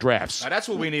Goodell, at the drafts. Now, that's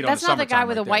what we need That's on not the guy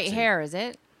with the white hair, is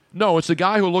it? No, it's the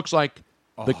guy who looks like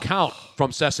the Count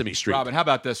from Sesame Street. Robin, how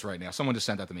about this right now? Someone just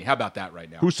sent that to me. How about that right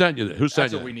now? Who sent you that? Who sent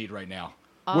That's you what that? we need right now.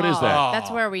 What is that? That's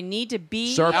where we need to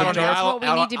be. Surf and and turf? that's what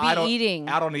we need to be eating.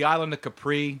 Out on the island of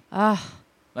Capri. Oh,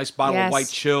 Nice bottle yes. of white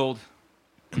chilled.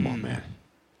 Come on, man.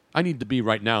 I need to be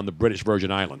right now in the British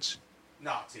Virgin Islands.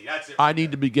 No, see, that's it. I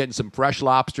need to be getting some fresh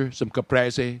lobster, some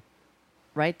caprese.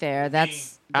 right there.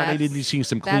 That's I need to see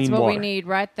some that's clean what water. we need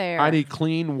right there. I need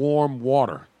clean, warm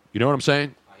water. You know what I'm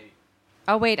saying?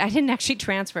 Oh wait, I didn't actually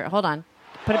transfer it. Hold on.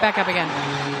 Put it back up again.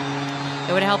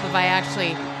 It would help if I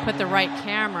actually put the right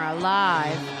camera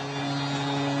live.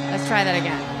 Let's try that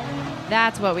again.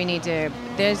 That's what we need to.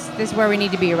 This is where we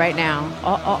need to be right now.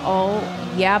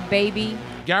 Oh, yeah, baby.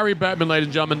 Gary Bettman, ladies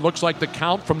and gentlemen, looks like the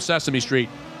Count from Sesame Street.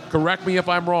 Correct me if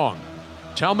I'm wrong.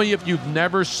 Tell me if you've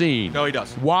never seen. No, he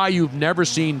does. Why you've never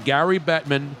seen Gary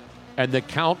Bettman and the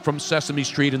Count from Sesame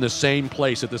Street in the same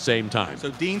place at the same time.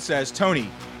 So Dean says, Tony,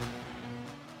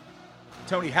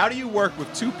 how do you work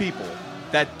with two people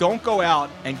that don't go out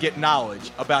and get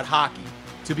knowledge about hockey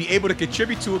to be able to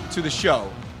contribute to the show?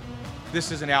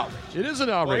 This is an outrage. It is an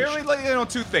outrage. Well, here we let you know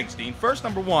two things, Dean. First,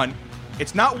 number one,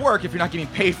 it's not work if you're not getting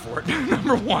paid for it.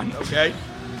 Number one, okay?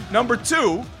 Number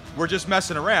two, we're just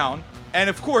messing around. And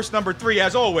of course, number three,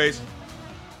 as always,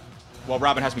 well,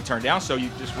 Robin has me turned down, so you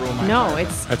just ruined my No,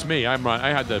 it's That's me. I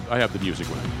have the music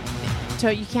with. so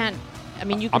you can't. I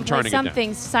mean, you can I'm play turning it some down.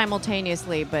 things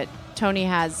simultaneously, but Tony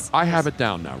has. I have it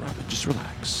down now, Robin. Just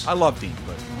relax. I love Dean,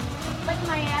 but Lick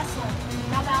my asshole.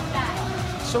 How about that?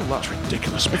 so low. It's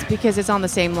ridiculous, man. It's because it's on the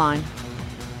same line,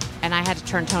 and I had to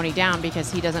turn Tony down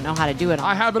because he doesn't know how to do it.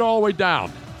 I have it all the way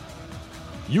down.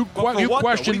 You But for what, though? What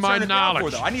question are you my turning it down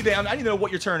knowledge. for, though? I need to know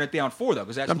what you're turning it down for, though.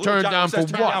 Because that's I'm Little turning John down says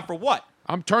for turn what? Down for what?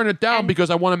 I'm turning it down because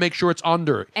I want to make sure it's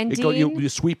under. And you Dean-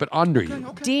 sweep it under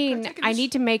you. Dean, I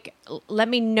need to make. Let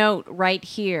me note right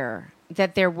here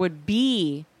that there would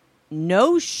be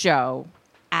no show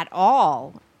at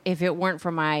all if it weren't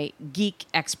for my geek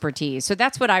expertise. So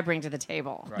that's what I bring to the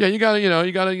table. Yeah, you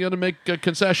gotta make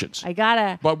concessions. I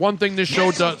gotta. But one thing this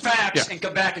show does, and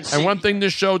come back and see. and one thing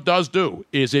this show does do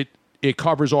is it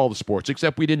covers all the sports.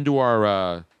 Except we didn't do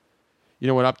our,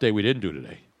 what update we didn't do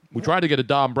today. We tried to get a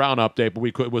Dom Brown update, but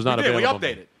it was not We did. available. We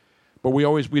updated. But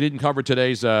we didn't cover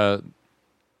today's the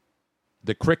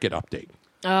cricket update.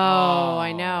 Oh,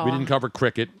 I know. We didn't cover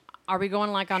cricket. Are we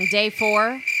going like on day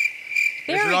 4?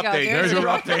 There There's we your go. update. There's your your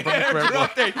update. There's your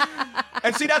update.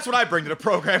 And see, that's what I bring to the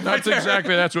program. That's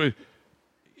exactly. That's what.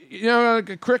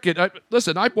 Cricket.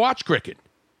 Listen, I watch cricket.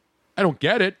 I don't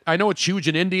get it. I know it's huge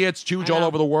in India. It's huge all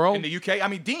over the world. In the UK, I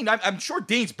mean, Dean, I'm sure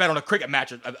Dean's bet on a cricket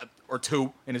match or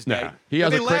two in his day. Nah, he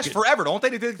has they a last cricket- forever, don't they?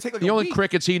 They take like The a only week.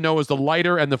 crickets he knows is the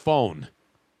lighter and the phone.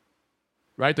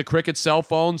 Right? The cricket cell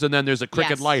phones, and then there's a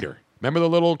cricket Yes. lighter. Remember the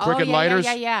little cricket lighters?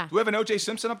 Yeah. Do we have an O.J.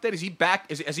 Simpson update? Is he back?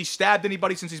 Has he stabbed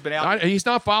anybody since he's been out? He's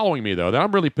not following me, though.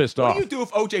 I'm really pissed What off. do you do if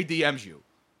O.J. DMs you?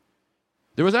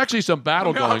 There was actually some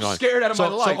battle I'm going on. scared out of so,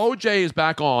 my life. So OJ is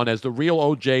back on as the real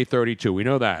OJ 32. We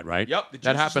know that, right? Yep, the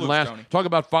That juice happened is loose, last. Tony. Talk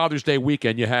about Father's Day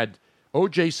weekend. You had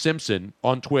OJ Simpson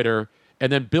on Twitter,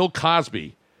 and then Bill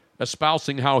Cosby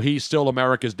espousing how he's still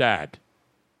America's dad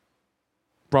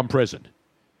from prison.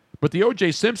 But the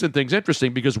OJ Simpson thing's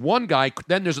interesting because one guy,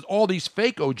 then there's all these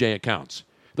fake OJ accounts.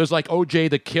 There's like OJ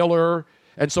the Killer.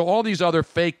 And so all these other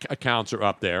fake accounts are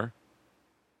up there.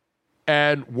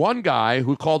 And one guy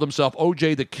who called himself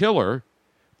OJ the Killer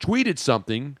tweeted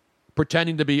something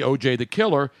pretending to be OJ the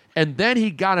Killer. And then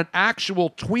he got an actual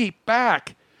tweet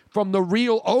back from the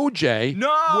real OJ with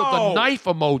a knife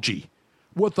emoji.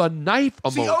 With a knife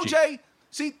emoji.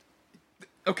 See, OJ,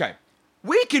 okay.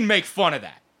 We can make fun of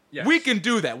that. Yes. We can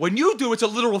do that. When you do, it's a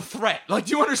literal threat. Like,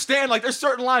 do you understand? Like, there's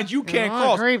certain lines you can't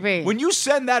cross. Creepy. When you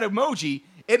send that emoji,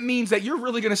 it means that you're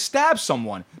really going to stab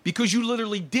someone because you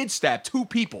literally did stab 2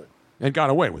 people. And got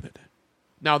away with it.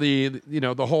 Now, the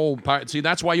whole... See,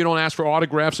 that's why you don't ask for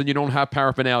autographs and you don't have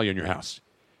paraphernalia in your house.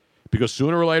 Because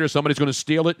sooner or later, somebody's going to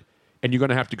steal it and you're going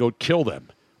to have to go kill them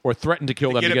or threaten to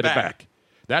kill them to get it back.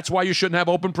 That's why you shouldn't have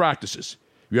open practices.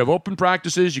 You have open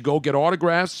practices, you go get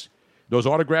autographs. Those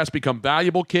autographs become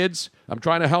valuable, kids. I'm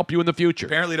trying to help you in the future.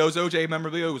 Apparently, those OJ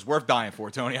memorabilia was worth dying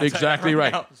for, Tony. Exactly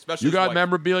right. Now, you got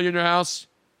memorabilia in your house.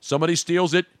 Somebody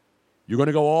steals it. You're going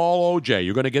to go all OJ.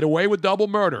 You're going to get away with double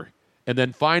murder. And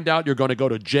then find out you're going to go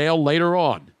to jail later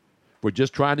on. We're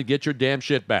just trying to get your damn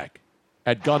shit back.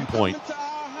 At gunpoint.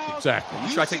 Exactly.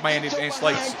 You try to take my Andy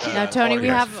Slights. Now, Tony,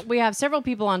 we have several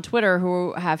people on Twitter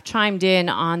who have chimed in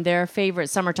on their favorite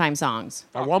summertime songs.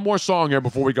 One more song here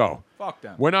before we go. Fuck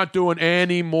them. We're not doing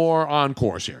any more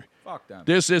encores here. Fuck them.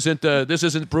 This isn't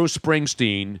Bruce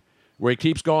Springsteen where he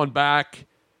keeps going back.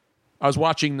 I was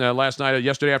watching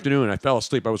yesterday afternoon. I fell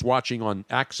asleep. I was watching on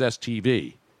Access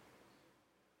TV,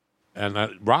 and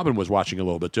Robin was watching a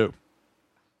little bit too.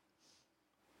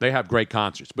 They have great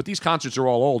concerts, but these concerts are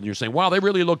all old, and you're saying, "Wow, they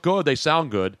really look good. They sound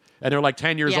good," and they're like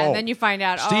 10 years old. Yeah, and then you find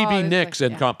out Stevie Nicks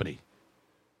and company.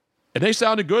 And they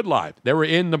sounded good live. They were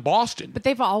in the Boston. But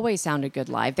they've always sounded good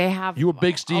live. They have You were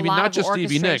big Stevie, a lot not of just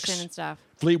Stevie Nicks. orchestration and stuff.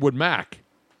 Fleetwood Mac.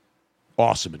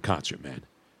 Awesome in concert, man.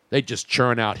 They just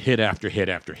churn out hit after hit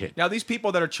after hit. Now, these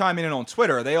people that are chiming in on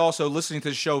Twitter, are they also listening to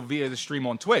the show via the stream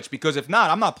on Twitch? Because if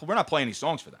not, we're not playing any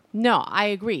songs for them. No, I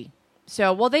agree.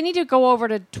 So, well, they need to go over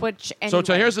to Twitch anyway.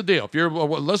 So here's the deal. If you're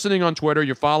listening on Twitter,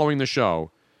 you're following the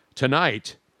show,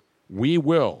 tonight we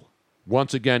will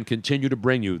once again continue to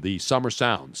bring you the summer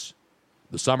sounds.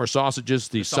 The summer sausages,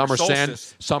 the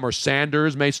summer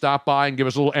Sanders may stop by and give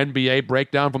us a little NBA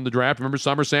breakdown from the draft. Remember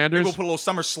Summer Sanders? Maybe we'll put a little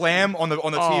Summer Slam on the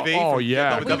TV. Oh,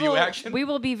 yeah. WWE action. We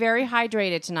will be very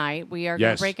hydrated tonight. We are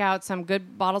going to break out some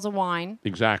good bottles of wine.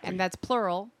 Exactly. And that's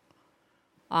plural.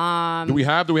 Do we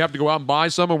have to go out and buy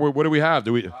some, or what do we have?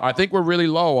 I think we're really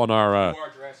low on our.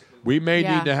 We may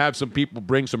need to have some people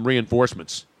bring some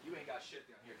reinforcements. You ain't got shit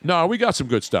down here. No, we got some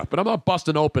good stuff, but I'm not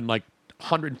busting open like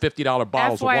 $150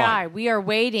 bottles of wine. FYI, we are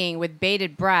waiting with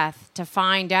bated breath to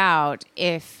find out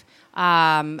if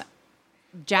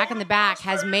Jack in the Back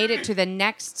has made it to the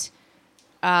next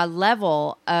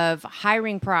level of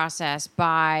hiring process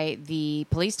by the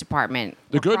police department.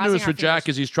 The good news for Jack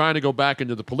is he's trying to go back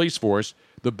into the police force.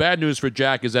 The bad news for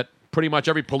Jack is that pretty much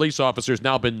every police officer has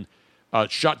now been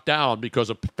shut down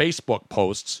because of Facebook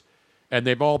posts, and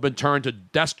they've all been turned to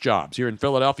desk jobs. Here in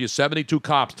Philadelphia, 72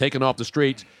 cops taken off the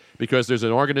streets because there's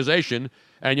an organization,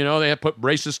 and they have put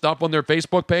racist stuff on their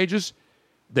Facebook pages.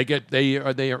 They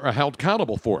are held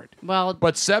accountable for it. Well,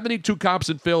 but 72 cops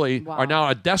in Philly are now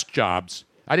at desk jobs.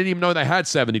 I didn't even know they had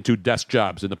 72 desk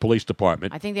jobs in the police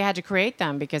department. I think they had to create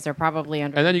them because they're probably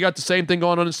under. And then you got the same thing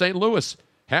going on in St. Louis.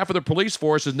 Half of the police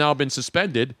force has now been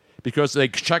suspended because they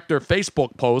checked their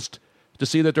Facebook post to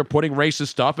see that they're putting racist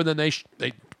stuff, and then they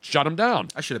shut them down.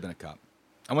 I should have been a cop.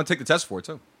 I want to take the test for it,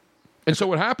 too. And so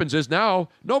what happens is now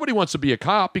nobody wants to be a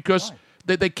cop because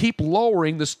they keep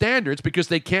lowering the standards because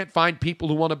they can't find people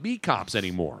who want to be cops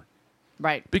anymore.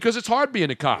 Right. Because it's hard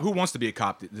being a cop. Who wants to be a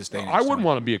cop this day and age? I wouldn't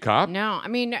want to be a cop. No, I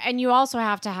mean, and you also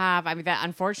have to have. I mean, that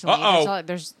unfortunately,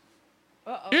 there's.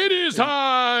 It is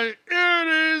high. It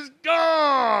is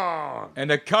gone. And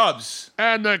the Cubs.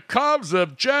 And the Cubs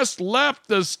have just left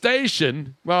the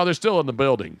station. Well, they're still in the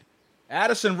building.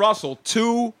 Addison Russell,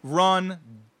 2-run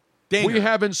dinger. We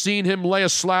haven't seen him lay a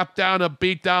slap down, a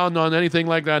beat down on anything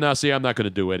like that. Now, see, I'm not going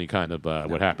to do any kind of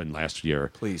what happened last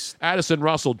year. Please. Addison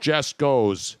Russell just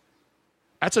goes.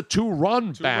 That's a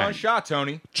 2-run bang. 2-run shot,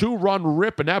 Tony. 2-run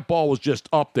rip, and that ball was just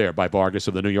up there by Vargas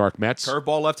of the New York Mets.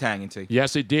 Curveball left hanging, T.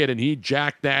 Yes, it did, and he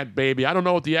jacked that baby. I don't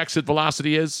know what the exit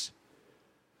velocity is.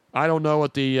 I don't know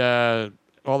what the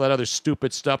all that other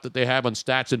stupid stuff that they have on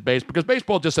stats in baseball, because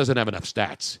baseball just doesn't have enough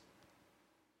stats.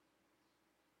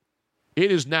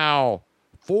 It is now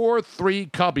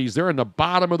 4-3 Cubbies. They're in the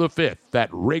bottom of the fifth. That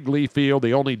Wrigley Field,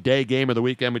 the only day game of the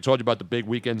weekend. We told you about the big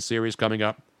weekend series coming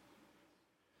up.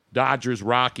 Dodgers,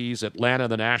 Rockies, Atlanta,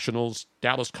 the Nationals,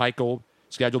 Dallas Keuchel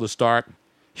scheduled to start.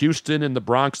 Houston and the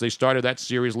Bronx, they started that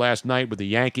series last night with the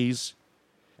Yankees.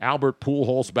 Albert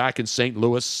Pujols back in St.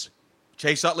 Louis.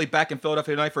 Chase Utley back in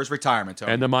Philadelphia tonight for his retirement,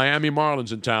 Tony. And the Miami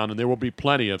Marlins in town, and there will be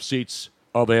plenty of seats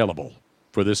available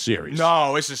for this series.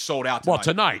 No, this is sold out tonight. Well,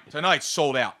 tonight. Tonight's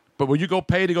sold out. But will you go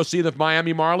pay to go see the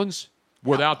Miami Marlins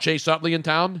without Chase Utley in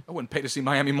town? I wouldn't pay to see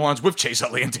Miami Marlins with Chase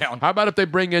Utley in town. How about if they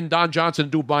bring in Don Johnson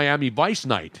and do Miami Vice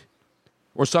Night?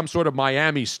 Or some sort of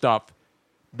Miami stuff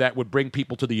that would bring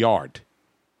people to the yard?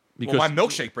 Well, my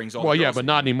milkshake brings all the Well, yeah, girls but in.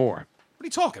 not anymore. What are you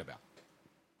talking about?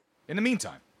 In the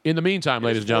meantime. In the meantime,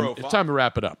 ladies and gentlemen, it's 4:05. time to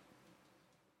wrap it up.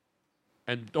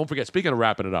 And don't forget, speaking of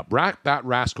wrapping it up, wrap that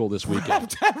rascal this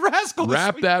weekend.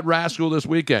 Wrap that rascal this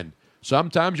weekend.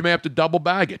 Sometimes you may have to double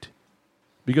bag it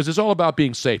because it's all about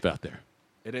being safe out there.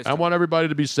 It is. I want everybody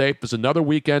to be safe. It's another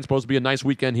weekend. Supposed to be a nice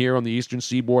weekend here on the eastern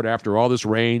seaboard after all this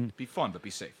rain. Be fun, but be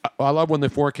safe. I love when the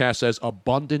forecast says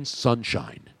abundant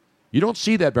sunshine. You don't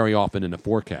see that very often in the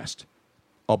forecast.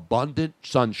 Abundant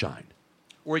sunshine.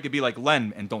 Or you could be like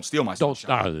Len and don't steal my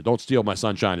sunshine. Don't steal my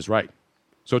sunshine is right.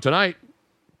 So tonight,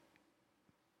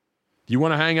 do you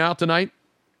want to hang out tonight?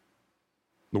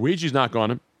 Luigi's not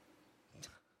going to.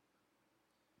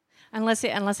 Unless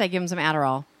I give him some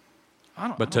Adderall.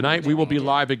 But tonight we will be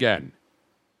live again.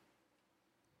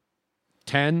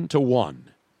 10 to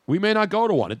 1. We may not go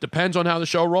to 1. It depends on how the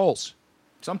show rolls.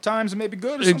 Sometimes it may be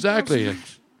good. Exactly.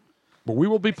 But we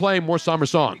will be playing more summer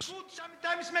songs.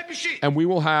 And we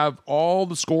will have all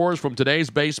the scores from today's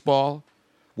baseball.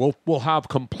 We'll have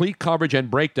complete coverage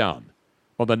and breakdown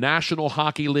of the National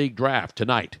Hockey League draft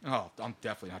tonight. Oh, I'm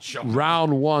definitely not showing.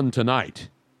 Round 1 tonight.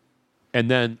 And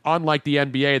then, unlike the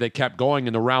NBA, that kept going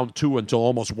into round 2 until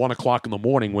almost 1 o'clock in the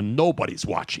morning when nobody's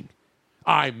watching.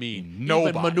 I mean, Nobody.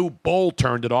 Even Manu Bol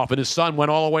turned it off, and his son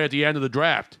went all the way at the end of the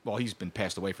draft. Well, he's been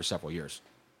passed away for several years.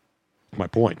 My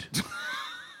point. I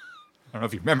don't know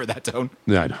if you remember that, Tone.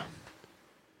 Yeah, I know.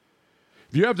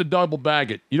 If you have to double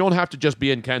bag it, you don't have to just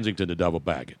be in Kensington to double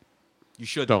bag it. You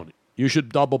should. Don't. You should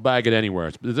double bag it anywhere.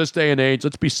 At this day and age,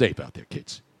 let's be safe out there,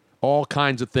 kids. All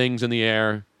kinds of things in the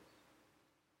air.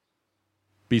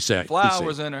 Be safe.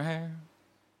 Flowers in her hair.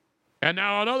 And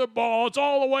now another ball. It's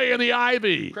all the way in the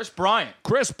ivy. Chris Bryant.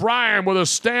 Chris Bryant with a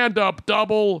stand-up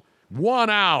double. 1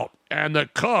 out. And the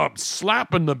Cubs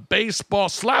slapping the baseball,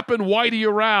 slapping Whitey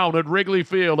around at Wrigley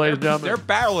Field, ladies and gentlemen. They're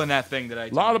barreling that thing today.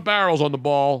 A lot of barrels on the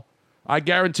ball. I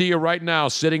guarantee you right now,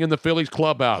 sitting in the Phillies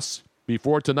clubhouse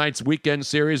before tonight's weekend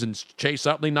series and Chase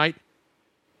Utley night,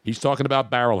 he's talking about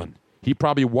barreling. He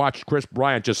probably watched Chris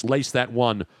Bryant just lace that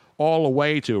one all the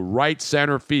way to right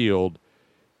center field,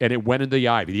 and it went into the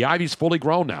ivy. The ivy's fully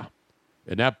grown now.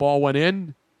 And that ball went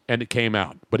in, and it came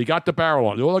out. But he got the barrel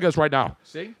on it. Oh, look at us right now.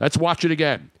 See? Let's watch it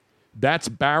again. That's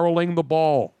barreling the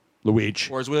ball,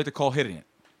 Luigi. Or as we like to call hitting it.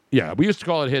 Yeah, we used to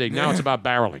call it hitting. Now it's about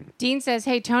barreling. Dean says,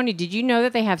 hey, Tony, did you know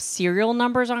that they have serial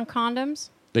numbers on condoms?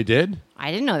 They did?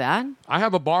 I didn't know that. I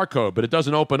have a barcode, but it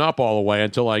doesn't open up all the way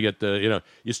until I get the,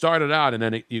 you start it out, and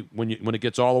then when it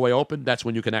gets all the way open, that's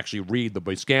when you can actually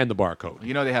scan the barcode.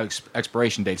 You know they have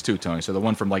expiration dates too, Tony. So the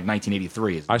one from like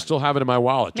 1983 is. I still have it in my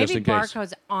wallet just Maybe in case.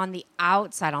 barcode's on the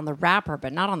outside, on the wrapper,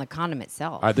 but not on the condom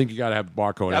itself. I think you got to have a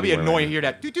barcode. That'd be everywhere, annoying right? to hear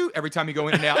that doo-doo every time you go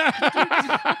in and out.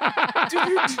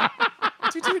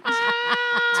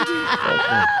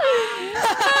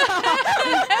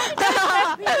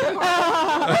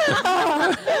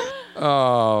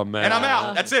 Oh, man. And I'm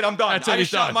out. That's it. I'm done. That's it. I He's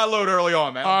just shot done. my load early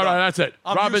on, man. All I'm right, done. that's it.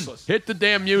 I'm Robin, useless. hit the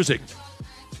damn music.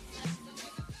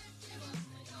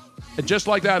 And just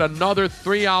like that, another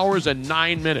 3 hours and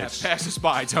 9 minutes. Pass us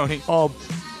by, Tony. Of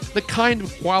the kind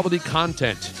of quality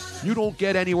content you don't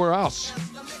get anywhere else.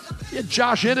 We had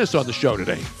Josh Innes on the show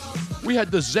today. We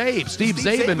had the Zabe, Steve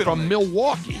Zabin from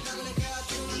Milwaukee.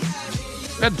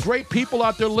 We had great people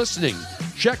out there listening,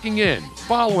 checking in,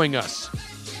 following us,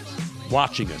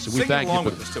 watching us. And we Singing thank along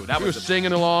you for with us, too. That we was were the-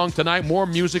 singing along tonight. More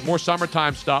music, more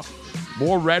summertime stuff,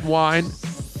 more red wine.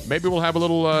 Maybe we'll have a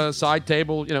little side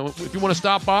table. If you want to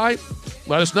stop by,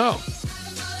 let us know.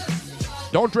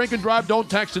 Don't drink and drive, don't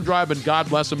text and drive, and God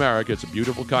bless America. It's a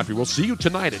beautiful country. We'll see you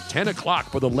tonight at 10 o'clock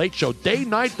for the Late Show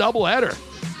day-night doubleheader.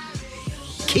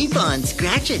 Keep on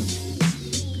scratching.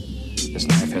 This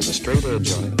knife has a straight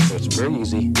edge on it, so it's very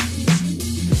easy.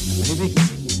 Maybe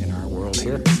in our world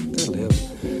here, there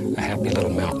live a happy little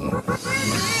mountain.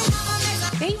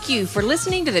 Thank you for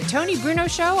listening to the Tony Bruno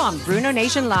Show on Bruno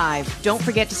Nation Live. Don't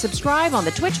forget to subscribe on the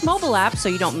Twitch mobile app so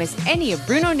you don't miss any of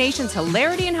Bruno Nation's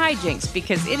hilarity and hijinks,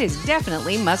 because it is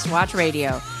definitely must-watch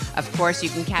radio. Of course, you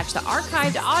can catch the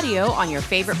archived audio on your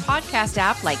favorite podcast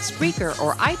app like Spreaker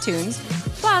or iTunes.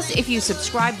 Plus, if you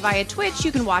subscribe via Twitch,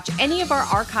 you can watch any of our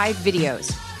archived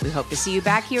videos. We hope to see you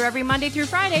back here every Monday through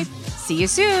Friday. See you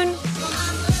soon!